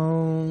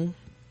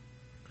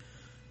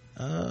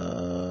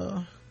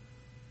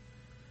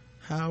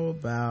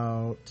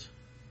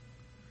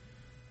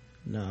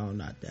no,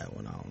 not that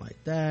one. I don't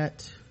like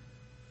that.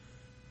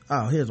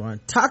 Oh, here's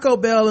one. Taco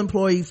Bell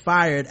employee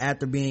fired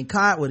after being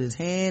caught with his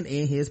hand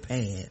in his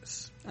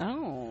pants.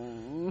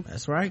 Oh.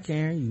 That's right,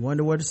 Karen. You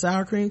wonder where the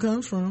sour cream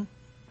comes from.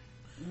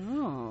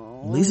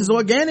 Oh. At least it's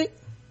organic.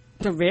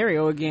 They're very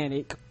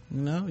organic.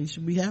 No, you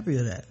should be happy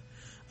with that.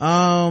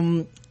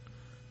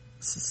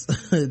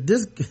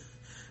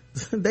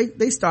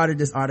 They started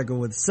this article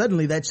with,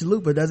 suddenly that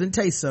chalupa doesn't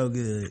taste so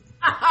good.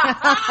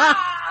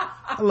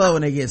 I love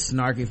when they get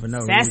snarky for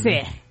no reason. That's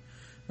it.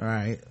 All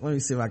right, let me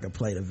see if I can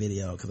play the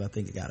video because I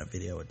think it got a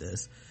video with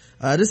this.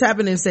 This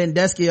happened in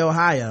Sandusky,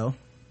 Ohio.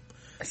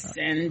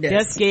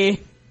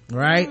 Sandusky.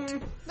 Right?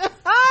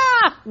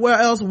 Where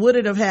else would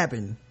it have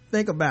happened?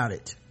 Think about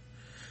it.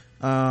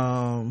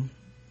 Here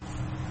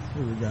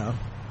we go.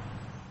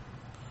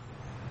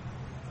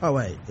 Oh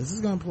wait, is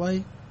this gonna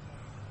play?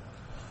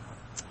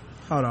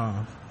 Hold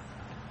on.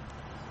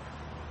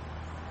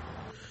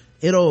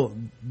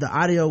 The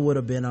audio would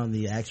have been on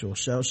the actual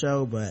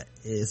show, but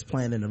it's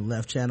playing in the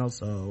left channel,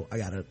 so I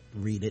gotta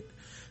read it.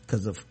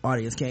 because the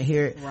audience can't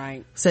hear it.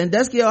 Right.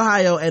 Sandusky,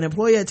 Ohio, an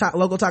employee at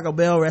local Taco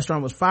Bell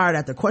restaurant was fired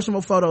after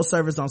questionable photos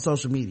surfaced on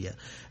social media.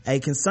 A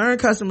concerned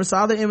customer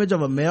saw the image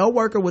of a male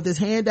worker with his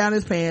hand down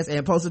his pants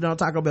and posted it on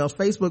Taco Bell's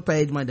Facebook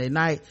page Monday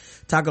night.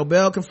 Taco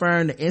Bell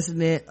confirmed the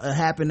incident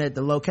happened at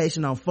the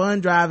location on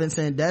Fun Drive in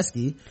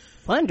Sandusky.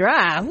 Fun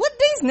Drive? What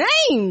these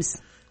names?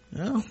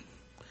 Well,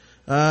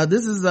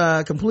 this is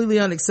completely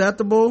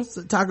unacceptable,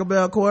 Taco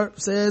Bell Corp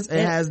says, and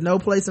has no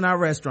place in our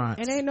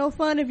restaurants. It ain't no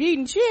fun if you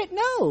eating shit,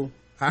 no.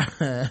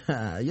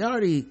 You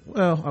already,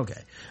 well,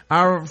 okay.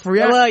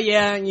 Well,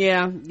 yeah.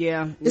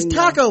 It's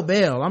Taco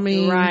Bell. I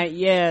mean, right,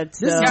 yeah.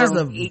 This is just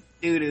eat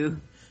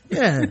doo-doo.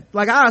 Yeah,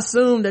 like I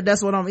assume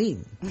that's what I'm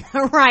eating.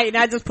 Right, and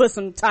I just put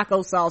some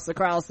taco sauce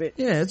across it.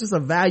 Yeah, it's just a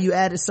value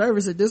added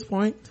service at this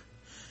point.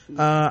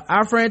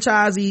 Our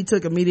franchisee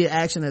took immediate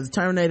action as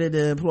terminated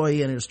the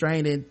employee and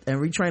retraining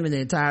the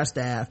entire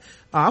staff.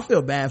 I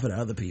feel bad for the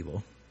other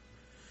people.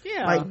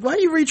 Yeah. Like, why are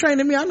you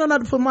retraining me? I know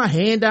not to put my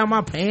hand down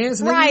my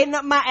pants. Right,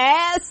 not my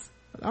ass.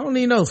 I don't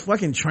need no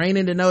fucking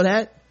training to know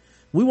that.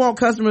 We want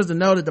customers to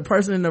know that the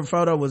person in the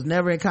photo was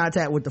never in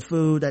contact with the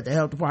food, that the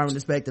health department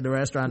inspected the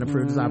restaurant and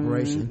approved its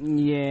operation.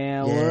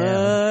 Yeah,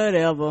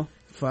 whatever.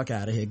 Fuck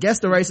out of here.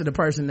 Guess the race of the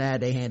person that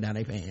had their hand down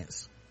their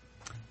pants.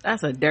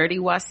 That's a dirty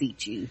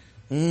wasichi.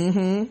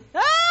 Mm-hmm.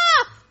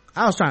 Ah!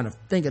 I was trying to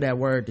think of that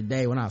word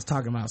today when I was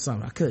talking about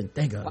something. I couldn't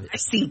think of it.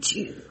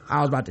 Wasichi. I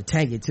was about to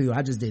tank it too.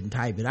 I just didn't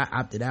type it. I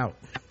opted out.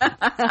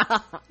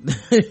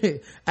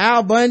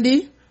 Al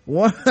Bundy,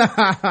 one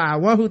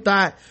who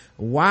thought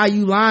Why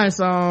You Lying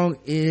song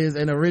is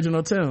an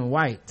original tune,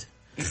 White.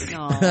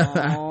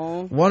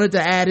 Wanted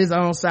to add his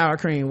own sour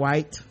cream,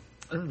 White.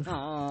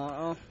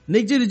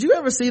 Nick G, did you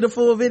ever see the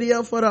full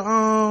video for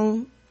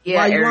the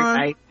yeah,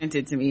 Eric sent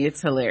it to me. It's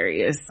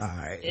hilarious. All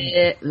right.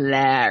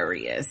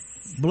 Hilarious.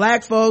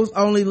 Black folks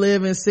only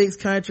live in 6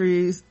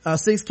 counties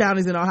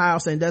in Ohio.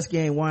 Sandusky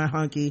ain't one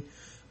hunky.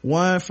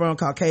 One from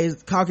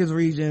Caucasus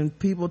region.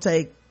 People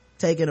take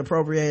an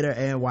appropriator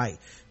and white.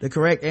 The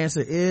correct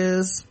answer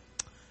is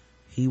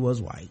he was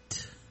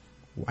white.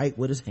 White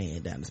with his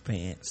hand down his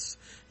pants.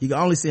 You can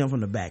only see him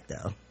from the back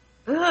though.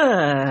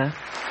 Ugh.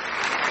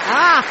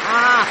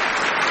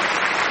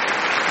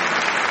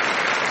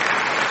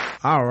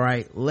 All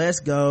right,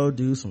 let's go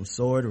do some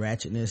sword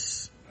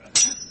ratchetness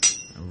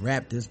and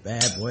wrap this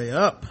bad boy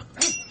up.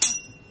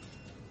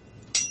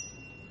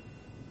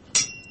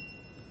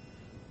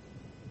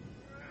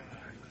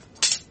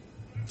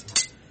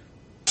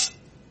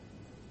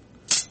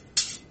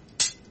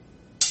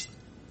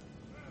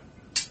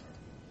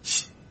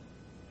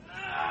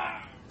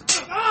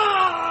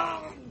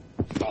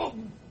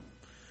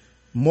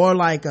 More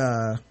like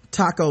a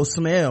taco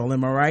smell,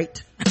 am I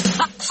right?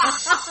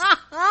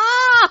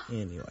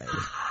 Anyway.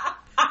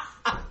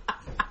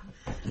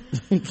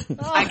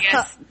 I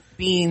guess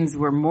beans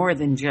were more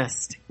than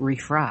just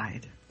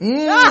refried.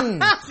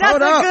 That's a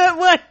good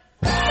one.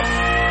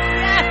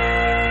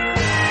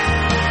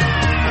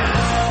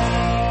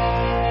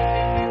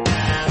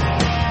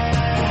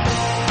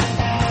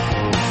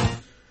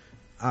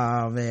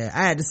 Oh man,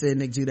 I had to send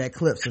Nick G that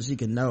clip so she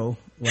can know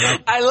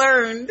what I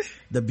learned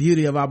the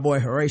beauty of our boy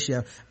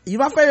Horatio.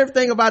 My favorite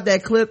thing about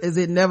that clip is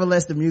it never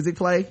lets the music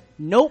play.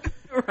 Nope.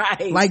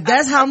 Right. Like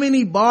that's how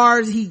many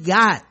bars he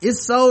got.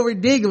 It's so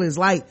ridiculous.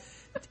 Like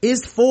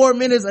it's 4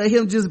 minutes of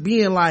him just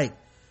being like,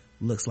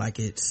 looks like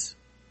it's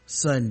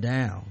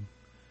sundown.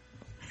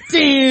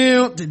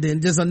 Damn.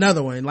 Then just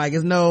another one. Like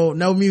it's no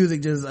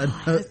music, just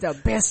it's the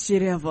best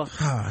shit ever.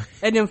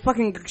 And then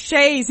fucking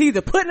shades,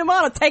 either putting them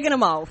on or taking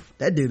them off.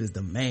 That dude is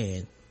the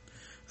man.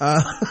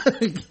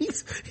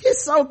 He's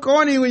so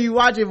corny when you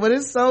watch it, but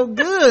it's so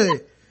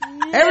good.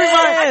 Everybody,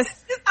 I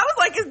was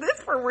like, is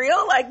this for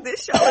real? Like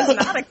this show is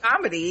not a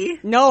comedy.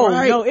 No,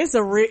 it's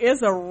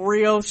a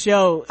real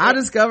show. I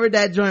discovered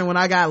that joint when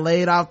I got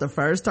laid off the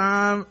first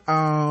time.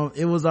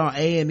 It was on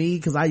A&E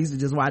because I used to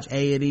just watch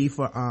A&E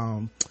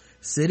for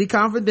City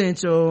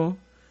Confidential,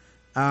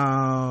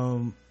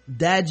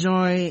 that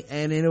joint,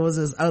 and then it was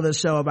this other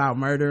show about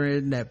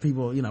murdering that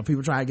people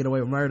try to get away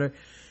with murder,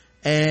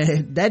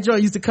 and that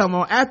joint used to come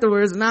on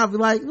afterwards, and I'd be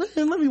like,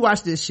 let me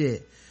watch this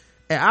shit,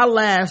 and I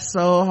laughed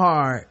so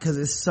hard because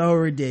it's so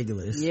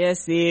ridiculous.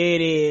 Yes,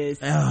 it is.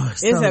 Oh,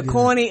 it's a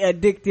corny,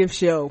 addictive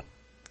show.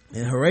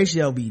 And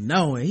Horatio be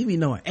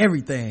knowing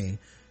everything.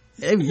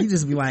 He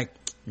just be like,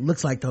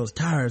 looks like those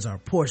tires are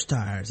Porsche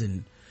tires,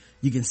 and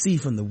you can see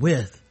from the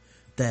width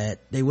that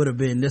they would have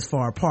been this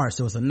far apart,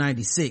 so it's a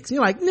 96.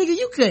 You're like, nigga,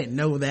 you can't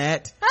know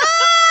that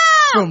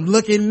from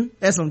looking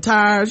at some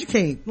tires. You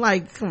can't,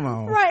 like, come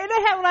on. Right, and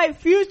they have like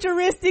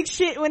futuristic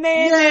shit when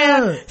they're in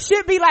there.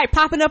 Shit be like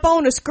popping up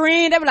on the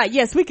screen. They be like,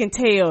 yes, we can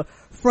tell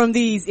from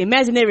these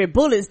imaginary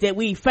bullets that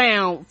we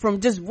found from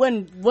just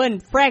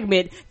one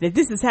fragment that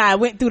this is how it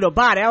went through the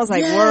body. I was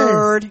like,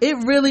 word. It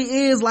really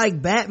is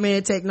like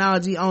Batman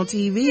technology on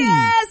TV.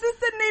 Yes, it's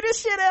the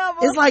neatest shit ever.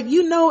 It's like,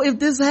 if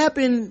this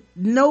happened,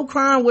 no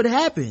crime would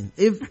happen.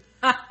 If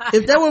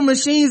there were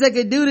machines that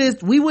could do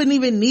this, we wouldn't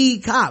even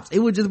need cops. It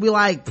would just be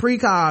like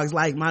precogs,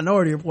 like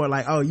Minority Report,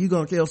 like, oh, you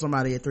gonna kill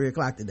somebody at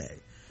 3:00 today.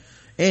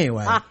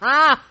 Anyway.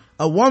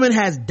 A woman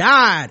has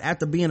died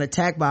after being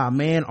attacked by a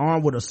man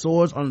armed with a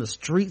sword on the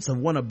streets of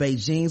one of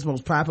Beijing's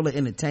most popular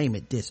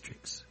entertainment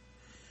districts.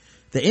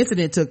 The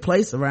incident took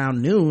place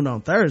around noon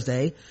on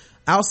Thursday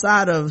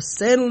outside of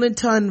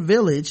Sanlitun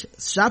Village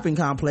shopping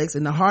complex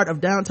in the heart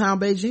of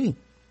downtown Beijing.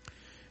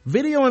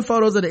 Video and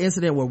photos of the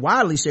incident were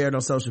widely shared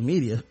on social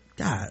media.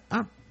 God,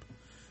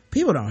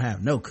 people don't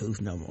have no couth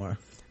no more.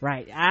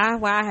 Right.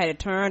 I had to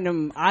turn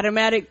them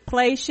automatic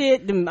play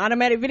shit, them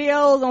automatic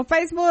videos on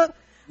Facebook.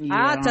 Yeah.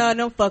 I turn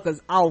them fuckers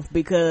off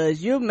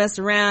because you mess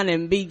around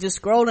and be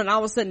just scrolling, all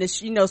of a sudden,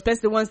 especially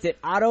the ones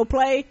that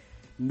autoplay.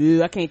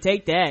 I can't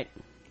take that.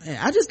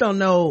 I just don't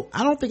know.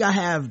 I don't think I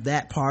have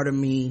that part of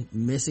me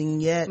missing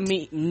yet.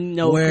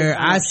 No. Where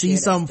I see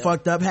something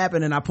fucked up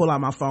happen and I pull out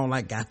my phone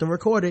like, got to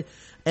record it.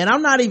 And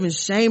I'm not even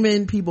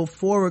shaming people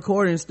for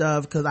recording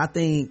stuff, because I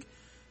think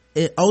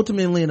it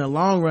ultimately in the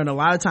long run, a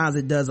lot of times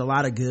it does a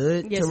lot of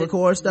good to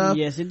record stuff.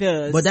 Yes, it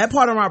does. But that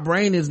part of my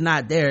brain is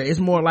not there. It's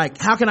more like,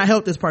 how can I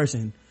help this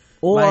person?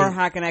 Or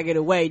how can I get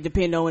away,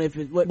 depending on if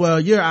it's well,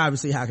 you're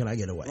obviously how can I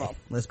get away. Well,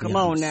 let's be come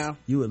honest. On now.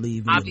 You would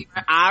leave me.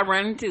 I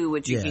run too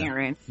with you,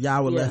 Karen.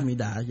 Y'all would let me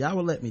die. Y'all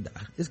would let me die.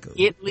 It's cool.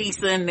 Get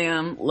Lisa and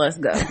them. Let's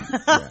go.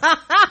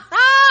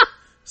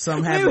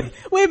 Something happened.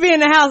 We be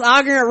in the house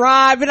arguing at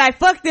Rod, be like,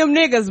 fuck them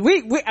niggas.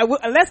 We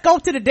let's go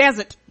to the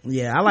desert.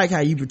 Yeah, I like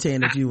how you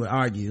pretend that you would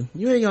argue.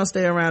 You ain't gonna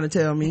stay around and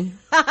tell me.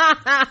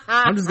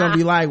 I'm just gonna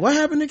be like, what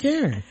happened to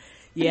Karen?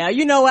 Yeah,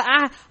 you know what?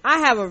 I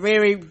have a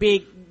very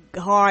big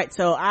heart,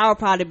 so I'll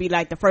probably be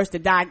like the first to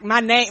die. My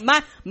name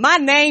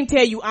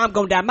tell you I'm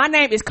gonna die. My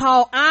name is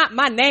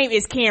my name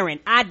is Karen.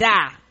 I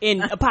die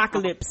in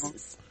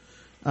apocalypse.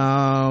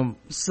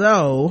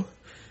 So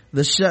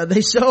they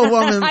show a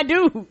woman. I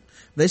do.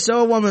 They show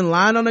a woman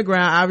lying on the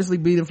ground, obviously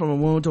bleeding from a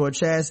wound to her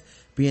chest,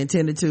 being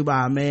tended to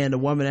by a man. The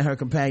woman and her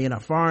companion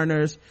are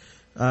foreigners.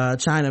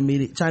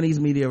 Chinese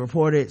media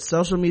reported.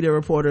 Social media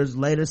reporters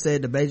later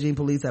said the Beijing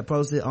police had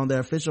posted on their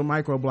official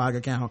microblog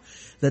account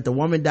that the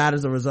woman died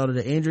as a result of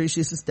the injury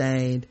she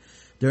sustained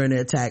during the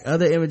attack.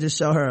 Other images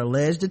show her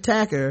alleged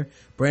attacker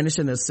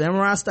brandishing a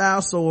samurai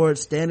style sword,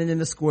 standing in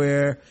the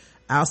square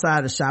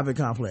outside the shopping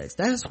complex.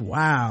 That's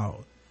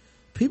wild.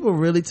 People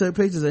really took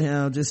pictures of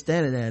him just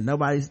standing there.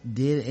 Nobody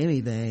did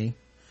anything.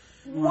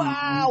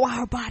 Wow,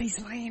 her body's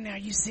laying there. Are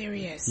you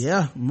serious?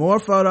 Yeah, more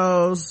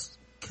photos.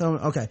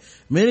 Okay.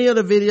 Many of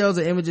the videos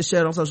and images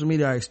shared on social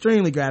media are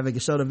extremely graphic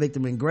and show the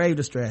victim in grave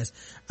distress.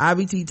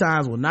 IBT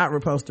Times will not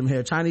repost them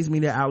here. Chinese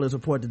media outlets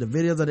report that the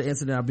videos of the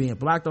incident are being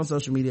blocked on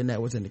social media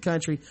networks in the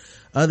country.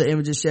 Other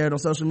images shared on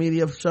social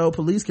media show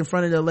police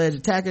confronting the alleged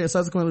attacker and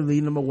subsequently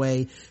leading him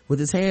away with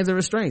his hands in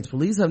restraints.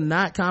 Police have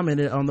not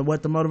commented on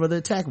what the motive of the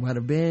attack might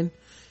have been.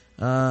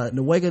 In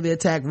the wake of the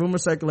attack,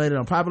 rumors circulated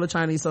on popular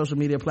Chinese social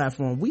media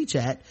platform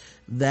WeChat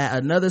that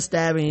another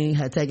stabbing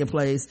had taken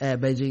place at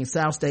Beijing's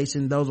South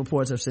Station. Those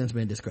reports have since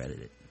been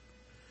discredited.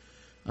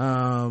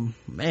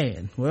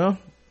 Man, well,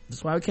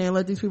 that's why we can't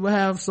let these people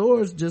have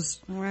swords,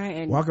 just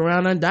walk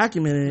around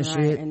undocumented and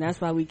shit. And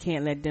that's why we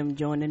can't let them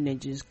join the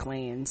ninjas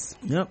clans.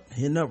 Yep,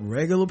 hitting up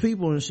regular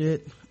people and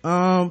shit.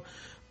 All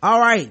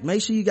right,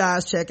 make sure you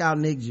guys check out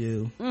Nick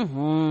Jew.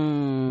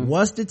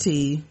 What's the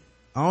tea?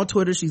 On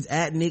Twitter, she's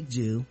at Nick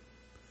Jew.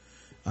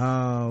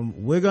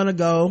 We're gonna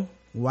go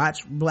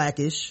watch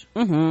Blackish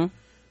for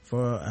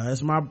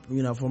it's my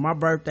for my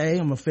birthday.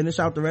 I'm gonna finish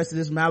out the rest of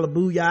this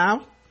Malibu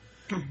y'all.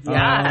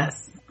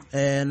 Yes.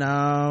 And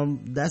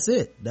that's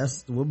it.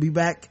 We'll be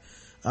back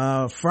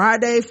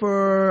Friday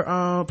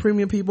for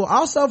premium people.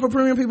 Also for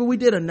premium people, we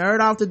did a nerd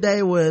off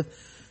today with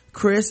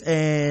Chris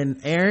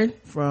and Aaron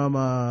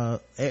from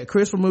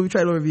Chris from Movie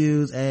Trailer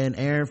Reviews and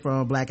Aaron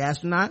from Black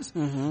Astronauts,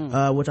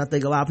 which I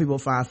think a lot of people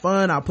find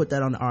fun. I'll put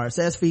that on the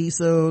RSS feed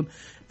soon.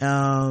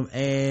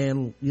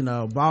 And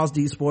Balls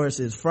D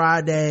Sports is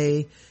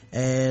Friday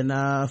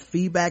and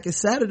feedback is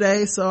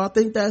Saturday, so I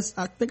think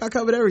I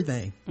covered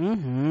everything. All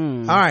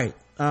right.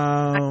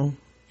 And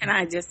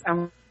I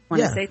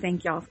want to say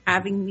thank y'all for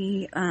having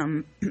me.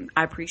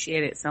 I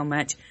appreciate it so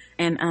much.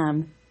 And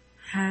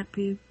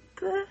happy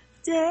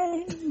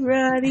birthday,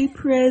 Roddy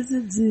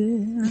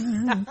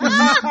President.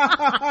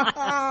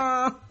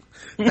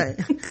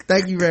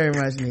 Thank you very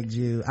much, Nick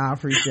Jew. I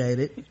appreciate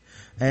it.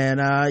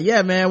 And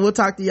yeah, man, we'll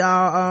talk to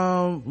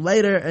y'all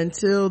later.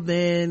 Until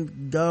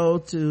then, go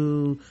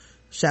to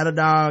Shadow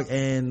Dog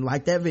and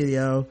like that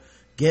video,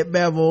 get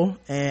Bevel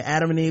and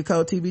Adam and Eve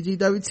code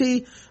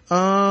TBGWT.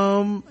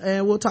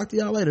 And we'll talk to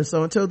y'all later.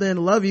 So until then,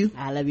 love you.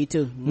 I love you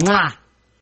too. Mwah.